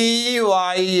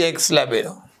 cyx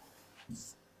ලැබෙනවා.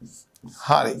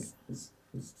 හරි.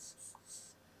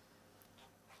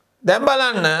 දැන්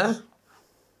බලන්න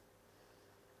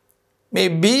මේ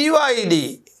byd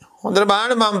හොඳට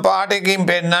බලන්න මම පාටකින්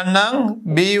පෙන්නන්නම්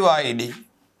byd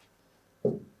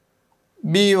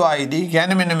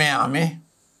කියන්නේ මෙන්න මෙයා මේ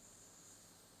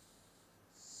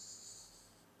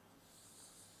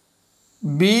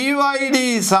byd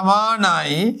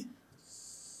සමානයි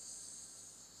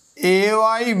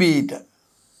ayb ට.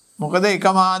 මොකද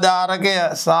එකම ආධාරකය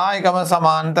සහ එකම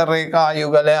සමාන්තර රේඛා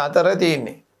යුගලය අතර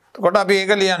තියෙන්නේ. එතකොට අපි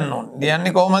ඒක ලියන්න ඕනේ.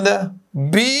 ලියන්නේ කොහමද?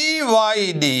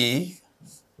 byd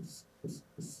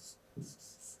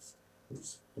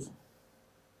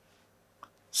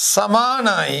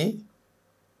සමානයි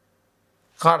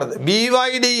කාටද?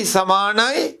 byd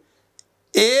සමානයි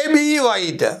aby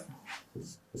ට.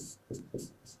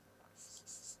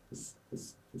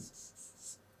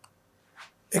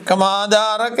 එකම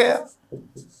ආධාරකය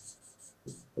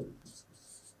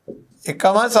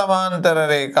එකම සමාන්තර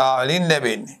රේඛා වලින්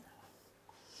ලැබෙන්නේ.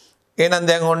 එහෙනම්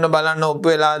දැන් ඔන්න බලන්න ඔප්පු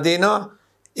වෙලා තිනවා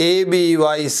aby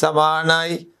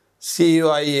සමානයි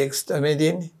cyx තමයි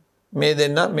තියෙන්නේ. මේ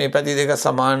දෙන්න මේ පැති දෙක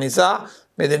සමාන නිසා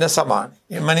මේ දෙන්න සමානයි.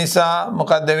 එම නිසා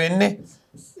මොකද්ද වෙන්නේ?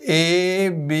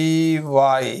 aby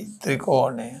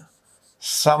ත්‍රිකෝණය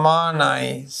සමානයි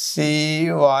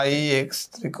cyx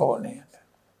ත්‍රිකෝණයට.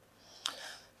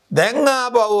 දැන්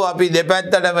ආපහු අපි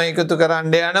දෙපැත්තටම එකතු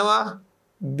කරන්න යනවා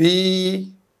bxy.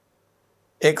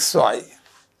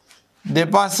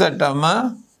 දෙපසටම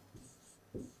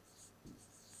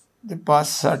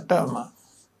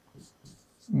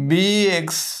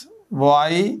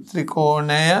bxy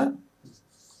ත්‍රිකෝණය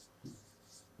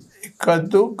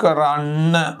එකතු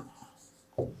කරන්න.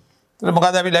 එතකොට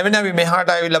මොකද අපි ලැබෙන්නේ? අපි මෙහාට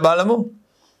ආවිල්ලා බලමු.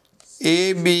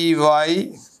 ABY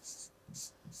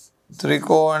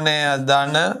ත්‍රිකෝණය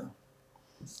ධන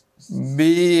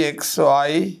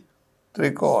BXY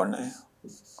ත්‍රිකෝණය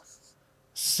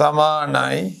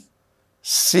සමානයි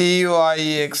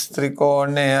CYX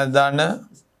ත්‍රිකෝණය ධන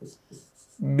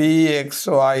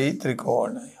BXY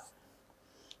ත්‍රිකෝණය.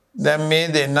 දැන් මේ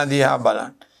දෙන්න දිහා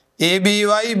බලන්න.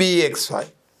 ABY BXY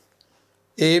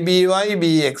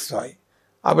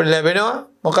අපිට ලැබෙනවා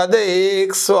මොකද?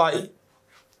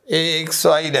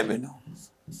 AXY ලැබෙනවා.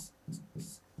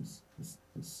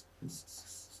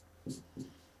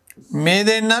 මේ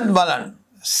දෙන්නත් බලන්න.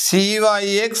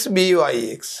 CYX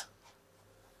BYX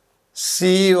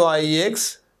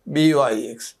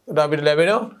අපිට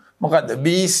ලැබෙනවා මොකද්ද?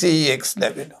 BCX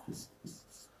ලැබෙනවා.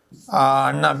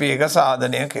 අන්න අපි එක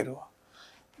සාධනය කෙරුවා.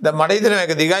 දැන් මට හිතෙනවා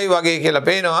ඒක දිගයි වගේ කියලා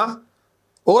පේනවා.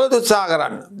 ඕගොල්ලෝ උත්සාහ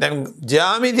කරන්න. දැන්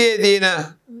ජ්‍යාමිතියේ තියෙන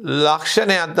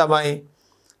ලක්ෂණයක් තමයි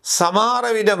සමහර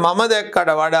විට මම දැක්කට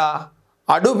වඩා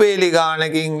අඩු පේලි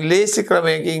ගානකින් ලේසි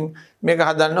ක්‍රමයකින් මේක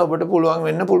හදන්න ඔබට පුළුවන්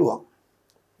වෙන්න පුළුවන්.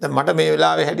 දැන් මට මේ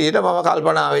වෙලාවේ හැටියට මම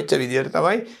කල්පනා වෙච්ච විදිහට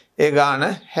තමයි ඒ ගාන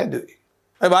හැදුවේ.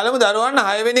 අපි බලමු දරුවන්න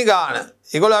 6 වෙනි ගාන.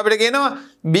 ඒගොල්ලෝ අපිට කියනවා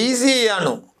BC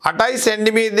යනු 8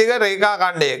 සෙන්ටිමීටර දිග රේඛා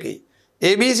ඛණ්ඩයකි.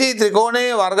 ABC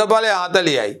ත්‍රිකෝණයේ වර්ගඵලය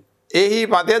 40යි. එහි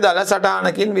පතය දල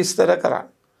සටහනකින් විස්තර කරන්න.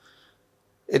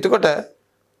 එතකොට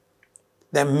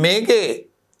දැන් මේකේ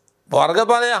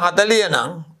වර්ගඵලය 40 නම්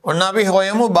ඔන්න අපි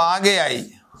හොයමු භාගයයි.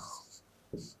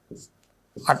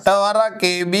 8 වරක්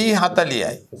AB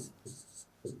 40යි.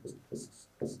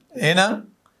 එහෙනම්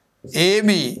AB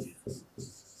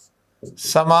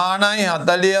සමානයි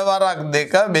 40 වරක්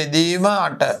 2 බෙදීම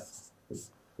 8.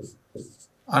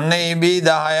 අන්න AB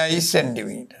 10යි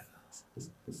සෙන්ටිමීටර.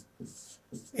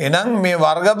 එහෙනම් මේ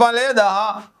වර්ගඵලය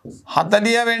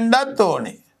 40 වෙන්නත්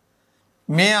ඕනේ.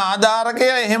 මේ ආධාරකය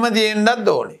එහෙම තියෙන්නත්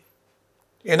ඕනේ.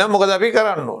 එහෙනම් මොකද අපි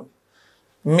කරන්න ඕනේ?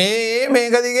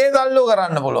 මේක දිගේ තල්ලු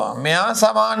කරන්න පුළුවන්. මෙයා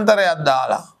සමාන්තරයක්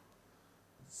දාලා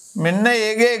මෙන්න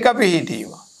ඒකේ එක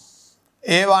පිහිටීම.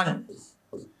 A1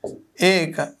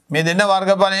 ඒක මේ දෙන්න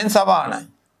වර්ගඵලයෙන් සමානයි.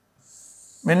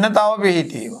 මෙන්න තව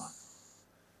පිහිටීම.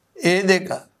 A2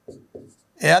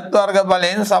 එයත්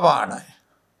වර්ගඵලයෙන් සමානයි.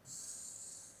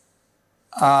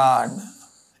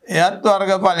 එයත්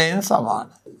වර්ගඵලයෙන්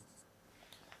සමානයි.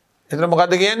 එතන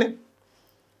මොකද්ද කියන්නේ?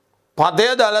 පතය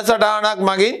දල සටහනක්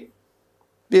මගින්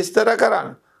විස්තර කරන්න.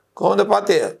 කොහොමද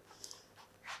පතය?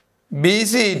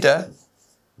 BC ට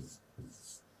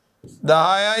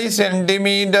 10යි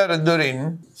සෙන්ටිමීටර දුරින්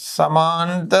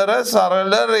සමාන්තර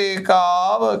සරල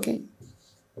රේඛාවකි.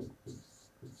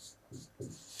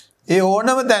 ඒ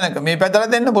ඕනම තැනක මේ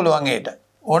පැතල දෙන්න පුළුවන් ඒට.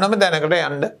 ඕනම තැනකට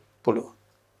යන්න පුළුවන්.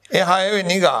 ඒ 6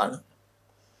 වෙනි ගාන.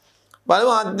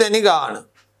 බලමු 7 වෙනි ගාන.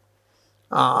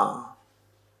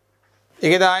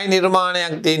 ඒකේ දායි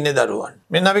නිර්මාණයක් තියෙන්නේ දරුවන්.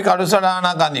 මෙන්න අපි කඩු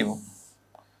සටහනක් අඳිමු.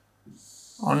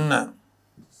 ඔන්න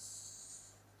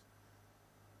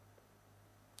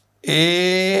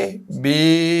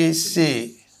ABC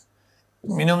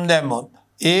මිනුම් දැම්මොත්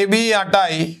AB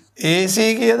 8යි AC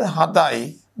කීයද 7යි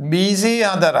BC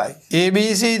 4යි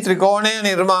ABC ත්‍රිකෝණය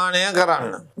නිර්මාණය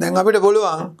කරන්න. දැන් අපිට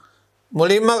පුළුවන්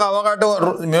මුලින්ම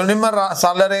මුලින්ම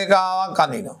සරල රේඛාවක්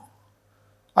අඳිනවා.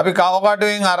 අපි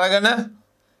කවකටුවෙන් අරගෙන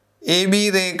AB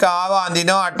රේඛාව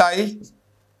අඳිනවා 8යි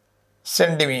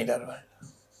සෙන්ටිමීටර වල.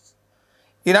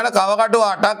 ඊළඟ කවකටු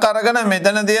 8ක් අරගෙන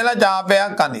මෙතන තියලා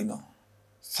ඡාපයක් අඳිනවා.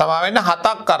 සමා වෙන්න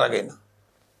 7ක් අරගෙන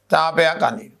ඡාපයක්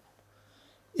අඳිනවා.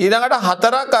 ඊළඟට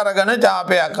 4ක් අරගෙන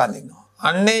ඡාපයක් අඳිනවා.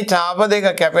 අන්නේ ඡාප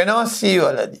දෙක කැපෙනවා C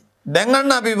වලදී. දැන්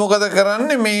අන්න අපි මොකද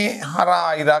කරන්නේ? මේ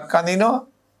හරහා ඉරක් අඳිනවා.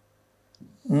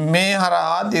 මේ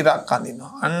හරහා ඉරක්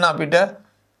අඳිනවා. අන්න අපිට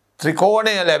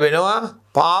ත්‍රිකෝණය ලැබෙනවා.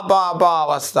 පාපාපා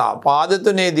අවස්ථාව. පාද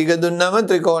තුනේ දිග දුන්නම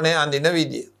ත්‍රිකෝණය අඳින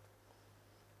විදිය.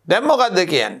 දැන් මොකද්ද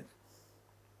කියන්නේ?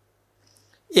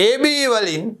 AB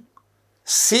වලින්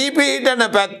C පිහිටන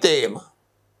පැත්තේම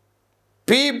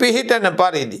P පිහිටන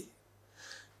පරිදි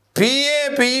PA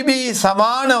PB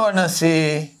සමාන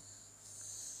වනසේ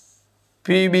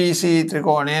PBC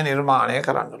ත්‍රිකෝණය නිර්මාණය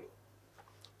කරන්නලු.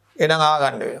 එහෙනම්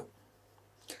ආගන්න වෙනවා.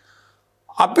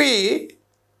 අපි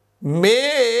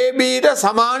මේ ABට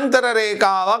සමාන්තර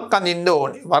රේඛාවක් අඳින්න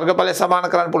ඕනේ. වර්ගඵලය සමාන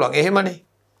කරන්න පුළුවන්. එහෙමනේ.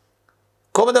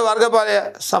 කොහොමද වර්ගඵලය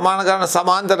සමාන කරන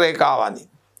සමාන්තර රේඛාව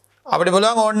අඳින්නේ? අපිට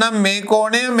පුළුවන් ඕනනම් මේ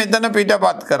කෝණය මෙතන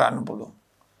පිටපත් කරන්න පුළුවන්.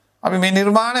 අපි මේ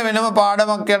නිර්මාණ වෙනම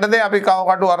පාඩමක් යටතේ අපි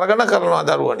කවකටු අරගෙන කරනවා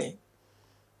දරුවනේ.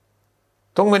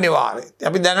 තුන්වෙනි වාරේ.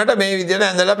 අපි දැනට මේ විදිහට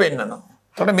ඇඳලා පෙන්නනවා.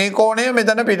 එතකොට මේ කෝණය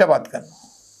මෙතන පිටපත් කරනවා.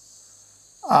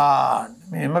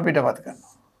 මෙහෙම පිටපත්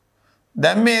කරනවා.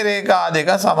 දැන් මේ රේඛා දෙක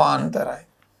සමාන්තරයි.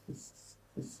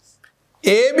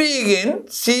 AB ගෙන්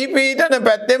CP ට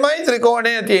පැත්තෙමයි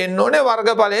ත්‍රිකෝණය තියෙන්න ඕනේ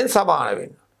වර්ගඵලයෙන් සමාන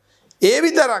වෙන්න. ඒ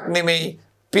විතරක් නෙමෙයි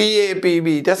PAPB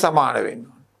ට සමාන වෙන්න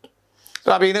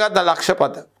ඕනේ. අපි ඉගෙන ගත්ත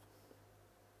ලක්ෂපත.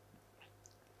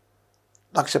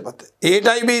 ලක්ෂපත.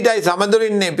 Aටයි Bටයි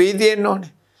සමදුරින්නේ P තියෙන්න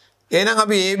ඕනේ. එහෙනම්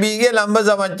අපි AB ගේ ලම්බ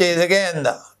සමච්ඡේදකය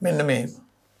ඇඳා. මෙන්න මෙහෙම.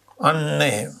 අන්න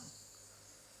එහෙම.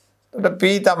 එතකොට P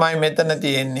තමයි මෙතන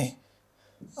තියෙන්නේ.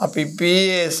 අපි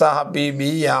PA සහ PB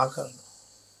යා කරනවා.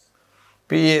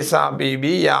 PA සහ PB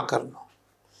යා කරනවා.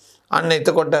 අන්න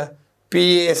එතකොට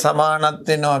PA සමානත්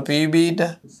වෙනවා PB ට.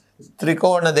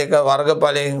 ත්‍රිකෝණ දෙක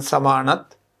වර්ගඵලයෙන්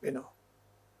සමානත් වෙනවා.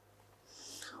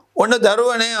 ඔන්න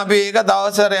දරුවනේ අපි ඒක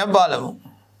තවසරයක් බලමු.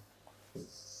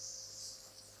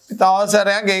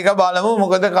 තවසරයක් ඒක බලමු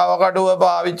මොකද කවකටුව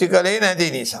පාවිච්චි කළේ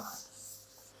නැති නිසා.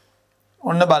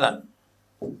 ඔන්න බලන්න.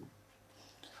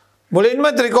 මුලින්ම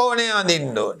ත්‍රිකෝණය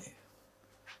අඳින්න ඕනේ.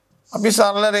 අපි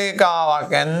සරල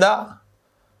රේඛාවක් ඇඳා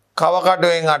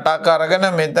කවකටුවෙන් 8ක් අරගෙන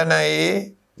මෙතන A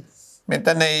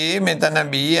මෙතන A මෙතන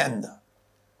B ඇඳා.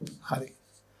 හරි.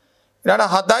 ඊළඟ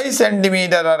 7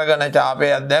 සෙන්ටිමීටර අරගෙන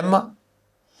ඡාපයක් දැම්මා.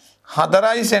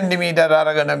 4 සෙන්ටිමීටර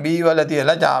අරගෙන B වල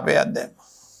තියලා ඡාපයක් දැම්මා.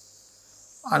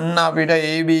 අන්න අපිට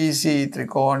ABC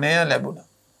ත්‍රිකෝණය ලැබුණා.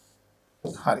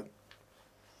 හරි.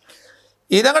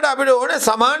 ඊළඟට අපිට ඕනේ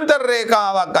සමාන්තර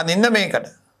රේඛාවක් අඳින්න මේකට.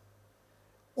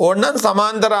 ඕනනම්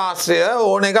සමාන්තර ආශ්‍රය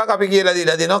ඕන එකක් අපි කියලා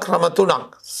දීලා දෙනවා ක්‍රම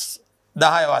 3ක්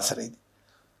 10 වසරේදී.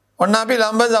 ඔන්න අපි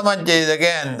ලම්බ සමච්ඡේදකය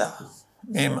ඇඳා.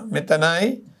 මෙහෙම මෙතනයි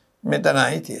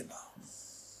මෙතනයි තියලා.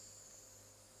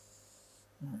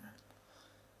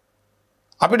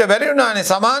 අපිට බැරි වුණානේ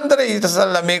සමාන්තර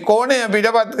ඊටසල්ලා මේ කෝණය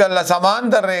පිටපත් කරලා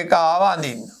සමාන්තර රේඛාව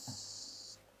අඳින්න.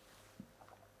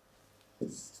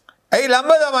 ඇයි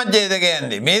ලම්බ සමච්ඡේදකය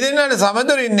ඇඳේ? මේ දෙන්නාට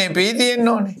සමදුරින්නේ P තියෙන්න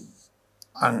ඕනේ.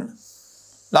 අන්න.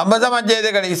 ලම්බ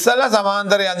සමච්ඡේදකට ඉස්සල්ලා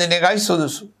සමාන්තරය අඳින එකයි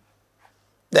සුදුසු.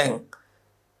 දැන්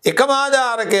එකම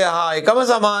ආධාරකය හා එකම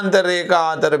සමාන්තර රේඛා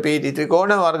අතර පිහිටි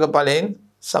ත්‍රිකෝණ වර්ගඵලයෙන්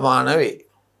සමාන වේ.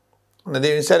 ඔන්න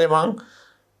දෙවෙනි සැරේ මම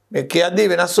මේ කියද්දී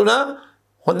වෙනස් වුණා.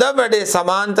 හොඳ වැඩේ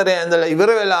සමාන්තරය ඇඳලා ඉවර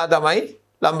වෙලා තමයි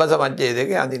ලම්බ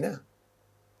සමච්ඡේදකය අඳින.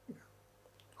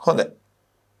 හොඳයි.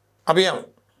 අපි යමු.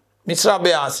 මිශ්‍ර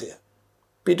අභ්‍යාසය.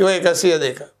 පිටුව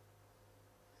 102.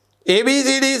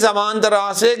 ABCD සමාන්තර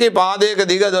ආශ්‍රයකේ පාදයක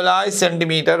දිග 12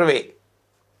 සෙන්ටිමීටර වේ.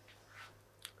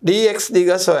 DX දිග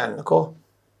සොයන්නකෝ.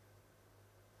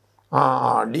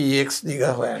 DX දිග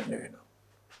හොයන්න වෙනවා.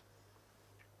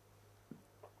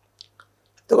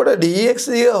 එතකොට DX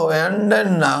දිග හොයන්න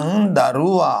නම්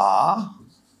දරුවා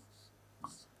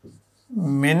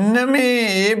මෙන්න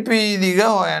මේ AP දිග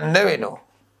හොයන්න වෙනවා.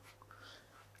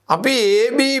 අපි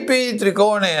ABP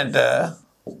ත්‍රිකෝණයට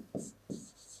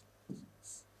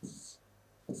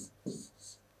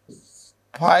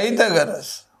පයිතගරස්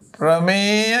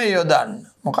ප්‍රමේය යොදන්න.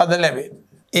 මොකද ලැබෙන්නේ?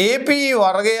 AP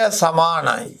වර්ගය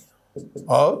සමානයි.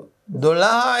 ඔව්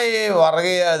 12A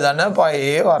වර්ගය ධන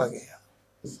 5A වර්ගය.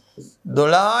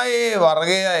 12A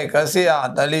වර්ගය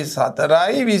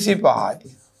 144යි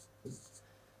 25යි.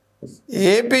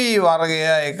 AP වර්ගය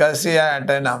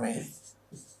 169යි.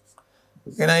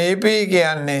 එහෙනම් AP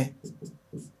කියන්නේ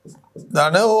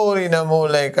ධන හෝරින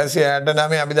මූල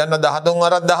 169 අපි දන්නවා 13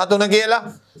 වරක් 13 කියලා.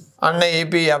 අන්න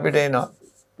AP අපිට එනවා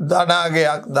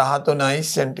ධනාගයක් 13යි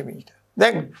සෙන්ටිමීටර.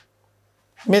 දැන්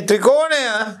මේ ත්‍රිකෝණය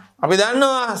අපි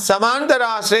දන්නවා සමාන්තර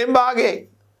ආශ්‍රයෙන් භාගයයි.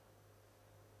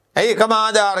 ඇයි එකම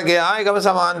ආධාරකය එකම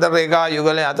සමාන්තර රේඛා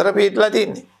යුගලය අතර පිහිටලා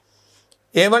තින්නේ.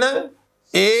 එහෙමනම්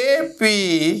AP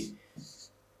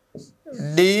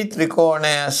D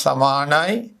ත්‍රිකෝණය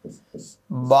සමානයි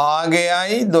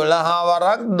භාගයයි 12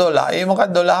 වරක් 12. ඒ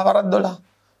මොකක්ද 12 වරක් 12?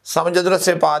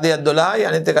 සමචතුරස්‍රයේ පාදයක් 12යි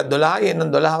අනිත් එකක් 12යි. එහෙනම්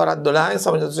 12 වරක් 12යි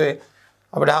සමචතුරස්‍රයේ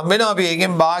අපිට හම්බ වෙනවා අපි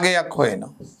ඒකෙන් භාගයක්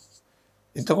හොයනවා.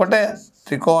 එතකොට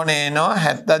ත්‍රිකෝණය එනවා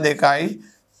 72යි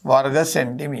වර්ග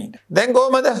සෙන්ටිමීටර. දැන්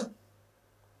කොහමද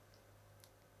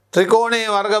ත්‍රිකෝණයේ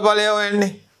වර්ගඵලය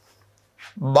හොයන්නේ?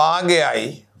 භාගයයි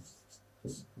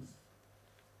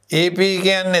AP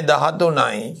කියන්නේ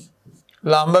 13යි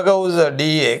ලම්බක උස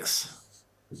DX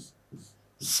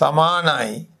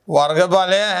සමානයි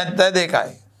වර්ගඵලය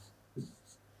 72යි.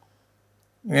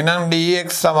 එහෙනම් DX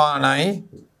සමානයි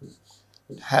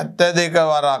 72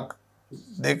 වරක්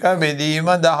 2 බෙදීම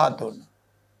 13.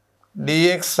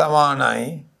 DX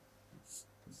සමානයි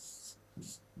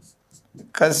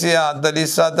 1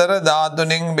 144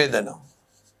 13න් බෙදනවා.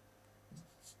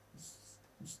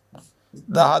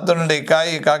 13ට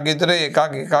 1යි එකක් ඉතුරුයි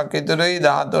එකක් ඉතුරුයි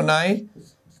 13යි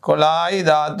 11යි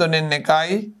 13න්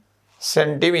 1යි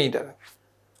සෙන්ටිමීටර.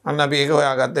 අන්න අපි ඒක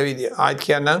හොයාගත්ත විදිය. ආයෙත්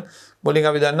කියන්නම් මුලින්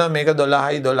අපි දන්නවා මේක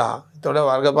 12යි 12. එතකොට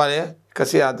වර්ගඵලය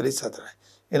 144යි.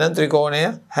 එහෙනම් ත්‍රිකෝණය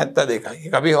 72යි.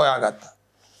 ඒක අපි හොයාගත්තා.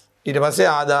 ඊට පස්සේ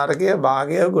ආධාරකය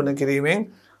භාගය ගුණ කිරීමෙන්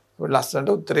ලස්සනට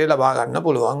උත්තරේ ලබා ගන්න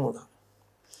පුළුවන් වුණා.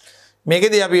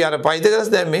 මේකෙදී අපි අර පයිතගරස්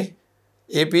දැම්මේ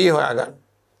AP හොයාගන්න.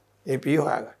 AP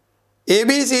හොයාගන්න.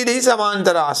 ABCD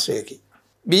සමාන්තර ආශ්‍රයකි.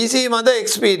 BC මත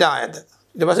XP ආයත.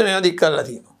 ඊට පස්සේ මේවා දික් කරලා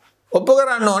තියෙනවා. ඔප්පු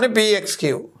කරන්න ඕනේ PXQ.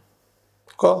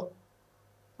 කො?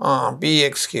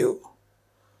 PXQ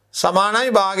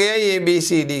සමානයි භාගයයි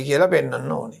ABCD කියලා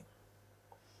පෙන්වන්න ඕනේ.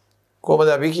 කොහොමද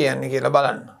අපි කියන්නේ කියලා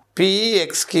බලන්න.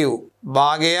 PXQ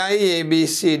භාගයයි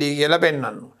ABCD කියලා පෙන්වන්න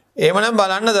ඕනේ. එහෙමනම්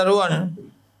බලන්න දරුවන්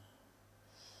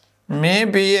මේ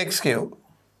PXQ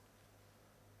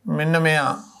මෙන්න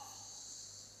මෙයා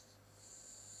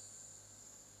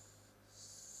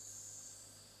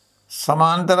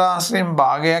සමාන්තර ආශ්‍රයෙන්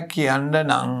භාගයක් කියන්න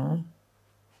නම්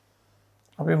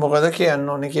අපි මොකද කියන්න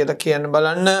ඕනේ කියලා කියන්න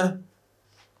බලන්න.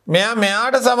 මෙයා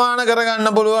මෙයාට සමාන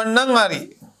කරගන්න පුළුවන් නම් හරි.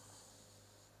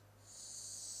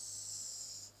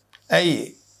 ඇයි?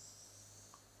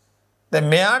 දැන්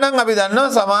මෙයා නම් අපි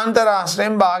දන්නවා සමාන්තර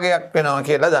ආශ්‍රයෙන් භාගයක් වෙනවා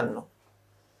කියලා දන්නවා.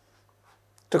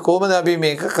 ඒක කොහොමද අපි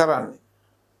මේක කරන්නේ?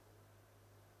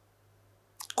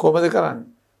 කොහොමද කරන්නේ?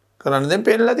 කරන්න දැන්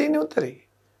පෙන්නලා තියෙන උත්තරේ.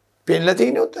 පෙන්නලා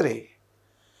තියෙන උත්තරේ.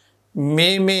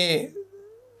 මේ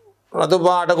රතු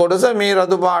පාට කොටස මේ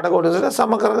රතු පාට කොටසට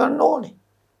සම කරගන්න ඕනේ.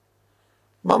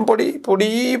 මම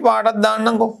පොඩි පාටක්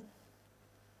දාන්නම්කෝ.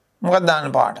 මොකක්ද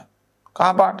දාන්න පාට?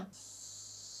 කහ පාට.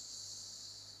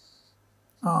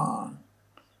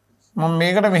 මම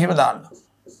මේකට මෙහෙම දාන්න.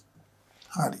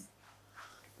 හරි.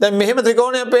 දැන් මෙහෙම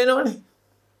ත්‍රිකෝණයක් පේනවනේ.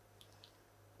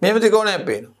 මෙහෙම ත්‍රිකෝණයක්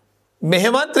පේනවා.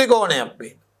 මෙහෙමත් ත්‍රිකෝණයක්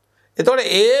පේනවා. එතකොට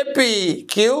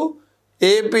APQ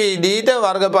APDට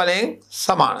වර්ගඵලයෙන්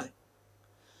සමානයි.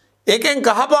 ඒකෙන්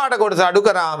කහ පාට කොටස අඩු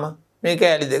කරාම මේ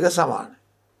කෑලි දෙක සමානයි.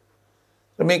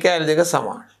 මේ කෑලි දෙක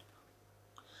සමානයි.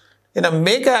 එහෙනම්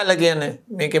මේ කෑල්ල කියන්නේ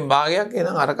මේකෙන් භාගයක්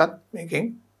එහෙනම් අරකට මේකෙන්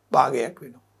භාගයක්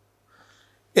වෙනවා.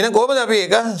 එහෙනම් කොහොමද අපි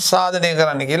ඒක සාධනය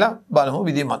කරන්න කියලා බලමු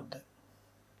විධිමත්ත.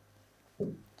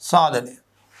 සාධනය.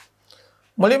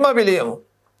 මුලින්ම අපි ලියමු.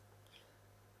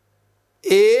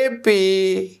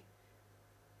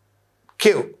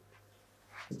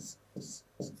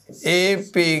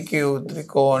 APQ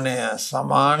ත්‍රිකෝණය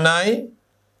සමානයි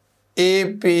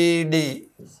APD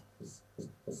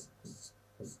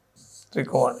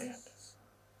ත්‍රිකෝණයට.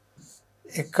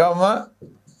 එකම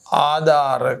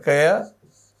ආධාරකය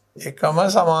එකම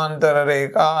සමාන්තර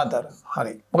රේඛා අතර.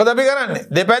 හරි. මොකද අපි කරන්නේ?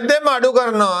 දෙපැත්තෙන්ම අඩු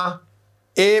කරනවා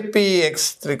APX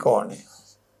ත්‍රිකෝණය.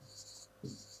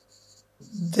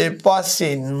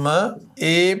 දෙපසින්ම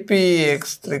APX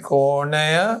ත්‍රිකෝණය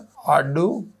අඩු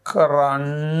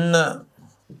කරන්න.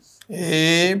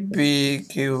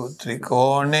 APQ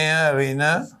ත්‍රිකෝණය ඍණ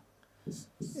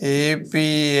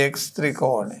APX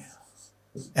ත්‍රිකෝණය.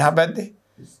 එහා පැත්තේ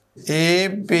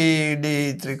APD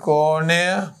ත්‍රිකෝණය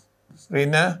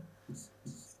ඍණ.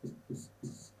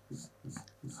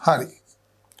 හරි.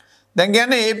 දැන්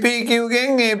කියන්නේ APQ ගෙන්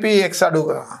APX අඩු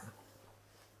කරා.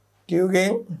 Q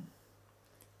ගෙන්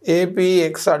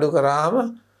APX අඩු කරාම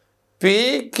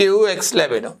PQX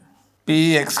ලැබෙනවා.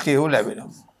 PXQ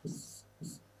ලැබෙනවා.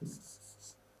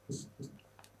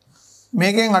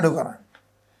 මේකෙන් අඩු කරන්න.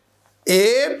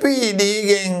 APD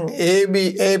ගෙන්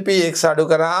APX අඩු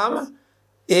කරාම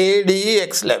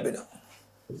ADX ලැබෙනවා.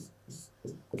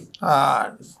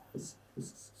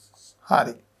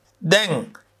 හරි. දැන්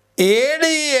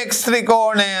ADX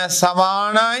ත්‍රිකෝණය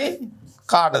සමානයි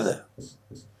කාටද?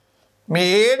 මේ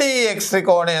ADX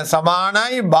ත්‍රිකෝණය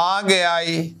සමානයි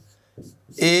භාගයයි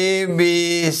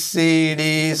ABCD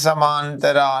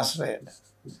සමාන්තර ආශ්‍රයට.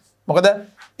 මොකද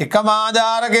එකම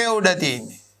ආධාරකය උඩ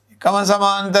තියෙන්නේ. එකම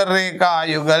සමාන්තර රේඛා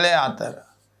යුගලය අතර.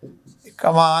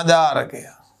 එකම ආධාරකය.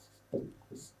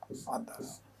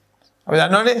 අපි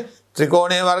දන්නවනේ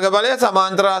ත්‍රිකෝණයේ වර්ගඵලය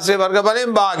සමාන්තර ආශ්‍රය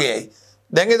වර්ගඵලයෙන් භාගයයි.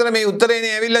 දැන් එතන මේ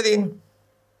උත්තරේනේ ඇවිල්ලා තියෙන්නේ.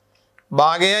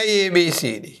 භාගයයි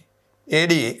ABCD.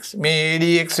 ADX. මේ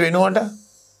ADX වෙනුවට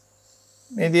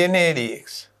මේ තියෙන්නේ ADX.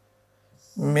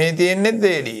 මේ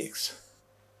තියෙන්නේ ADX.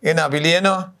 එහෙනම් අපි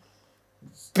ලියනවා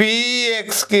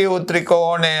PXQ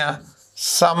ත්‍රිකෝණය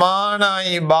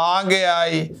සමානයි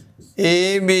භාගයයි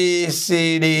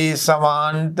ABCD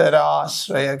සමාන්තර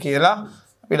ආශ්‍රය කියලා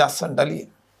අපි ලස්සනට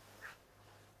ලියනවා.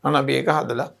 අන්න අපි ඒක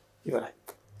හදලා ඉවරයි.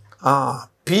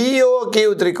 POQ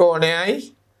ත්‍රිකෝණයයි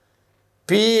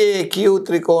PAQ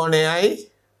ත්‍රිකෝණයයි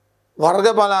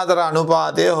වර්ගඵල අතර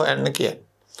අනුපාතය හොයන්න කියන්නේ.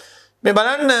 මේ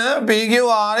බලන්න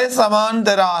PQR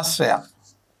සමාන්තර ආශ්‍රයක්.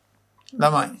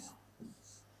 ළමයි.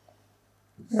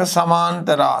 ඒක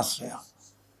සමාන්තර ආශ්‍රයක්.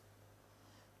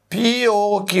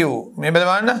 POQ මේ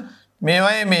බලන්න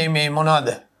මේවයි මේ මොනවද?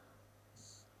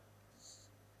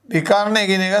 විකර්ණ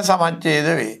එකිනෙක සමච්ඡේද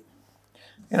වේ.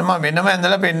 එහෙනම් මම වෙනම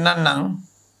ඇඳලා පෙන්නන්නම්.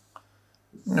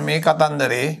 මේ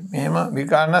කතන්දරේ මෙහෙම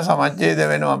විකර්ණ සමච්ඡේද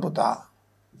වෙනවා පුතා.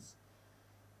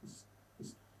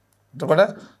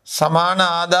 එතකොට සමාන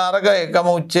ආධාරක එකම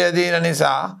උච්චය තියෙන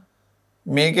නිසා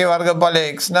මේකේ වර්ගඵලය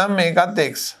x නම් මේකත්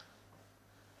x.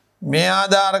 මේ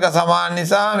ආධාරක සමාන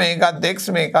නිසා මේකත් x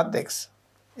මේකත් x.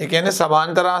 ඒ කියන්නේ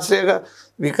සමාන්තර ආශ්‍රයක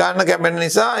විකර්ණ කැපෙන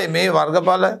නිසා මේ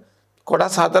වර්ගඵල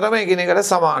කොටස් හතරම එකිනෙකට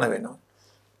සමාන වෙනවා.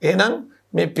 එහෙනම්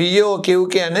මේ POQ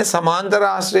කියන්නේ සමාන්තර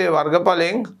ආශ්‍රය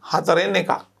වර්ගඵලයෙන් හතරෙන්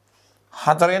එකක්.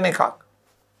 හතරෙන් එකක්.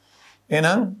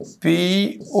 එහෙනම්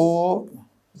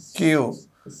POQ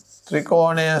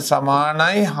ත්‍රිකෝණය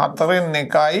සමානයි හතරෙන්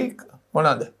එකයි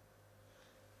මොනවාද?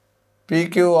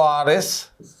 PQRS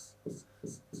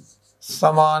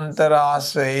සමාන්තර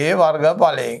ආශ්‍රයේ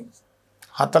වර්ගඵලයෙන්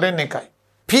හතරෙන් එකයි.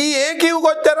 PAQ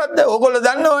කොච්චරද? ඔයගොල්ලෝ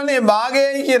දන්නවනේ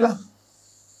භාගයයි කියලා.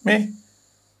 මේ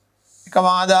එකම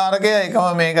ආධාරකය එකම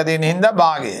මේක තියෙන හින්දා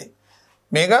භාගයයි.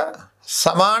 මේක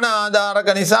සමාන ආධාරක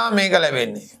නිසා මේක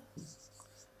ලැබෙන්නේ.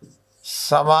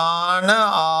 සමාන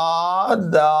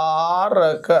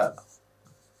ආධාරක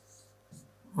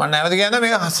මම නැවත කියන්නේ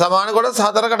මේක සමාන කොටස්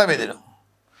හතරකට බෙදෙනවා.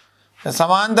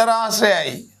 සමාන්තර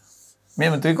ආශ්‍රයයි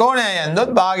මේ ත්‍රිකෝණයයි ඇන්දොත්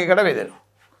භාගයකට බෙදෙනවා.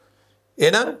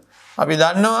 එහෙනම් අපි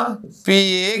දන්නවා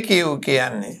PAQ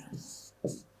කියන්නේ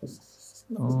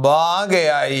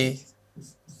භාගයයි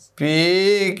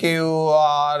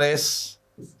PQRS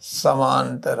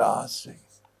සමාන්තර ආශ්‍රය.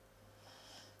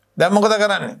 දැන් මොකද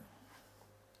කරන්නේ?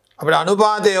 අපිට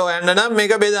අනුපාතය හොයන්න නම්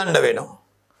මේක බෙදන්න වෙනවා.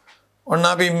 ඔන්න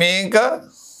අපි මේක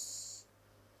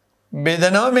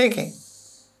බෙදනවා මේකෙන්.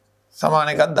 සමාන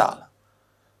එකක් දාලා.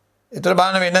 ඒතර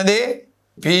බලන්න වෙන දේ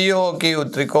POQ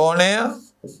ත්‍රිකෝණය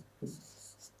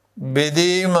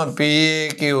බෙදීම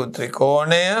PAQ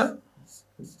ත්‍රිකෝණය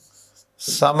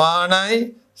සමානයි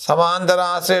සමාන්තර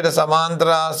ආශ්‍රයට සමාන්තර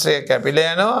ආශ්‍රය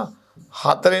කැපිලා යනවා.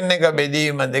 හතරෙන් එක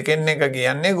බෙදීම දෙකෙන් එක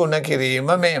කියන්නේ ගුණ කිරීම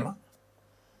මේම.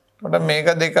 එතකොට මේක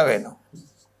දෙක වෙනවා.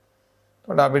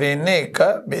 එතකොට අපිට ඉන්නේ එක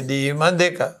බෙදීම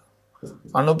දෙක.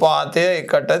 අනුපාතය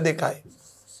 1:2යි.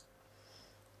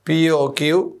 POQ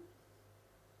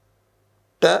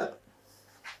ට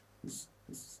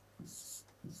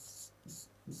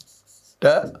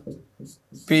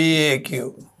PAQ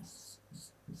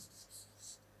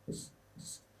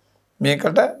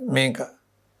මේකට මේක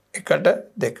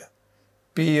 1:2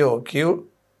 POQ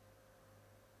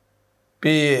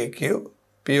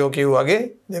POQ වගේ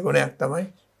දෙගුණයක් තමයි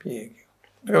PAQ.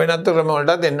 මේක වෙනත් ක්‍රම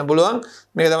වලට දෙන්න පුළුවන්.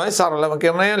 මේක තමයි සරලම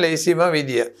ක්‍රමය, ලේසිම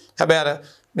විදිය. හැබැයි අර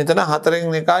මෙතන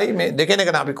හතරෙන් එකයි මේ දෙකෙන් එක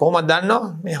අපි කොහොමද දන්නව?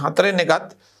 මේ හතරෙන් එකත්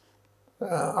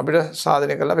අපිට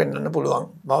සාධනය කරලා පෙන්වන්න පුළුවන්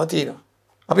බව තියෙනවා.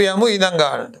 අපි යමු ඊළඟ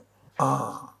ගානට.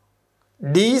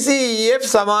 DCEF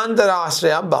සමාන්තර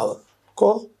ආශ්‍රයක් බව. කො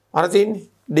අර තින්නේ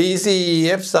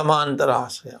DCEF සමාන්තර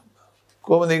ආශ්‍රයක්.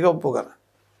 කොහොමද ඒක ඔප්පු කරන්නේ?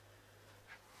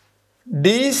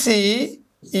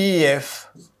 DCEF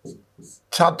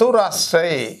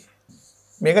චතුරස්‍රයේ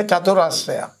මේක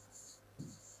චතුරස්‍රයක්.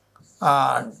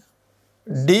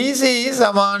 DC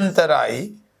සමාන්තරයි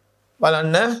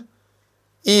බලන්න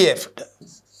EFට.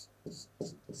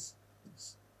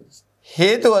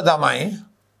 හේතුව තමයි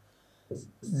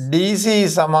DC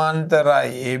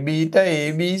සමාන්තරයි ABට,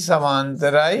 AB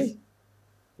සමාන්තරයි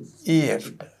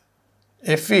EFට.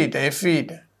 FEට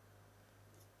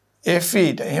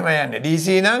එහෙම යන්නේ. DC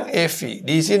නම් FE,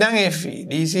 DC නම් FE,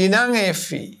 DC නම්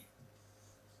FE,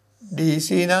 DC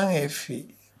නම් FE,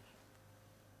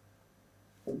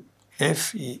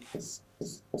 FE,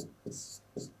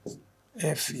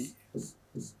 FE.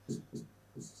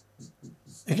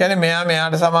 ඒ කියන්නේ මෙයා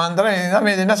මෙයාට සමාන්තර, ඒ නිසා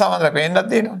මේ දෙන්න සමාන්තර පේන්නත්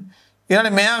තියෙනවා.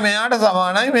 ඊළඟට මෙයා මෙයාට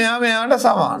සමානයි, මෙයා මෙයාට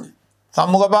සමානයි.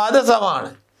 සම්මුඛ පාද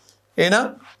සමානයි.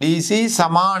 එහෙනම් DC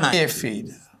සමානයි FE ද.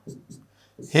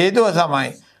 හේතුව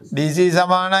තමයි DC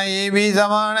සමානයි AB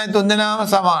සමානයි තුන්දෙනාම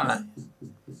සමානයි.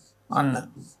 අන්න.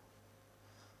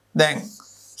 දැන්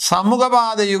සම්මුඛ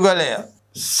පාද යුගලය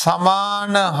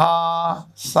සමාන හා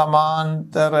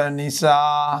සමාන්තර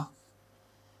නිසා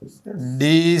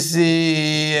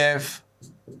DCEF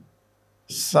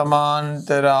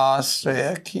සමාන්තර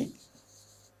ආශ්‍රයකි.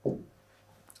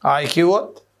 ආයි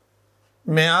කිව්වොත්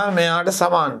මෙයා මෙයාට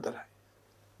සමාන්තරයි.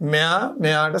 මෙයා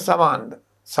මෙයාට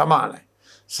සමානයි.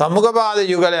 සම්මුඛ පාද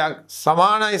යුගලයක්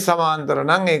සමානයි සමාන්තර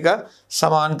නම් ඒක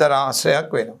සමාන්තර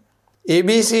ආශ්‍රයක් වෙනවා.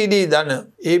 ABCD ධන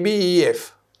ABEF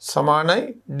සමානයි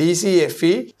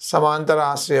DCFE සමාන්තර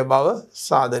ආශ්‍රය බව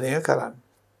සාධනය කරන්න.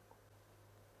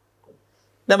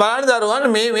 දැන් බලන්න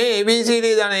දරුවන් මේ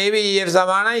ABCD දාන ABEF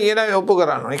සමානයි කියලා ඔප්පු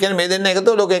කරනවා. ඒ කියන්නේ මේ දෙන්න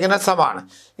එකතු ලෝක එකනත් සමානයි.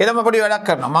 එහෙනම් මම පොඩි වැඩක්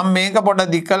කරනවා. මම මේක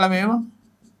පොඩ්ඩක් දික් කරලා මෙහෙම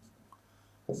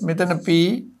මෙතන P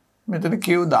මෙතන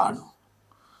Q දානවා.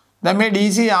 දැන් මේ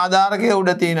DC ආධාරකය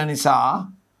උඩ තියෙන නිසා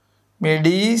මේ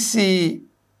DC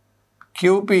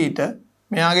QPට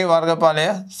මෙයාගේ වර්ගඵලය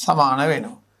සමාන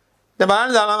වෙනවා. දැන්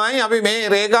බලන්න ළමයි අපි මේ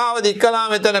රේඛාව දික් කළා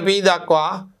මෙතන P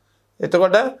දක්වා.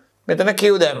 එතකොට මෙතන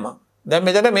Q දැම්මා. දැන්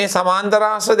මෙතන මේ සමාන්තර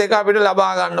ආශ්‍ර දෙක අපිට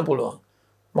ලබා ගන්න පුළුවන්.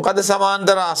 මොකද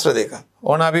සමාන්තර ආශ්‍ර දෙක?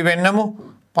 ඕන අපි පෙන්නමු.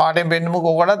 පාඩයෙන් පෙන්නමු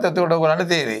කොකටත් එතකොට ඔයගොල්ලන්ට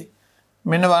තේරෙයි.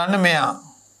 මෙන්න බලන්න මෙයා.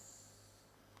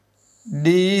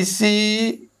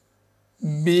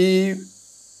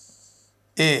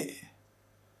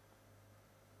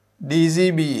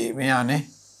 DCBA මෙයානේ.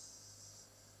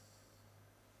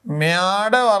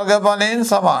 මෙයාට වර්ගඵලයෙන්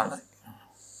සමානයි.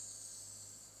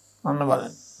 අන්න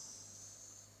බලන්න.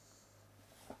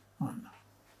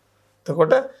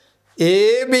 එතකොට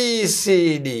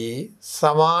ABCD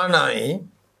සමානයි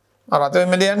අර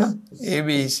අතෙන්ම ලියන්න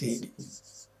ABCD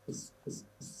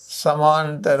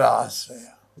සමාන්තර ආශ්‍රය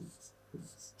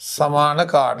සමාන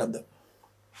කාටද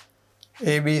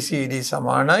ABCD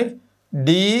සමානයි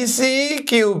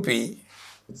DCQP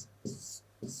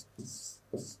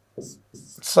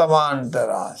සමාන්තර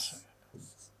ආශ්‍රය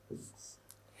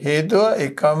හේතුව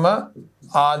එකම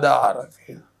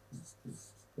ආධාරකය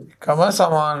එකම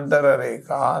සමාන්තර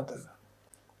රේඛා අතර.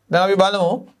 දැන් අපි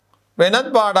බලමු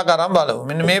වෙනත් පාඩක අරන් බලමු.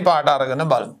 මෙන්න මේ පාඩ අරගෙන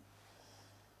බලමු.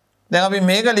 දැන් අපි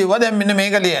මේක ලිව්වා. දැන් මෙන්න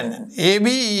මේක ලියන්න.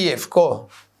 ABEF කො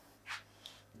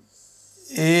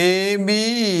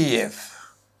ABEF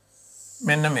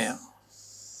මෙන්න මෙයා.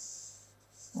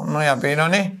 ඔන්න ඔය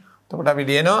අපේනෝනේ. එතකොට අපි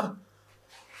ලියනවා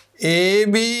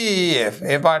ABEF.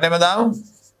 ඒ පාඩේම දාමු.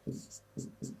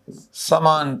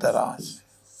 සමාන්තර ආශ්‍රය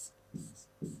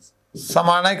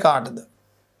සමානයි කාටද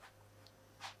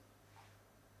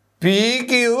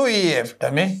PQEF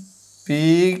තමයි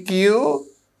PQEF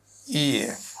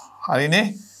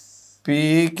හරිනේ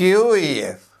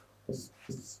PQEF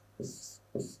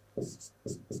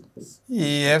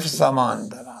EF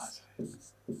සමාන්තර ආශ්‍රය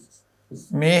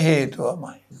මේ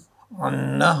හේතුවමයි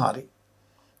අන්න හරි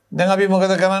දැන් අපි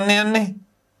මොකද කරන්න යන්නේ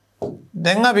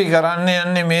දැන් අපි කරන්න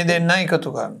යන්නේ මේ දෙන්න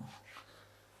එකතු කරනවා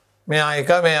මෙයා එක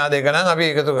මෙයා දෙක නම් අපි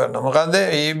එකතු කරනවා. මොකද්ද?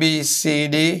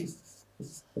 ABCD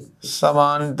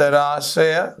සමාන්තර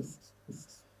ආශ්‍රය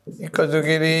එකතු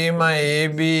කිරීම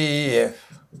ABEF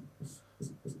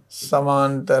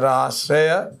සමාන්තර ආශ්‍රය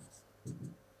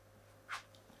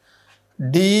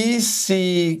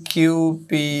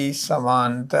DCQP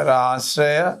සමාන්තර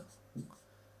ආශ්‍රය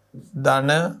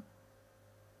ධන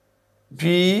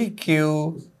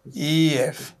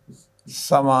PQEF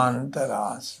සමාන්තර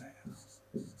ආශ්‍රය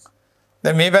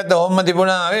දැන් මේ පැත්ත ඔහොම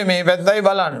තිබුණා ආවේ මේ පැත්තයි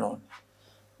බලන්න ඕනේ.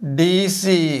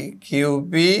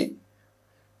 DCQP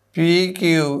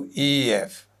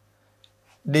PQEF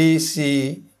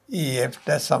DCEF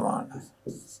ට සමානයි.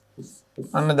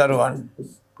 අන්න දරුවන්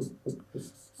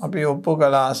අපි ඔප්පු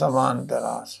කළා සමාන්තර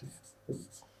ආශ්‍රය.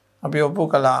 අපි ඔප්පු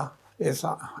කළා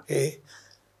ඒ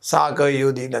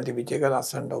සාකයු දීලා තිබිච්ච එක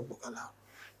ලස්සනට ඔප්පු කළා.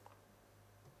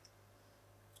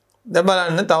 දැන්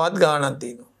බලන්න තවත් ගානක්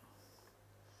තියෙනවා.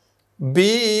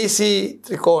 BEC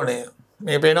ත්‍රිකෝණය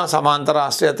මේ පේනවා සමාන්තර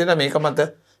ආශ්‍රයයක් තියෙනවා මේක මත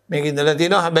මේක ඉඳලා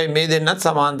තියෙනවා හැබැයි මේ දෙන්නත්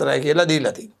සමාන්තරයි කියලා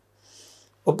දීලා තියෙනවා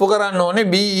ඔප්පු කරන්න ඕනේ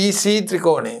BEC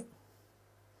ත්‍රිකෝණය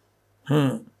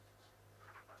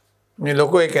මේ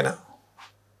ලොකු එක න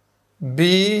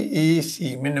BEC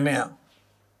මෙන්න මෙයා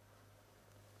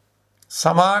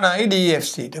සමානයි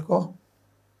DFC ට කො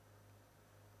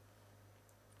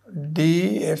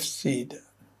DFC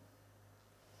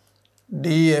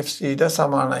ට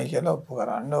සමානයි කියලා ඔප්පු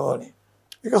කරන්න ඕනේ.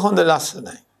 ඒක හොඳ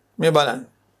ලස්සනයි. මේ බලන්න.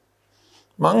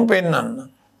 මං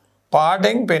පෙන්නන්න.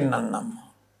 පාඩෙන් පෙන්නන්නම්.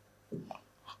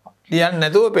 ලියන්න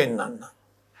නැතුව පෙන්නන්න.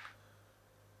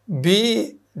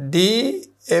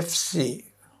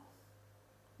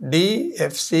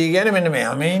 DFC කියන්නේ මෙන්න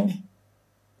මෙයා මේ ඉන්නේ.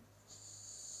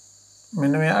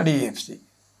 මෙන්න මෙයා DFC.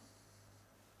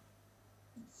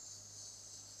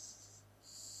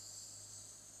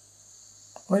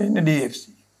 ඔයන්නේ DFC.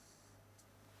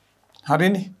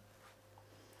 හරිනේ.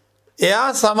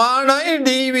 එයා සමානයි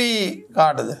DV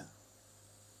කාටද?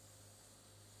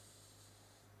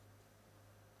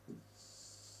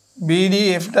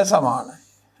 BDF ට සමානයි.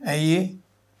 ඇයි ඒ?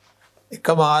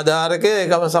 එකම ආධාරකය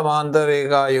එකම සමාන්තර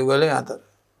රේඛා යුගලය අතර.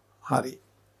 හරි.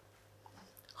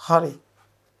 හරි.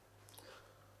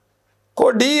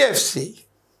 කො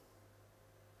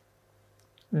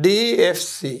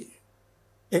DFC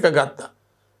එක ගත්තා.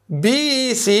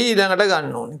 BEC ඊළඟට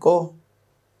ගන්න ඕනේ කො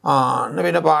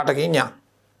වෙන පාටකින් යන්න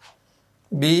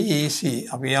BEC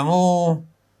අපි යමු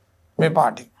මේ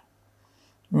පාටේ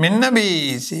මෙන්න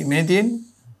BEC මේ තියෙන්නේ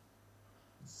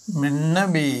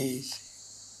මෙන්න BEC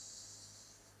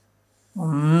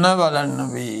ඔන්න බලන්න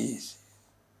BEC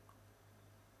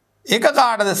ඒක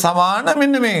කාටද සමාන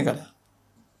මෙන්න මේකට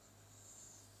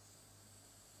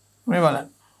මේ බලන්න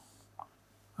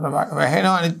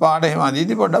වැහෙනවා අනිත් පාට එහෙම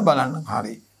අදීදි පොඩ්ඩක් බලන්න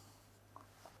හරි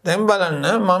දැන්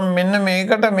බලන්න මම මෙන්න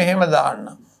මේකට මෙහෙම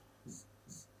දාන්න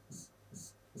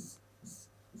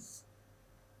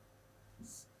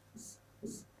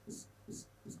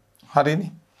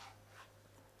හරිනේ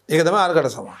ඒක තමයි අරකට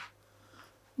සමාන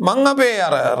මං අපේ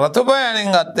අර රතු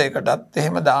පෑනෙන් ගත්ත එකටත්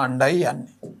එහෙම දාන්නයි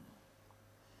යන්නේ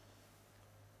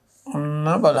ඔන්න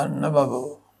බලන්න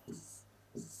බබෝ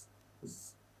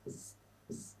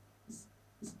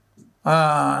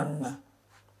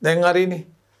දැන් හරිනේ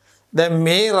දැන්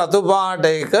මේ රතු පාට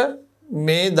එක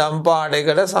මේ දම් පාට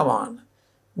එකට සමාන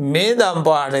මේ දම්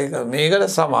පාට එක මේකට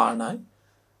සමානයි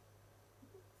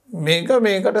මේක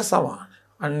මේකට සමාන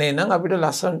අන්න එහෙනම් අපිට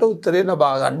ලස්සනට උත්තරේ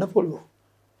ලබා ගන්න පුළුවන්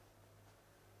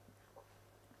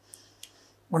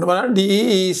මොන බලන්න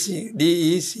DEC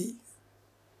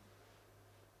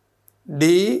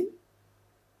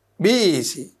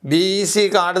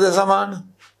BEC කාටද සමාන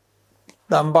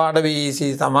දම් පාට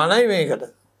BEC සමානයි මේකට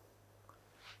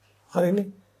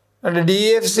හරිනේ අර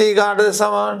DFC කාටද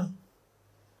සමාන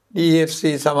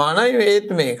DFC සමානයි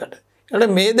ඒත් මේකට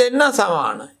ඊට මේ දෙන්න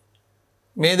සමානයි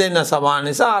මේ දෙන්න සමාන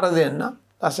නිසා අර දෙන්න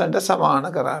ලස්සනට සමාන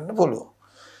කරන්න පුළුවන්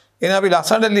එහෙනම් අපි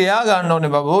ලස්සනට ලියා ගන්න ඕනේ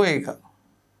බබෝ ඒක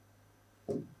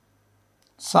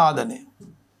සාධනය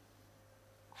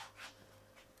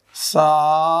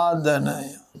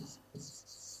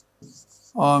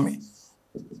ආමි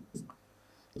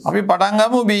අපි පටන්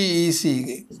ගමු BEC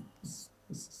ගේ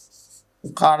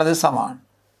කාටද සමාන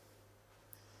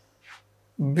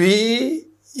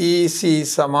BEC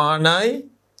සමානයි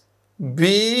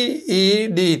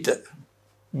BED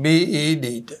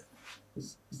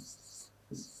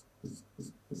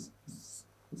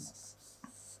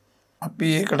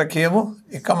අපි ඒකට කියමු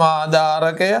එකම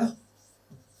ආධාරකය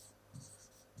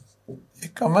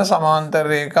එකම සමාන්තර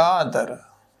රේඛා අතර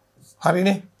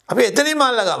හරිනේ අපි එතනින්ම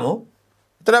අල්ලගමු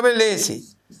එතන අපි ලේසි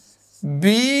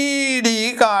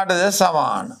BD කාටද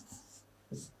සමාන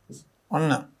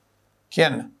ඔන්න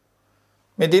කියන්න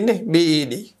මේ තින්නේ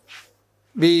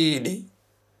BD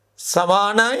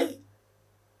සමානයි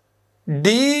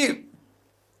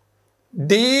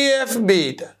DFB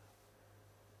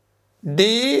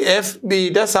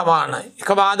ට සමානයි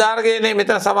එකම ආධාරකයනේ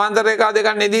මෙතන සමාන්තර රේඛා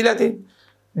දෙකක් නේ දීලා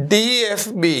තියෙන්නේ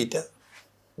DFB ට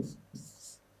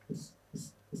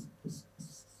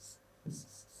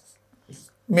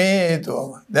මේ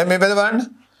හේතුවම දැන් මේ පැත්ත බලන්න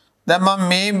දැන් මම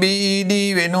මේ BED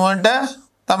වෙනුවට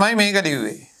තමයි මේක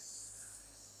ලිව්වේ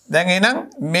දැන් එහෙනම්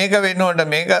මේක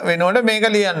වෙනුවට මේක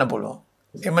ලියන්න පුළුවන්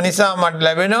එම නිසා මට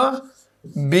ලැබෙනවා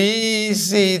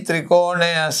BC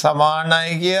ත්‍රිකෝණය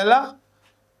සමානයි කියලා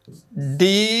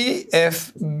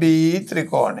DFB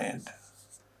ත්‍රිකෝණයට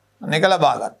අනේක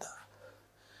ලබා ගත්තා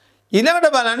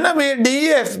ඊළඟට බලන්න මේ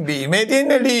DFB මේ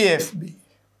තියෙන DFB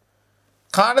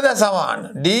කාටද සමාන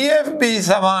DFB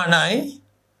සමානයි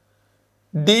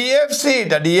DFC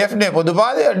ට DF නේ පොදු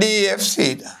පාදය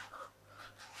DFC ට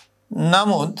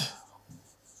නමුත්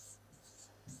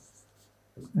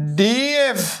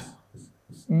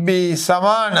DFB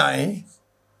සමානයි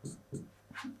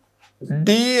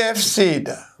DFC ට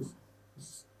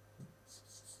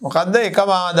මොකද්ද එකම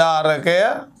ආධාරකය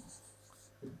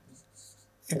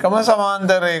එකම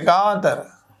සමාන්තර රේඛා අතර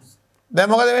දැන්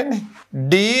මොකද වෙන්නේ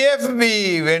DFB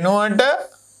වෙනුවට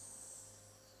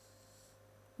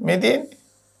මේ තියෙන්නේ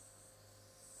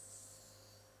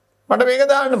මට මේක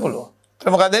දාන්න පුළුවන්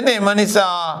ඒක මොකද වෙන්නේ එම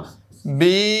නිසා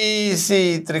BC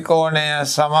ත්‍රිකෝණය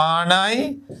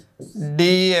සමානයි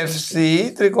DFC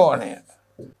ත්‍රිකෝණයට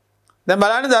දැන්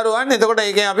බලන්න දරුවන් එතකොට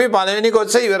ඒකෙන් අපි පළවෙනි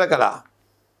කොටස ඉවර කළා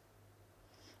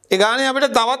ඒ ගානේ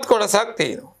අපිට තවත් කොටසක්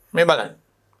තියෙනවා මේ බලන්න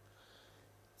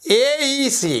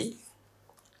AEC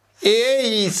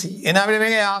එන අපිට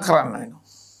මේක යා කරන්න වෙනවා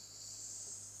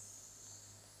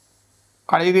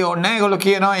කලියදී ඕනේ ඒගොල්ලෝ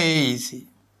කියනවා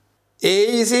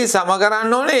AEC සම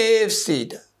කරන්න ඕනේ AFC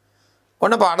ට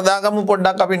ඔන්න පාට දාගමු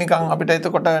පොඩ්ඩක් අපි නිකන් අපිට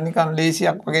එතකොට නිකන්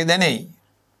ලේසියක් වගේ දැනෙයි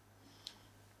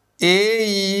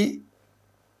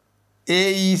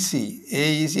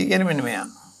AEC කියන්නේ මෙන්න මෙයා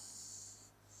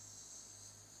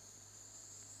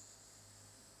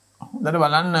හොඳට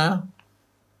බලන්න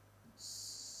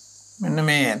මෙන්න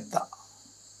මේ ඇත්ත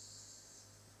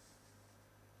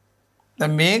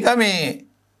දැන් මේක මේ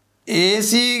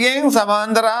AC ගෙන්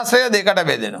සමාන්තර ආශ්‍රය දෙකට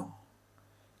බෙදෙනවා.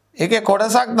 ඒකේ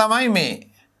කොටසක් තමයි මේ.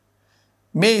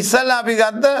 මේ ඉස්සල්ලා අපි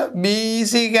ගත්ත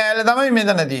BC කෑල්ල තමයි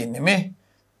මෙතන තියෙන්නේ. මේ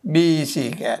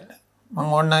BC කෑල්ල.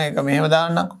 මම ඕන්න එක මෙහෙම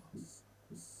දාන්නම්කෝ.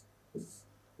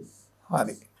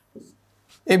 හරි.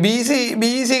 ඒ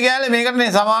BC කෑල්ල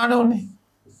මේකටනේ සමාන උනේ.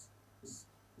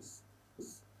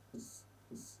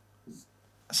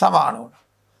 සමාන උනා.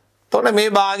 එතකොට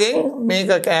මේ භාගයෙන්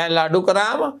මේක කෑල්ල අඩු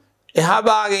කරාම එහා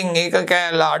භාගයෙන් ඒක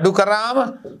කෑල්ල අඩු කරාම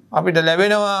අපිට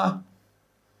ලැබෙනවා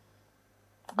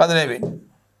මොකද ලැබෙන්නේ?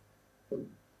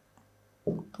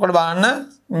 එතකොට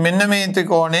බලන්න මෙන්න මේ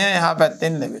ත්‍රිකෝණය එහා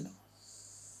පැත්තෙන් ලැබෙනවා.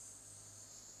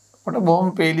 එතකොට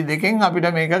බොහොම පේලි දෙකෙන්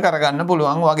අපිට මේක කරගන්න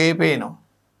පුළුවන් වගේ පේනවා.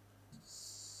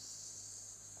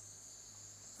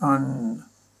 අන්න.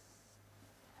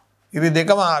 ඉරි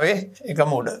දෙකම ආවේ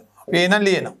එකම උඩ. අපි එන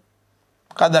ලියනවා.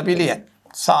 මොකද අපි ලියන්නේ?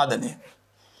 සාධනය.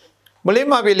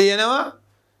 මුලින්ම අපි ලියනවා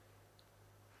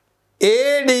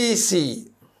ADC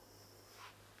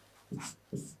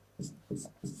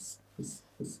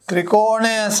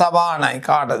ත්‍රිකෝණය සමානයි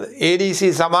කාටද?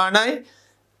 ADC සමානයි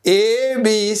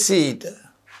ABC ට.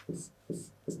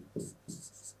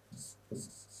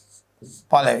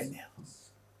 පළවෙනි.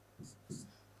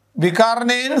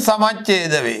 විකර්ණයෙන්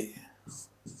සමච්ඡේද වේ.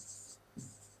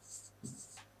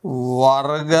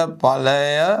 වර්ගඵලය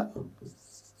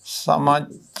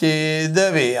සමච්ඡේද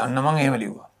වේ. අන්න මම එහෙම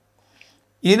ලිව්වා.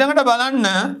 ඊළඟට බලන්න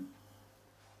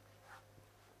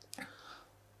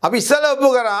අපි ඉස්සෙල්ලා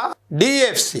ඔප්පු කරා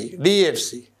DFC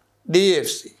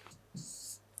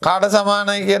කාට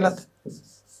සමානයි කියලාද?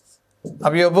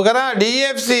 අපි ඔප්පු කරා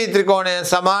DFC ත්‍රිකෝණය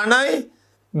සමානයි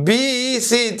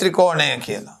BEC ත්‍රිකෝණය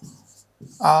කියලා.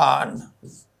 ආන්න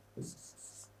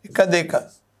 1 2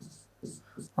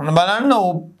 අන්න බලන්න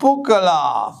ඔප්පු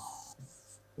කළා.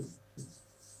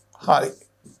 හරි.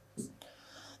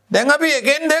 දැන් අපි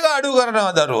එකෙන් දෙක අඩු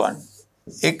කරනවා දරුවන්.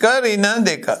 1 ඍණ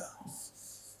 2.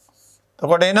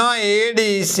 එතකොට එනවා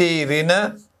ADC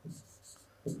ඍණ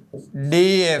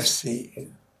DFC.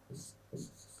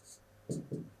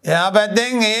 එහා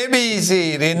පැත්තෙන් ABC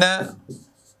ඍණ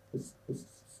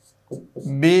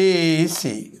BC.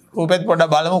 රූපෙත්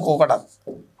පොඩ්ඩක් බලමු කොකටද?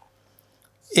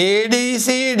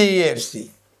 ADC DFC.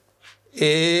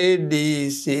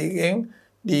 ADC ගෙන්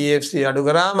DFC අඩු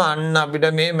කරාම අන්න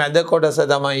අපිට මේ මැද කොටස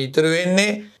තමයි ඉතුරු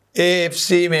වෙන්නේ.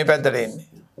 AFC මේ පැත්තට එන්නේ.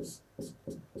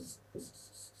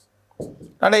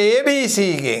 අර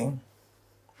ABC ගෙන්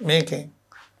මේකෙන්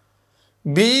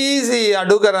BC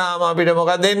අඩු කරාම අපිට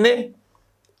මොකක්ද එන්නේ?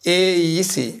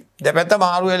 AEC. දෙපැත්ත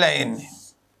මාරු වෙලා එන්නේ.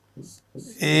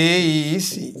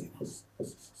 AEC.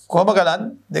 කොහොම කළත්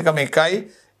දෙකම එකයි.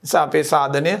 නිසා අපේ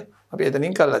සාධනය අපි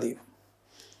එතනින් කරලා තියෙනවා.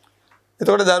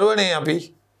 එතකොට දරුවනේ අපි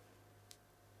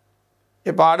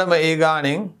ඒ පාඩම ඒ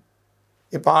ගානෙන්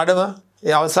ඒ පාඩම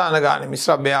ඒ අවසාන ගානේ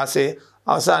මිශ්‍ර අභ්‍යාසයේ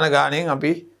අවසාන ගානෙන්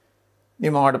අපි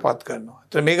නිමවටපත් කරනවා.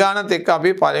 ඒතර මේ ගානත් එක්ක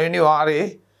අපි පළවෙනි වාරයේ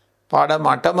පාඩම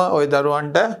 8ම ওই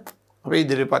දරුවන්ට අපි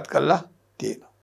ඉදිරිපත් කළා තියෙනවා.